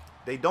 that kick.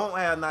 They don't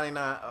have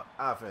 99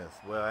 offense.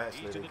 Well,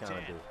 actually, they kind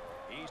of do.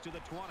 He's to the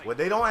 20. Well,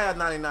 they don't have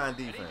 99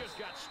 defense. He just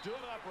got stood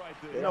up right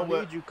there. They don't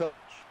need you, coach.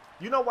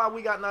 You know why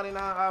we got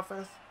 99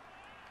 offense?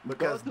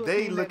 Because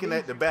they looking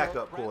at the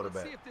backup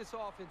quarterback. See if this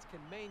offense can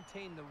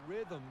maintain the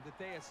rhythm that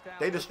they established.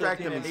 They distract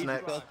him in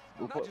snaps.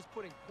 Not just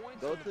putting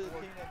points on the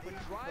board, but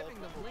driving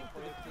the length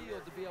of the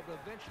field to be able to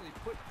eventually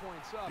put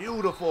points up.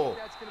 Beautiful.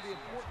 That's going to be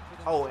important for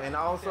them. Oh, and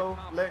also,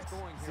 Lex,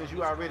 since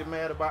you already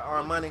mad about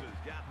our money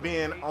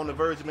being on the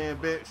verge of being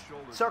bitch,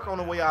 Chuck on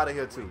the way out of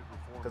here too.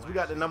 Because we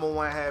got the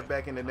 #1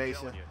 halfback in the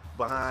nation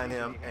behind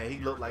him, and he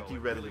looked like he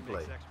ready to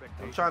play.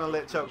 I'm trying to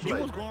let Chuck play.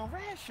 He was going to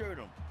redshirt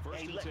him.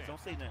 Hey, Lex, don't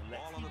say nothing,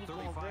 Lex. He was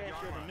going to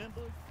redshirt him,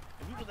 remember?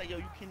 And we was like, yo,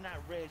 you cannot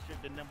redshirt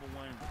the #1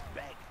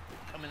 back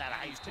coming out of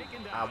high school.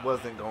 I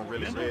wasn't going to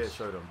really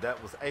redshirt him.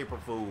 That was April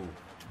Fool.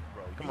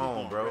 Bro, come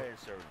on, bro.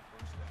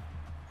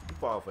 You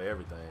fall for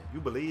everything. You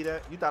believe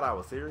that? You thought I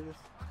was serious?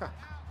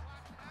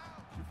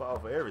 You fall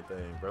for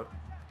everything, bro.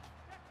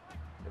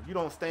 If you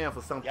don't stand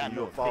for something,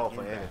 you'll fall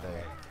for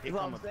anything. Here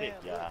come a pick,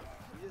 y'all.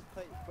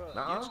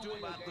 Gets to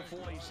about the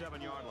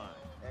 47-yard line.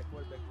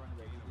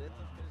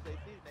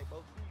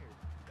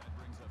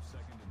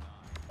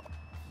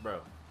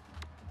 Bro,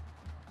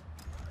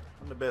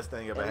 I'm the best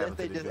thing ever happened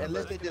to this game.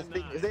 Unless they just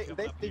think, if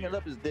they sting it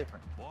up, is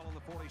different. Ball on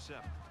the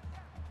 47.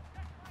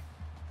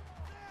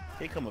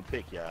 Here come a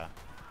pick, y'all.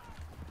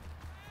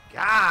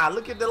 God,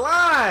 look at the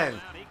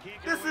line.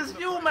 This is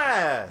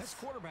UMass.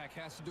 Quarterback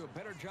has to do a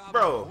better job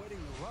bro, of avoiding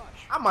the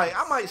rush.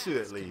 I might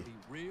should leave.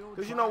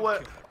 Because you know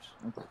what?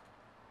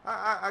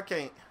 I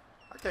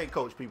can't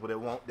coach people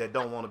that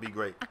don't want to be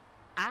great.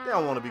 They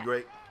don't want to be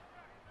great.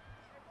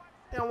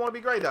 They don't want to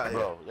be great out here.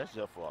 Bro, that's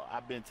your fault.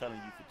 I've been telling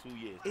you for 2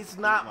 years. It's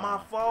not my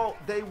fault.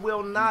 They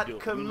will not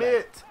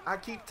commit. I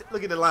keep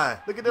look at the line.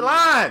 Look at the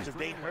line. Because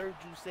they heard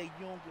you say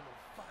you don't give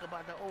a fuck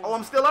about the old. Oh,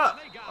 I'm still up.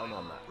 Oh no,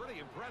 I'm not.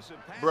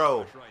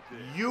 Bro,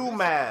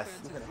 UMass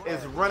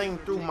is running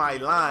through my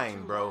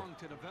line, bro.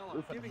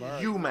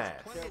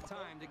 UMass.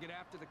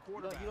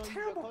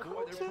 Terrible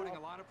coaching.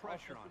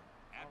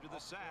 After the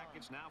sack,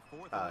 it's now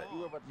 4th and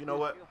long. You know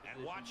what?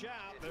 And watch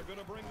out, they're going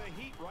to bring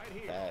the heat right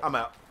here. I'm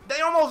out. They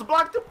almost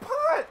blocked the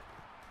punt.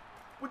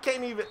 We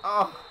can't even.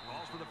 Oh.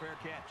 Balls for the fair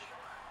catch.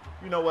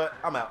 You know what?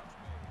 I'm out.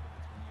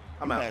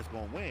 I'm out. UMass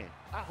gonna win.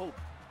 I hope.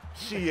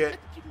 Shit.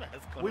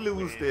 We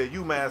lose to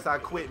UMass. I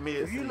quit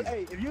mid-season.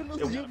 If you lose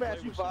to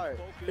UMass, you fired.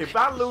 If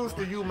I lose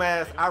to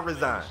UMass, I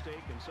resign.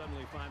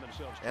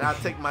 And I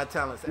take my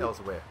talents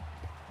elsewhere.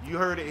 You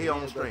heard it here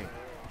on stream.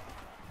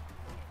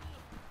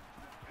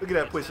 Look at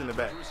that push in the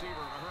back.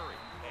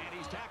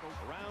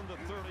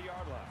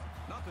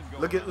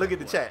 Look at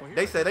the chat.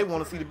 They said they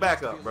want to see the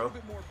backup, bro.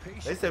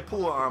 They said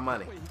pull our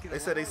money. They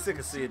said they sick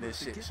of seeing this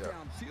shit show.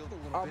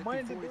 Our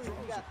money to do,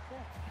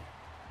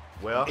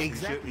 Well,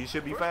 you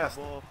should be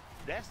faster. Well,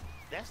 that's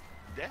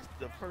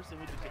the person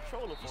with the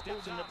controller for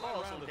holding the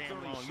ball so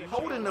damn long.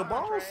 Holding the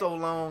ball so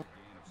long,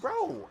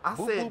 bro. I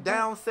said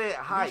down set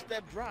height.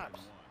 Step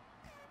drops.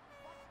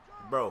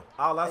 Bro,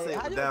 all I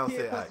said was down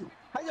set height.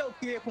 How your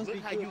kid Look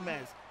how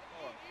UMass.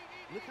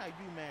 Look how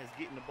UMass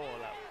getting the ball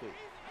out quick.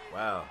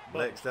 Wow,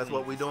 Lex, that's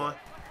what we doing?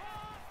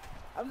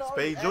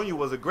 Spade Jr.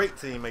 was a great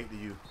teammate to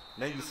you.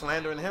 Now you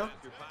slandering him?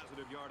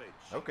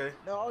 Okay.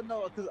 No,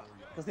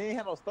 because he ain't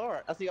had no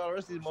star. I see all the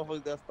rest of these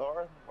motherfuckers got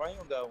stars. Why you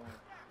don't got one?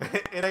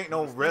 It ain't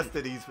no rest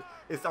of these.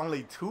 It's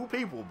only 2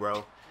 people,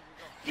 bro.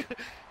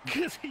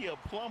 Because he a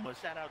plumber.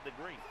 Shout out to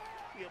Green.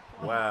 He a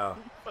plumber. Wow.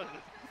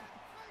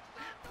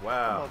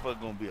 Wow. Motherfucker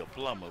gonna be a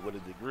plumber with a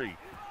degree.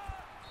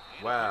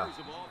 Wow.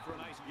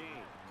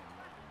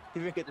 He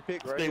didn't get the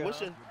pick, right? Hey,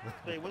 what's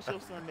your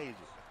son major?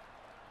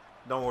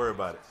 Don't worry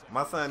about it.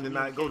 My son did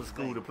not go to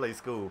school to play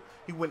school.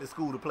 He went to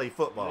school to play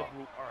football.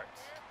 Liberal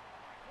arts.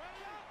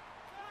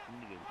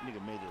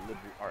 Nigga major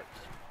liberal arts.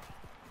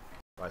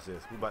 Watch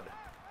this. We about to.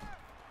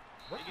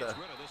 What He the? gets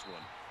rid of this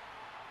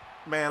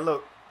one. Man,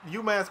 look.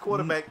 UMass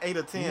quarterback 8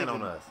 or 10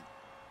 on us.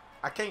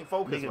 I can't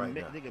focus right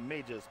now. Nigga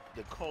majors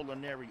the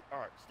culinary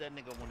arts. That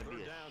nigga want to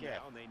be a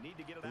chef.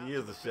 He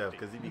is a chef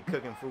because he be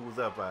cooking foods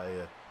up out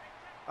here.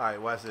 All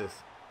right, watch this.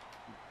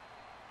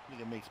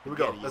 Nigga makes Here we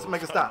go. Let's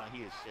make a stop.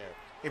 He a chef.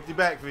 Empty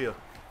backfield.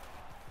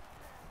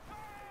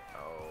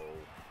 Oh.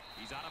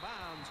 He's out of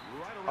bounds.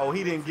 Right around Oh,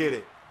 he didn't get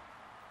it.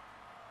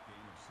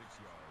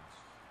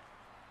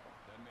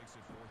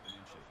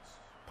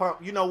 Pump,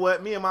 you know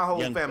what? Me and my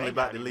whole family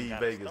about to leave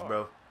Vegas,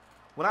 bro.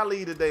 When I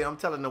leave today, I'm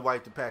telling the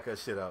wife to pack her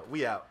shit up.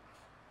 We out.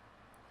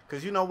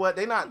 Cause you know what?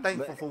 They not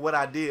thankful for what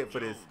I did for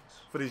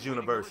this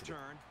university.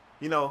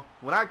 You know,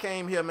 when I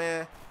came here,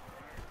 man,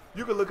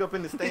 you could look up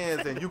in the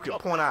stands and you could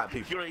point out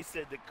people. You already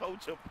said the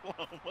coach a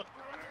plumber.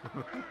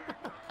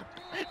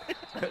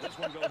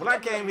 When I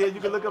came here, you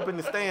could look up in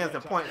the stands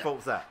and point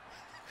folks out.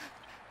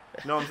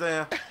 You know what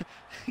I'm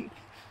saying?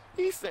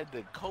 He said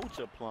the coach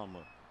a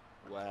plumber.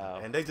 Wow.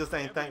 And they just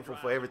ain't thankful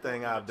for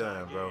everything I've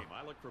done, bro.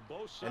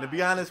 And to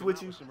be honest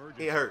with you,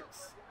 it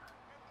hurts.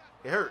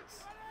 It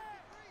hurts.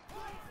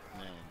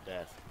 Man,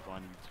 that's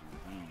funny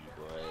to me,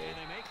 boy.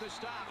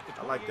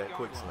 I like that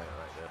quick slant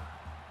right there.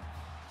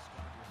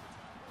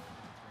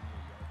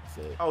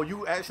 Oh,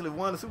 you actually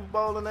won the Super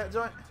Bowl in that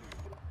joint?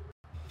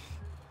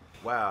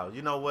 Wow,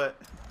 you know what?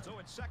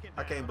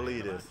 I can't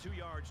believe this.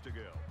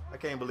 I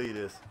can't believe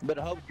this. You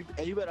better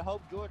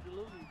hope Georgia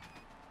loses.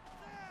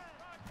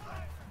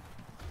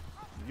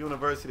 The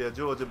University of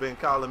Georgia been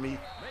calling me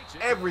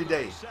every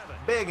day,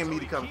 begging me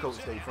to come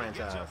coach their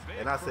franchise,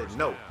 and I said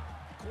no.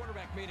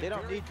 They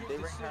don't need you. They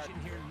ran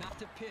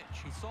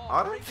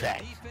Are hard.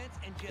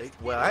 they?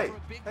 Well,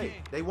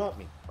 hey, they want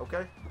me,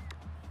 okay?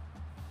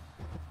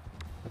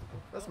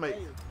 Let's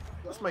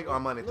make our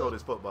money throw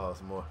this football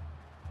some more.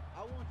 I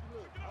want you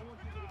to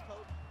be the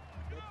coach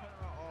that turn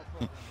around all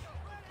programs.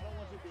 I don't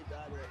want you to be a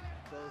guy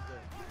that goes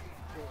there.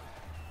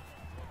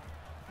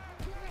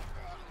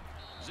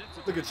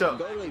 Look at Chuck.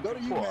 Go to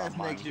UMass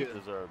next year.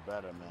 Deserve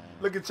better, man.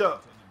 Look at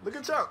Chuck. Look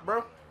at Chuck,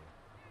 bro.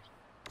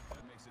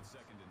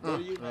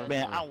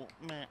 Man,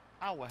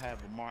 I would have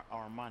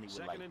Armani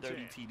with like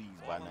 30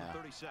 TDs by now.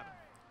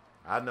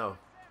 I know.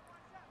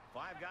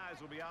 5 guys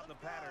will be out in the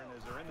pattern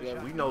as they're in the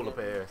shot. We know the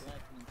pass.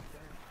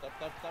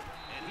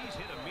 And he's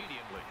hit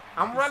immediately.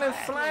 I'm running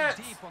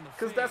slants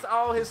because that's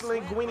all his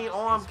linguini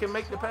arm can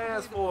make the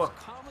pass for.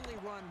 Commonly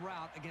run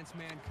route against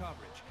man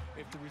coverage.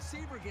 If the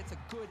receiver gets a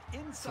good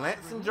inside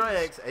slants and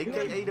drags,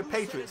 aka the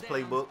Patriots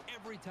playbook.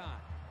 Every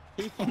time.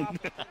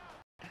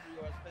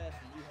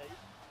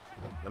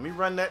 Let me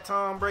run that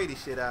Tom Brady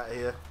shit out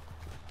here.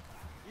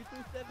 You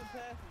threw 7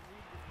 passes.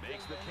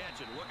 Makes the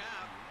catch and look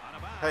out. Out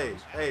of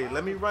bounds. Hey,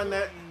 let me run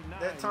that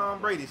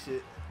Tom Brady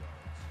shit.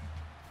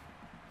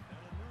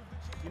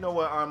 You know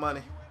what,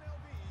 Armani?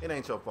 It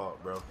ain't your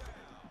fault, bro.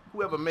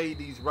 Whoever made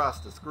these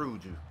rosters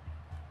screwed you.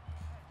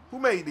 Who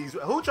made these?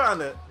 Who trying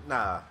to?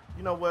 Nah.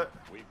 You know what?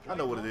 I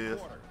know what it is.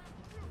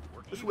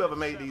 It's whoever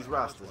made these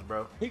rosters,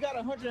 bro. He got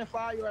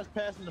 105 yards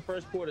passing in the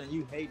first quarter, and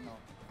you hating on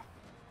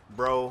him.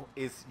 Bro,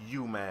 it's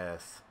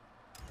UMass.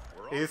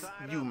 It's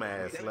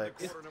UMass,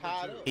 Lex. It's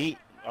tied up.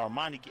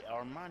 Armani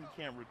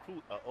can't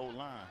recruit an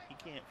O-line. He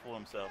can't for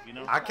himself, you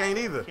know? I can't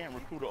either. He can't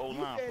recruit an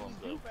O-line for himself.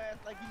 You fast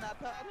like you're not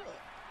tied up.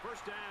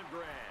 First down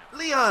grab.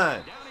 Leon.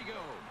 Down he goes.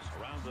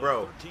 Around the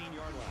Bro, 13-yard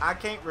line. I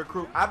can't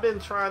recruit. I've been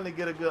trying to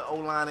get a good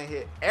O-line in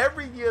here.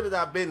 Every year that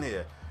I've been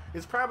here,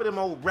 it's probably them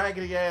old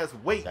raggedy-ass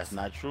weights That's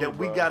not true, that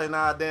we bro. got in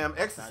our damn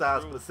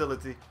exercise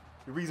facility.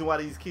 The reason why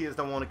these kids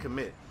don't want to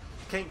commit.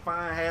 Can't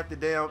find half the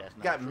damn,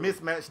 got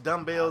mismatched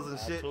dumbbells and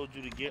shit. I told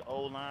you to get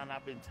O-line.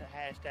 I've been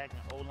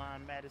hashtagging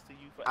O-line matters to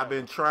you forever. I've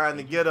been trying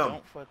to get them.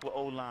 Don't fuck with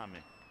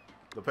O-linemen.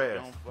 The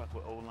pass. Don't fuck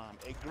with O-linemen.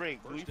 Hey, Greg,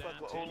 do we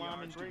fuck with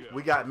O-linemen, Greg?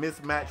 We got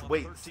mismatched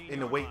weights in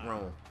the weight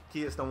room.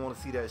 Kids don't want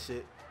to see that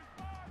shit.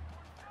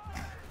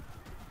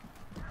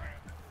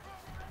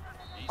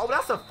 Oh,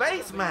 that's a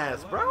face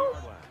mask, bro.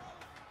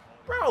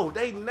 Bro,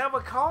 they never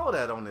call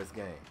that on this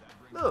game.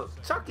 Look,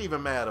 Chuck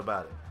even mad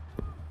about it.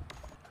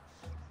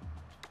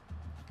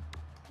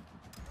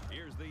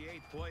 Here's the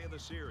 8th play of the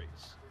series.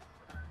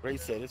 Ray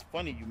said, it's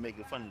funny you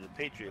making fun of the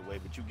Patriot way,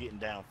 but you getting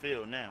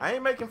downfield now. I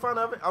ain't making fun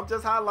of it. I'm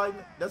just highlighting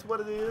it. That's what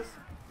it is.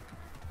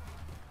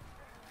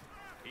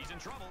 He's in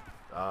trouble.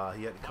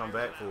 He had to come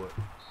back for it.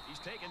 He's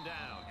taken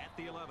down at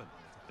the 11.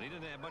 He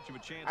didn't have much of a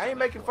chance. I ain't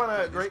making fun of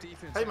it, Great.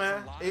 Hey,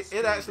 man,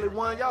 it actually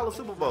won y'all a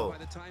Super Bowl.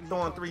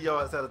 Throwing 3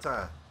 yards at a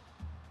time.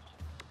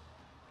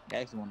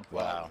 Actually, won the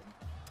Wow.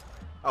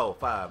 Oh,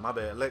 5. My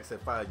bad. Lex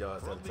said 5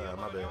 yards at a time.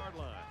 My bad.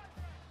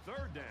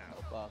 Third down.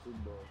 Super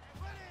Bowl.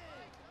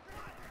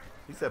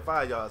 He said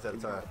 5 yards at a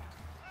time.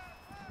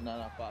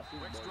 No, 5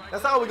 Super Bowl.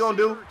 That's all we're going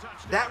to do.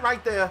 That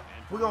right there,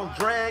 we're going to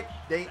drag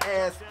they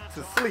ass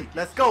to sleep.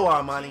 Let's go,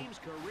 Armani.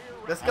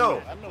 Let's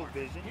go. I know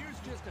Vision. Here's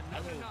just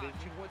another notch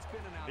in what's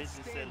been an Vision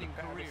said outstanding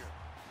the career.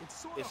 It's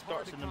sort It of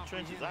starts hard in to them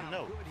trenches, I comprehend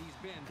know. how good he's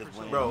been Because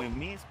for so Bro. when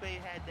me and Spade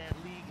had that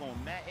league on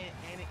Madden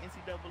and the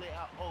NCAA,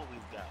 I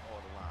always got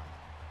all the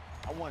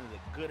lines. I wanted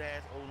a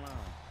good-ass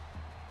O-line.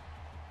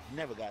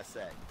 Never got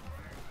sacked.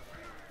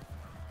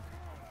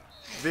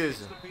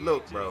 Vision.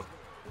 Look, bro.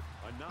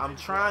 I'm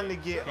trying to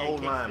get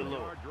O-linemen.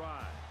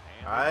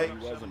 Alright? He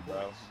wasn't,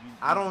 bro.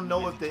 I don't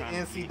know if the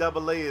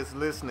NCAA is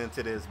listening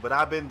to this, but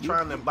I've been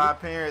trying to buy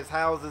parents'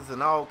 houses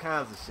and all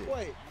kinds of shit.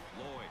 Wait,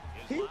 Lloyd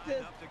is he lined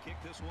just up to kick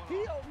this one he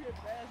off. over here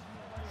bashing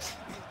the money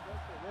on his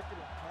record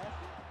of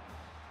passing.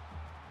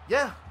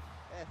 Yeah.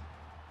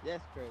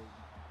 That's crazy.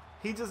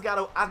 He just got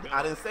a.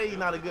 I didn't say he's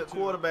not a good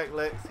quarterback,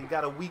 Lex. He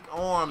got a weak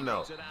arm though.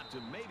 Takes it out to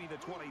maybe the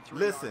 23-yard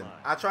Listen, line.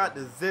 I tried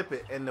to zip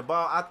it, and the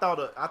ball. I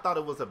thought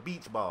it was a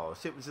beach ball.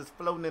 Shit was just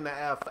floating in the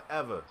air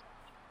forever.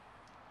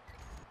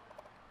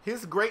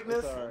 His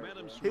greatness,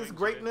 Momentum his swings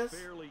greatness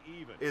fairly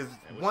even. is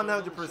And with so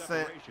little 100%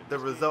 separation, the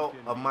this result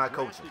game of can my be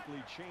coaching.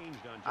 drastically changed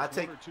on just I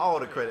take one or two all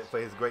the plays. credit for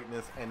his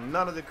greatness and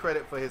none of the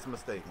credit for his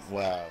mistakes.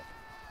 Wow.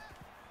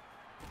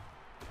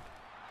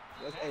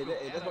 That's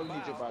what we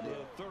need to about here.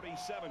 The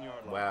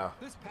 37-yard line. Wow.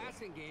 This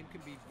passing game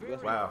can be very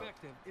Wow.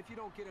 effective if you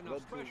don't get enough Go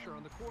to, pressure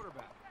on the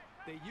quarterback.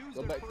 They use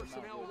go their back to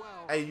personnel Mount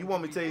well. Hey, you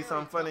want me to tell you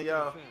something funny,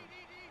 y'all?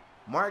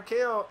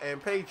 Markel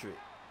and Patriot,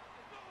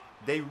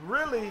 they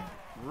really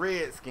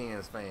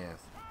Redskins fans,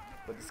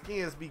 but the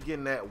Skins be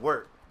getting that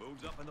work.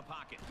 Moves up in the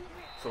pocket.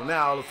 So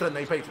now all of a sudden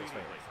they Patriots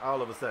fans.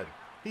 All of a sudden.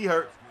 He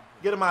hurt.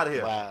 Get him out of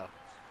here. Wow.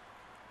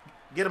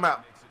 Get him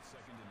out.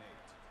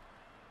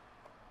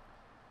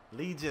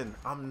 Legion,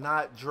 I'm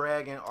not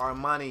dragging our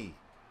money.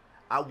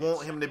 I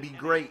want him to be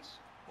great.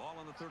 Ball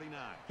on the 39.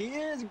 He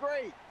is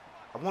great.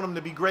 I want him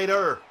to be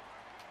greater.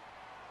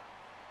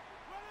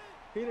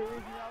 He the reason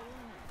y'all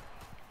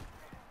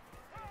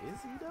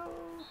Is he though?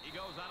 He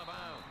goes out of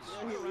bounds.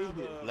 Yeah, he Around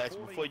did. the Lex,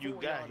 before you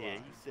 44-yard got here,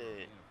 line.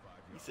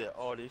 he said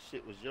all this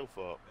shit was your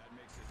fault.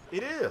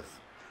 It is.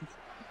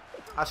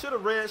 I should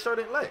have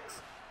red-shirted Lex.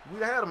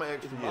 We'd have had him an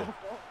extra year.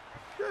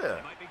 Yeah.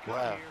 He might be cut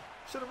Wow. here.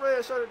 Should have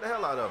red-shirted the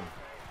hell out of him.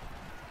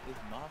 It's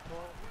my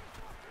fault.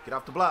 Get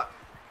off the block.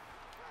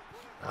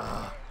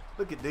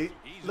 Look at this.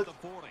 He's Look, at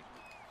the 40.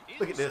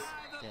 look at this.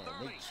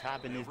 Damn, they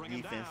chopping this They'll bring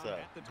him defense down up.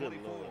 at the Good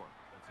 24.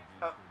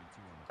 Lord.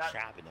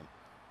 Chopping them.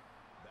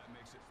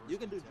 You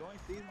can do joint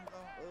seasons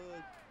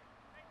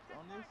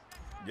on this.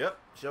 Yep,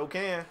 sure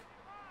can.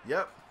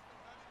 Yep.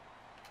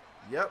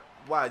 Yep.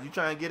 Why? You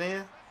trying to get in?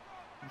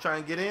 You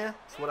trying to get in?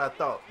 That's what I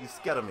thought. You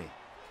scared of me.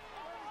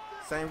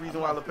 Same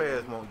reason why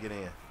LePage won't get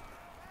in.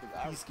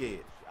 He's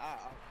scared.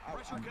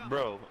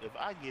 Bro, if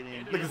I get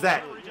in, Look at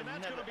Zach. you'll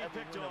never ever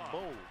win a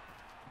bowl.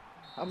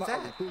 I'm not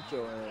Zach. recruit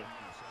your ass.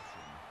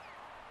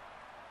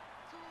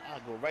 I'll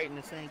go right in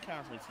the same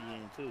conference he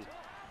in too.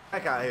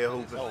 That guy here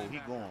hooping. Oh, he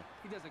going.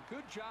 He does a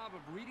good job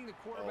of reading the Oh,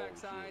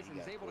 quarterback's yeah, eyes he and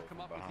is got able to scored come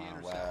from up with the behind.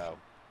 interception. Wow.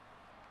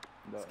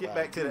 Let's get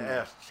back to the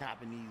F.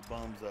 Chopping these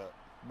bums up.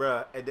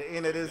 Bruh, at the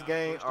end of this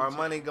game, our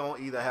money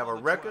gonna either have a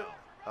record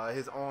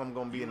his arm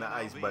gonna be in the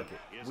ice bucket.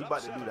 We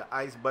about to do the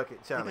ice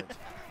bucket challenge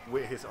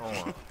with his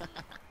arm.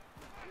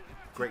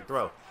 Great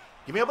throw.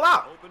 Give me a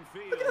block.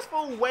 Look at this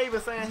fool waving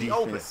saying he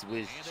open.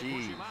 Swiss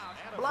cheese.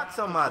 Block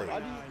somebody. Why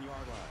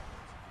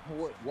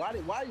do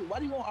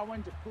you want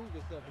Arwen to prove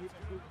himself? He's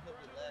been proving himself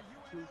the last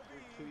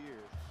two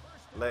years.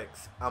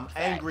 Lex, I'm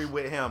angry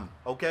with him,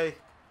 okay?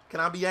 Can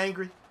I be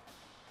angry?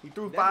 He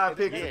threw 5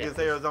 picks against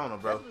Arizona,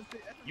 bro.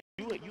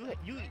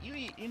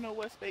 You know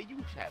what, Spade? You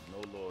have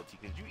no loyalty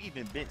because you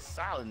even bench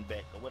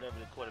Sollenbeck or whatever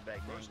the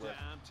quarterback name was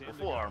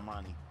before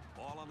Armani.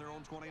 Ball on their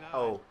own 29.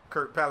 Oh,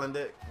 Kurt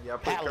Palandek. Yeah, I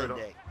put Kurt on.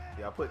 Palandek.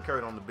 Yeah, I put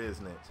Kurt on the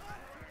business.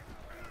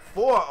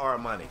 For our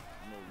money.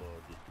 No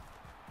loyalty.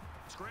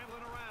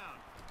 Scrambling around.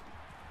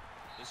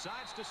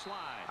 Decides to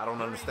slide. I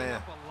don't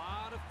understand. A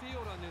lot of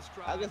field on this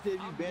drive. I guess if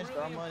you benched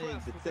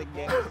Armani the second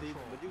game of the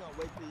season, but you're gonna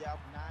wait till y'all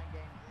 9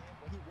 games in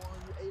when he won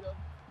you 8 of them.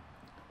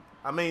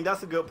 I mean,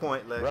 that's a good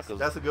point, Lex. Rutgers.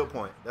 That's a good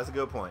point. That's a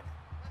good point.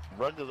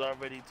 Rutgers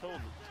already told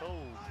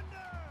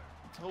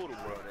the world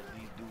that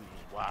these dudes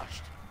was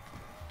washed.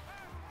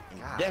 And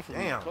God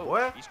definitely damn, coached.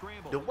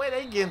 boy. The way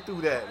they getting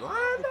through that line,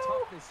 The though.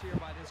 toughness here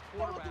by this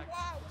quarterback,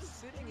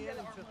 sitting in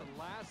until the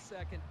last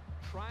second,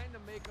 trying to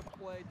make a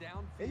play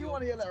downfield. And you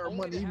want to yell at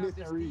Armani, he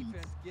missing reads.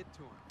 Get to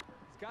him.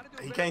 He's gotta do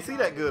a He better can't see job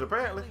that good, of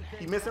apparently. really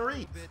He missing picking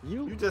reads. up a bit.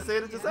 You just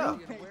said it yourself.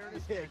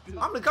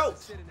 I'm the coach.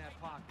 Sit in that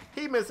pocket.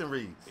 He missing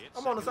reads.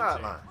 I'm on the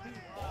sideline.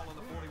 Ball on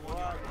the 41-yard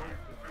line.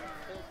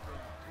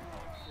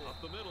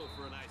 Up the middle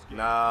for a nice game.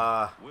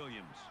 Nah.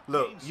 Williams.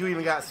 Look, you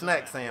even got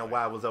Snack saying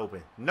Y was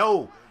open.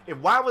 No. If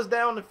Y was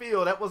down the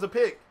field, that was a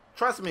pick.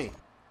 Trust me.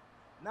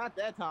 Not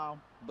that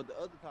time, but the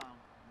other time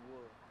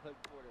was play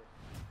before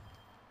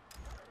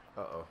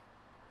that. Uh-oh.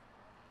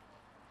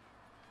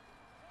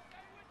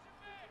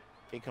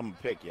 He come and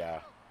pick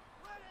y'all.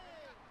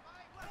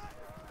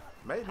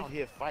 Maybe. Out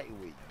here fighting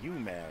with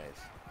UMass.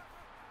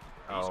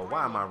 Oh,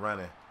 why am I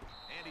running?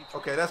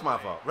 Okay, that's my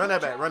fault. Run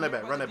that back, run that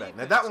back, run that back.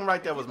 Now, that one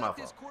right there was my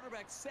fault.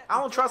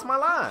 I don't trust my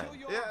line.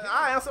 Yeah,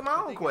 I answered my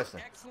own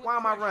question. Why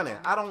am I running?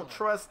 I don't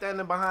trust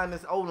standing behind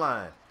this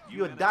O-line.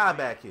 You'll die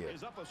back here.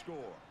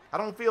 I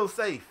don't feel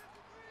safe.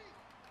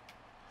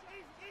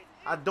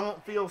 I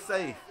don't feel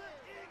safe.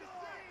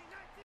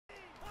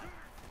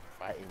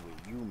 Fighting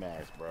with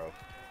UMass, bro.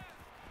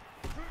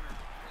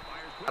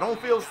 I don't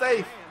feel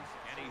safe.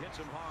 And he hits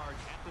him hard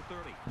at the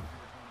 30.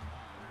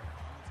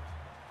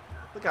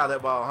 Look how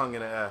that ball hung in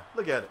the air.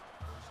 Look at it.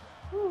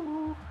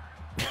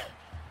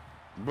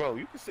 Bro,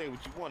 you can say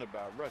what you want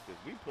about Rutgers.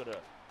 We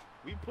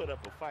put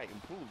up a fight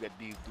and proved that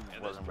these dudes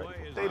wasn't ready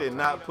for They did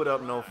not put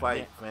up no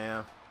fight,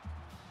 fam.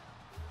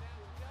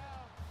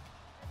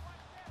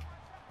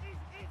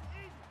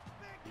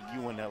 The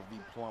UNLV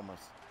plumbers.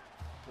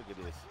 Look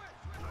at this.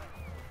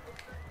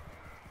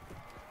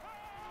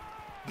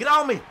 Get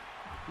on me,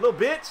 little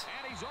bitch.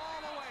 And he's all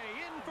the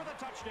way in for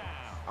the touchdown.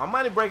 I'm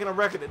money breaking a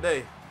record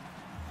today.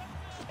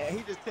 And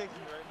he just texted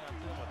me right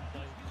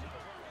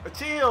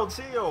now.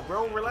 Chill,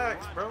 bro.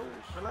 Relax, bro.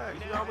 Relax.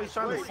 You always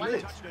trying to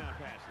snitch.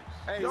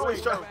 Hey, You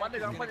always try. my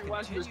nigga, I'm fucking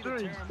watching the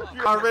stream.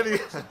 You already.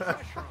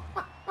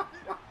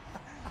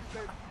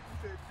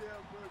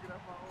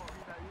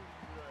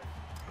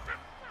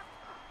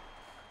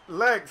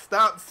 Lex,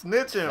 stop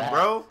snitching,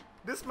 bro.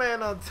 This man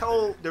done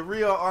told the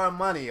real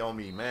Armani on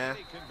me, man.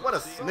 What a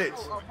snitch.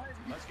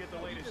 Let's get the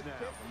latest now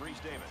from Reese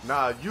Davis.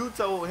 Nah, you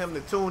told him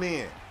to tune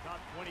in.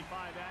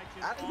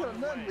 I didn't tell him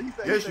nothing, but he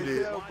said Yes, you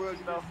did. Get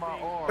off my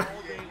arm.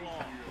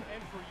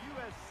 And for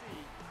USC,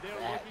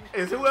 they're looking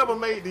It's whoever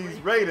made these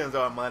ratings,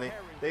 Armani.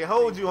 They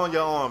hold you on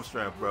your arm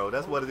strength, bro.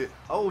 That's what it is.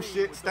 Oh,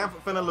 shit,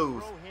 Stanford finna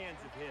lose.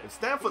 If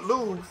Stanford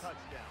lose,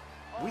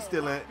 we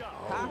still in.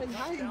 How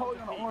he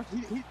holding on the arm? He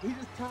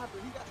just tapped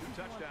it. He got two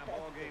Touchdown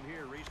ball game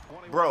here. Reese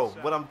 21. Bro,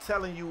 what I'm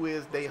telling you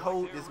is they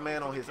hold this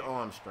man on his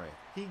arm strength.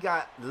 He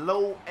got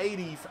low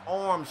 80s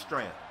arm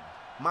strength.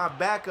 My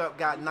backup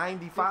got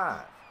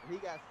 95. He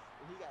got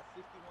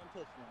 61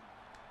 touchdowns.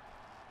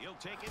 He'll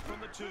take it from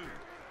the 2.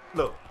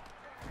 Look.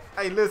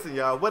 Hey, listen,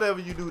 y'all. Whatever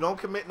you do, don't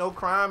commit no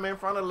crime in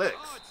front of Lex.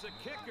 Oh, it's a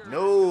kicker.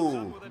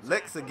 No.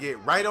 Lex will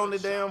get right on the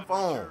damn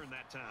phone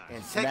and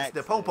text Snacks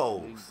the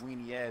popos.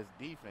 Weenie ass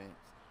defense.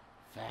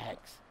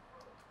 Facts.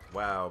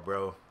 Wow,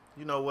 bro.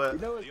 You know what?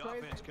 The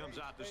offense comes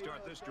out to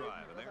start this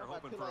drive, and they're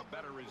hoping for a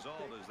better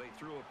result as they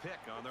threw a pick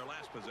on their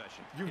last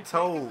possession. You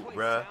told,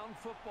 bruh.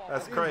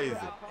 That's crazy.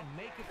 And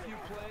make a few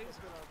plays.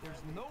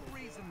 There's no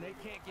reason they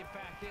can't get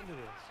back into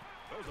this.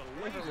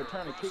 This is a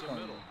returning kick on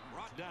you.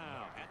 Brought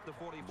down at the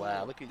 44.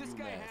 Wow, look at This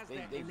guy has UMass.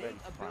 that They innate ready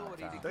for prime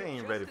ability to time. They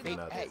ain't get ready just for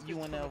enough nothing. At distance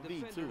from the UNLV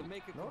defender too. to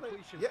make a No,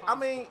 completion yeah, I possible.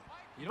 mean,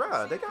 You don't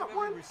bruh, see they it from got every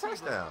one receiver,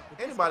 touchdown. but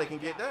this Anybody guy can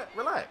get got that.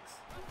 Relax.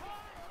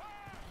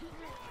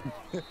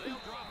 Look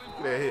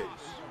at that hit.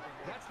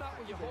 That's not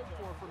what you hope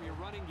for from your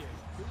running game.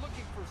 You're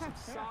looking for some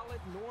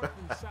solid north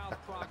and south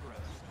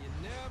progress. You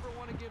never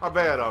want to give My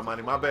bad,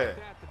 Armani. My bad.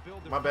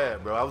 My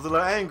bad, bro. I was a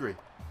little angry.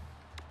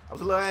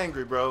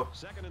 Bro.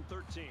 2nd and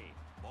 13.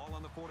 Ball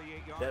on the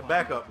 48-yard That line.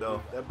 backup,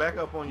 though. That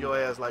backup on your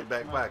ass like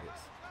back pockets.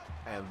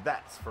 And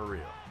that's for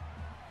real.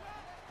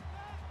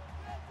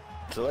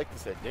 Selector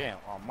said, damn,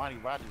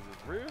 Armani Rogers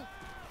is real?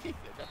 He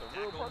got the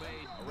real person.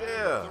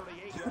 Yeah.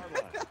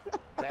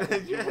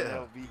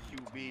 Yeah.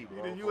 UNLVQB,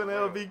 bro. The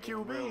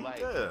UNLVQB,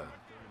 yeah.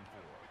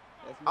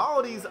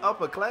 All these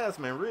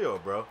upperclassmen real,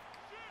 bro.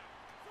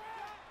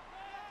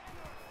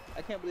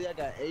 I can't believe I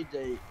got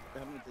AJ.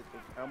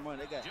 Armani,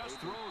 they got Just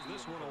throws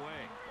this one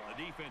away.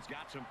 The defense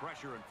got some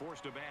pressure and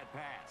forced a bad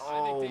pass.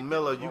 Oh,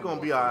 Miller, you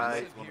gonna be all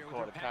right.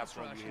 That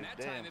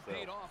time it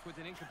paid off with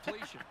an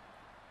incompletion.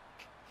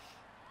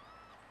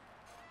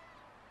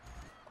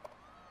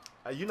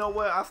 You know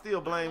what? I still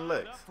blame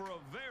Lex.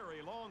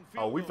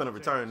 Oh, we finna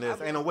return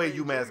this. Ain't no way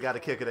UMass got a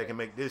kicker that can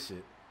make this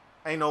shit.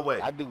 Ain't no way.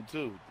 I do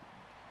too.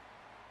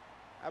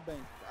 I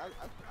blame.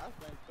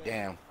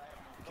 Damn.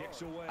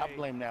 I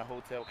blame that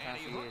hotel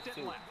concierge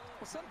too. Well,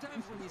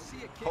 sometimes when you see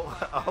a kick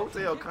a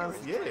hotel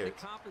concierge?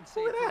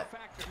 Who is that?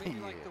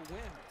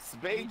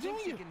 Spade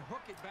Jr.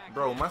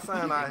 Bro, my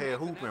son out here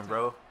hooping,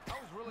 bro.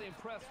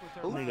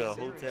 Nigga,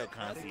 hotel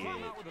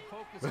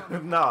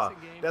concierge. Nah,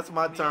 that's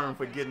my term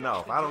for getting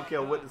off. I don't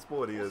care what the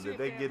sport is. If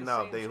they getting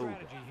off, they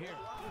hooping.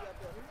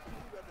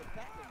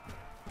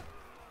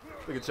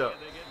 Look at Chuck.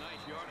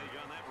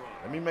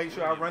 Let me make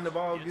sure I run the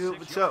ball good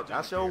for Chuck.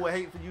 I sure would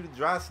hate for you to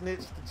dry snitch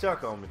to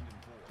Chuck on me.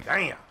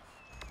 Damn.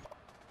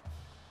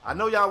 I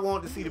know y'all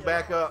want to see the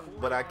backup,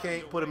 but I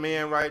can't put him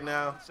in right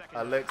now.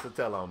 Alexa,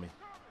 tell on me.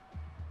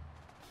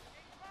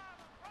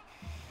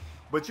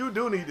 But you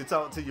do need to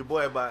talk to your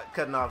boy about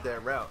cutting off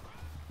that route.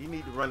 He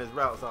need to run his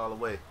routes all the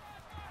way.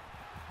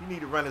 He need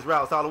to run his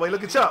routes all the way.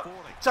 Look at Chuck.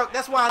 Chuck,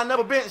 that's why I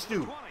never benched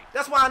you.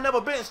 That's why I never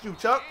benched you,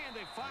 Chuck.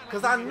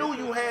 Because I knew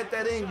you had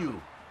that in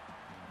you.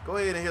 Go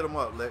ahead and hit him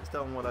up, Lex.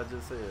 Tell him what I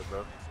just said,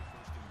 bro.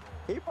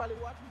 He probably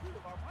watching too.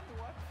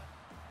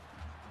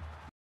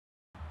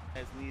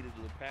 As needed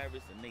with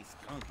Paris and they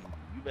skunking you.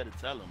 You better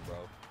tell him, bro.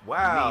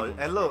 Wow,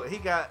 and look, he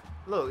got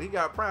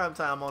prime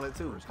time on it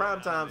too.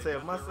 Prime time said,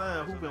 if my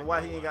son hooping,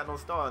 why he ain't got no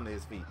star on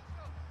his feet?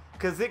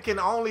 Cause it can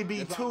only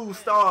be 2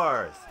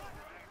 stars.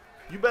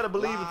 You better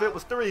believe if it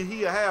was 3,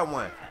 he'd have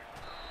one.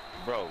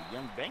 Bro,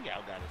 young Bang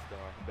out got a star.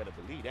 You better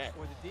believe that.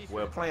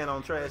 Well, playing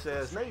on trash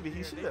ass Navy,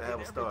 he should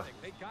have a star.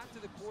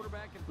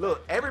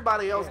 Look,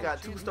 everybody else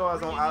got 2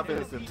 stars on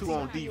offense and 2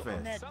 on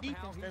defense.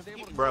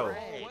 Bro.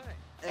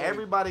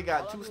 Everybody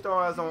got 2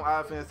 stars on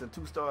offense and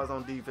 2 stars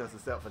on defense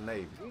except for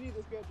Navy.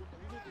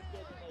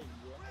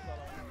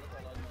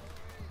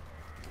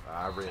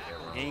 I read that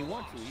wrong. He ain't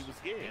want to. He was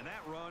scared. And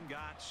that run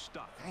got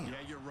stuck. Damn. Yeah,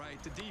 you're right.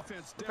 The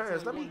defense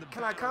Paris,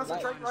 can I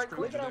concentrate right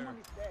quick? there.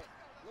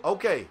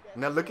 Okay,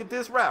 now look at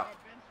this route.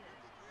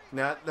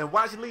 Now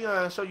watch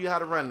Leon show you how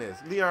to run this.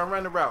 Leon,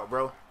 run the route,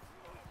 bro.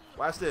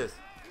 Watch this.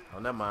 Oh,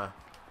 never mind.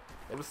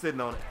 They were sitting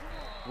on it.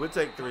 We'll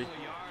take 3.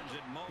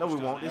 No, we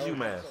won't. It's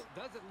UMass.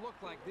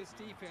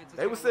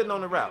 They were sitting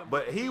on the route,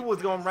 but he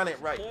was going to run it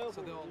right.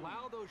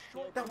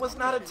 That was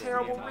not a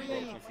terrible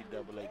read.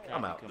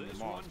 I'm out.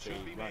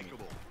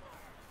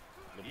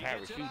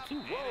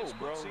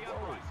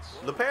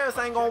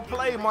 LaParis ain't going to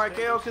play,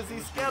 Markel, because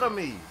he's scared of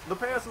me.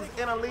 LaParis was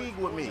in a league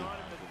with me.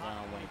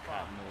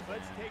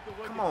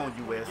 Come on,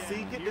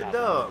 USC. Get the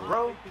dub,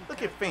 bro.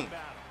 Look at Fink.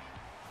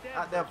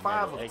 Out there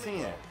 5 of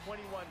 10.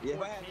 You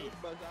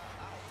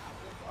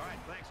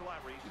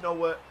know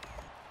what?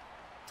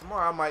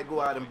 Tomorrow I might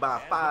go out and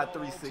buy 5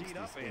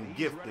 360s and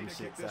gift them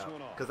shits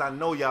out. Because I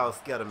know y'all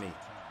scared of me.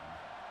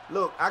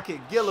 Look, I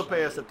could give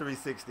LaParis a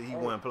 360, he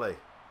wouldn't play.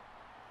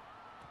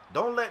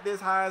 Don't let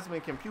this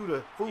Heisman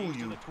computer fool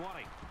you.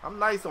 I'm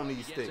nice on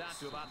these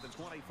sticks.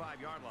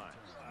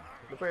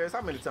 LaParis,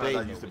 how many times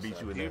I used to beat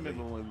you in that league?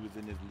 Remember when we was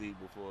in this league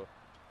before?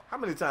 How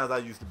many times I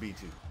used to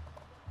beat you?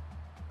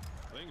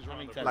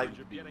 Like,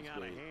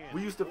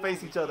 we used to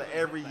face each other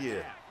every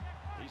year.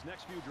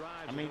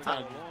 How many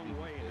times?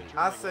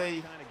 I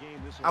say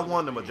I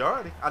won the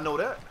majority. I know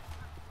that.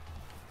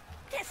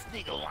 This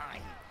nigga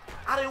lying.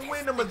 I didn't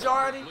win the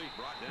majority.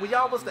 When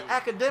y'all was the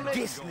academics.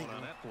 This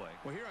nigga.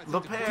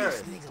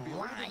 LaParis.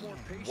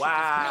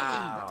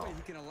 Wow.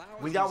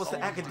 When y'all was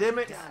the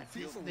academics.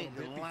 This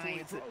nigga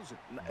lying.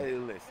 Hey,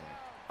 listen.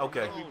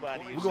 Okay.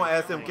 We're going to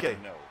ask him, okay.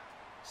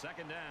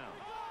 Second down.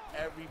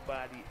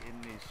 Everybody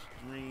in this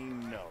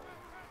stream know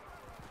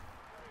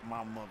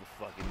my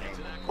motherfucking name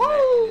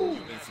Woo!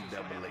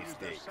 NCAA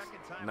stakes.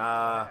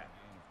 Nah,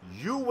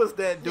 you was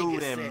that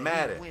dude in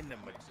Madden.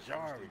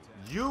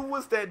 You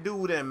was that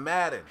dude in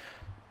Madden.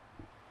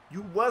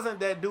 You wasn't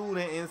that dude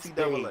in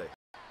NCAA.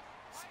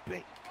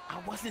 I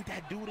wasn't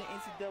that dude in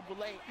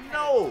NCAA.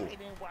 No. I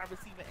didn't wide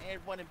receiver and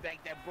running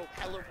back that broke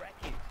hella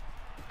records.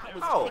 I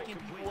was kicking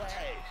people ass.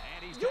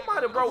 You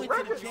might have broke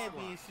records.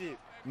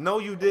 No,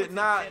 you did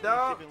not,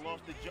 dog.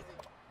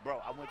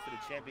 Bro, I went to the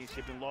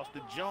championship and lost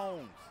to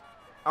Jones.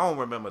 I don't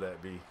remember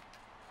that, B.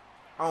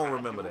 I don't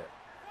remember that.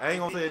 I ain't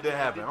gonna say it didn't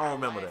happen. I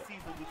don't remember that.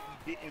 Season which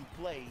we didn't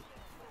play,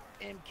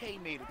 MK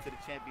made it to the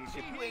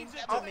championship. You ain't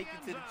never make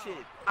it to the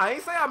chip. I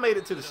ain't say I made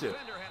it to the ship.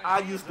 I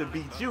used to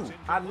beat you.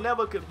 I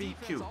never could beat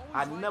Q.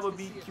 I never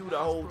beat Q the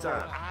whole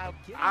time.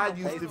 I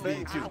used to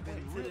beat you. I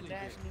went to the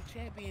national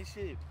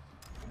championship.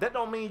 That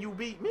don't mean you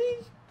beat me.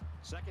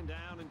 Second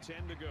down and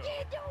 10 to go.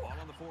 Ball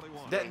on the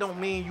 41. That don't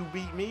mean you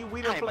beat me.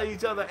 We didn't play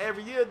each other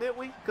every year, did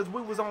we? Because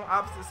we was on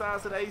opposite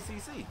sides of the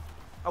ACC.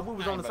 Oh, we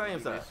was on the same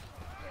side.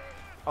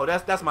 Oh,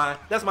 that's mine.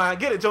 That's mine.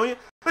 Get it, Junior.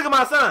 Look at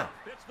my son.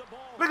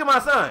 Look at my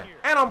son.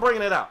 And I'm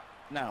bringing it out.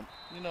 Now,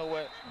 you know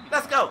what?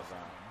 Let's go.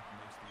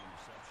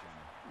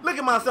 Look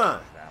at my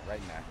son.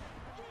 Right now.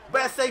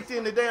 Best safety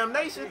in the damn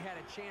nation.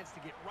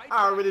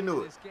 I already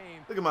knew it.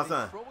 Look at my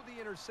son. Now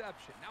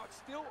it's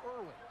still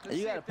early.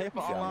 You gotta pay for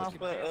online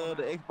for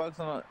the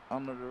Xbox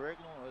on the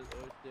regular one, or it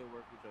still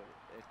work with your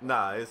Xbox?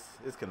 Nah,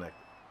 it's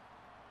connected.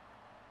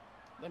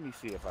 Let me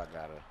see if I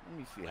gotta. Let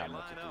me see how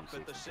much a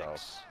 360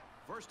 costs.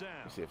 First down.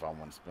 Let me see if I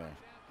want to spend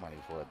money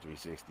for a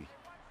 360.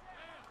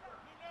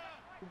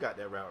 Who got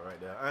that route right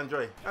there?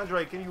 Andre.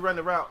 Andre, can you run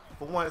the route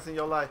for once in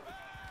your life?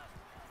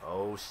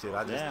 Oh, shit.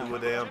 I just threw a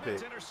damn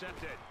pick.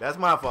 That's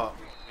my fault.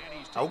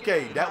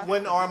 Okay, that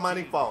wasn't our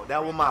money fault.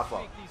 That was my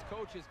fault.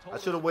 I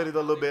should have waited a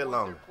little bit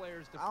longer.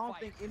 I don't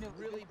think any of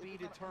really be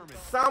determined.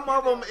 Some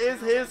of them is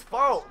his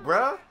fault,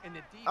 bruh.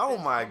 Oh,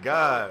 my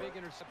God.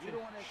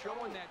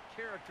 Showing that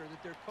character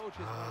that their coaches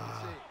want to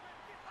see.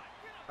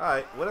 All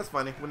right, well, that's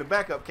funny. When the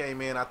backup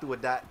came in, I threw a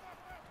dot.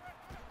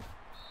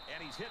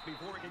 And he's hit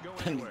before he can go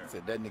anywhere.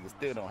 Said that nigga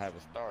still don't have a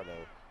star,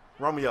 though.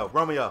 Romeo.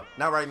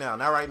 Not right now.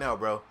 Not right now,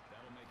 bro.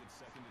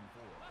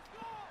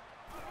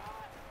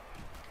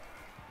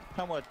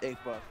 How much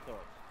Xbox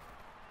costs?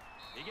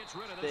 He gets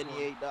rid of this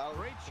 $78.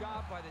 Great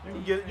job by the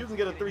You can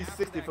get a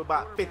 360 for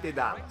about $50. Right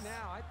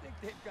now, I think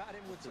they've got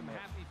him with some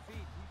happy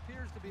feet. He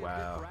appears to be a good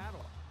rattler.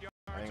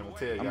 I ain't gonna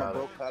tell I'm a y'all.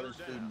 broke college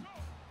student.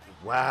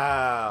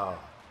 Wow.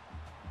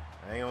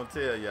 I ain't gonna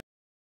tell y'all.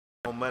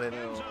 No money.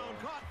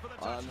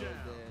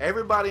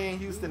 Everybody in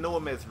Houston know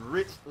him as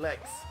Rich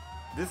Lex.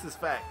 This is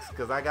facts,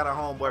 because I got a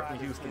homeboy from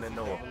Houston that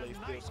know him.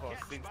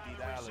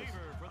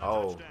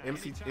 Oh,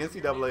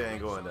 NCAA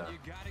ain't going down.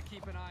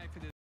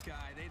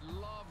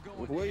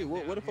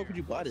 Where the fuck would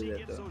you buy it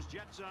at, though?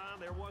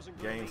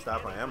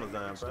 GameStop or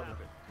Amazon,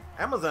 probably.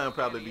 Amazon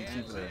probably be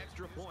cheaper than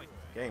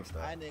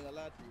GameStop. I ain't gonna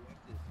lie to you.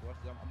 Watch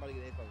this. I'm about to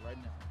get Xbox right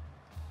now.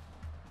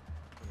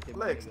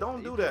 Lex,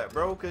 don't do that,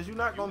 bro, because you're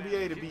not going to be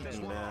able to beat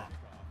me, man.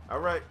 All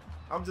right?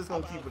 I'm just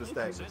going to keep it a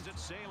stack.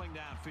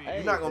 Hey,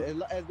 you're not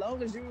gonna... as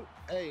long as you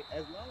The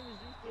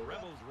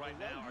Rebels right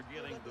now are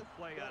getting the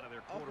play out of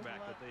their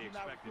quarterback that they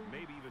expected,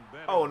 maybe even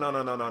better. Oh,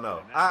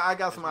 no. I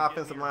got some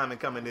offensive linemen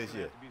coming this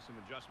year.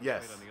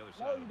 Yes.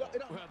 Well,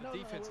 the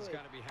defense has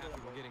got to be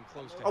happy we're getting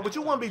close to. Oh, but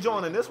you won't be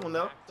joining this one,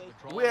 though.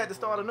 We had to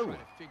start a new one.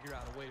 Figure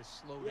out a way to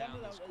slow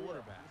down this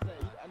quarterback.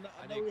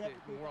 I think that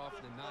more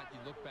often than not, you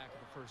look back at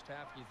the first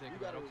half and you think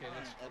about, okay,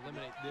 let's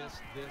eliminate this,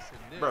 and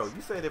this. Bro,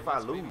 you said if I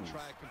lose.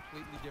 Try a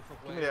completely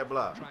different way. Give me that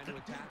block. Trying to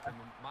attack them.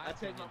 In my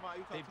opinion,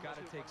 they've got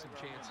to take some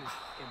chances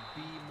and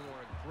be more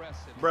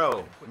aggressive.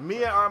 Bro,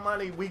 me and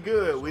Armani, we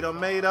good. We done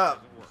made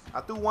up.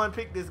 I threw one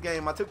pick this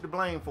game. I took the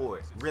blame for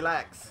it.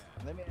 Relax.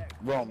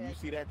 Rome, you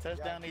see that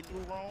touchdown they threw,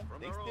 Rome?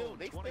 They still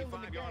in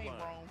the game,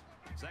 Rome.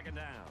 Second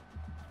down.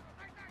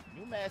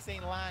 UMass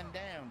ain't lying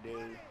down,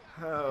 dude.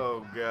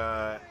 Oh,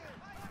 God.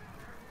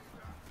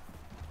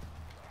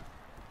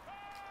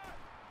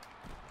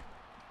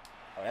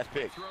 Oh, that's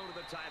big. Throw to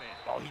the tight end.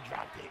 Oh, he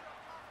dropped it.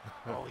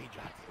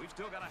 We've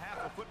still got a half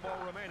of football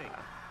remaining.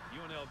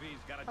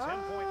 UNLV's got a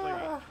 10-point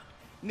lead.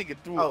 Nigga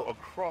threw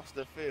across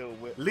the field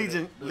with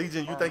Legion,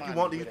 you think you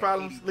want these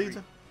problems,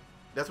 Legion?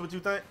 That's what you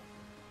think?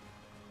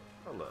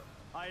 Hold up.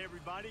 Hi,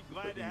 everybody.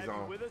 Glad to have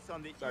you with us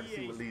on the EA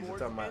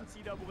Sports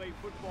NCAA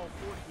Football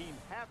 14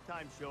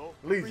 halftime show.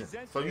 Legion,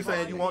 so you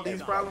saying you want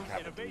these problems?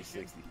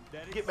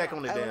 Get back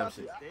on the damn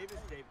shit.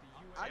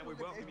 And we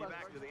welcome you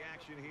back to the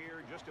action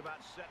here. Just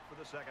about set for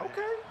the second half.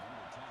 Okay.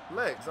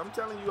 Lex, I'm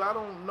telling you, I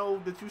don't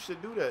know that you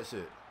should do that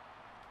shit.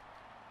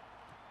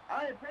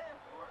 I ain't paying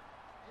for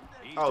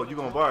it. Oh, you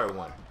gonna borrow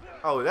one?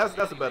 Oh, that's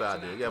a better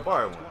idea. Yeah,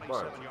 borrow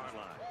one.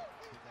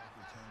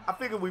 I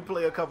figured we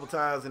play a couple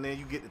times and then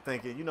you get to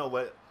thinking, you know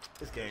what?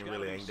 This game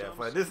really ain't that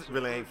fun. This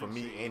really ain't for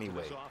me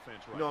anyway. You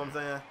know what I'm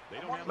saying?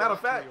 Matter of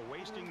fact,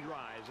 wasting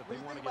drives if they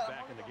want to get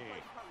back in the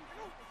game.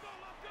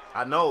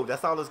 I know.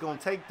 That's all it's gonna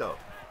take, though.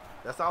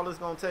 That's all it's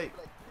gonna take.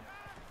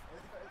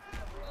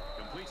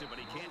 Completes it, but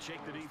he can't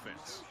shake the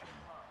defense.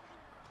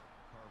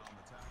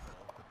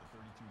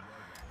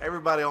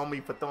 Everybody on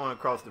me for throwing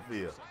across the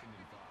field.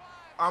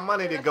 Our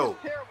money to go.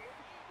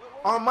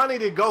 Our money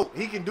to go.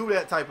 He can do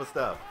that type of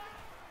stuff.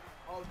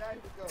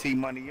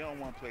 T-Money, you don't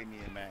want to play me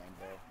in Madden,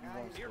 bro.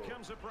 Here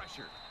comes the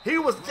pressure. He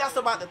was just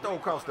about to throw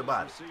across the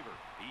body.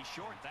 He's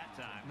short that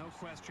time. No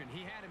question.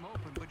 He had him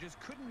open, but just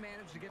couldn't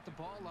manage to get the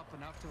ball up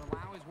enough to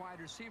allow his wide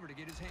receiver to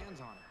get his hands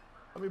on it.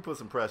 Let me put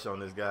some pressure on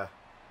this guy.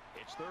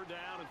 It's third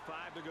down and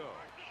 5 to go.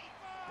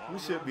 We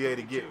should be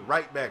able to get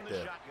right back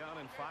there.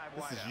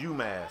 This is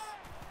UMass.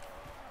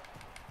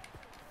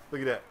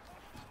 Look at that.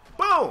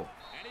 Boom!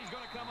 And he's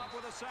going to come up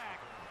with a sack.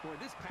 I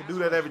could do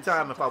that every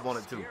time if I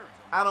wanted to.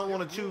 I don't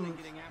want to choose.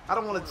 I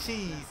don't want to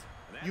cheese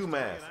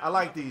UMass. I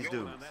like these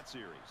dudes.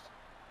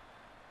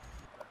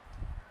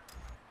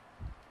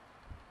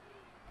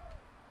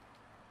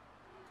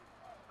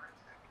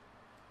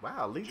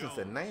 Wow, Legion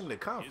said name the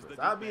conference.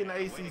 I'll be in the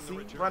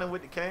ACC, running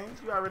with the Canes.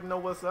 You already know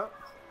what's up.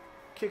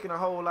 Kicking a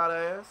whole lot of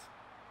ass.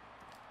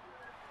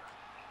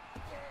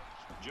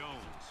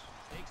 Jones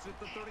takes it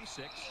to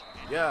 36.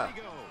 And yeah. He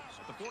goes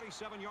at the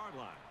 47-yard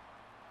line.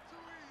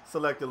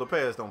 Selector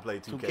Lopez don't play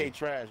 2K. 2K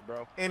trash,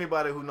 bro.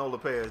 Anybody who know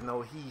Lopez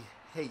know he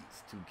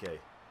hates 2K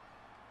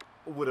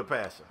with a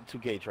passion.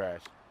 2K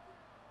trash.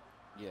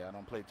 Yeah, I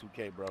don't play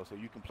 2K, bro. So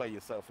you can play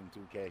yourself in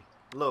 2K.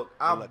 Look,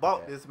 I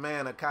bought this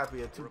man a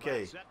copy of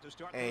 2K,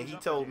 and he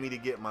told me to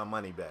get my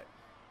money back.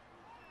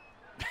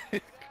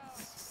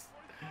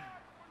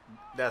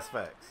 That's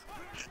facts.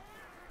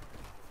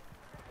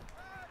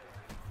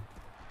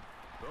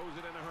 Throws it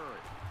in a hurry.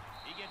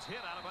 He gets hit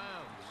out of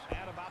bounds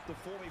at about the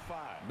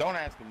 45. Don't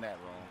ask him that,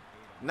 wrong.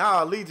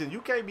 Nah, Legion,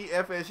 you can't be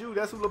FSU.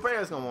 That's who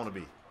Lopez gonna want to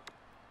be.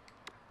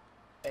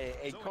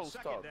 Hey, Coach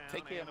Talk,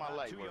 take care of my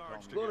light work,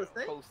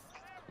 homie.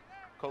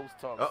 Coach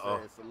Talk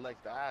says,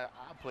 Selector, I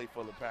play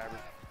for the Pirates.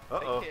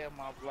 Take care of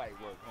my light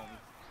work, homie.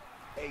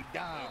 Hey,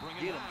 Don,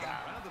 get him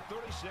down. Around the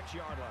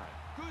 36-yard line.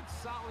 Good,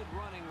 solid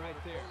running right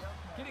there.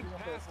 Getting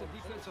past the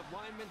defensive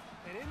lineman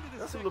and into the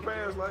That's what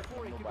Lopez like.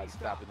 Nobody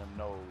stopping them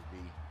nose, B.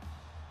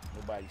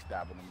 Nobody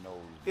stopping them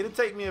nose. It'll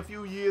take me a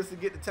few years to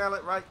get the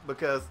talent right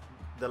because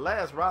the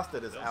last roster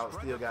that's out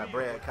still got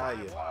Brad Kaya.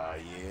 Oh,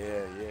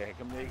 yeah.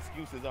 Come the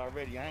excuses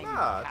already. I ain't even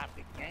stopped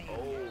the game.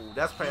 Oh,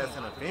 that's pass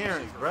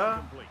interference,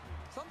 bruh.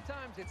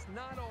 Sometimes it's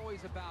not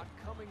always about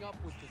coming up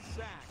with the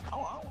sack,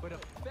 but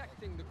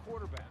affecting the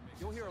quarterback.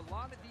 You'll hear a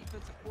lot of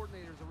defensive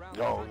coordinators around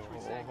the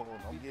country saying,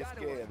 don't get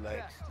scared,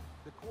 Lex.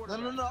 No. I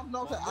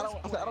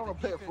don't want to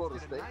play at Florida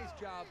State. Nice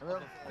job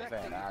of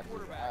affecting the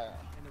quarterback,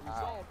 and the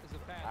result is a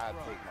bad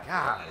throw.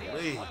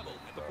 Golly.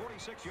 The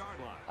 46-yard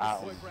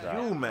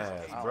line.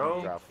 UMass,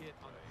 bro.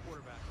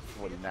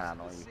 49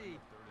 on you.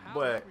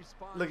 But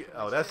look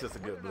at that's just a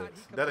good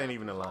blitz. That ain't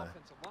even a line.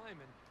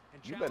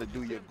 You better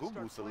do your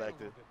Google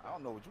Selector. I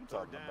don't know what you're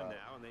talking about.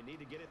 Now, and they need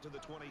to get it to the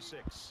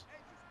 26.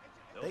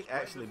 They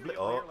actually blitz.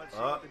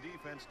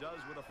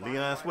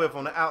 Leon Swift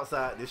on the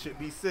outside. This should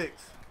be 6.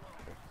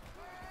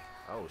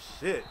 Oh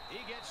shit!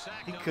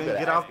 He couldn't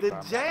get off the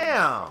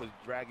jam. Was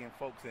dragging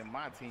folks in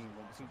my team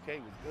when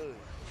 2K was good.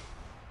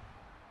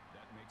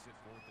 That makes it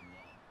 4th and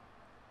long.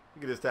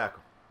 Look at this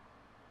tackle.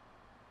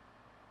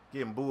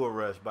 Getting bull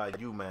rushed by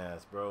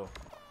UMass, bro.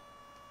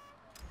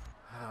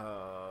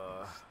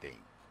 Stink.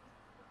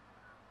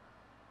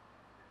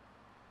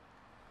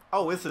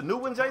 Oh, it's a new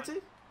one,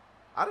 JT?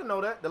 I didn't know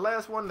that. The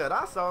last one that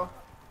I saw.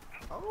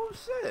 Oh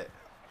shit!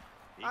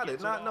 I did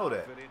not know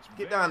that.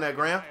 Get down there,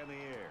 Graham.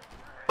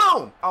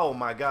 Boom! Oh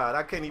my God!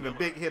 I can't even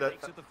big hit a.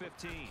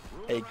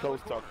 Hey,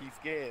 Coach Talk, he's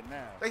scared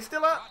now. They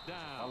still up?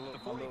 Down the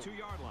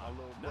 42-yard line.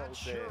 Not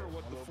sure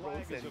what the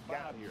flag is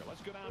about here.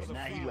 Let's go down to the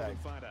field and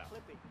find out.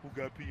 Who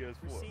got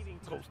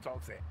PS4? Coach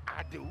Talk said,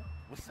 I do.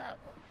 What's up?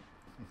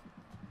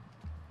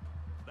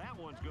 That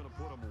one's going to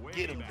put him way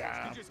Get him back.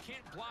 down. You just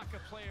can't block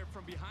a player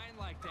from behind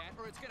like that,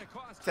 or it's going to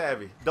cost.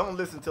 Tabby, don't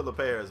listen to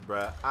Lopez,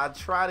 bruh. I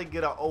try to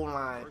get an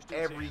O-line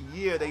every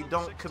year. They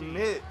don't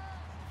commit.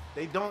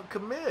 They don't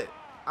commit.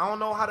 I don't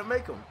know how to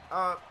make them.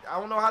 I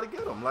don't know how to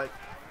get them. Like.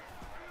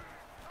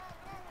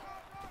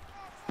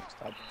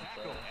 Tackle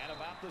at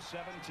about the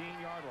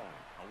 17-yard line.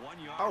 A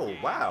 1-yard Oh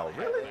gain. wow,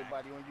 really?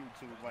 Everybody on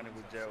YouTube running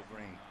with Gerald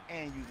Green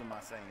and using my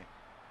saying.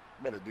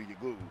 Better do your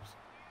Googles.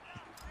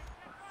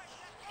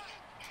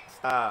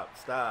 Stop.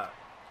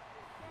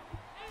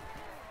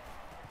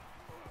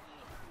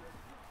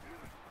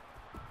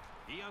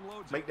 He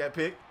unloads Make that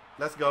pick.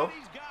 Let's go.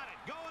 He's got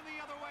it. Going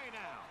the other way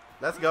now.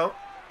 Let's go.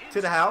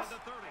 To the house.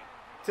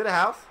 To the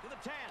house. To the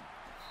 10.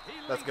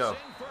 He Let's go. in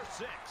for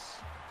 6.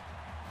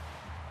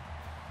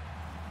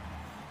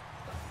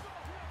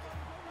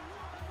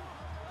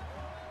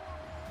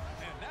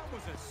 And that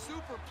was a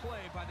super play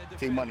by the defense.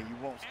 T-Money, you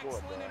won't score,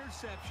 Excellent bro.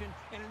 interception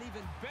and an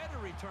even better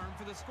return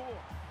for the score.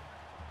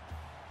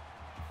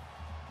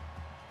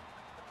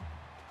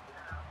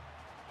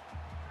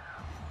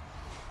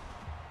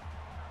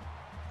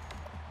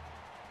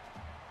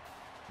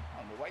 I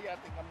don't know why y'all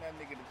think I'm that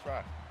nigga to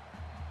try.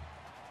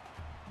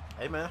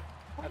 Hey man.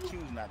 I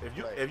choose not to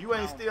play. If you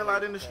ain't still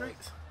out in the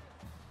streets.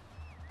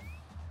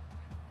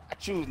 I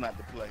choose not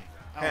to play.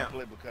 I don't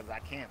play because I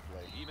can't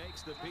play. He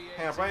makes the PA.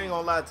 Hamp, I ain't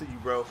gonna lie to you,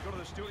 bro. Let's go to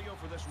the studio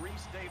for this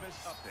Reese Davis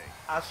update.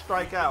 I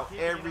strike out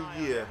every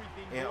year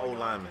in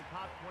O-lineman.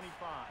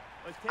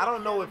 I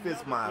don't know if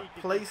it's my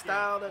play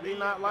style that they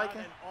not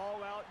liking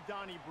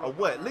or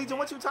what. Legion,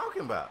 what you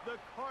talking about?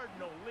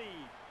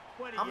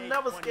 I'm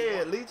never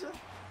scared, Legion.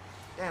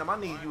 Damn, I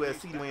need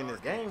USC to win this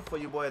game for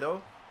you, boy,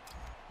 though.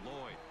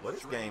 Well,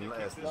 this game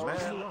lasted,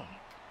 man.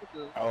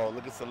 Oh,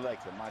 look at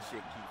Selector. My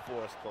shit keep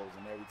force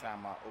closing every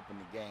time I open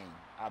the game.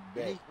 I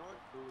bet.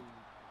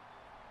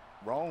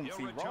 Wrong,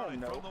 see, wrong,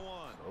 no.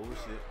 Oh,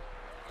 shit.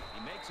 He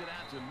makes it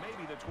out to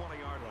maybe the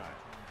 20-yard line.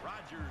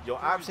 Your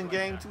option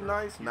game too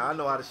nice? Nah, I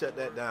know how to shut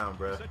that down,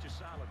 bro.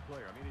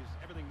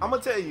 I'm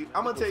gonna tell you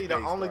the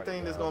only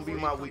thing that's gonna be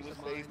my weakness.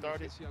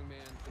 This young man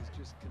is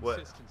just What?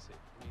 consistency.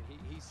 I mean,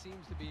 he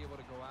seems to be able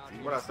to go out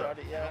here What I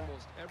started? in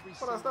almost every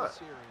single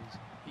series.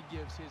 He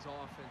gives his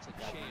offense a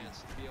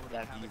chance to be able to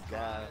have a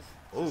drive,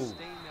 sustain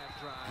that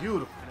drive.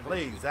 Beautiful and play,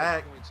 eventually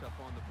Zach. put points up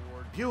on the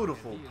board.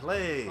 Beautiful And he is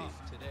play.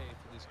 tough today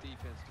for this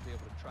defense to be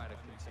able to try to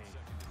contain.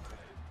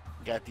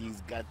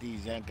 Got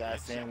these young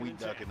guys saying we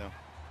ducking them.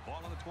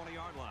 Ball on the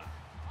 20-yard line.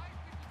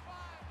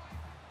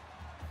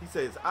 He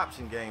says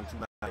option game too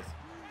nice.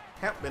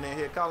 Hemp been in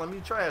here calling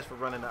me trash for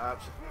running the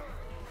option.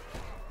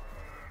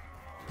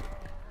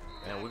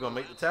 And we're gonna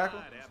make the tackle.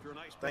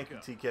 Thank you,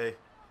 TK.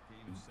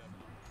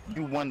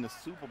 You won the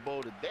Super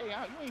Bowl today.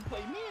 You ain't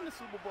played me in the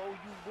Super Bowl.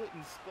 You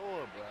wouldn't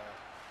score, bro.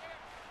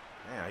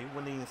 Damn, he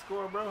wouldn't even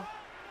score, bro.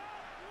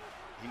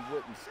 He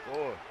wouldn't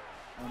score.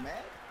 On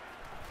Matt?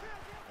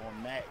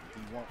 On Matt,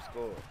 he won't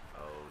score.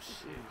 Oh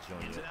shit, Gets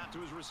Junior. it out to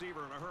his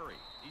receiver in a hurry.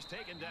 He's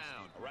taken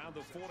down around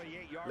the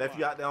 48-yard Left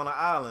you out there on the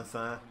island,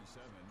 son.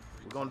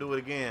 We're gonna do it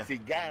again. See,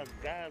 guys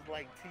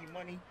like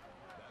T-Money,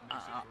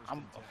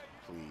 I'm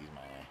please,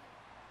 man.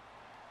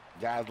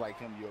 Guys like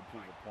him, you'll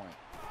prove a point.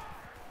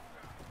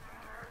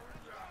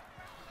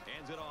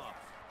 Hands it off.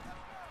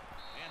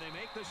 And they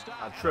make the stop.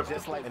 I tripped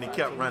Just like and he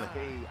kept running.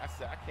 Spade, I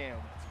said, I can't.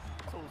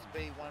 I told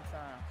Spade one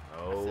time.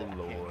 Oh, I said, I can't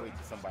Lord. wait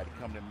till somebody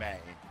come to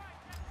Madden.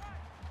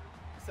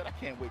 I said, I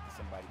can't wait till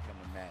somebody come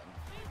to Madden.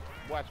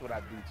 Watch what I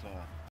do to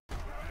him.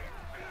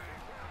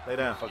 Lay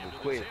down. Fucking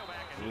quit.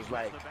 It was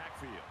like,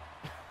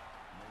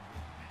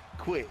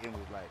 quit. It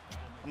was like,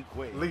 I'm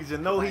quitting.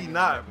 Legion, no, he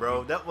not,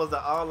 bro. That was an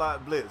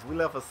all-out blitz. We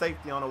left a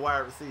safety on a wide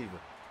receiver.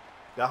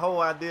 The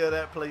whole idea of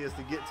that play is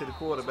to get to the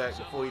quarterback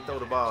before he throw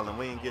the ball, and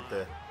we ain't get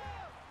there.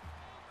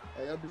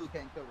 Hey, your dude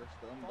can't cover.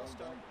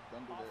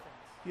 Don't do that.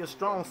 He a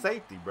strong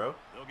safety, bro.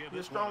 He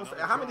a strong.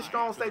 How many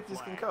strong safeties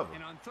can cover?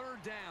 And on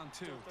third down,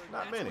 too.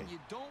 Not That's many. when you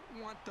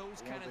don't want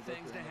those kind of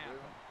things to happen.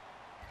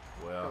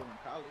 Well,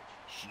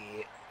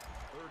 Shit.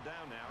 Third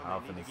down now. I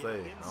was finna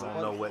say, I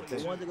don't know what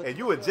team. And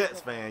you a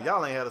Jets fan.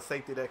 Y'all ain't had a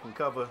safety that can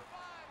cover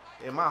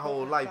in my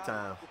whole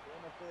lifetime.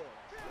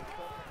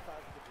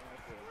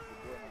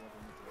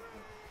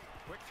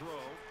 Quick throw.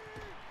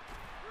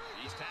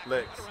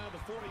 Lex,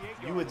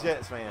 you a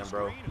Jets fan,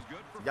 bro.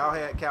 Y'all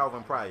had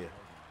Calvin Pryor.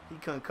 He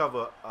couldn't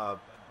cover a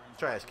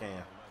trash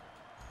can.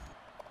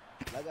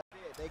 Like I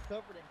said, they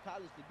covered in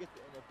college to get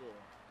to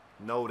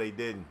NFL. No, they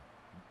didn't.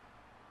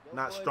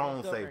 Not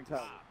strong safeties.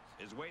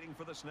 Is waiting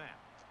for the snap.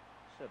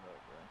 Shut up,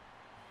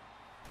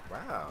 bro.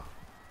 Wow.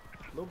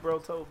 Little bro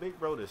told big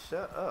bro to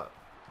shut up.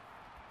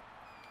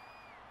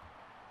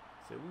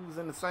 Said we was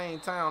in the same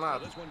town. I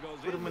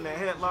put him in that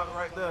headlock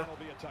right there. That'll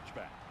be a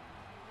touchback.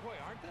 Boy,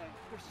 aren't they?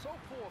 They're so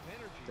full of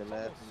energy. It's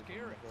almost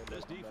scary.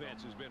 This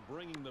defense has been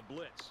bringing the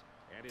blitz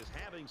and is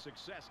having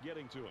success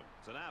getting to him.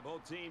 So now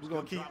both teams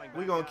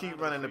We're gonna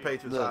keep running the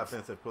Patriots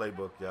offensive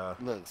playbook, y'all.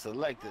 Look,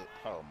 selected.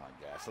 Oh my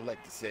God,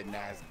 selected said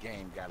now his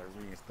game got to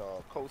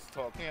reinstall. Coach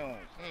talk. He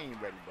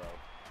ain't ready, bro.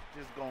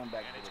 Just going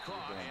back to what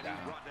you're doing down.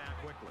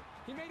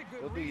 He made a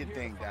good Go do your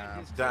thing,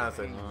 Dom. Don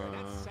said,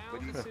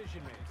 Sound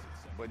decision making.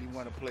 But he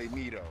want to play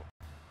me though.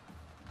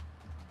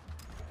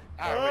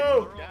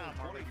 Oh! Dom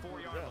already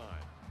booted up.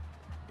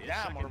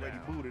 Dom already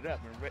booted up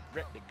and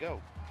ready to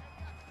go.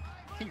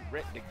 He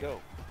ready to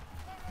go.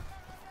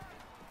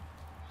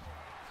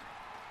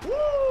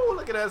 Woo!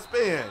 Look at that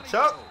spin,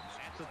 Chuck.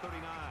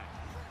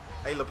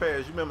 Hey,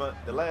 LaParis, you remember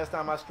the last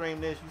time I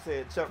streamed this? You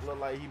said Chuck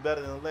looked like he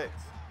better than Lex.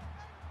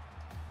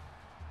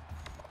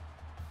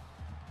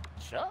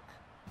 Chuck?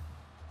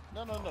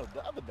 No.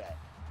 The other back,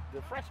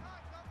 the freshman.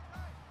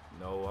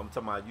 No, I'm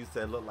talking about you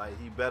said look like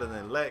he better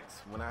than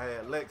Lex when I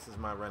had Lex as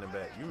my running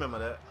back. You remember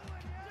that?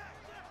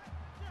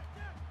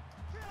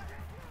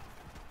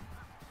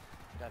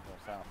 That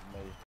don't sound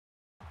familiar.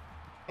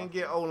 And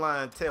get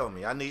O-line, tell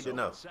me. I need to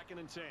know. 2nd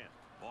and 10.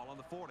 Ball on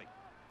the 40.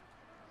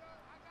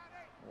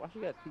 Why she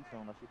got teeth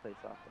on unless she plays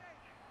soccer?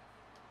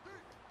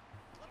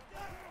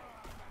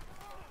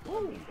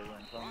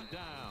 Brought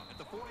down at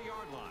the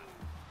 40-yard line.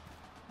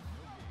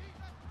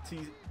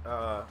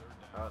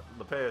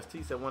 LaParis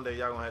T said one day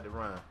y'all gonna have to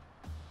run.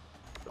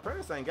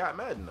 LaParis ain't got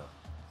Madden though,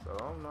 so I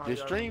don't know. The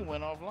stream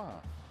went offline. I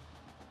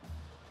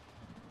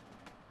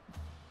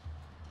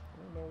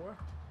don't know where.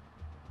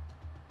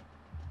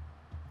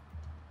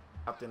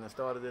 Hopped in and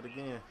started it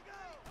again.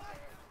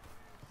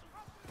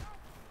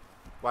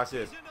 Watch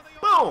this.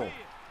 Boom!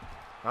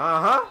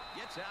 Uh-huh.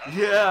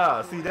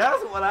 Yeah, see,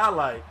 that's what I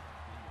like.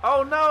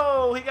 Oh,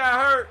 no, he got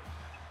hurt.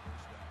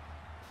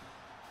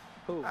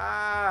 Who?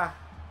 Ah.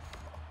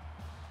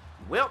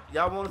 Well,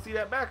 y'all want to see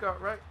that backup,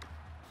 right?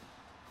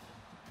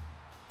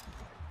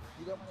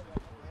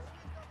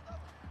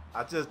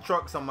 I just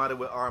trucked somebody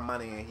with our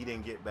money and he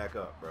didn't get back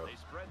up, bro. They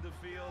spread the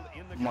field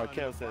in the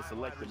Markel says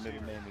select the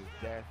middle name is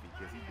Daffy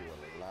because he do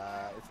a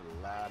lot. It's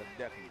a lot of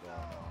Daffy going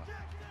on.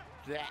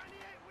 Jack.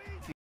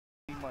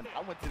 Money.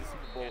 I went to the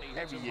Super Bowl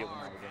every year when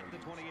I was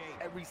in.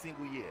 Every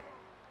single year.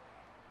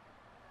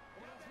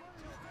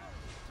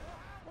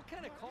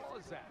 kind of call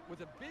is that?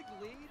 With a big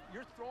lead,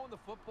 you're throwing the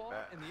football,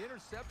 and the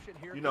interception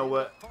here. You know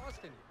what?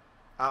 Costing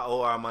you. I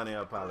owe our money an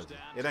apology.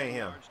 It ain't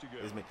him.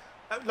 It's me.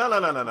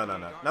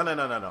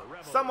 No.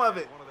 Some of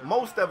it,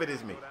 most of it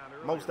is me.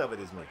 Most of it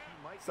is me.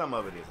 Some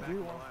of it is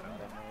me.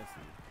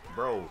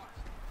 Bro,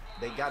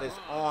 they got his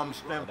arm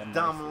strength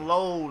dumb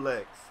low,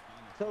 Lex.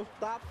 So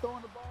stop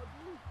throwing the ball,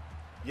 dude.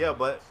 Yeah,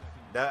 but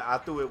that I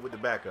threw it with the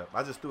backup.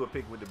 I just threw a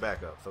pick with the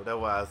backup. So that's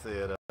why I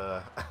said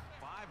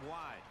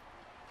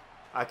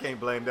I can't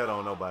blame that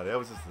on nobody. That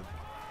was just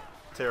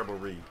a terrible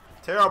read.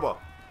 Terrible.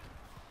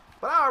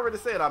 But I already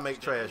said I make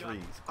trash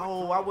reads.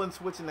 Oh, I wasn't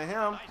switching to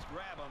him. Nice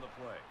grab on the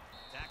play.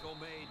 Tackle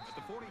made at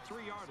the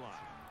 43-yard line.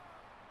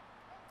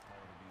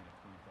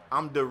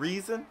 I'm the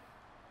reason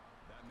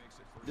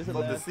This for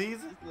the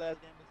season? This the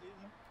last game of the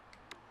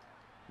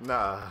season?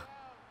 Nah.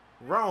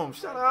 Rome,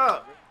 shut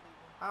up.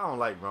 I don't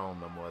like Rome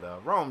no more, though.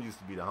 Rome used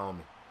to be the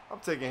homie. I'm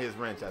taking his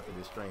wrench after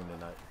this stream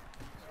tonight.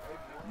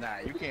 Nah,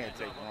 you can't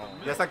take Rome.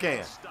 Yes, I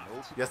can.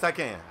 Yes, I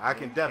can. I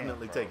can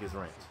definitely take his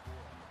wrench.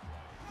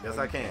 Yes,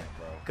 I can.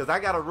 Because I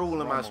got a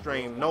rule in my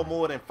stream. No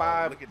more than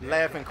 5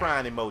 laughing,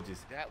 crying emojis.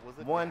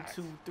 1,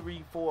 2,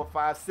 3, 4,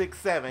 5, 6,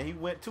 7. He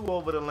went 2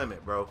 over the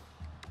limit, bro.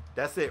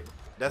 That's it.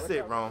 That's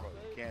it, Rome.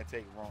 You can't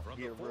take Rome.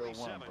 He a real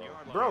one,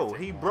 bro. Bro,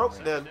 he broke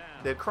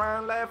the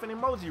crying, laughing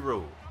emoji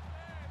rule.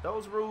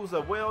 Those rules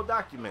are well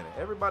documented.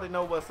 Everybody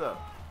know what's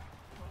up.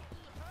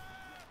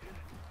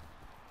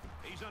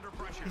 He's under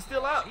pressure. He's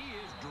still up. He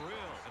is drilled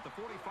at the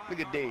 45. Look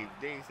at Dave.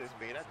 Dave says,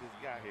 man, I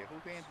just got here.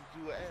 Who handed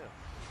you an L?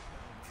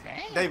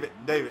 Dang, David.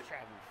 Travel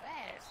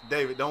fast.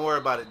 David, don't worry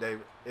about it,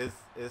 David. It's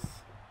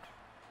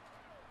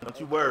don't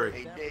you worry.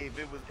 Hey, Dave,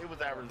 it was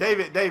Arizona.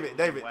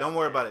 David, don't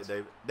worry about it,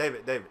 David.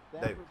 David.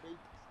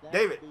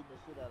 David.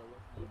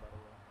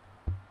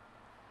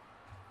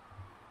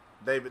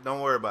 David,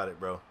 don't worry about it,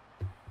 bro.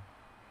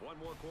 One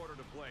more quarter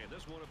to play.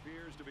 This one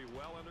appears to be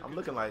well under I'm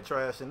looking like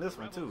trash in this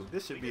one too.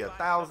 This should be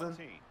 1,000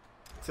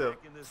 to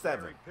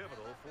 7. Let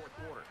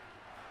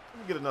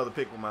me get another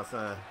pick with my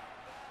son.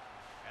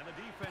 And the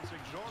defense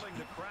exhorting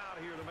the crowd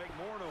here to make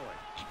more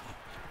noise.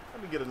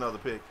 Let me get another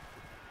pick.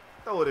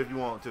 Throw it if you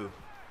want to.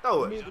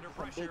 Throw it. He's under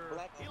pressure.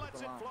 He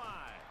lets it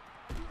fly.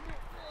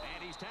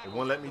 And he's It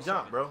won't let me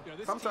jump, bro.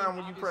 Sometimes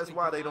when you press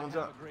Y, they don't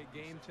jump. Have a great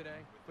game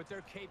today, but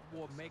they're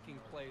capable of making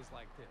plays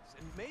like this.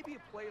 And maybe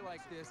a play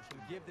like this can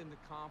give them the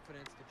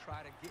confidence to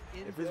try to get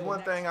into If it's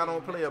one thing I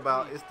don't play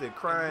about, it's the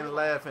crying,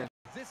 laughing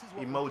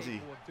emoji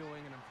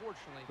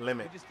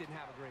limit.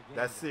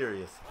 That's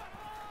serious.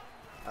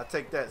 I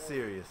take that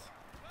serious.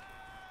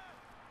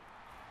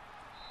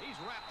 He's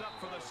wrapped up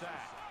for the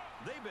sack.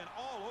 They've been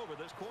all over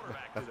this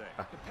quarterback today.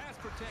 The pass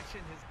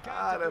protection has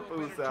got that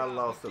fool said I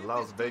lost to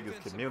Las Vegas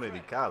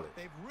Community College.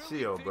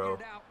 Chill, bro.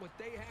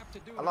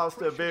 I lost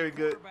to a very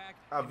good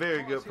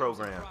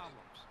program.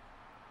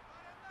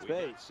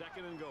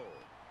 Second and goal.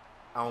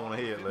 I don't want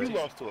to hear it, You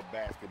lost to a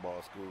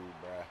basketball school,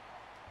 bro.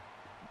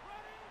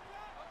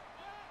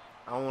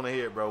 I don't want to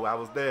hear it, bro. I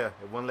was there.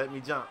 It wouldn't let me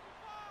jump.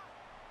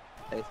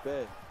 Hey,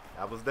 Spade.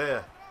 I was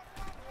there.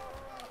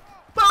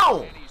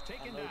 Boom!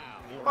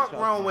 What's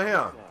wrong with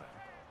him?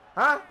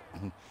 Huh?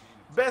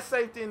 Best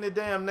safety in the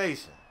damn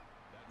nation.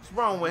 What's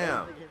wrong with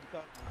him?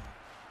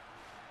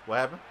 What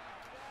happened?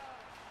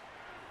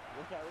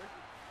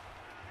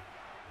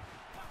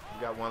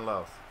 You got one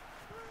loss.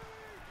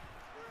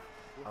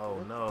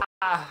 Oh no.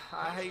 I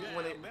hate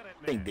when it.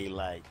 I think they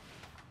like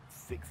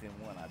 6-1,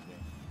 I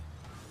think.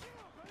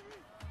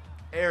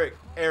 Eric,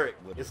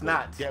 it's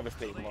not.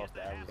 Devastating loss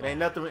to Arizona. It ain't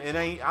nothing. It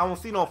ain't. I don't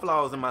see no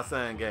flaws in my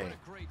son game.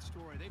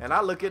 And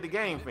I look at the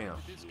game film.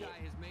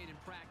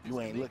 You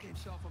ain't looking.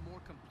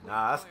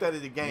 Nah, I study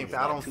the game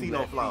film. I don't see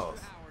no flaws.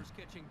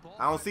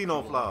 I don't see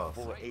no flaws.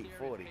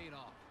 4.840.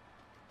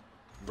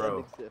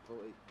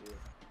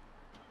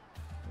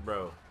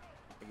 Bro,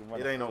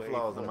 it ain't no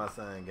flaws in my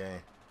son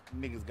game.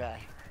 Niggas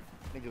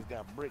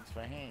got bricks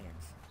for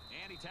hands.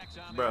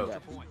 Bro,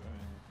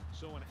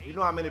 you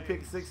know how many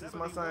pick sixes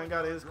my son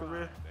got in his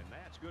career? And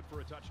that's good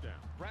for a touchdown.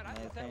 Brad, I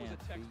thought that was a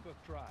textbook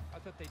drive. I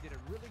thought they did a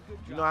really good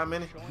job. You know how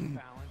many? Showing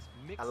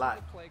balance, A lot.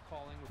 the play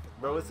calling with the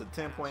Bro, it's a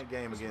 10-point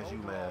game against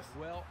UMass.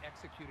 Well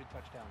executed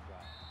touchdown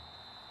drive.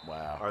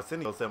 Wow.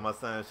 Arsenio said my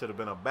son should have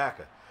been a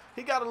backer.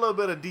 He got a little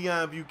bit of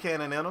Deion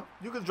Buchanan in him.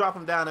 You can drop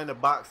him down in the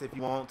box if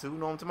you want to. You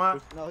know what I'm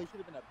talking No, he should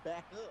have been a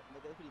backup.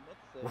 That's what he meant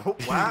to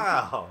about? say.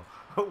 Wow.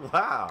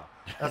 Wow.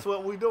 That's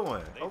what we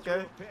doing.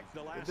 Okay.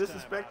 The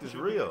disrespect is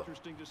real.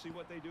 Interesting to see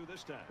what they do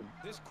this time.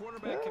 This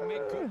quarterback can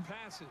make good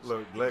passes.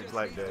 Look, Lex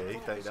like that. He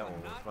think that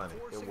one was funny.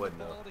 It wasn't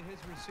though.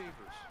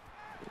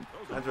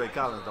 Andre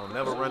Collins don't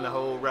never run the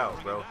whole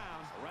route, bro.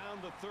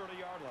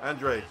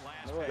 Andre,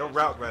 your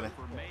route running.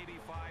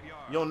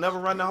 You don't never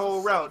run the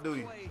whole route, do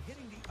you?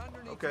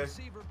 Okay.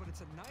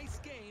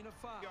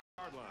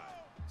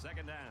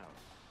 Second down.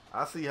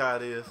 I see how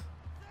it is.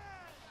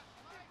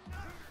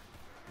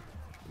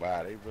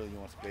 Wow, they really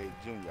want Spade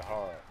Jr.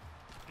 hard.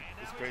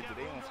 It's crazy.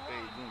 They want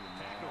Spade Jr.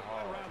 man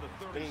hard.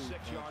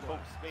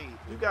 Spade.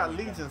 You got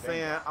Legion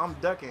saying I'm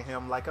ducking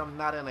him like I'm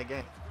not in a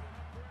game.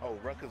 Oh,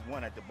 Rutgers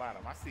won at the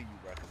bottom. I see you,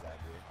 Rutgers, out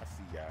there. I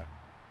see y'all.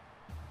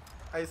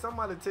 Hey,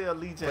 somebody tell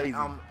Legion Crazy.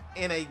 I'm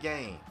in a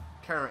game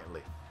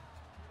currently.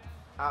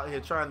 Out here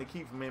trying to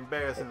keep from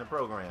embarrassing the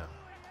program.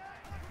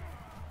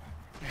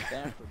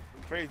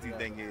 Crazy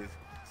thing is,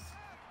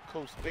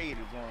 Coach Spade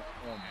is on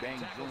Bang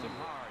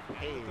Jr.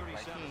 head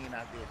like he ain't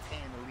out there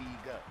tearing the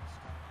league up.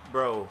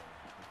 Bro,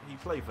 he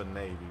played for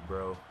Navy,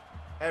 bro.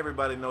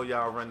 Everybody know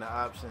y'all run the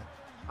option.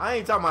 I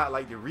ain't talking about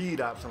like the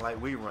read option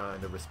like we run,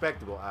 the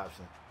respectable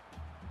option.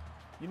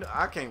 You know,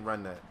 I can't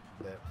run that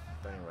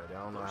thing right there.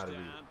 I don't know how to read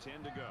it.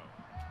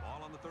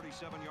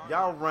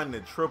 Y'all run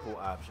the triple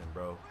option,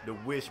 bro. The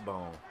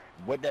wishbone.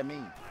 What that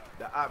mean?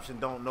 The option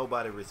don't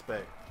nobody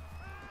respect.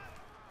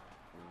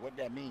 What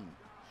that mean?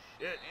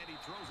 And he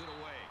throws it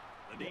away.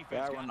 The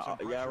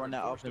Y'all run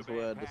that offense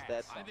where the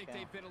stats I think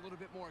they've been a little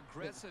bit more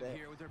aggressive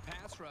here with their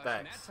pass rush, Facts.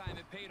 and that time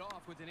it paid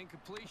off with an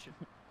incompletion.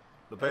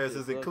 The pass,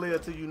 is it clear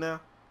to you now?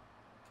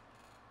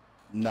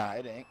 Nah,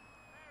 it ain't.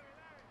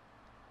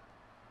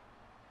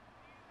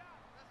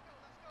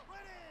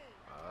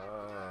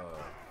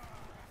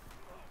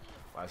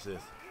 Watch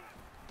this.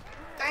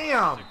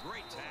 Damn!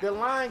 The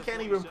line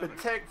can't even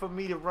protect for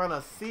me to run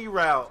a C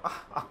route.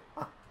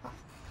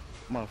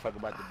 Motherfucker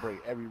about to break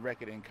every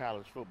record in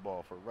college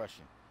football for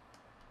rushing.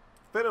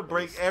 Finna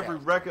break every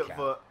record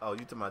for... Oh, you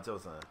talking about your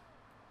son.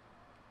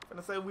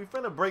 Finna say we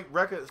finna break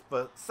records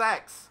for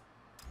sacks.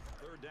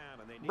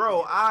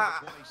 Bro,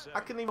 I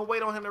couldn't even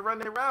wait on him to run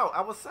that route.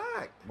 I was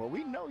sacked. Well,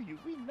 we know you.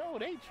 We know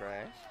they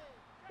trash.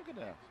 Look at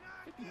them.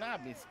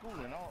 59 been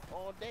schooling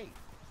all day.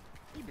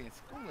 He been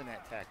schooling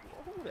that tackle.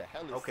 Who the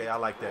hell is... Okay, I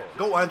like that.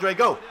 Go, Andre,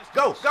 go.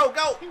 Go, go,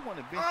 go. He want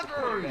to bench the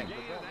quarterback, but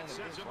don't want to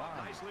bench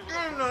line.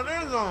 Get in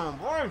the zone,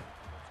 boy.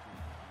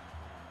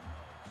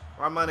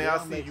 My money, I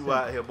see you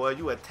out here, boy.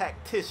 You a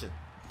tactician.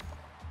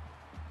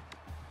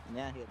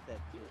 Now he a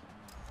tactician.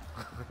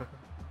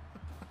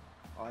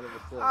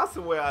 I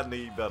swear I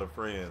need better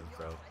friends,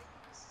 bro.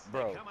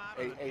 Bro,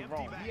 hey,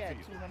 Ron, he had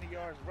 200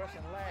 yards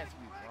rushing last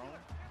week, Ron.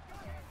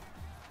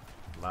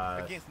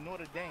 Lies. Against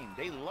Notre Dame.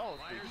 They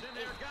lost.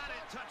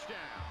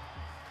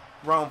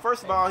 Ron,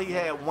 first of all, he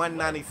had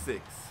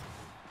 196.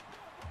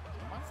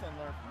 My son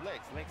learned from Lex.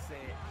 Lex said,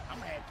 I'm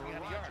going to have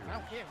 300 yards. I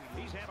don't care if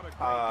we lose.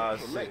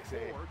 Lex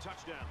said.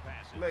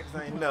 Lex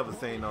ain't never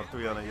seen no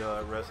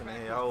 300-yard rushing in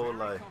his whole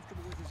life.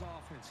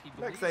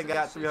 Lex ain't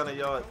got 300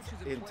 yards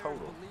in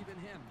total,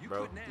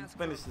 bro. He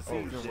finished the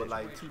season with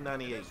like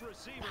 298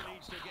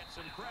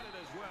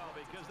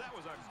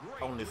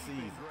 on the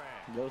season.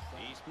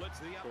 He splits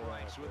the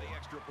uprights with the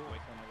extra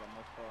point.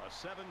 A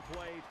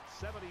 7-play,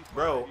 74.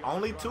 Bro,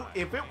 only two.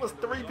 If it was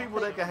 3 people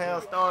that could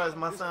have stars,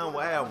 my son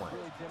would have one.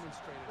 Really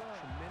demonstrated a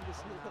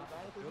tremendous amount of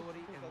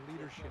ability and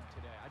leadership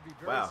today. I'd be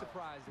very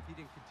surprised if he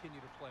didn't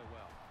continue to play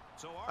well.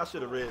 I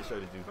should have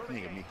red-shirted you.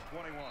 Me.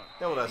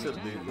 That's what I should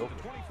have did.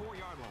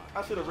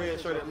 I should have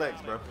red-shirted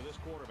Lex, bro.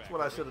 That's what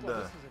I should have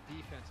done. This is a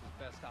defense's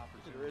best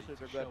opportunity to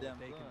show what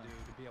they can do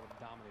to be able to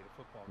dominate a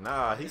football game.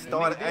 Nah, he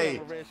started. Hey,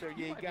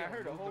 Yeah, he got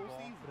hurt the whole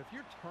season. But if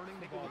you're turning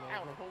the ball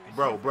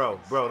over,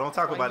 bro, don't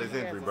talk about his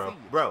injury, bro.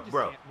 Bro,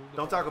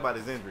 don't talk about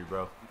his injury,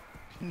 bro.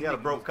 He had a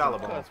broke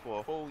collarbone. For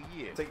a whole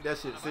year. Take that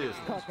shit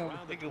seriously.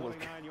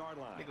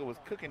 Nigga was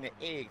cooking the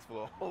eggs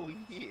for a whole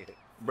year.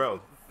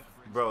 Bro,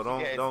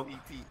 don't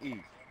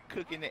CTE,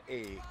 cooking the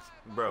eggs.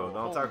 Bro,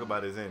 don't talk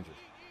about his injury.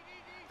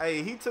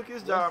 Hey, he took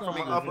his job from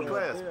an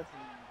upperclassman.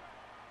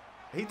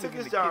 He took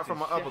his job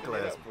from an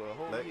upperclassman.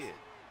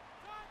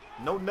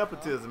 No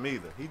nepotism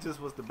either. He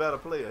just was the better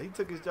player. He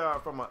took his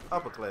job from an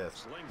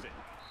upperclassman.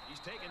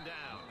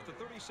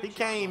 He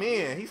came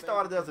in. He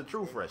started as a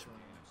true freshman.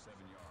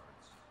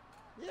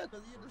 Yeah,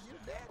 because you're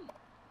daddy.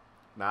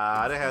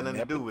 Nah, I didn't have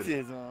nothing to do with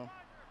it.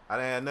 I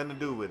didn't have nothing to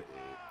do with it.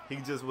 He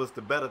just was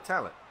the better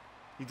talent.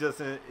 He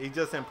just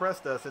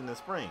impressed us in the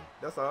spring.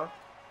 That's all.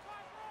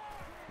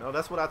 No,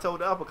 that's what I told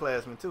the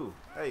upperclassmen too.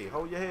 Hey,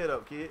 hold your head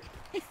up, kid.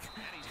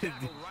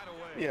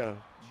 Yeah,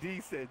 D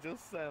said your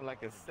son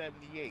like a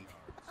 78.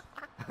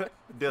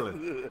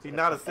 Dylan, he's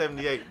not a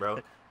 78,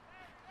 bro.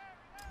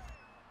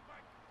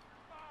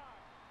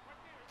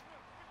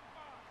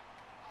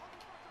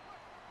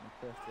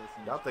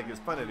 Y'all think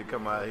it's funny to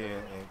come out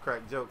here and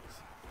crack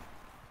jokes?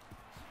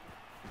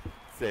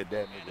 Said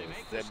that nigga was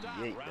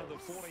 78, though.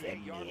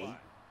 78.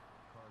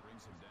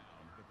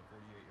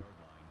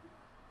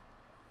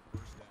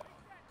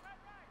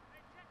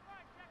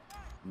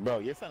 Bro,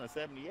 your son a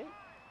 78?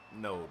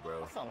 No,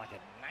 bro. That sound like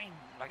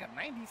a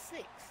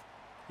 96.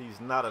 He's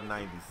not a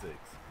 96.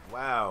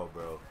 Wow,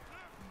 bro.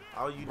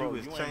 All you do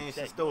is change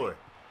the story.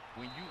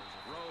 When you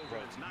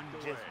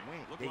just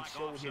went, they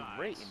showed his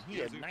rating. He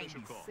had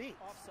 96.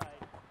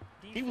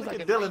 He was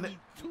like a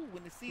 92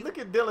 when the season. Look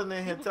at Dylan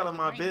in here telling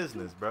my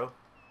business, bro.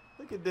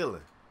 Look at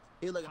Dylan.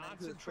 He like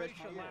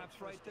concentration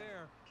laps right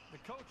there. The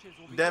coaches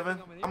will be Devin,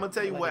 I'm gonna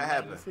tell you what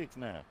happened.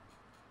 Now.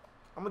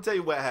 I'm gonna tell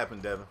you what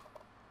happened, Devin.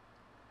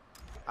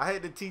 I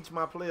had to teach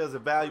my players a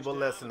valuable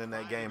lesson in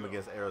that game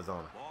against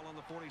Arizona.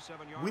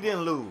 We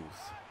didn't lose.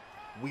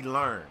 We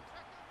learned.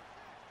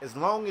 As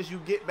long as you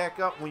get back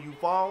up when you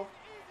fall,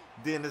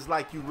 then it's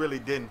like you really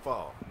didn't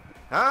fall.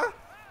 Huh?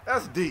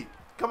 That's deep.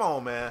 Come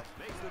on, man.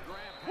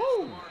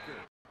 Woo! And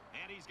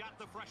he's got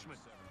the freshman.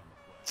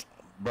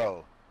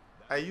 Bro.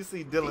 Hey, you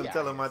see Dylan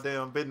telling my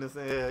damn business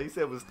in here. He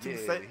said it was too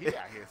safe. He out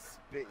here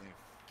spitting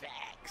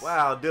facts.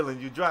 Wow,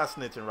 Dylan, you dry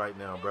snitching right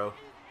now, bro.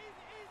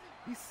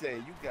 He said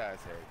you guys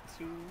had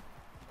 2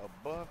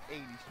 above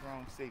 80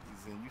 strong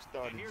safeties and you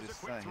started your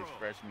son his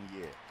freshman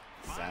year.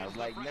 Sounds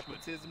like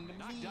nepotism to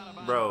me.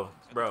 Bro.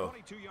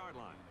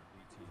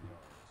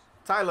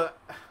 Tyler,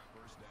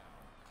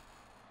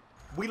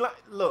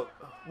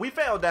 we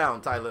fell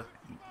down, Tyler,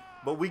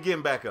 but we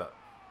getting back up.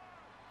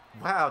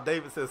 Wow,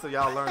 David says, so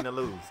y'all learn to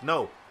lose.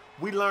 No,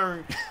 we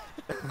learned.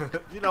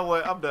 You know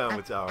what? I'm done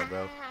with y'all,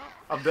 bro.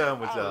 I'm done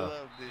with y'all.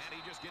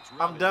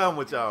 I'm done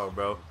with y'all,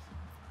 bro.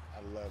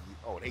 I love you.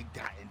 Oh, they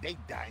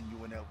dying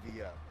you in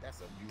LV up.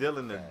 That's a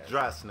Dylan the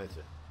dry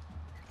snitcher.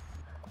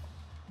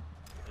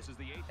 This is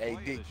the 8th hey,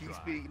 play Dick, keep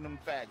speaking them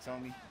facts,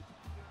 homie.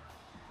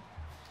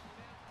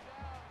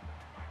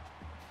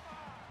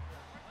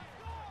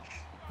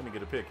 Let me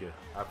get a pick here.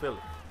 I feel it.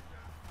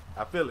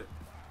 I feel it.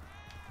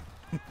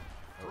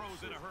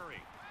 Throws in a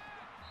hurry.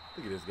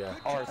 Look at this guy.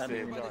 R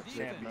said y'all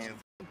champions.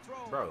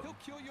 Bro,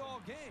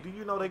 do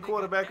you know they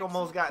quarterback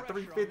almost got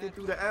 350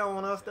 through the air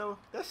on us, though?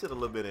 That shit a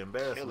little bit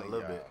embarrassing, a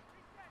little bit.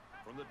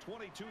 From the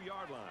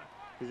 22-yard line.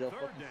 Third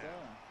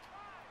down.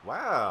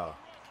 Wow.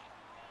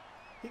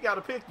 He got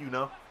a pick, you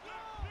know.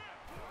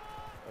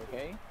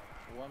 Okay.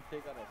 1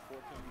 pick out of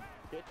 14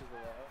 pitches or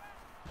whatever.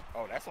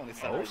 Oh, that's on the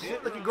side. Oh,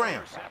 shit. Look at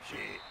Graham.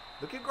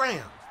 Look at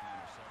Graham.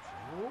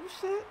 Oh,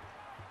 shit.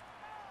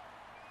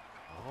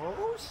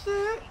 Oh,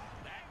 shit.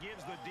 That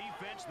gives the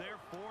defense their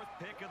 4th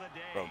pick of the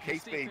day. Bro,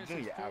 K-Spade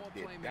Jr. out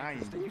there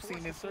dying. You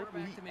seen this circle?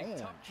 He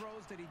orange.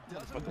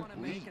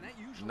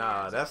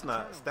 Nah, that's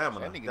not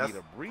stamina. That nigga need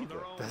a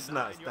breather. That's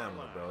not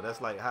stamina, bro.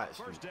 That's like hot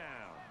streak.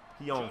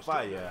 He on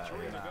fire out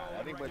here.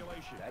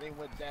 That ain't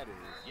what that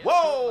is.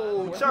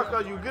 Whoa, Chuck,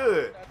 are you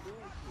good?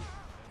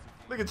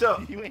 Look at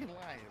Chuck. You ain't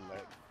lying,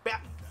 like.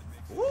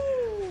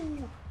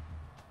 Woo!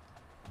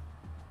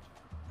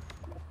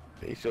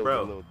 They showed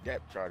a little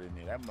depth chart in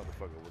there. That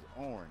motherfucker was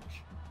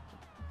orange.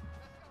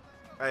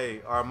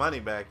 Hey, our money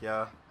back,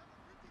 y'all.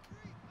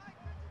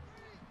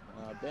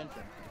 Bench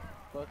him.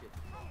 Fuck it.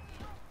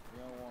 You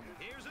don't want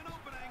it. Here's an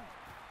opening.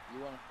 You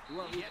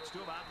want He gets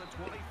to about the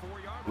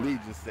 24-yard line. Lee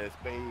just said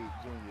Spade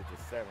Jr. is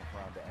the 7th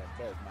rounder at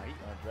best. Now he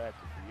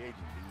undrafted free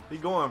agent. He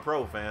going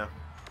pro, fam.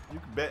 You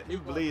can bet. You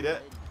can believe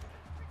that.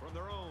 From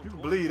their own. You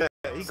can believe that.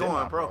 He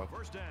going pro.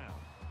 First down.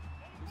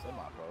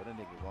 Semi-pro. That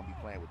nigga gonna be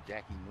playing with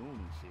Jackie Noon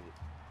and shit.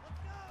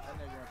 That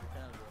nigga went to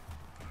Canada.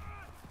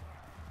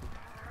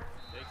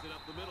 Takes it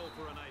up the middle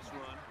for a nice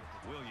run.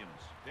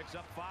 Williams picks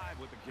up 5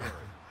 with the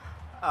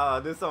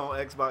carry. This on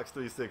Xbox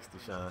 360,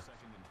 Sean.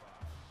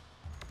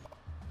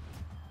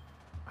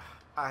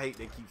 I hate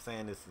they keep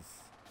saying this is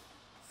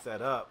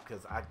set up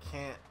because I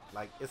can't,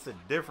 like, it's a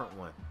different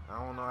one. I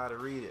don't know how to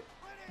read it.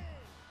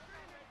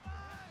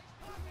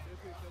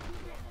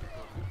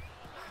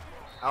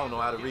 I don't know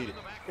how to read it.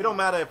 It don't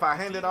matter if I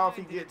hand it off,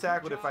 he get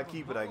tackled. If I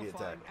keep it, I get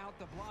tackled.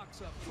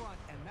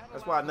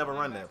 That's why I never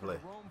run that play.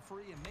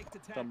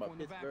 Talking about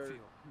Pittsburgh.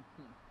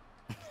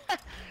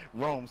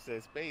 Rome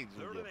says Spade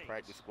Jr.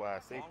 practice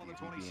squad safety,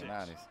 if you being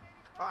honest.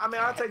 I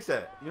mean, I'll take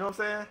that. You know what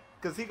I'm saying?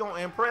 Because he going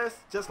to impress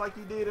just like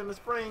he did in the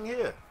spring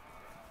here.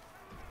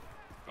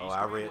 Oh,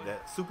 I read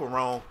that. Super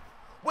wrong.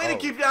 Way to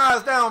keep your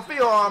eyes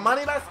downfield,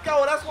 Armani. Let's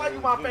go. That's why you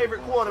my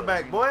favorite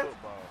quarterback, boy.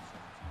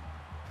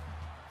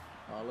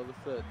 All of a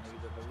sudden, he's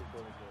a favorite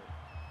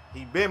quarterback.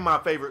 He been my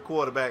favorite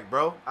quarterback,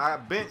 bro. I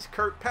benched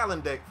Kurt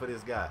Palandek for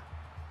this guy.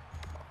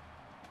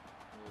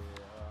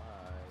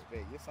 Yeah,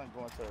 your son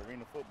going to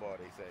arena football,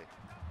 they say.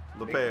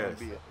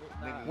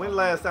 LeParis. When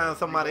last time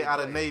somebody out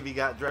of Navy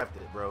got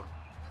drafted, bro?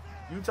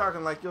 You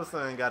talking like your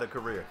son got a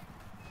career.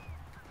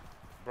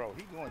 Bro,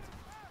 he going to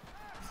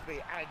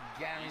Spade. I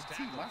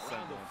guarantee my son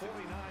going to the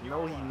league.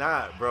 No, he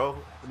not, bro.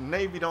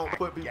 Navy don't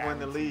put people in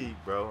the league,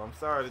 bro. I'm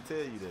sorry to tell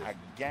you this. I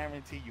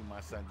guarantee you my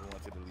son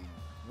going to the league.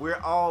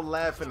 We're all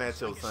laughing at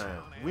your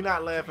son. We're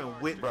not laughing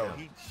with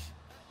him.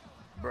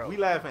 Bro, we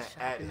laughing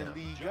at him. The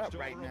league up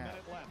right now.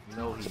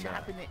 No, he's not.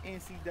 Chopping the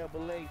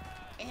NCAA,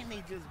 and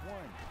they just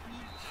won.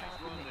 He's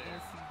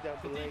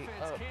chopping the NCAA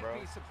up, bro.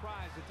 Can't be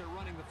surprised that they're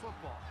running the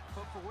football,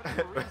 but for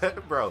whatever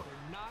reason, bro,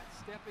 they're not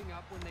stepping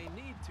up when they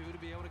need to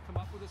be able to come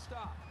up with a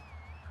stop.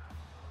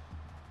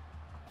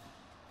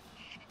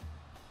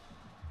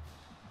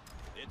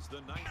 It's the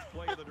 9th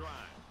play of the drive.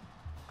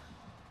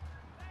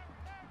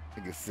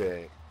 Nigga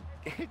said,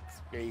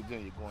 Spade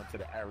Jr. going to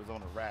the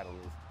Arizona Rattlers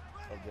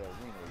of the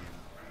arena league.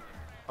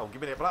 Oh,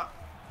 give me that block.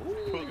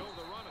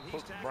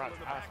 Brock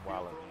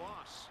Osweiler.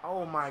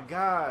 Oh my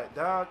God,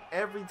 dog.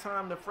 Every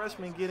time the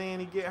freshman get in,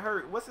 he get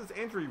hurt. What's his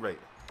injury rate?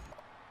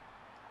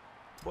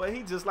 Boy,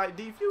 he just like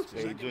D Future.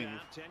 Spade Jr.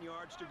 10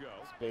 yards to go.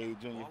 Spade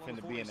Jr.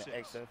 finna be in the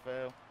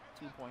XFL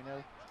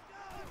 2.0.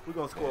 We're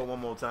gonna score one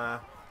more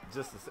time.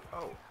 Just to say,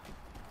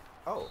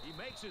 oh. He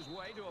makes his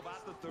way to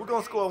about the 38. We're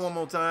gonna score one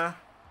more time.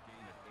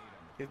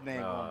 His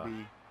name gonna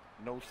be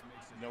No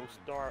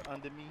star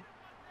under me.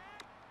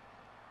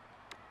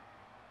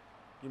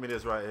 Give me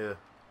this right here.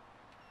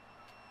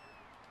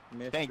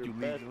 Thank you,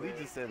 Legion.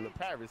 Legion said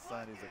LeParis'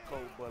 son is a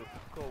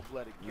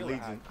cold-blooded killer.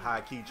 Legion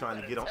high key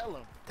trying to get on.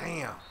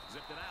 Damn.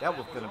 That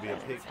was going to be a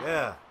pick.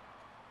 Yeah.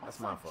 That's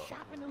my fault.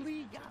 Chopping the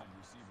league out.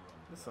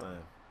 This son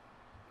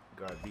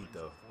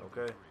Gardito,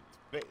 okay?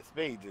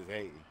 Spade just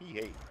hating. He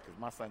hating because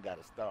my son got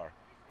a star.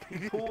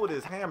 He pulled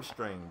his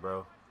hamstring,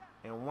 bro,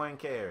 in one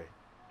carry.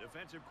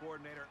 Defensive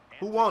coordinator.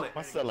 Who won it?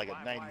 My son like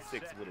a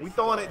 96 with a We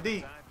throwing it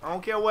deep. I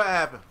don't care what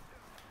happened.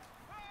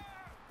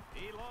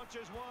 He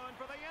launches one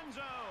for the end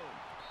zone.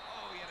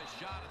 Oh, he had a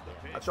shot at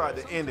the pick. I tried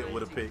to end it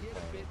with a pick.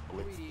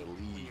 Blitz the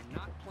lead. You're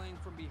not playing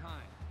from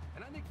behind.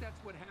 And I think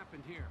that's what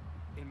happened here.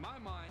 In my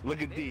mind,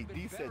 look at D.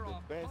 D said the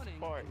best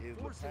part is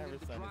LeParis' son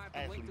is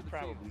actually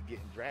probably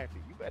getting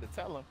drafted. You better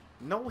tell him.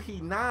 No, he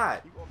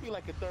not. He gonna be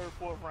like a 3rd,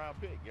 4th round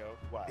pick, yo.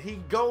 Why? He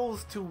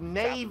goes to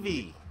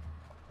Navy.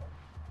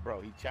 Bro,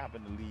 he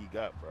chopping the league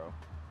up, bro.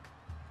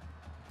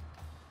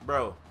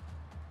 Bro.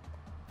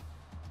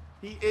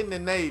 He in the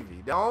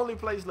Navy. The only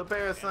place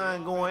LeParis'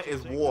 son going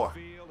is war.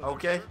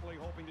 Okay?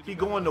 He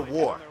going to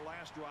war.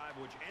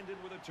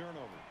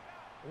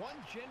 One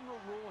general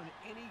rule in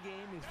any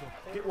game is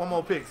the Get one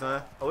more pick,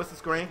 son. Oh, it's a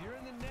screen.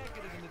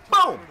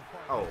 Boom!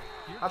 Oh,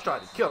 I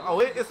tried to kill him. Oh,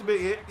 it's a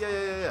big hit.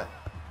 Yeah.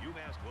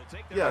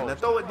 Yeah, now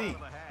throw it deep.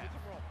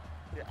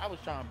 Yeah, I was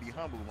trying to be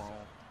humble, Rome.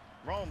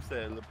 Rome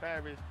said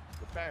LeParis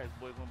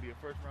boy gonna be a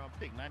 1st round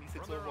pick,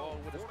 96 overall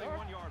with a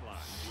star.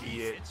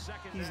 Shit.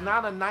 He's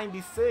not a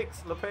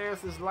 96.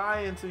 LeParis is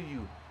lying to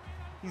you.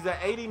 He's an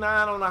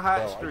 89 on a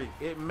hot streak.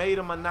 It made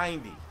him a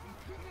 90.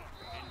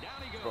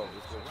 Bro,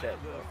 just go check,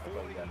 bro.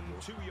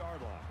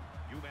 2-yard line.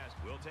 UMass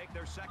will take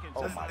their second.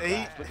 Oh my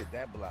gosh, look at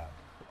that block.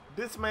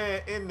 This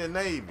man in the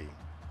Navy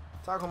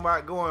talking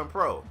about going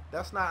pro.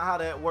 That's not how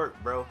that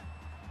worked, bro.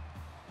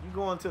 You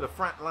going to the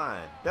front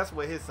line. That's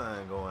where his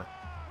son going.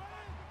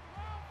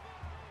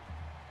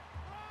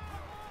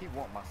 He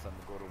want my son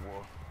to go to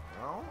war.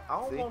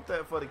 I don't want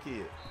that for the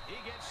kid. He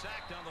gets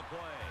sacked on the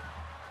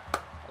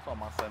play. That's why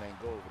my son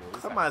ain't go over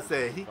there. Somebody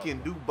said he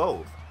can do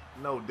both.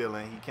 No,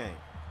 Dylan, he can't.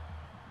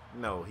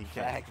 No, he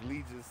can't. Fact,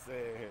 Lee just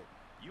said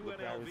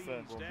UNLV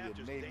son gonna staff be a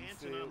just Navy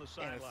dancing SEAL on the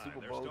sideline. and a Super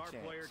Their Bowl star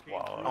champ. player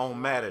Wow.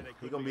 On Madden.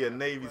 He gonna be a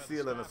Navy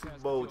SEAL and a Super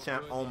Bowl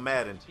champ on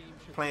Madden,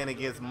 playing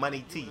against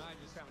Money T.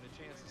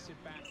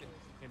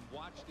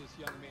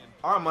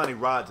 Armani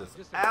Rogers,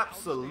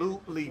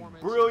 absolutely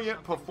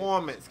brilliant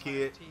performance,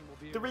 kid.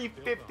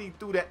 350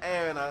 through the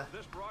air and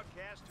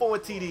 4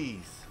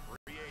 TDs.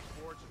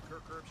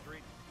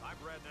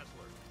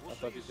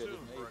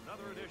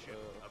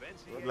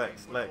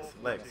 Lex,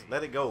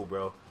 let it go,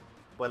 bro.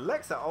 But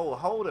Lex an old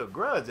holder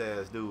grudge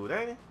ass dude,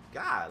 ain't he?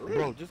 Golly.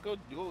 Bro, just go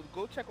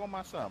check on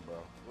my son, bro.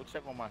 Go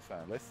check on my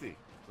son. Let's see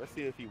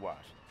if he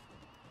washed.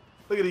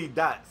 Look at these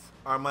dots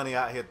Armani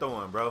out here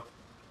throwing, bro.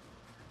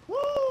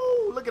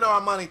 Woo! Look at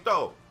Armani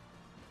throw.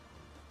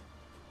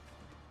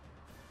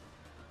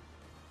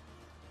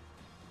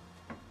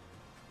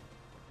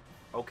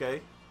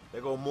 Okay,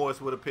 there go Morris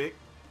with a pick.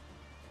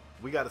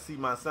 We got to see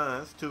my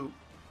sons too.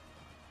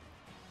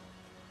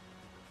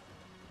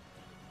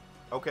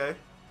 Okay.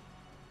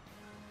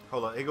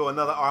 Hold on, here go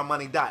another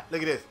Armani dot.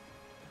 Look at this.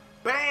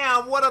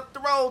 Bam! What a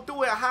throw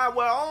through it high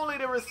where only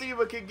the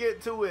receiver could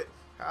get to it.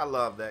 I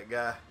love that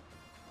guy.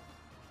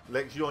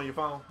 Lex, you on your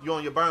phone? You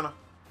on your burner?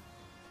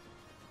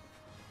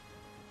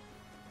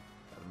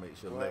 Gotta make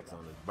sure Lex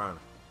on his burner.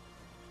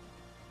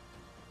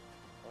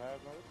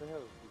 What the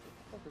hell?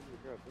 What the fuck is this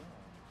girl doing?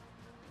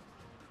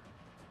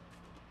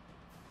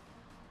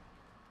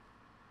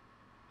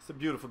 It's a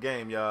beautiful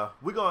game, y'all.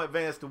 We're going to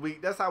advance the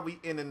week. That's how we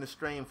ending the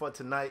stream for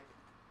tonight.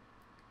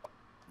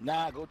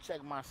 Nah, go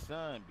check my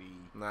son, B.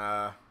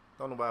 Nah,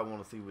 don't nobody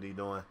want to see what he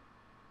doing.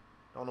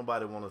 Don't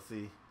nobody want to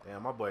see.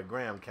 Damn, my boy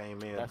Graham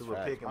came in, threw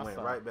a pick, and went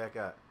right back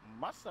out.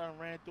 My son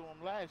ran through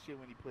him last year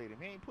when he played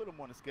him. He ain't put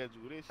him on the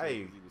schedule this year Hey,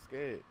 because he was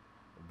scared.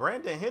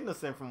 Brandon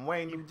Henderson from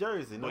Wayne, New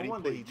Jersey. No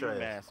wonder he trashed.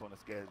 UMass on the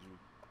schedule.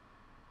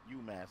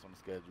 UMass on the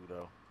schedule,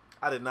 though.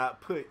 I did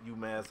not put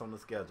UMass on the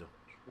schedule.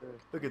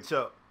 Look at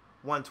Chuck.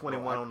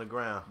 121 on the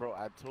ground. Bro,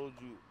 I told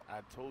you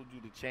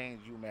to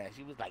change UMass.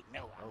 He was like,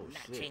 no, I'm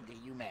not changing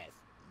UMass.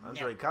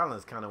 Andre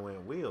Collins kind of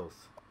went wheels.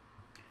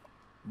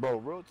 Bro,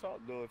 real talk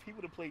though, if he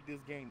would have played this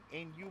game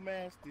in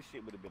UMass, this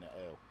shit would have been an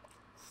L.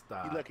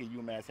 Stop. He lucky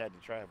UMass had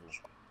to travel.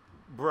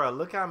 Bruh,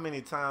 look how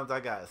many times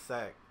I got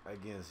sacked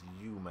against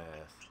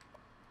UMass.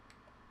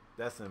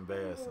 That's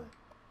embarrassing.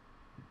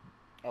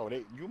 Oh,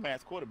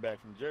 UMass quarterback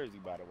from Jersey,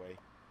 by the way.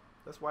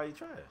 That's why he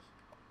trashed.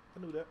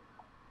 I knew that.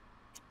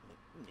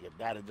 Yeah,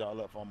 batted y'all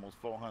up for almost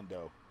 400.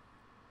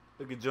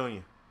 Look at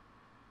Junior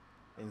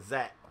and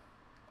Zach.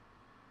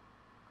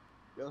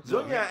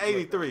 Junior at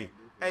 83.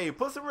 Hey,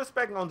 put some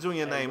respect on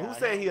Junior name. Who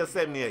said he a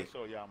 78?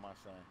 Show y'all my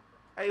son.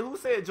 Hey, who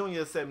said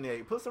Junior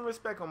 78? Put some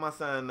respect on my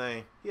son's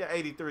name. He at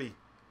 83.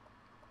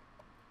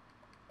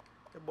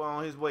 That boy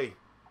on his way.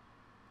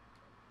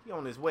 He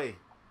on his way.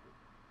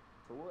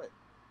 For what?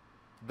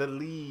 The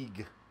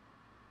league.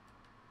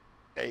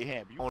 Hey,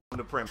 Ham, on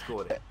the Prem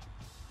scored it.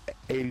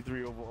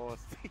 83 overall.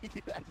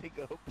 That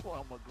nigga a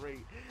plumber,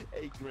 grade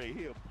 8th grade.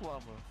 He a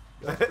plumber.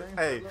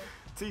 Hey,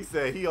 T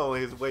said he on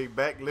his way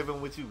back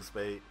living with you,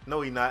 Spade.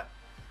 No, he not.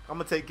 I'm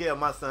gonna take care of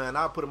my son.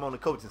 I'll put him on the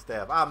coaching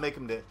staff. I'll make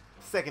him the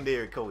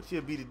secondary coach.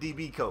 He'll be the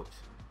DB coach.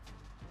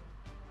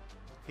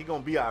 He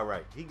gonna be all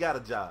right. He got a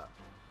job.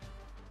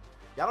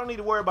 Y'all don't need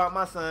to worry about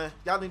my son.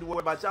 Y'all need to worry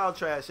about y'all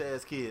trash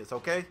ass kids,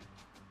 okay?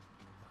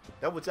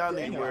 That's what y'all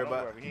need to worry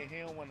about. He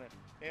don't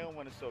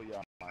wanna show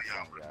y'all my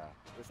son, y'all.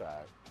 It's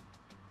alright.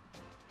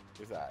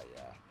 It's alright,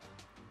 y'all.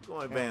 Go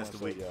and advance the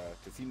week,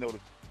 cause he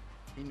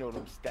know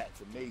them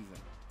stats amazing.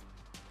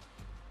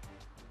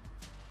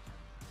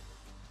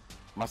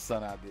 My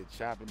son out there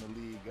chopping the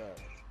league up.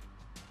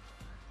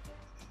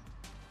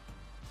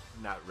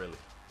 Not really.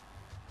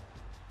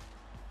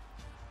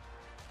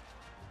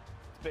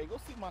 Spade, go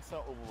see my son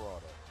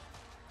overall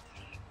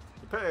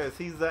though. Paris,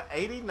 he's a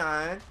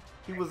 89.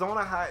 He was on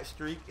a hot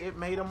streak. It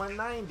made him a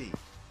 90.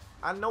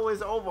 I know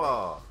his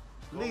overall.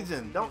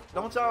 Legion,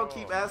 don't y'all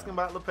keep asking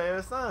about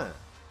LePaire's son.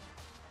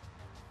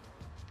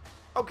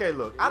 Okay,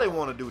 look, I didn't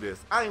want to do this.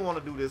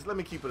 Let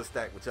me keep it a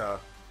stack with y'all.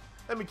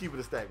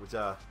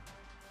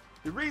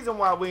 The reason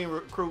why we didn't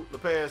recruit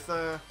LePaire's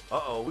son,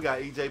 we got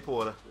EJ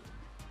Porter.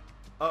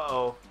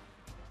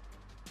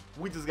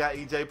 We just got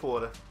EJ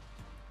Porter.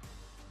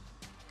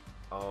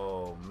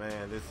 Oh,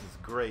 man, this is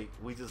great.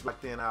 We just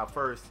locked in our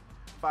first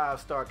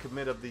 5-star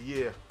commit of the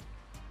year.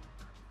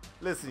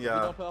 Listen,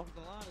 y'all.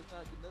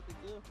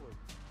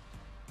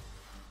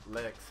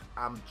 Lex,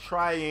 I'm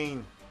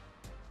trying.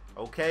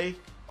 Okay?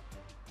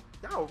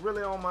 Y'all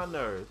really on my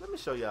nerves. Let me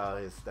show y'all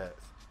his stats.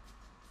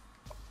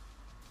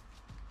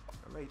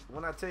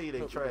 When I tell you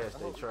they trash,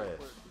 they trash.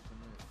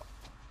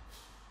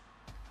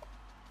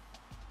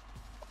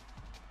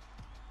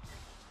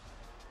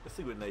 Let's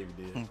see what Navy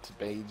did.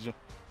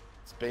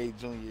 Spade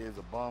Jr. is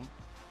a bum.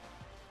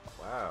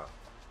 Wow.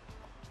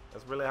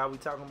 That's really how we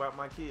talking about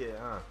my kid,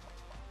 huh?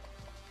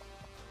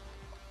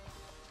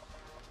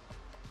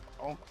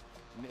 Oh,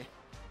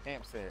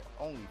 Hamp said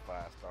only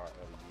 5-star of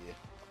the year.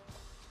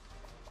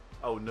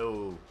 Oh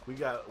no, we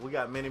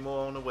got many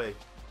more on the way.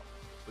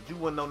 But you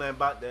wouldn't know nothing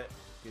about that.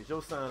 Get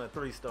your son a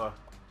 3-star.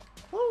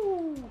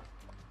 Woo!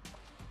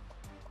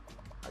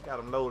 I got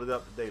him loaded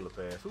up today,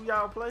 LePass. Who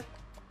y'all play?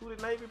 Who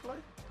did Navy play?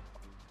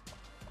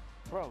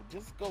 Bro,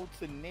 just go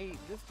to Navy.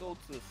 Just go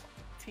to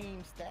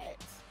team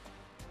stats.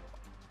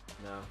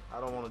 No, I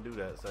don't want to do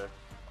that, sir.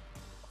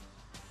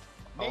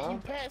 You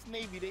passed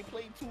Navy. They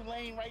played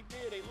Tulane right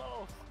there. They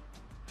lost.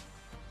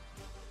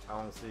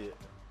 I don't see it.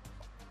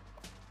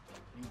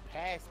 You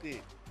passed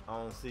it. I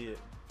don't see it.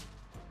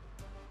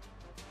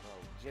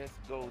 Bro, just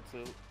go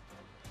to.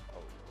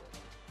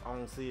 I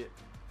don't see it.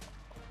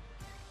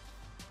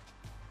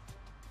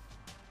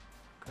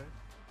 Okay.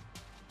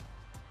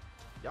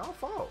 Y'all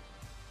fault.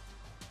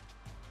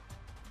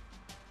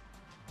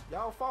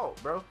 Y'all fault,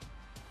 bro.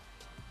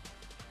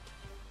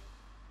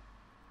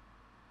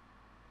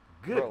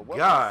 Good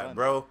God,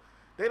 bro.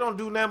 They don't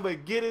do nothing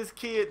but get his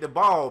kid the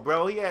ball,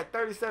 bro. He had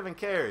 37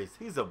 carries.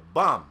 He's a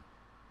bum.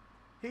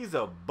 He's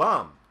a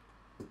bum.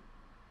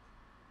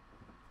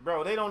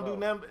 Bro, they don't do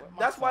nothing.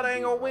 That's why they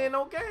ain't gonna win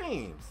no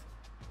games.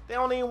 They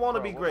don't even want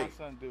to be great.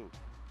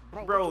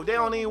 Bro, they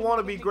don't even want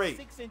to be great.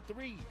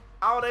 6-3.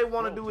 All they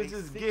want to do is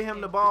just get him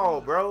the ball,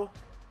 bro.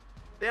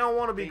 They don't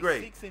want to be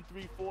great. 6-3,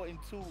 4-2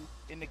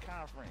 in the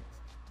conference.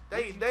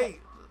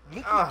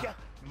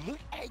 Look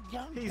at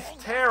young. He's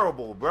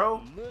terrible,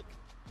 bro. Look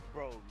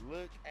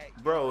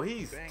at. Bro,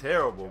 he's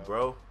terrible,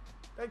 bro.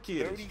 That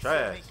kid is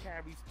trash.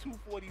 Carries,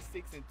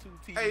 246 and 2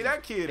 TDs. Hey,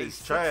 that kid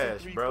is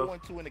trash, bro.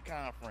 4-2 in the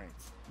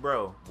conference.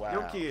 Bro,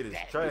 your kid is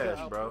trash,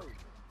 bro.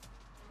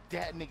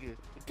 That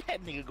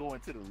nigga going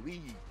to the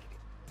league.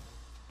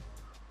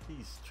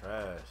 He's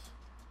trash.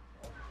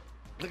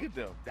 Look at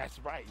them. That's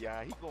right,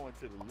 y'all. He going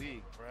to the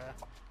league, bruh.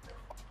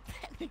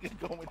 That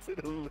nigga going to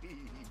the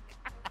league.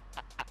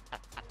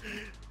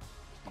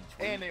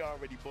 And they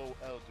already bowl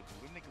eligible.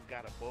 Them niggas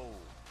got a bowl.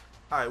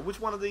 Alright, which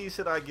one of these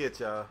should I get,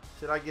 y'all?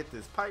 Should I get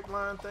this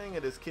pipeline thing or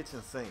this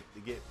kitchen sink to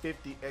get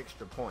 50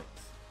 extra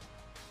points?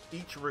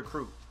 Each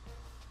recruit.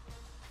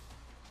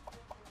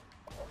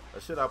 Or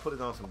should I put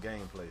it on some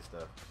gameplay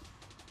stuff?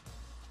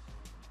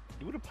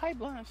 Do the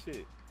pipeline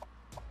shit.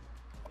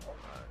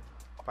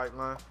 Alright.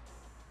 Pipeline?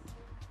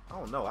 I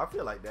don't know. I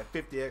feel like that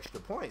 50 extra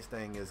points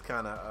thing is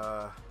kind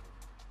of,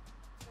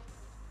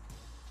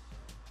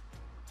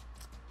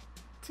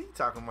 T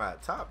talking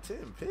about top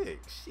 10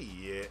 picks.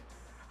 Shit.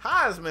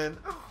 Heisman.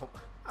 Oh,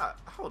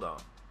 hold on.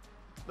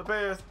 The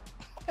Bears,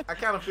 I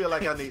kind of feel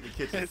like I need the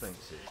kitchen sink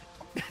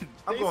shit.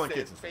 I'm going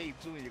kitchen sink. Spade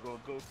Jr. gonna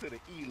go to the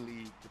E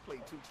League to play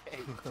 2K.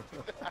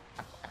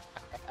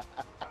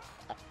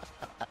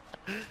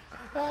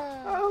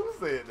 Who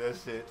said that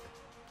shit?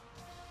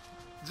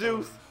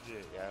 Juice.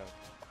 Shit, yeah.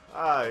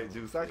 Alright,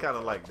 Juice. I kind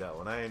of like that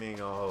one. I ain't even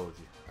gonna hold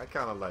you. I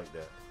kind of like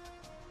that.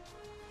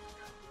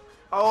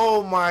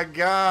 Oh my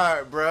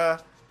God,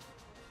 bruh.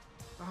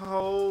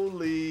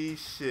 Holy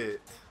shit.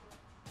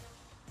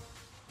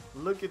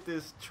 Look at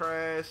this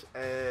trash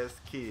ass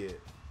kid.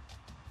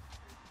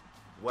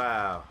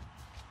 Wow.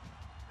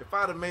 If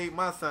I'd have made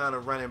my son a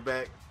running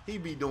back,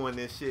 he'd be doing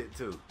this shit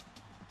too.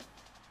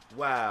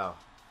 Wow.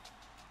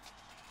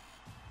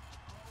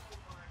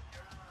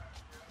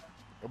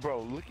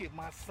 Bro, look at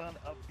my son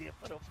up there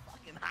for the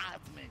fucking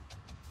Heisman.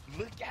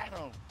 Look at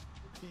him.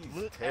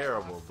 He's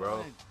terrible,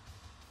 bro.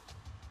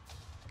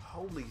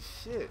 Holy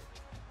shit.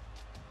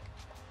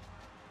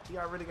 He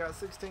already got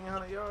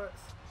 1,600 yards.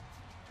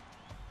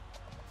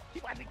 He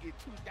about to get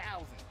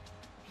 2,000.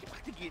 He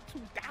about to get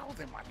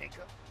 2,000, my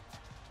nigga.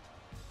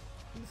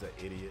 He's an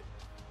idiot.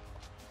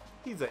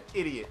 He's an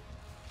idiot.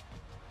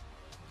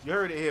 You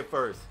heard it here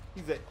first.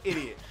 He's an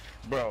idiot.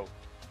 Bro,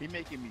 he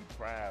making me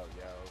proud,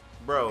 yo.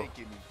 Bro. He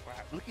making me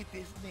proud. Look at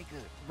this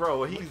nigga.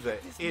 Bro, he's an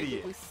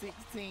idiot. With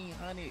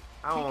 1,600.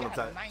 I don't want to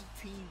talk. 19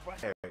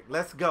 rush. Eric,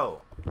 let's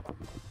go.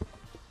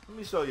 Let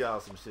me show y'all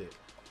some shit.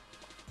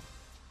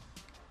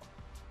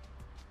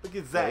 Look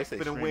at Zach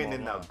finna win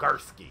in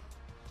Nagurski.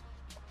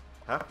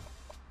 Huh?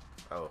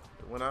 Oh,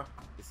 it went off?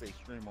 It say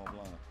stream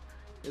online.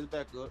 It's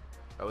back up.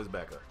 Oh, it's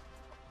back up.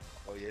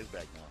 Oh, yeah, it's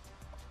back now.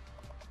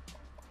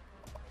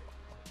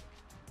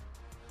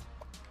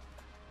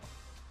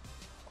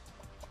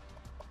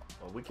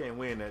 Well, we can't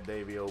win that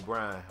Davey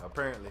O'Brien,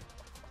 apparently.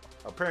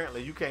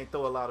 Apparently, you can't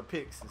throw a lot of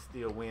picks and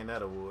still win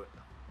that award.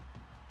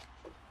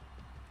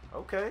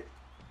 Okay.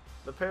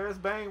 The Paris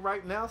Bang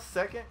right now,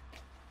 second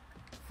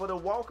for the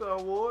Walker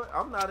Award.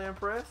 I'm not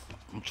impressed.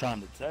 I'm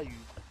trying to tell you.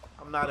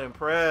 I'm not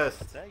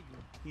impressed. I tell you.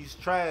 He's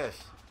trash.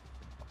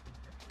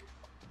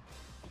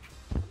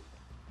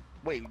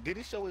 Wait, did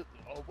it show it?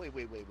 Oh, wait.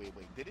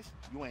 Did it?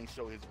 You ain't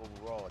show his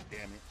overall,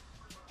 damn it.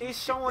 It's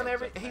showing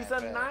he's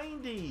a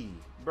 90.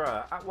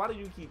 Bruh, why do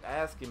you keep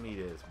asking me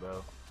this,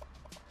 bro?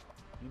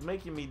 You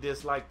making me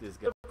dislike this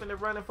guy. They're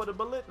running for the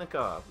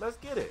Bolitnikov. Let's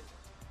get it.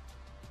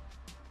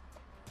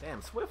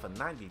 Damn, Swift a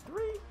 93?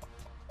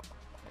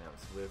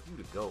 Damn, Swift, you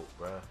the GOAT,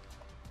 bruh.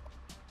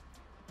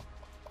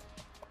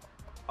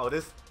 Oh,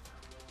 this...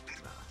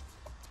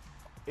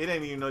 It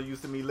ain't even no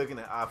use to me looking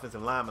at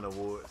offensive lineman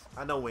awards.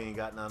 I know we ain't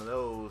got none of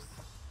those.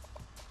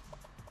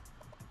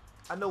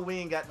 I know we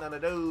ain't got none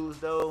of those,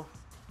 though.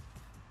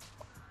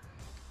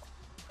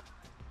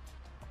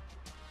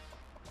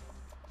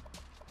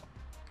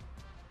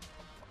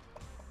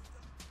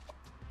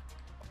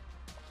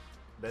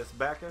 Best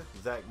backer?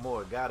 Zach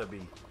Moore, gotta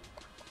be.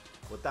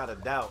 Without a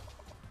doubt.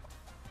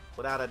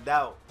 Without a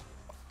doubt.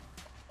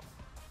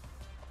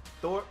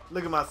 Thorpe,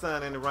 look at my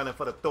son in the running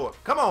for the Thorpe.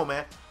 Come on,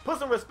 man. Put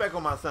some respect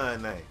on my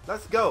son's name.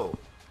 Let's go.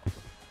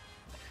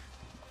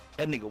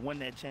 That nigga won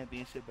that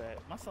championship at...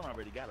 My son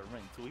already got a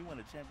ring, too. He won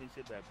a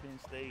championship at Penn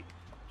State.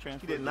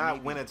 He did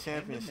not win a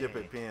championship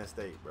at Penn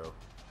State, bro.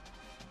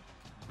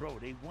 Bro,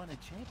 they won a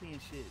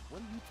championship.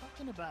 What are you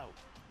talking about?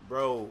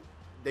 Bro,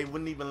 they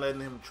wouldn't even let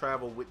him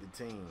travel with the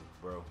team,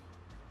 bro.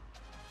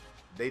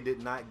 They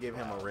did not give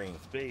him a ring.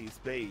 Spade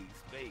hate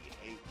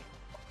him.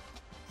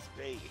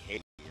 Spade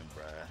hate him,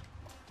 bruh.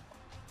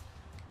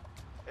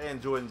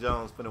 And Jordan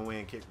Jones finna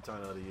win kick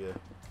return of the year.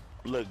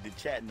 Look, the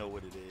chat know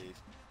what it is.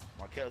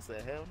 Markel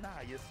said, hell nah,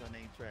 your son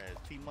ain't trash.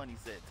 T-Money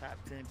said top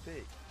 10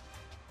 pick.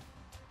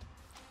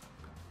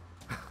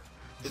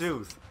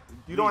 Juice,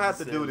 you don't have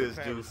to do this,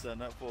 Juice.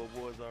 Son up for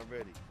awards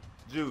already.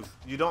 Juice,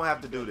 you don't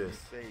have to do this.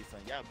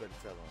 Y'all better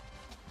tell him.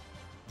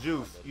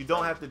 Juice, you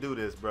don't have to do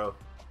this, bro.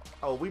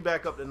 Oh, we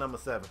back up to number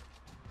 7.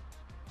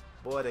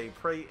 Boy, they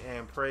pray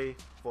and pray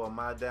for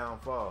my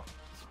downfall.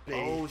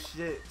 Spade. Oh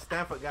shit,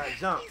 Stanford got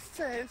jumped. He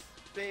says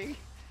Spade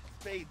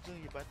Jr.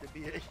 about to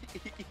be a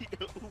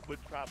Uber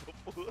driver.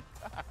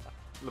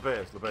 La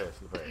Pass.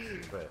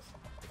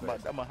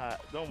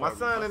 My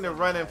son in the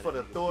running for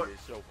the Thorpe.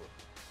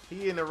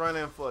 He in the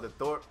running for the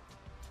Thorpe.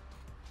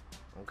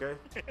 Okay.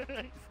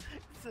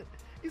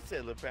 He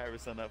said LaParis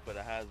son up for the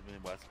Heisman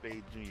while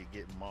Spade Jr.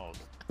 getting mauled.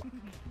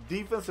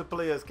 Defensive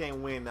players can't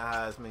win the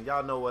Heisman.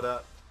 Y'all know what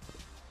up.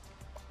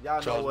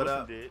 Y'all know what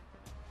up. Did.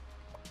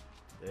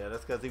 Yeah,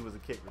 that's because he was a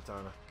kick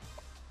returner.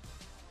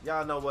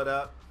 Y'all know what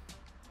up.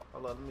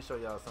 Hold on, let me show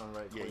y'all something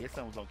right quick. Yeah, your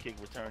son was on kick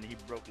return and he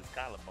broke his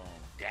collarbone.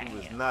 Damn. He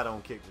was not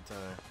on kick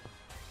return.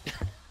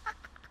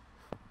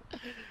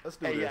 Let's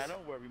do this. Yeah,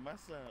 don't worry. My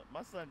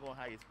son gonna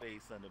hire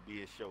Spade's son to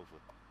be his chauffeur.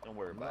 Don't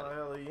worry about it. No,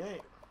 hell he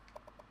ain't.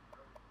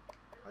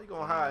 How you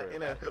gonna hire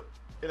an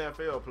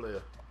NFL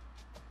player?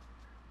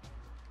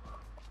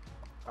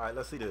 All right,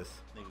 let's see this.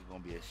 Nigga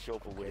gonna be a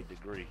chauffeur with a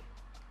degree.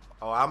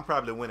 Oh, I'm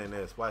probably winning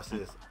this. Watch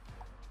this.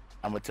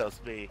 I'm gonna tell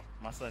Spade.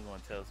 My son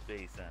gonna tell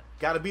Spade, son.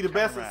 Gotta be the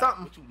best at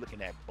something. What you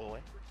looking at, boy?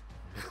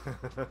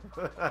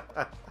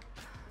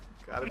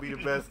 Gotta be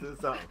the best at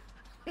something.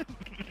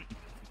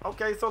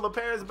 Okay, so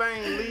LaParis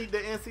Bain lead the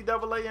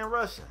NCAA in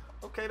rushing.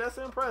 Okay, that's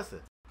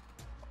impressive.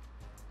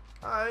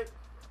 All right.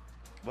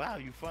 Wow,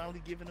 you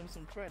finally giving him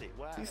some credit.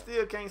 Wow. He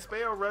still can't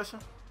spell Russian.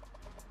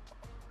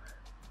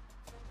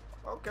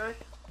 Okay.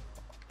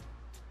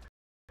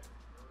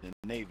 The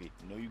Navy.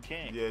 No, you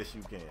can't. Yes,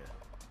 you can.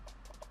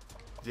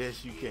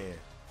 Yes, you can.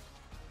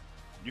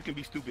 You can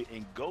be stupid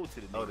and go to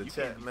the Navy. Oh, the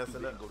chat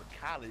messing up. And go to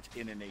college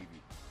in the Navy.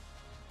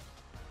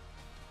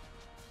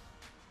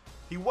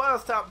 He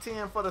was top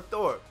 10 for the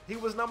Thorpe. He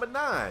was number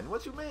 9.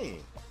 What you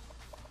mean?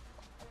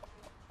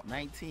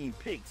 19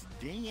 picks.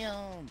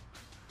 Damn.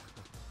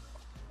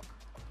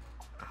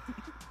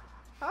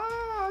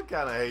 I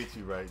kind of hate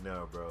you right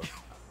now, bro.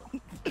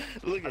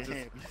 Look at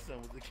him. His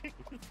son was a kick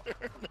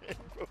return.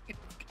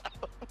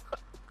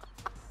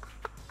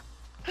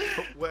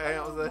 Bro,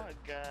 what was that? Oh my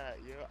God,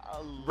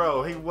 yo!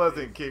 Bro, he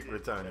wasn't kick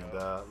returning,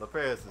 dog.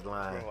 LaParis is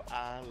lying. Bro,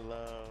 I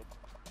love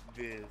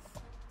this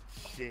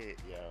shit,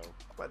 yo.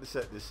 About to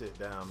shut this shit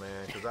down,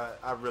 man, because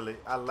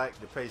I lack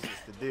the patience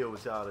to deal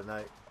with y'all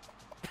tonight.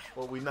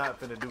 What we not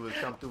finna do is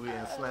come through here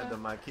and slander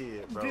my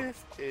kid, bro.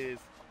 This is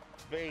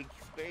fake.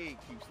 Spade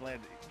keeps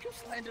slandering. You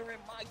slandering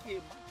my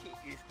kid. My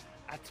kid is.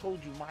 I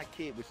told you my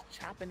kid was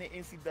chopping the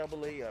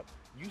NCAA up.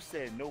 You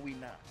said no, we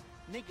not.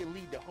 Nigga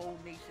lead the whole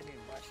nation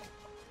in rushing.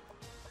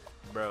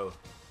 Bro.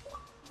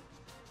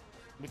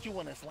 But you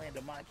want to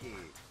slander my kid.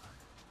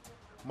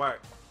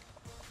 Mark,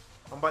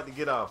 I'm about to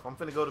get off. I'm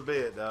finna go to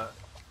bed, dog.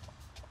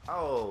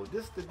 Oh,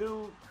 this the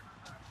dude.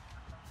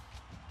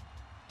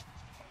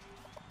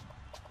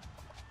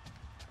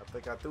 I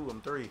think I threw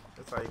him 3.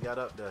 That's how he got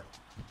up there.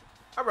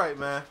 All right,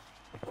 man.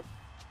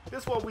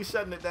 This is what we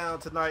shutting it down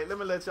tonight. Let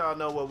me let y'all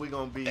know what we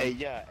gonna be. Hey,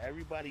 yeah,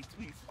 everybody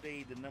tweet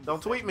Spade the number.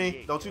 Don't tweet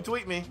me. Don't you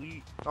tweet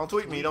me. Don't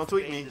tweet me. Don't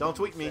tweet me. Don't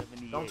tweet me.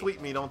 Don't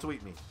tweet me. Don't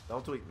tweet me.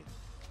 Don't tweet me.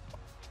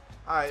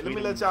 All right, let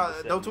me let y'all.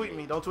 Don't tweet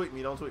me. Don't tweet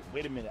me. Don't tweet me.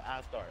 Wait a minute.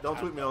 I'll start. Don't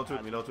tweet me. Don't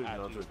tweet me. Don't tweet me.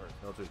 Don't tweet me.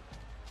 Don't tweet me.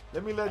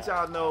 Let me let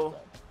y'all know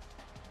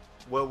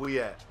where we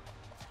at.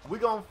 We're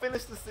gonna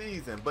finish the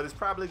season, but it's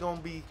probably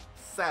gonna be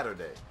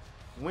Saturday.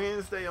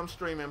 Wednesday I'm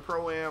streaming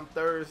Pro-Am.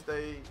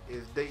 Thursday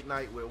is date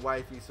night with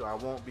wifey, so I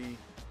won't be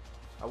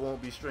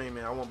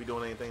streaming. I won't be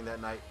doing anything that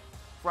night.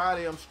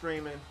 Friday I'm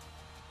streaming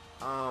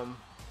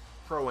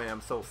Pro-Am.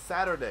 So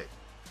Saturday,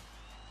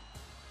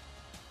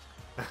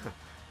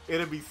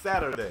 it'll be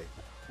Saturday.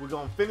 We're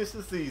gonna finish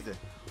the season.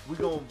 We're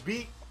gonna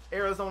beat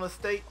Arizona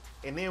State,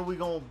 and then we're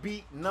gonna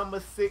beat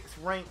number 6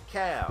 ranked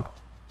Cal.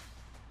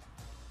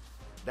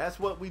 That's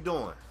what we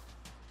doing.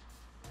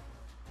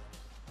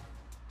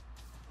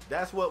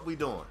 That's what we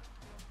doing.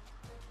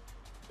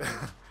 All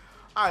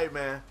right,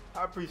 man.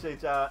 I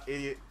appreciate y'all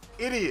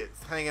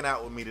idiots hanging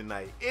out with me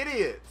tonight.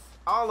 Idiots.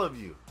 All of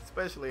you.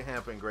 Especially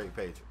Hamper and Great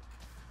Patriot.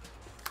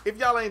 If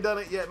y'all ain't done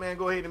it yet, man,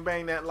 go ahead and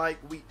bang that like.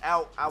 We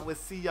out. I will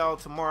see y'all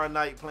tomorrow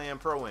night playing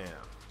Pro-Am.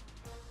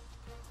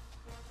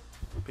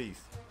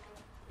 Peace.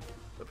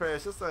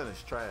 LaParis, your son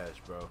is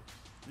trash, bro.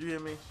 You hear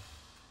me?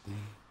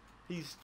 He's